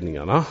för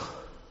hedningarna.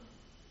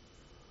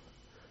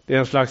 Det är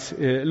en slags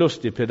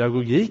lustig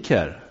pedagogik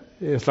här.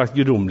 En slags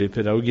gudomlig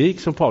pedagogik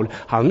som Paulus.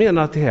 Han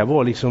menar att det här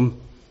var liksom,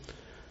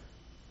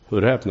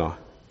 hur häpna,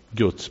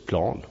 Guds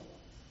plan.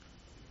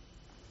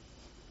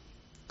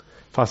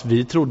 Fast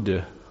vi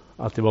trodde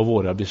att det var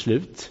våra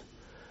beslut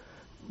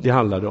det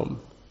handlade om.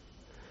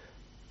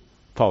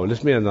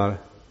 Paulus menar,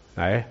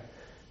 nej,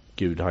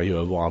 Gud han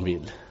gör vad han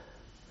vill.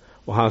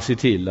 Och han ser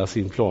till att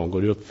sin plan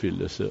går i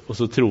uppfyllelse. Och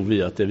så tror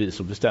vi att det är vi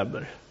som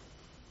bestämmer.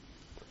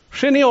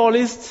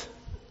 Genialiskt!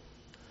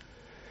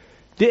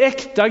 De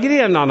äkta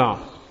grenarna,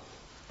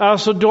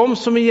 alltså de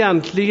som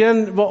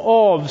egentligen var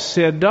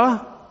avsedda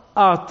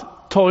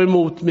att ta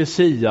emot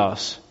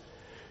Messias,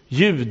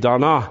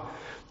 judarna,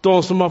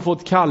 de som har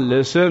fått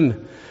kallelsen,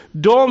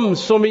 de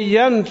som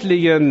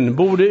egentligen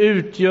borde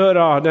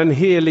utgöra den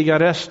heliga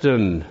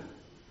resten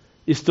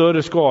i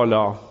större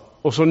skala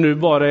och som nu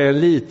bara är en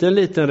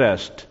liten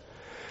rest.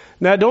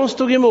 När de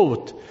stod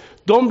emot,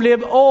 de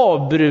blev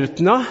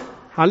avbrutna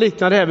Han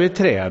liknar det här vid ett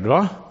träd,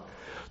 va?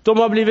 De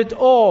har blivit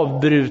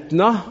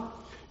avbrutna.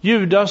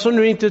 Judar som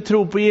nu inte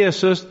tror på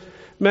Jesus.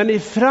 Men i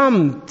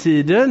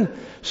framtiden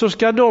så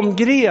ska de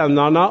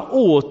grenarna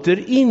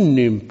åter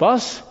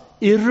inympas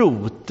i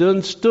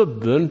roten,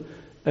 stubben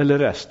eller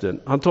resten.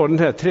 Han tar den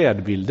här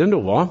trädbilden då,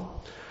 va?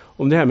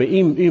 Om det här med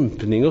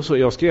ympning och så.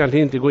 Jag ska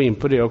egentligen inte gå in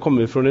på det. Jag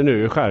kommer från en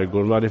ö i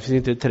skärgården, va? Det finns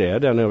inte ett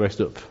träd där när jag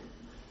växte upp.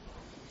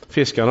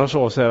 Fiskarna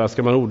sa så här att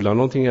ska man odla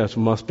någonting här så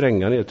man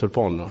spränga ner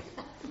tulpanerna.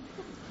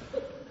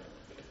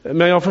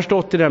 Men jag har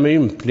förstått det där med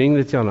ympning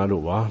lite grann då,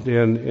 va? Det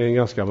är en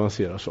ganska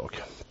avancerad sak.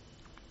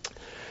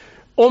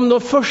 Om det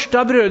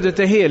första brödet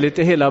är heligt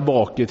är hela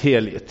baket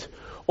heligt.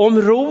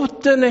 Om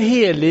roten är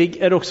helig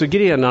är också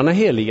grenarna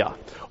heliga.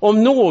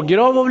 Om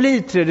några av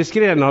olivträdets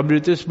grenar har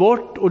brutits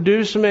bort och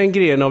du som är en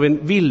gren av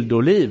en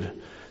vildoliv,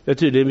 det är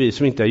tydligen vi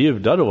som inte är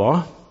judar då,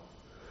 va?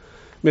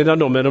 Medan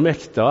de är de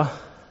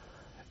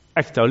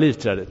äkta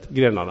olivträdet,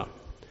 grenarna,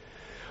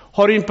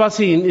 har ympats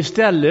in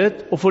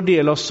istället och får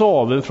del av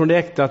saven från det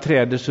äkta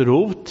trädets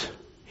rot.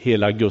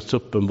 Hela Guds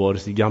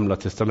uppenbarelse i Gamla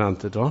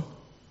testamentet, va?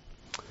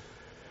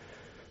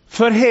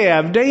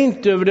 Förhäv dig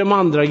inte över de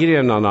andra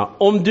grenarna.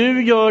 Om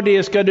du gör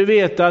det ska du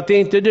veta att det är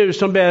inte du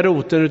som bär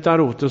roten utan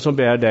roten som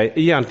bär dig.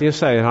 Egentligen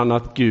säger han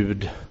att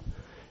Gud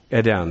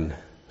är den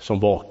som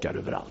vakar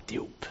över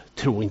alltihop.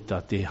 Tro inte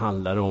att det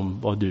handlar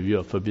om vad du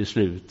gör för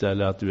beslut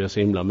eller att du är så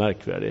himla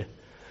märkvärdig.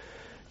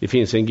 Det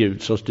finns en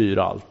Gud som styr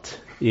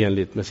allt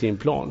enligt med sin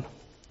plan.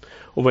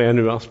 Och vad är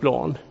nu hans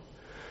plan?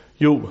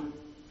 Jo,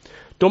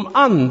 de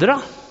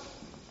andra,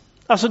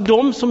 alltså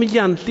de som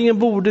egentligen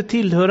borde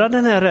tillhöra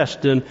den här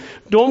resten,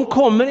 de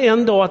kommer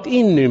en dag att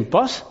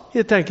inympas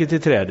helt enkelt i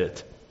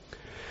trädet.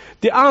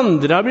 De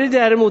andra blir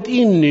däremot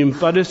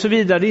inympade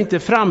såvida de inte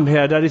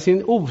framhärdar i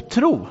sin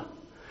otro.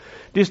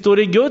 Det står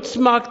i Guds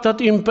makt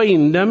att ympa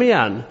in dem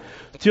igen.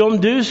 Ty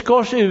om du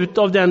skars ut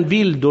av den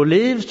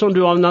vildoliv som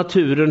du av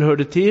naturen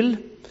hörde till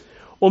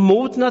och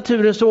mot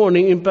naturens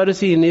ordning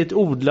ympades in i ett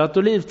odlat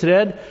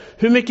olivträd,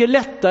 hur mycket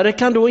lättare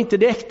kan då inte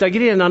de äkta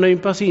grenarna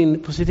ympas in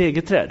på sitt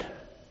eget träd?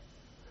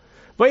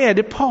 Vad är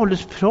det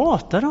Paulus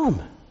pratar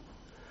om?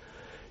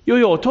 Jo,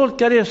 jag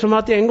tolkar det som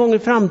att en gång i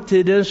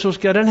framtiden så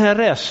ska den här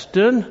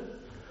resten,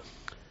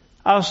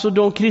 alltså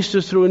de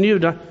Kristustroende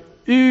judar,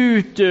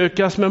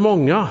 utökas med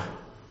många.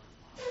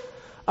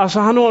 Alltså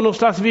han har någon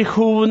slags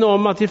vision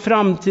om att i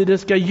framtiden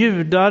ska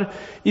judar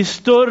i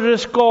större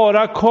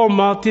skara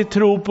komma till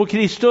tro på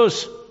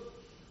Kristus.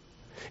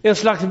 En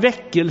slags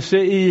väckelse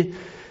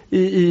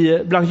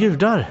bland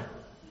judar.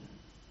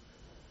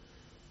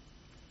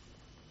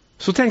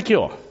 Så tänker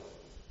jag.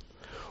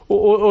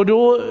 Och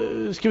då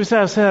ska vi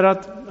säga så här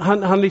att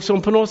han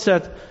liksom på något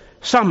sätt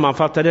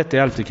sammanfattar detta i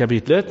 11:e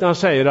kapitlet när han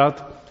säger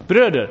att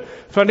bröder,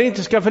 för att ni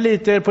inte ska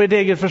förlita er på ert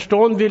eget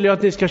förstånd vill jag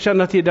att ni ska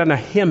känna till denna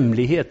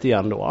hemlighet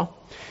igen då.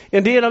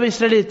 En del av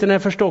israeliterna är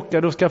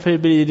förstockade och ska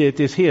förbli det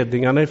tills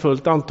hedningarna i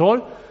fullt antal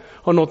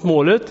har nått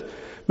målet.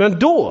 Men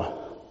då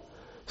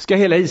ska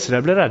hela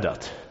Israel bli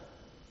räddat.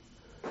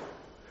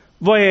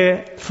 Vad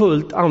är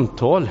fullt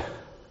antal?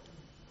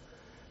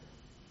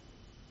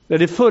 När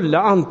det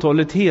fulla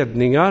antalet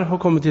hedningar har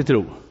kommit till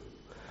tro.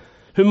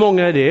 Hur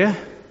många är det?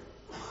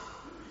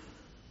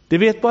 Det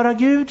vet bara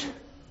Gud.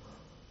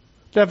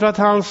 Därför att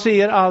han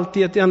ser allt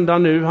i ett enda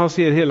nu. Han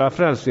ser hela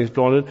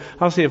frälsningsplanen.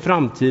 Han ser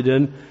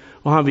framtiden.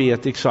 Och han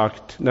vet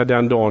exakt när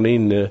den dagen är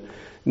inne.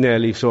 När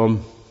liksom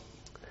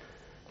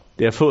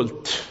det är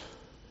fullt.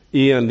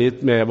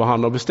 Enligt med vad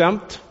han har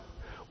bestämt.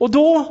 Och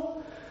då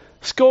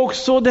ska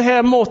också det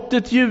här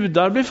måttet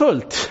judar bli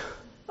fullt.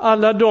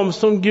 Alla de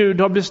som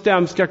Gud har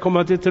bestämt ska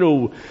komma till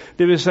tro.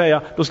 Det vill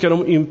säga, då ska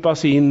de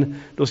ympas in.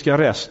 Då ska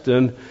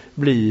resten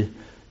bli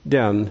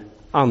den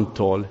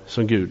antal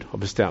som Gud har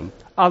bestämt.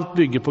 Allt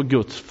bygger på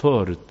Guds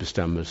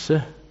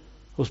förutbestämmelse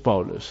hos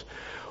Paulus.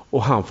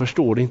 Och han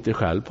förstår det inte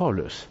själv,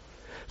 Paulus.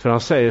 För han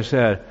säger så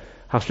här,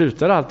 han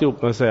slutar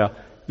alltihop med att säga,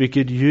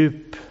 vilket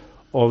djup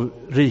av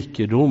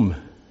rikedom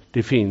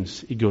det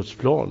finns i Guds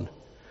plan.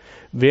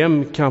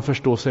 Vem kan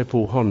förstå sig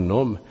på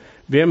honom?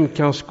 Vem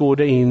kan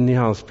skåda in i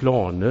hans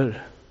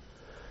planer?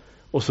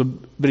 Och så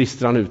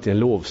brister han ut i en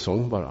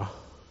lovsång bara.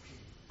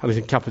 Han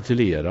liksom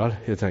kapitulerar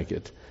helt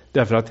enkelt.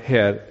 Därför att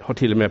här har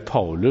till och med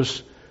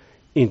Paulus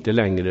inte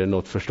längre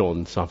något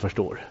förstånd som han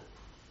förstår.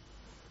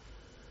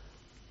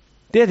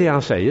 Det är det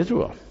han säger,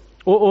 tror jag.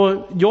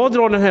 Och jag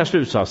drar den här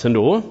slutsatsen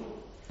då.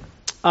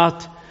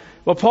 Att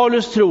vad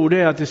Paulus tror det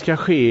är att det ska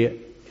ske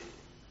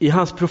i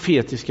hans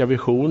profetiska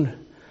vision.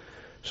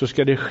 Så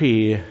ska det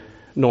ske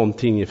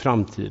någonting i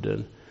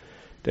framtiden.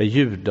 Där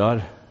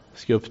judar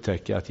ska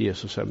upptäcka att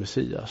Jesus är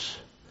Messias.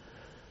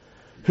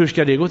 Hur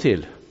ska det gå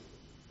till?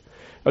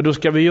 Ja, då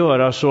ska vi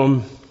göra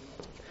som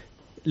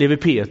Levi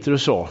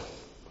Petrus sa.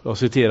 Jag har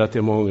citerat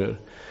det många gånger.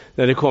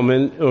 När det kom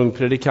en ung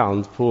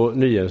predikant på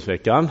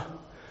nyhetsveckan.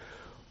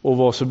 Och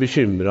var så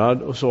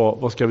bekymrad och sa,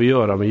 vad ska vi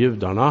göra med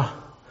judarna?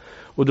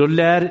 Och då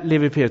lär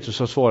Levi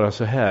Petrus att svara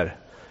så här.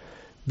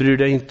 Bry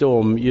dig inte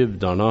om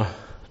judarna.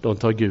 De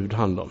tar Gud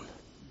hand om.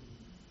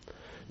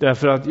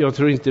 Därför att jag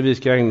tror inte vi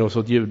ska ägna oss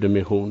åt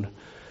judemission.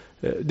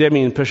 Det är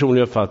min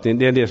personliga uppfattning.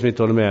 Det är en del som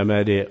inte håller med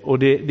mig det. Och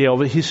det är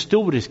av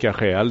historiska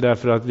skäl,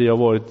 därför att vi har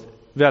varit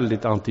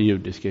väldigt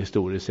antijudiska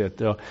historiskt sett.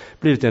 Det har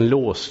blivit en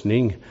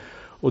låsning.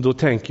 Och då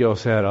tänker jag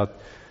så här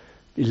att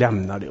vi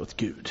lämnar det åt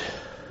Gud.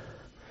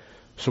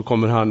 Så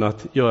kommer han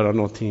att göra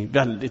någonting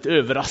väldigt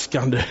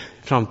överraskande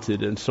i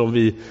framtiden som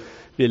vi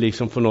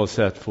liksom på något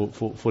sätt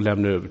får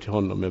lämna över till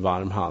honom med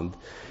varm hand.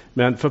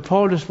 Men för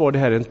Paulus var det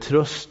här en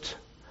tröst.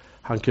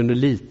 Han kunde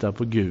lita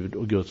på Gud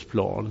och Guds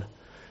plan.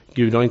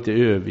 Gud har inte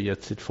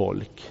övergett sitt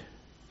folk.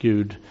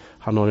 Gud,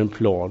 han har en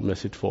plan med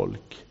sitt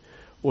folk.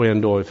 Och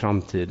en dag i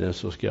framtiden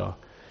så ska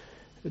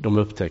de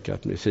upptäcka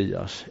att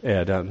Messias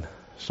är den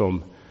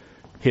som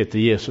heter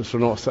Jesus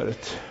från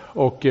Nasaret.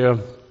 Och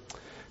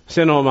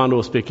sen har man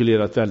då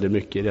spekulerat väldigt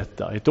mycket i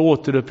detta. Ett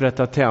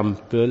återupprättat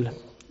tempel,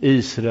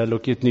 Israel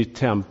och ett nytt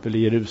tempel i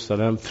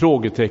Jerusalem.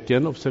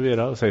 Frågetecken,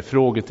 observera, jag säger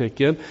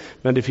frågetecken.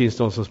 Men det finns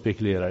de som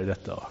spekulerar i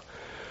detta.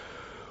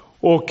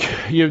 Och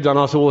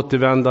judarnas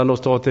återvändande och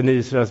staten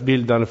Israels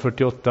bildande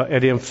 48, är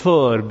det en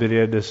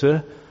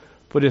förberedelse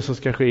på det som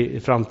ska ske i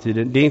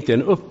framtiden? Det är inte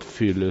en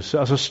uppfyllelse,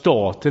 alltså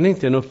staten är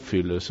inte en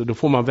uppfyllelse, då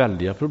får man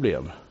välja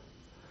problem.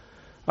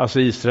 Alltså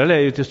Israel är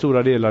ju till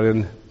stora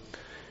delar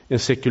en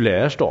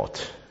sekulär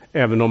stat,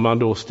 även om man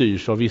då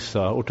styrs av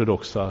vissa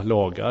ortodoxa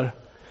lagar.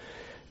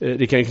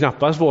 Det kan ju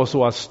knappast vara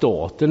så att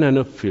staten är en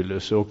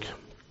uppfyllelse, och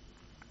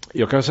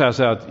jag kan säga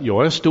så här att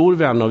jag är en stor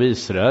vän av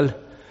Israel,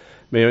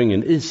 men jag är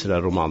ingen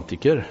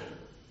Israel-romantiker.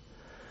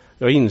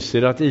 Jag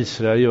inser att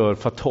Israel gör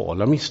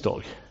fatala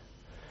misstag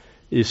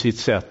i sitt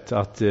sätt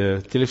att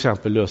till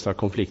exempel lösa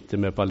konflikter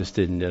med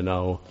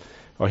palestinierna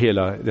och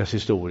hela dess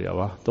historia.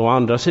 Va? De har å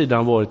andra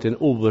sidan varit en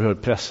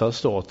oerhört pressad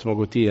stat som har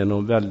gått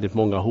igenom väldigt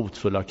många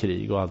hotfulla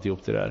krig och alltihop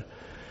det där.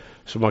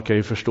 Så man kan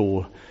ju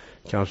förstå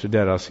kanske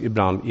deras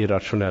ibland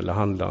irrationella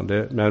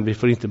handlande. Men vi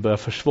får inte börja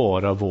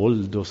försvara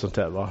våld och sånt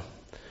där, va?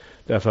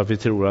 Därför att vi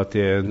tror att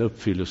det är en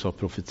uppfyllelse av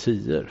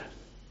profetier.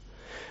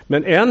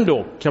 Men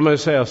ändå kan man ju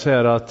säga så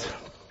här att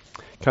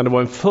kan det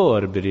vara en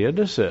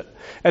förberedelse?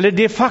 Eller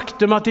det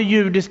faktum att det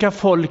judiska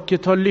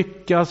folket har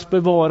lyckats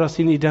bevara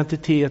sin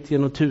identitet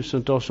genom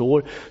tusentals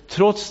år,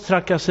 trots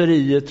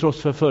trakasserier,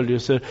 trots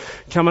förföljelser,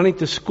 kan man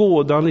inte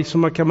skåda,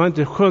 liksom, kan man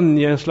inte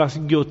skönja en slags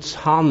Guds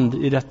hand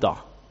i detta?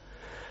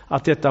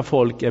 Att detta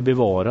folk är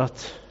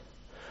bevarat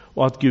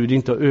och att Gud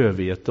inte har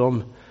övergett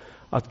dem,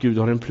 att Gud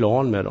har en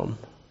plan med dem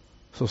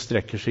som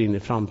sträcker sig in i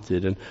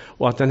framtiden,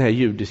 och att den här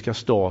judiska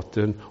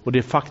staten och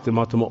det faktum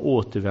att de har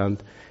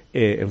återvänt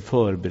är en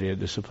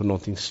förberedelse på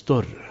någonting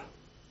större.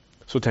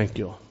 Så tänker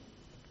jag.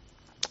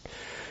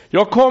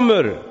 Jag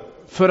kommer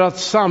för att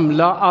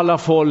samla alla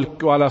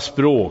folk och alla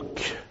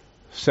språk,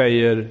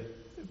 säger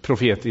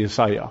profeten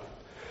Jesaja.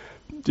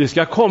 Du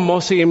ska komma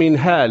och se min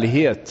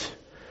härlighet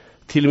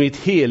till mitt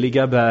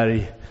heliga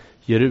berg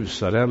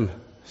Jerusalem,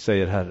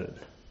 säger Herren.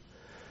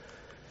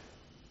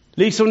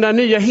 Liksom den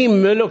nya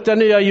himmel och den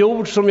nya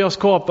jord som jag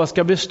skapar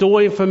ska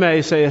bestå inför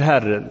mig, säger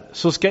Herren,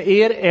 så ska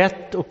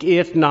ett och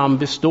ert namn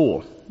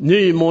bestå.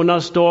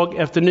 Nymånadsdag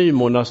efter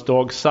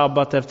nymånadsdag,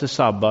 sabbat efter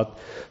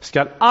sabbat,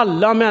 ska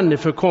alla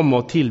människor komma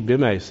och tillbe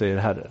mig, säger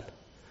Herren.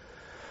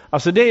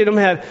 Alltså det är de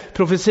här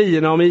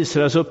profetierna om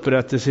Israels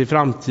upprättelse i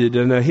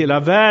framtiden, när hela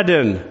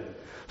världen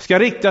ska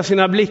rikta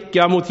sina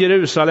blickar mot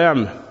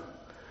Jerusalem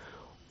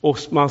och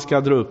man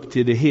ska dra upp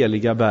till det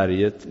heliga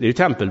berget, det är ju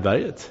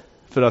tempelberget,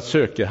 för att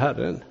söka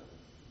Herren.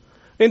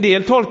 En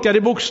del tolkar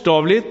det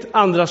bokstavligt,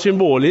 andra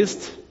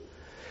symboliskt.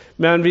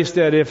 Men visst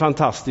är det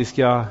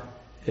fantastiska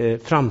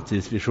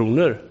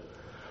framtidsvisioner.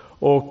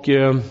 Och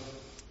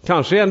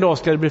kanske en dag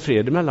ska det bli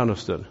fred i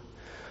Mellanöstern.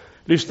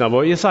 Lyssna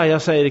vad Jesaja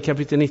säger i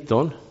kapitel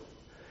 19.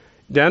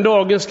 Den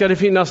dagen ska det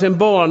finnas en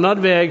banad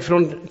väg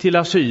till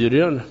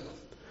Assyrien.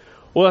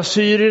 Och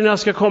assyrierna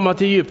ska komma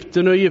till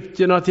Egypten och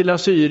egyptierna till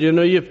Assyrien,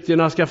 och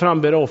egyptierna ska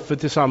frambära offer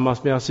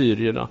tillsammans med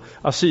assyrierna.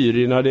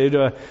 Assyrierna, det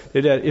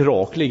är där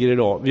Irak ligger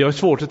idag. Vi har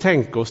svårt att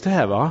tänka oss det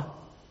här, va?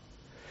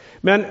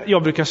 Men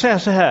jag brukar säga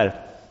så här.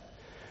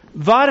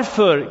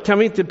 Varför kan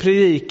vi inte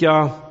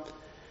predika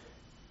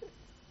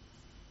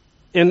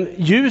en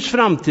ljus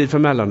framtid för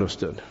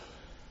Mellanöstern?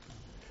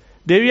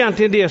 Det är ju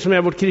egentligen det som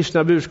är vårt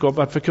kristna budskap,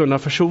 att förkunna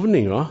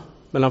försoning, va?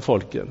 Mellan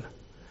folken.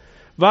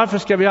 Varför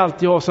ska vi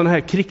alltid ha sådana här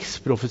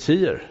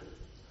krigsprofetier?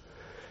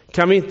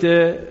 Kan vi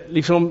inte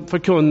liksom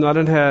förkunna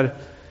den här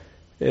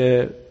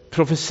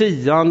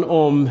profetian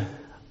om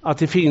att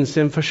det finns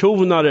en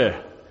försonare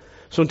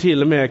som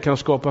till och med kan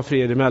skapa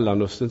fred i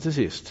Mellanöstern till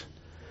sist?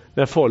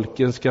 När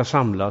folken ska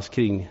samlas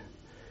kring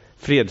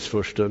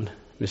fredsfursten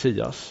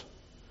Messias.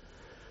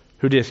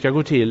 Hur det ska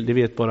gå till, det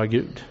vet bara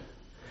Gud.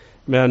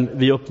 Men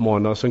vi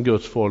uppmanar som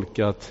Guds folk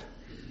att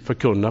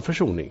förkunna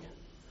försoning.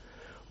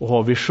 Och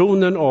ha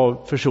visionen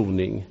av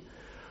försoning.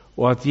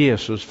 Och att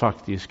Jesus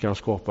faktiskt kan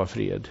skapa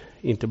fred.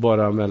 Inte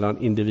bara mellan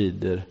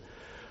individer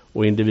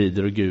och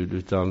Gud,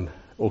 utan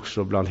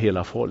också bland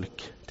hela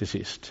folk till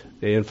sist.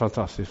 Det är en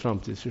fantastisk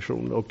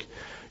framtidsvision. Och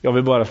jag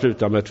vill bara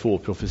sluta med 2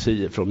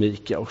 profetier från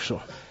Mika också.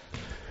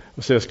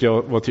 Och sen ska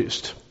jag vara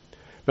tyst.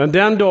 Men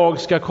den dag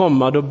ska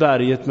komma då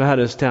berget med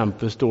Herrens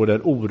tempel står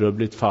där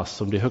orubbligt fast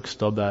som det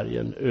högsta av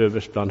bergen,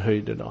 överst bland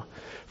höjderna.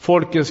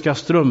 Folken ska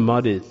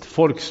strömma dit,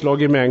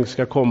 folkslag i mängd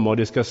ska komma och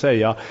det ska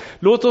säga: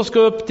 låt oss gå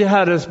upp till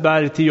Herrens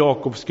berg, till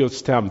Jakobs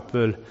Guds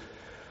tempel.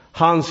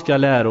 Han ska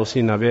lära oss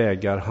sina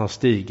vägar, hans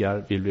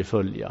stigar vill vi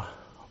följa.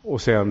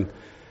 Och sen,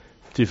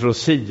 ty från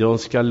Sion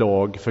ska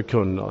lag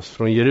förkunnas,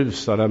 från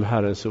Jerusalem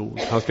Herrens ord.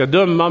 Han ska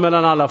döma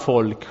mellan alla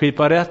folk,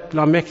 skipa rätt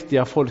bland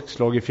mäktiga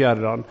folkslag i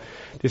fjärran.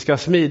 De ska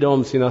smida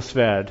om sina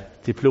svärd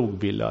till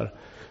plogbillar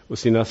och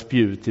sina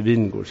spjut till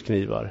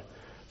vingårdsknivar.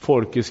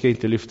 Folket ska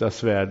inte lyfta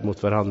svärd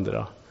mot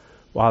varandra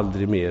och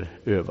aldrig mer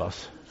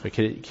övas för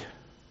krig.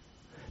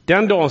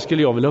 Den dagen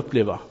skulle jag vilja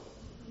uppleva.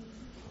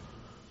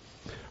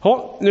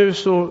 Ja, nu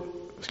så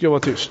ska jag vara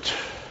tyst.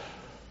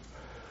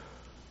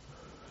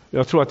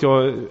 Jag tror att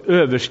jag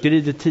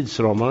överskrider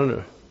tidsramarna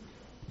nu.